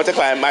boy wants to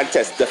climb and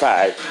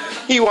testify.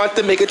 He wants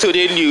to make it to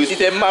the news. He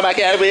said, Mama,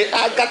 can't wait.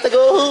 I got to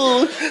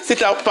go.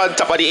 Sit up on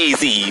top of the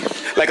AC.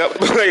 Like a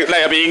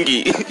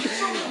bingy.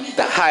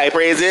 The high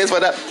praises for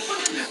the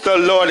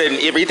Lord and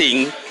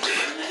everything.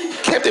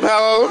 Kept him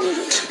home.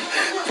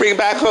 Bring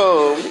back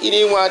home.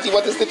 He want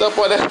to sit up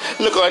on the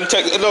look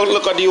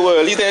on the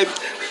world. He said,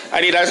 I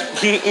need a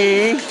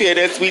feel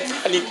that sweet.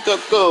 I need to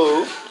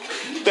go.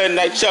 The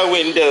night show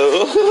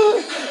window.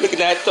 Look at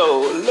that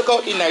toe. Look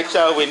out the night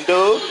show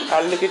window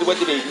and look at what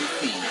the baby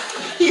see.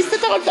 He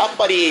sat on top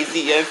of the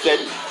AC and said,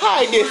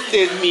 hi, this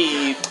is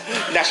me.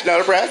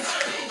 National press.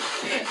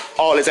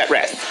 All is at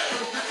rest.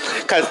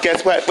 Because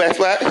guess what?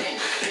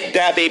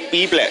 That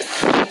baby blessed.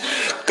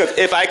 Because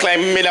if I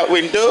climb in that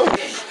window,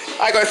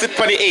 I gonna sit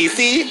on the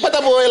AC. But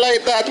a boy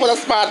like that, what a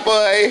smart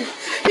boy.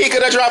 He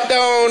could have dropped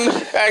down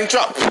and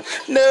dropped.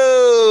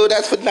 No,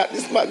 that's for not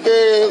this smart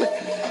girl.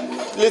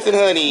 Listen,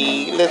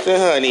 honey.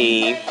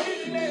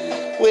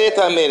 Wait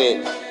a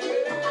minute.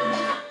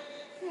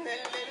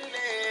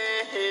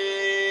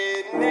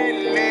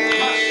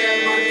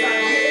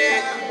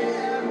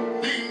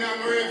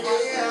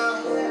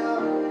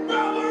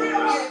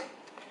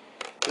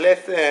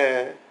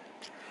 Listen.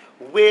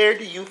 Where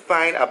do you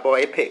find a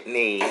boy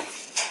picnic?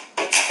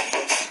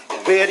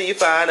 Where do you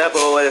find a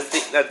boy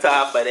sitting on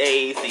top of the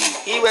AC?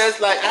 He was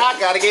like, I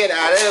gotta get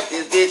out of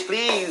this bitch,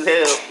 please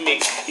help me.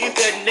 He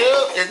said, no,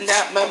 it's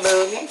not my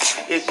money,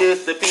 it's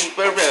just the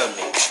people around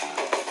me.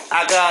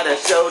 I gotta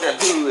show them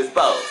who is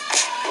boss.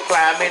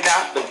 Climbing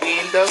out the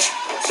window,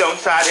 don't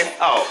try this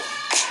off.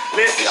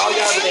 Listen, all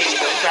y'all ladies,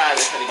 don't try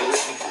this, honey.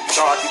 Listen,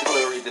 Dorothy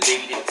Glory, the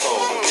baby didn't fall.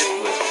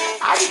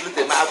 I just looked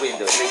at my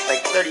window, it's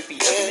like 30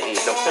 feet up in the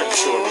air, no 30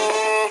 stories.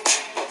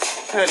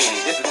 Honey,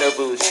 this is no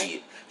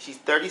bullshit. She's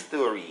 30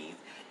 stories.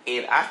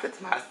 And I said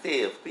to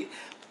myself,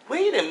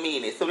 wait a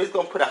minute, so it's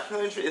going to put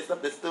 100 and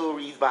something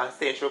stories by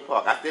Central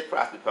Park. I said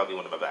probably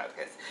one of my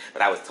podcasts,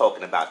 but I was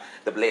talking about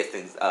the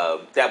blessings.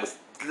 That was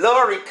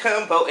Lori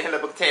Cumbo in the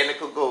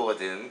Botanical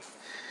Gardens.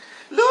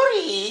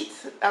 Lori,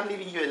 I'm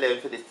leaving you alone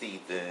for this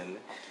season.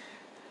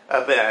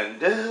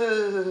 Abandoned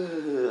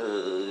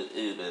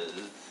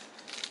Ubers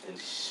and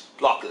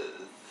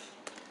blockers.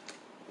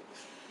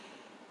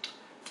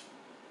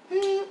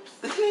 Oops,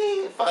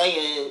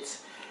 fired.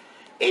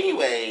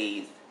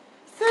 Anyways,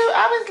 so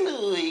I was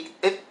like,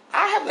 if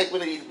I have like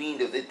one of these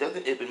windows, it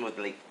doesn't open more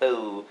than like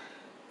 4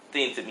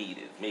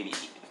 centimeters, maybe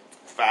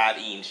 5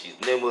 inches,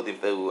 no more than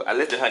 4.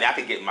 Listen, honey, I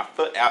could get my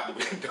foot out the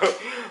window,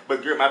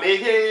 but girl, my big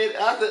head,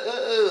 I said,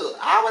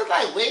 I was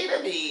like, wait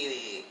a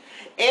minute.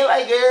 And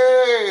like,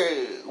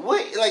 girl,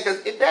 what, like,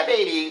 if that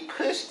baby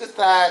pushed the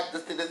side, the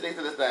thing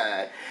to the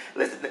side,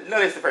 listen,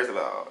 notice first of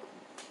all,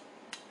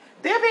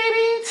 that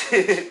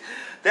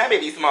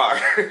baby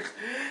smart.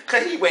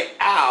 Because he went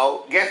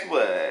out, guess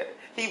what?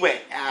 He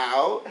went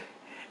out,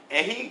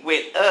 and he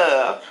went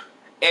up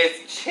and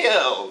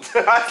chilled.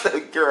 I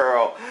said,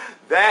 girl,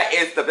 that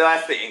is the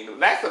blessing.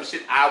 That's some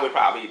shit I would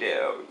probably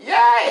do.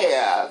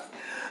 Yes.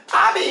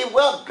 I mean,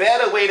 what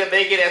better way to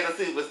make it as a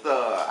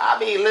superstar? I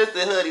mean,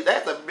 listen, honey,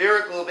 that's a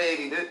miracle,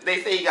 baby.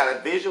 They say he got a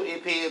visual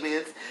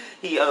impairment.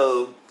 He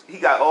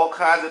got all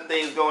kinds of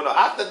things going on.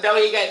 I said, no,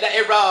 he got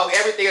nothing wrong.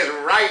 Everything is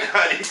right,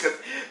 honey. Because,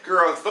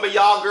 girls, some of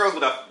y'all girls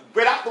would have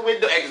went out the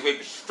window and just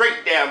went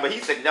straight down. But he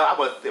said, no, I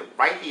want to sit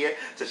right here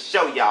to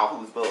show y'all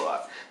who's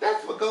boss.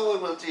 That's what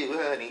going will do,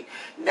 honey.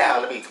 Now,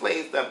 let me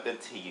explain something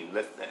to you.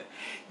 Listen,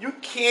 you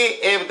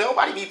can't,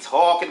 nobody be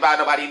talking about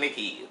nobody in the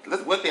kids.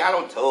 Listen, one thing I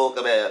don't talk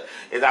about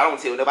is I don't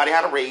tell nobody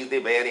how to raise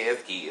their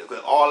badass kids.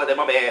 Because all of them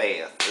are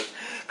badasses.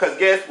 Because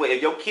guess what?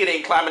 If your kid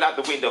ain't climbing out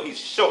the window, he's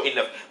sure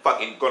enough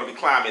fucking going to be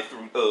climbing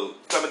through,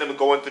 some of them are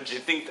going through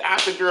just things.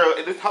 After, girl,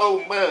 in this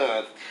whole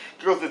month,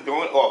 girls is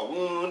going off.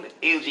 1,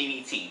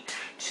 LGBT.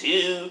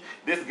 2,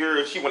 this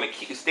girl, she want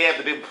to stab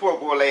the big poor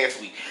boy last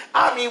week.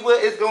 I mean,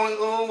 what is going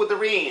on with the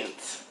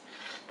rent?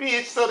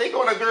 Bitch, so they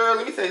gonna, girl,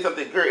 let me tell you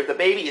something, girl, if the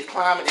baby is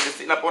climbing and just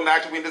sitting up on the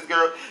actual windows,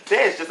 girl,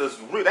 that's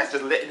just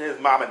letting his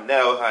mama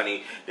know,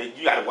 honey, that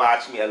you gotta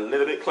watch me a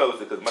little bit closer,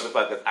 because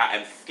motherfuckers, I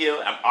am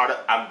skilled,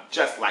 I'm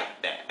just like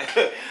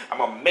that. I'm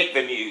gonna make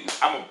the news.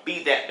 I'm gonna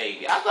be that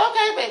baby. I said,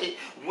 okay, baby,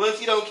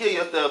 once you don't kill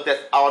yourself,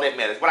 that's all that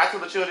matters. What I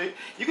tell the children,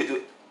 you can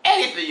do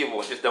anything you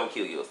want, just don't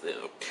kill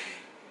yourself.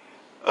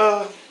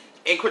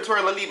 And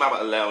Quintrella, leave mama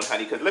alone,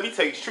 honey, because let me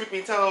tell you, truth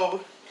be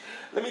told,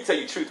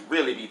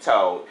 really be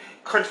told.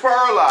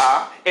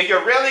 Controller, if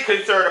you're really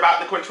concerned about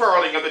the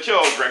controlling of the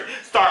children,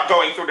 start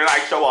going through the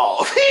night show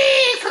walls.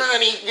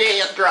 Honey,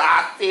 yes, girl,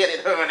 I said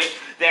it, honey.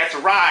 That's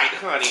right,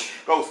 honey.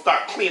 Go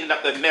start cleaning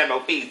up the memo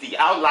feeds, the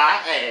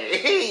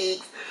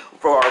outline.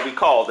 For we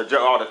call the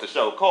auditor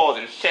show calls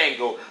and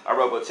shangle a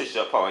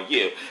robotisha upon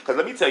you. Because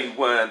let me tell you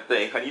one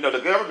thing, honey. You know, the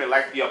government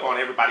likes to be up on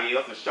everybody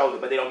else's shoulder,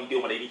 but they don't be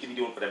doing what they need to be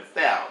doing for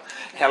themselves.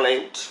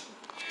 Hello.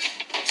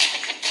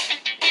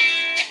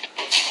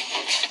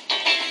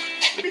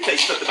 Let me tell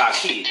you something about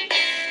kids.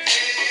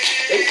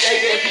 They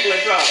getting people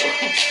in trouble.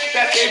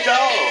 That's their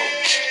job.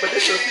 But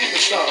this is a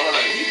secret song,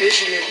 honey. You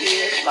visually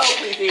impaired. Slow,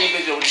 please,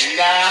 individual.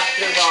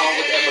 Nothing wrong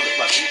with that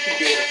motherfucker. You too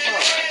dead as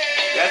fun.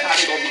 That's how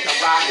they gonna become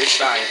rocket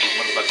scientists,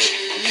 motherfuckers.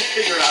 You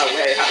figure out a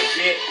way how to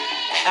get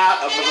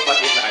out of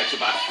motherfucking night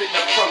by sitting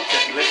up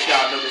protesting. Let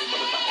y'all know this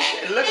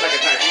motherfucker. It looks like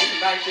a night show.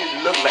 Night show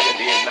look like a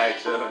damn night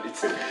show, honey.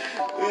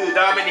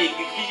 Dominique,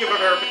 can you give a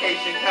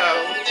verification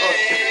code?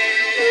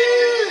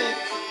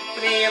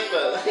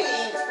 Sprinter.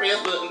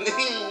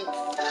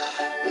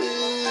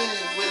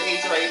 With a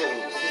trailer.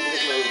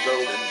 With little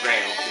golden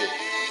brown shit.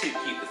 Too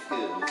cute for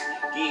school.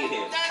 Give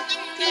him.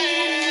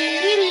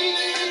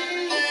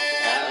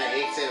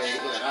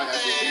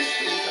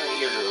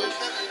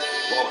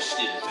 Washed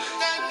it.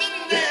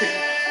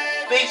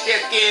 Fix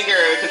that skin,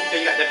 girl, because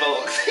you got that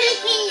box. This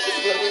is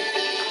the hoodie.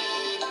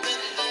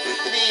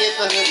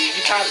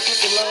 You try to put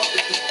the love.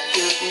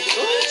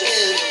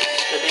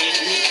 The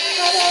baby.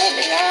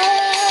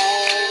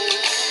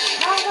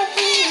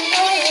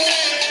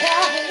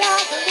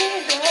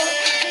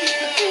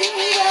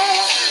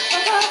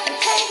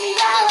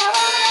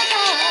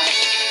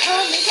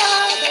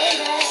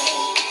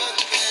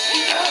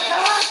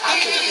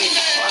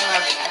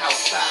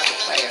 Outside the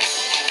class.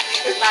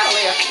 It's not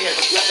only upstairs,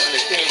 but you have to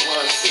understand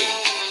one thing.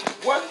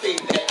 One thing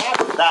that I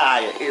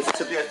desire is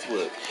to this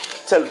one.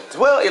 To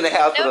dwell in the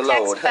house of the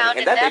Lord.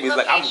 And that baby's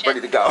like, I'm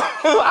ready to go.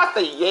 I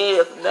say,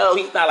 yes, no.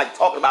 He's not like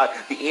talking about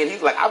the end.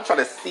 He's like, I'm trying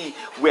to see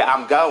where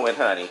I'm going,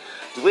 honey.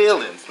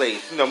 Dwelling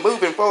place, you know,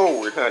 moving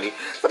forward, honey.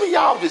 Some of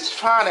y'all just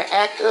trying to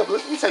act up.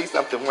 Let me tell you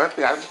something. Let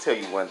me tell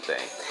you one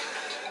thing.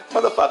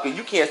 Motherfucker,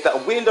 you can't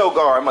stop. Window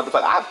guard,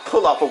 motherfucker. I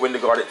pull off a window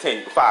guard at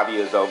 5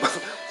 years old.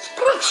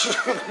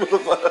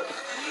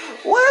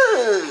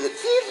 What?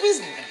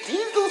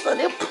 These dudes on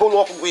there pull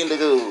off a window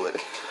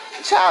guard.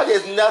 Child,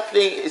 there's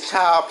nothing is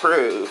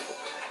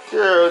child-proof.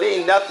 Girl, there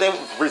ain't nothing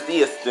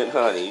resistant,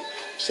 honey.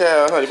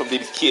 Child, honey, from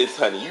these kids,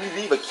 honey. You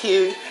leave a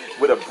kid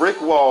with a brick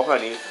wall,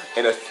 honey,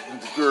 and a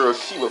girl,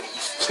 she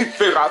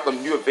figure out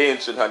some new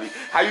invention, honey.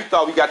 How you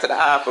thought we got to the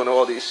iPhone and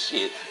all this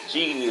shit?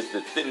 Genius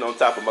is sitting on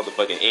top of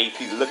motherfucking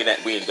AC looking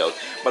at windows.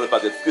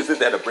 Motherfuckers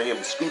just had to bring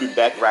him scooting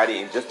back right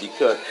in just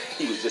because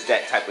he was just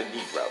that type of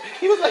Negro.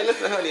 He was like,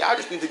 listen, honey, I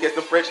just need to get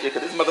some fresh air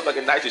because this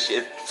motherfucking nitrous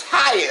shit is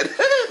tired.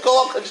 Go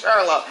on,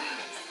 controller.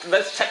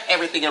 Let's check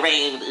everything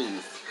around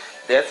us.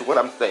 That's what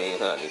I'm saying,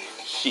 honey.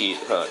 Shit,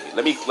 honey.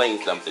 Let me explain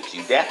something to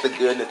you. That's the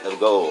goodness of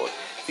God.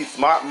 See,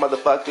 smart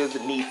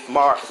motherfuckers need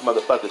smart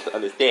motherfuckers to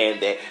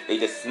understand that they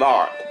just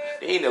smart.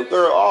 They ain't no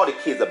girl, all the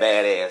kids are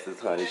badasses,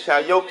 honey.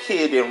 Child, your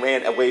kid done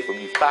ran away from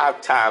you 5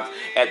 times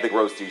at the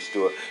grocery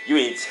store. You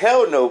ain't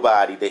tell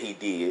nobody that he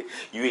did.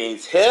 You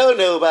ain't tell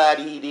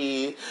nobody he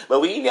did.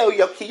 But we know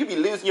your kid, you be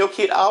losing your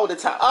kid all the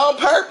time. On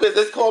purpose.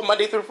 It's called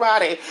Monday through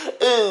Friday.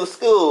 Ooh,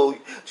 school.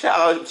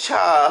 Child,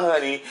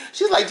 honey.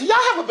 She's like, do y'all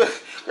have a...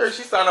 Girl,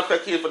 she signed up her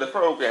kid for the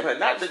program, honey.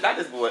 Not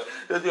this boy.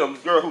 The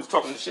girl who's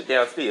talking shit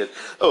downstairs.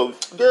 Oh,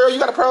 girl, you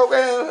got a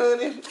program,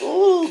 honey?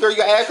 Ooh, girl, you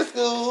got after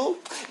school?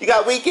 You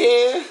got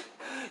weekend?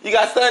 You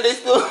got Sunday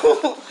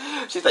school?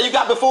 She said, you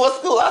got before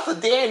school. I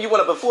said, damn, you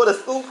want a before the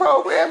school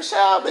program?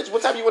 Child, bitch,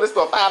 what time you want to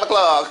start? 5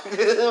 o'clock.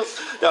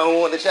 Don't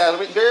want the child.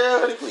 Girl,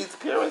 honey, please,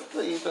 parents,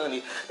 please,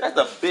 honey. That's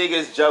the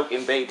biggest joke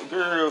in baby.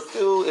 Girl,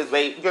 school is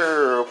baby.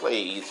 Girl,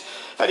 please.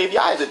 Honey, if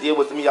y'all had to deal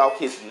with some of y'all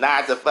kids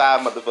 9 to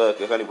 5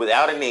 motherfuckers, honey,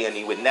 without a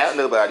nanny, without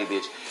nobody,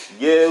 bitch,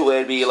 you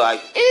would be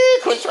like,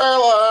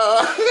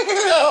 controller.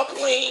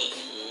 Please.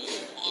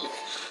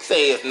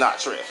 Say it's not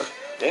true.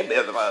 Them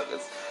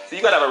motherfuckers. So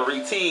you gotta have a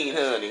routine,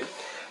 honey.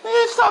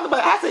 Let's talk about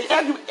it. I said,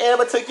 have you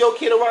ever took your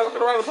kid around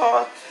the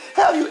park?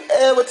 Have you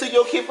ever took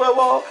your kid for a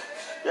walk?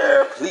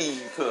 Girl,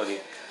 please,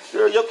 honey.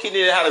 Girl, your kid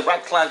didn't know how to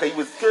rock climb because he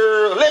was,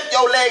 girl, lift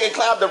your leg and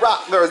climb the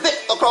rock, girl. Zip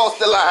across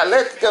the line.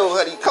 Let's go,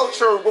 honey. Coach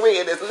her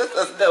awareness. Let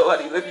us know,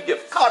 honey. If you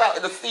get caught out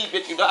in the sea,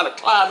 bitch, you know how to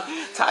climb,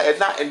 tie a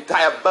knot, and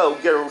tie a bow,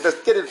 girl.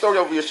 Just get it, throw it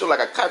over your shoulder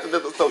like a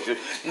continental soldier.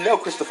 No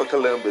Christopher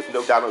Columbus,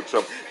 no Donald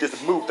Trump.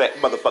 Just move that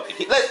motherfucking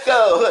kid. Let's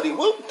go, honey.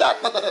 Whoop,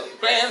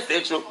 Grand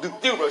Central,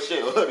 do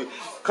Rochelle, honey.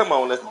 Come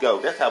on, let's go.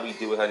 That's how we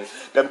do it, honey.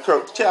 Them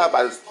child,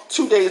 by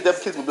 2 days, them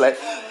kids would be like,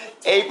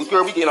 hey,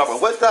 girl, we getting off on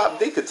what stop?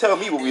 They could tell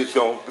me where we was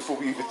going before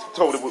we even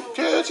told them.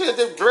 Girl,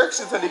 them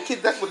directions, honey.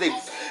 Kids, that's what they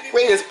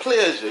greatest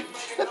pleasure.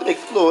 Let them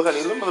explore,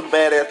 honey. Them mother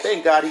badass.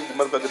 Thank God he the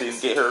motherfucker didn't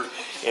get hurt.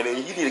 And then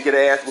you need to get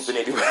an ass whooping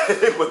anyway.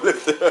 But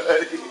listen,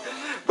 honey.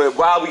 But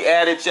while we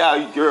added,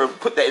 child, girl,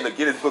 put that in the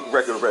Guinness Book of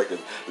Record.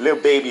 Little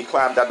baby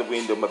climbed out the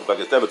window,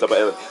 motherfucker.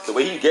 So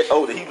when he get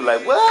older, he be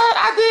like, what?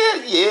 I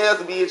did?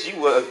 Yes, bitch,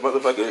 you was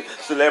motherfucking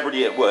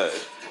celebrity it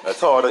was. A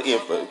taller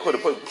infant.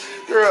 Put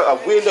girl,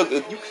 a window,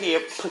 you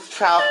can't put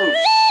childproof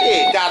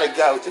shit. Gotta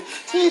go.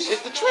 Tish,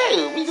 it's the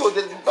truth. We go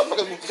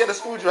get a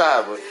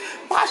screwdriver.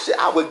 My shit,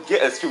 I would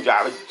get a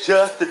screwdriver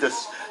just to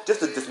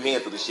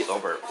dismantle the shit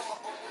on purpose.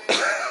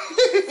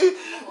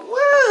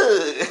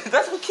 What?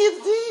 That's what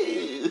kids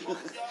do.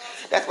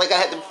 That's like I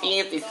had them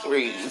fancy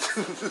screens.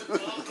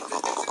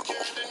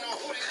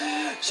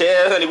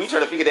 Chad, honey, we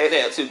trying to figure that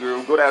out too,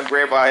 girl. Go down and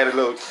grab I had a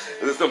little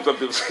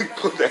something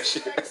pull that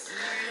shit.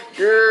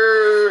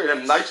 Girl,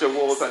 them nitro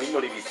walls, honey, you know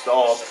they be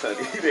soft,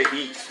 honey. They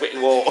heat,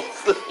 sweating walls.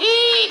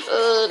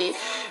 Honey.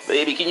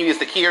 Baby, can you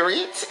secure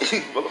it?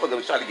 Motherfucker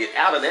was trying to get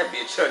out of that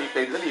bitch, honey.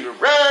 Let me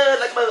run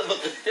like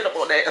motherfucker. Sit up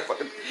on that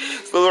fucking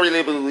story,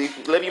 let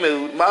me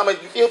move. Mama,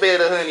 you feel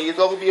better, honey. It's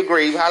gonna be a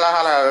grave. Holla,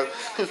 holla.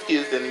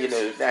 Couscous, and you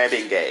know, I ain't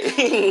been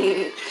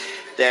gay.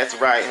 That's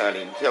right,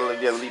 honey. Tell her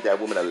to leave that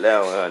woman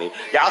alone, honey.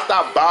 Y'all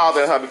stop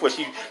bothering her before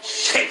she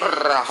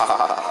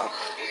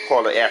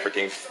call her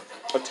African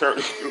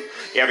attorney,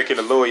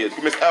 African lawyer.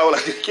 Miss O,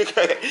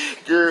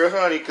 girl,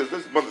 honey, because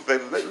this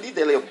motherfucker, leave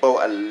that little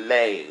boy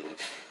alone.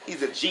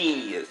 He's a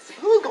genius.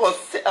 Who's gonna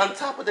sit on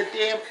top of the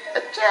damn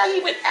child? He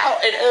went out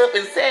and up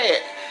and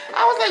said.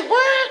 I was like,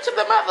 what? To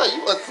the mother,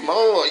 you were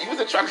small. You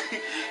wasn't trying to.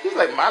 He was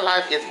like, my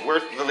life is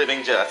worth the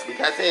living just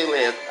because say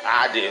less,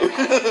 I do.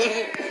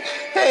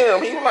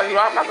 Damn, he was like,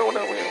 I'm not going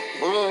nowhere.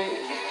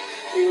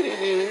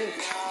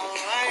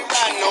 I ain't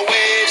riding no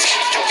waves.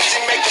 Too busy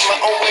making my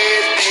own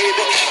waves,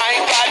 baby. I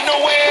ain't riding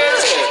no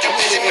waves. Too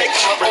busy making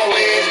my own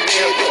waves,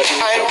 baby.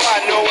 I ain't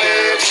riding no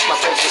waves. Too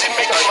busy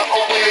making my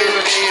own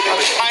waves, baby.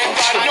 I ain't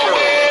riding no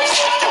waves.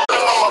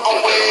 Sipping on my own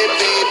wave,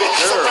 baby.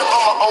 Sipping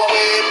on my own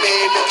wave,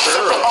 baby.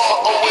 Sipping on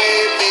my own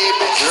wave,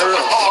 baby. Sipping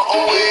on my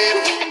own wave,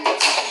 baby.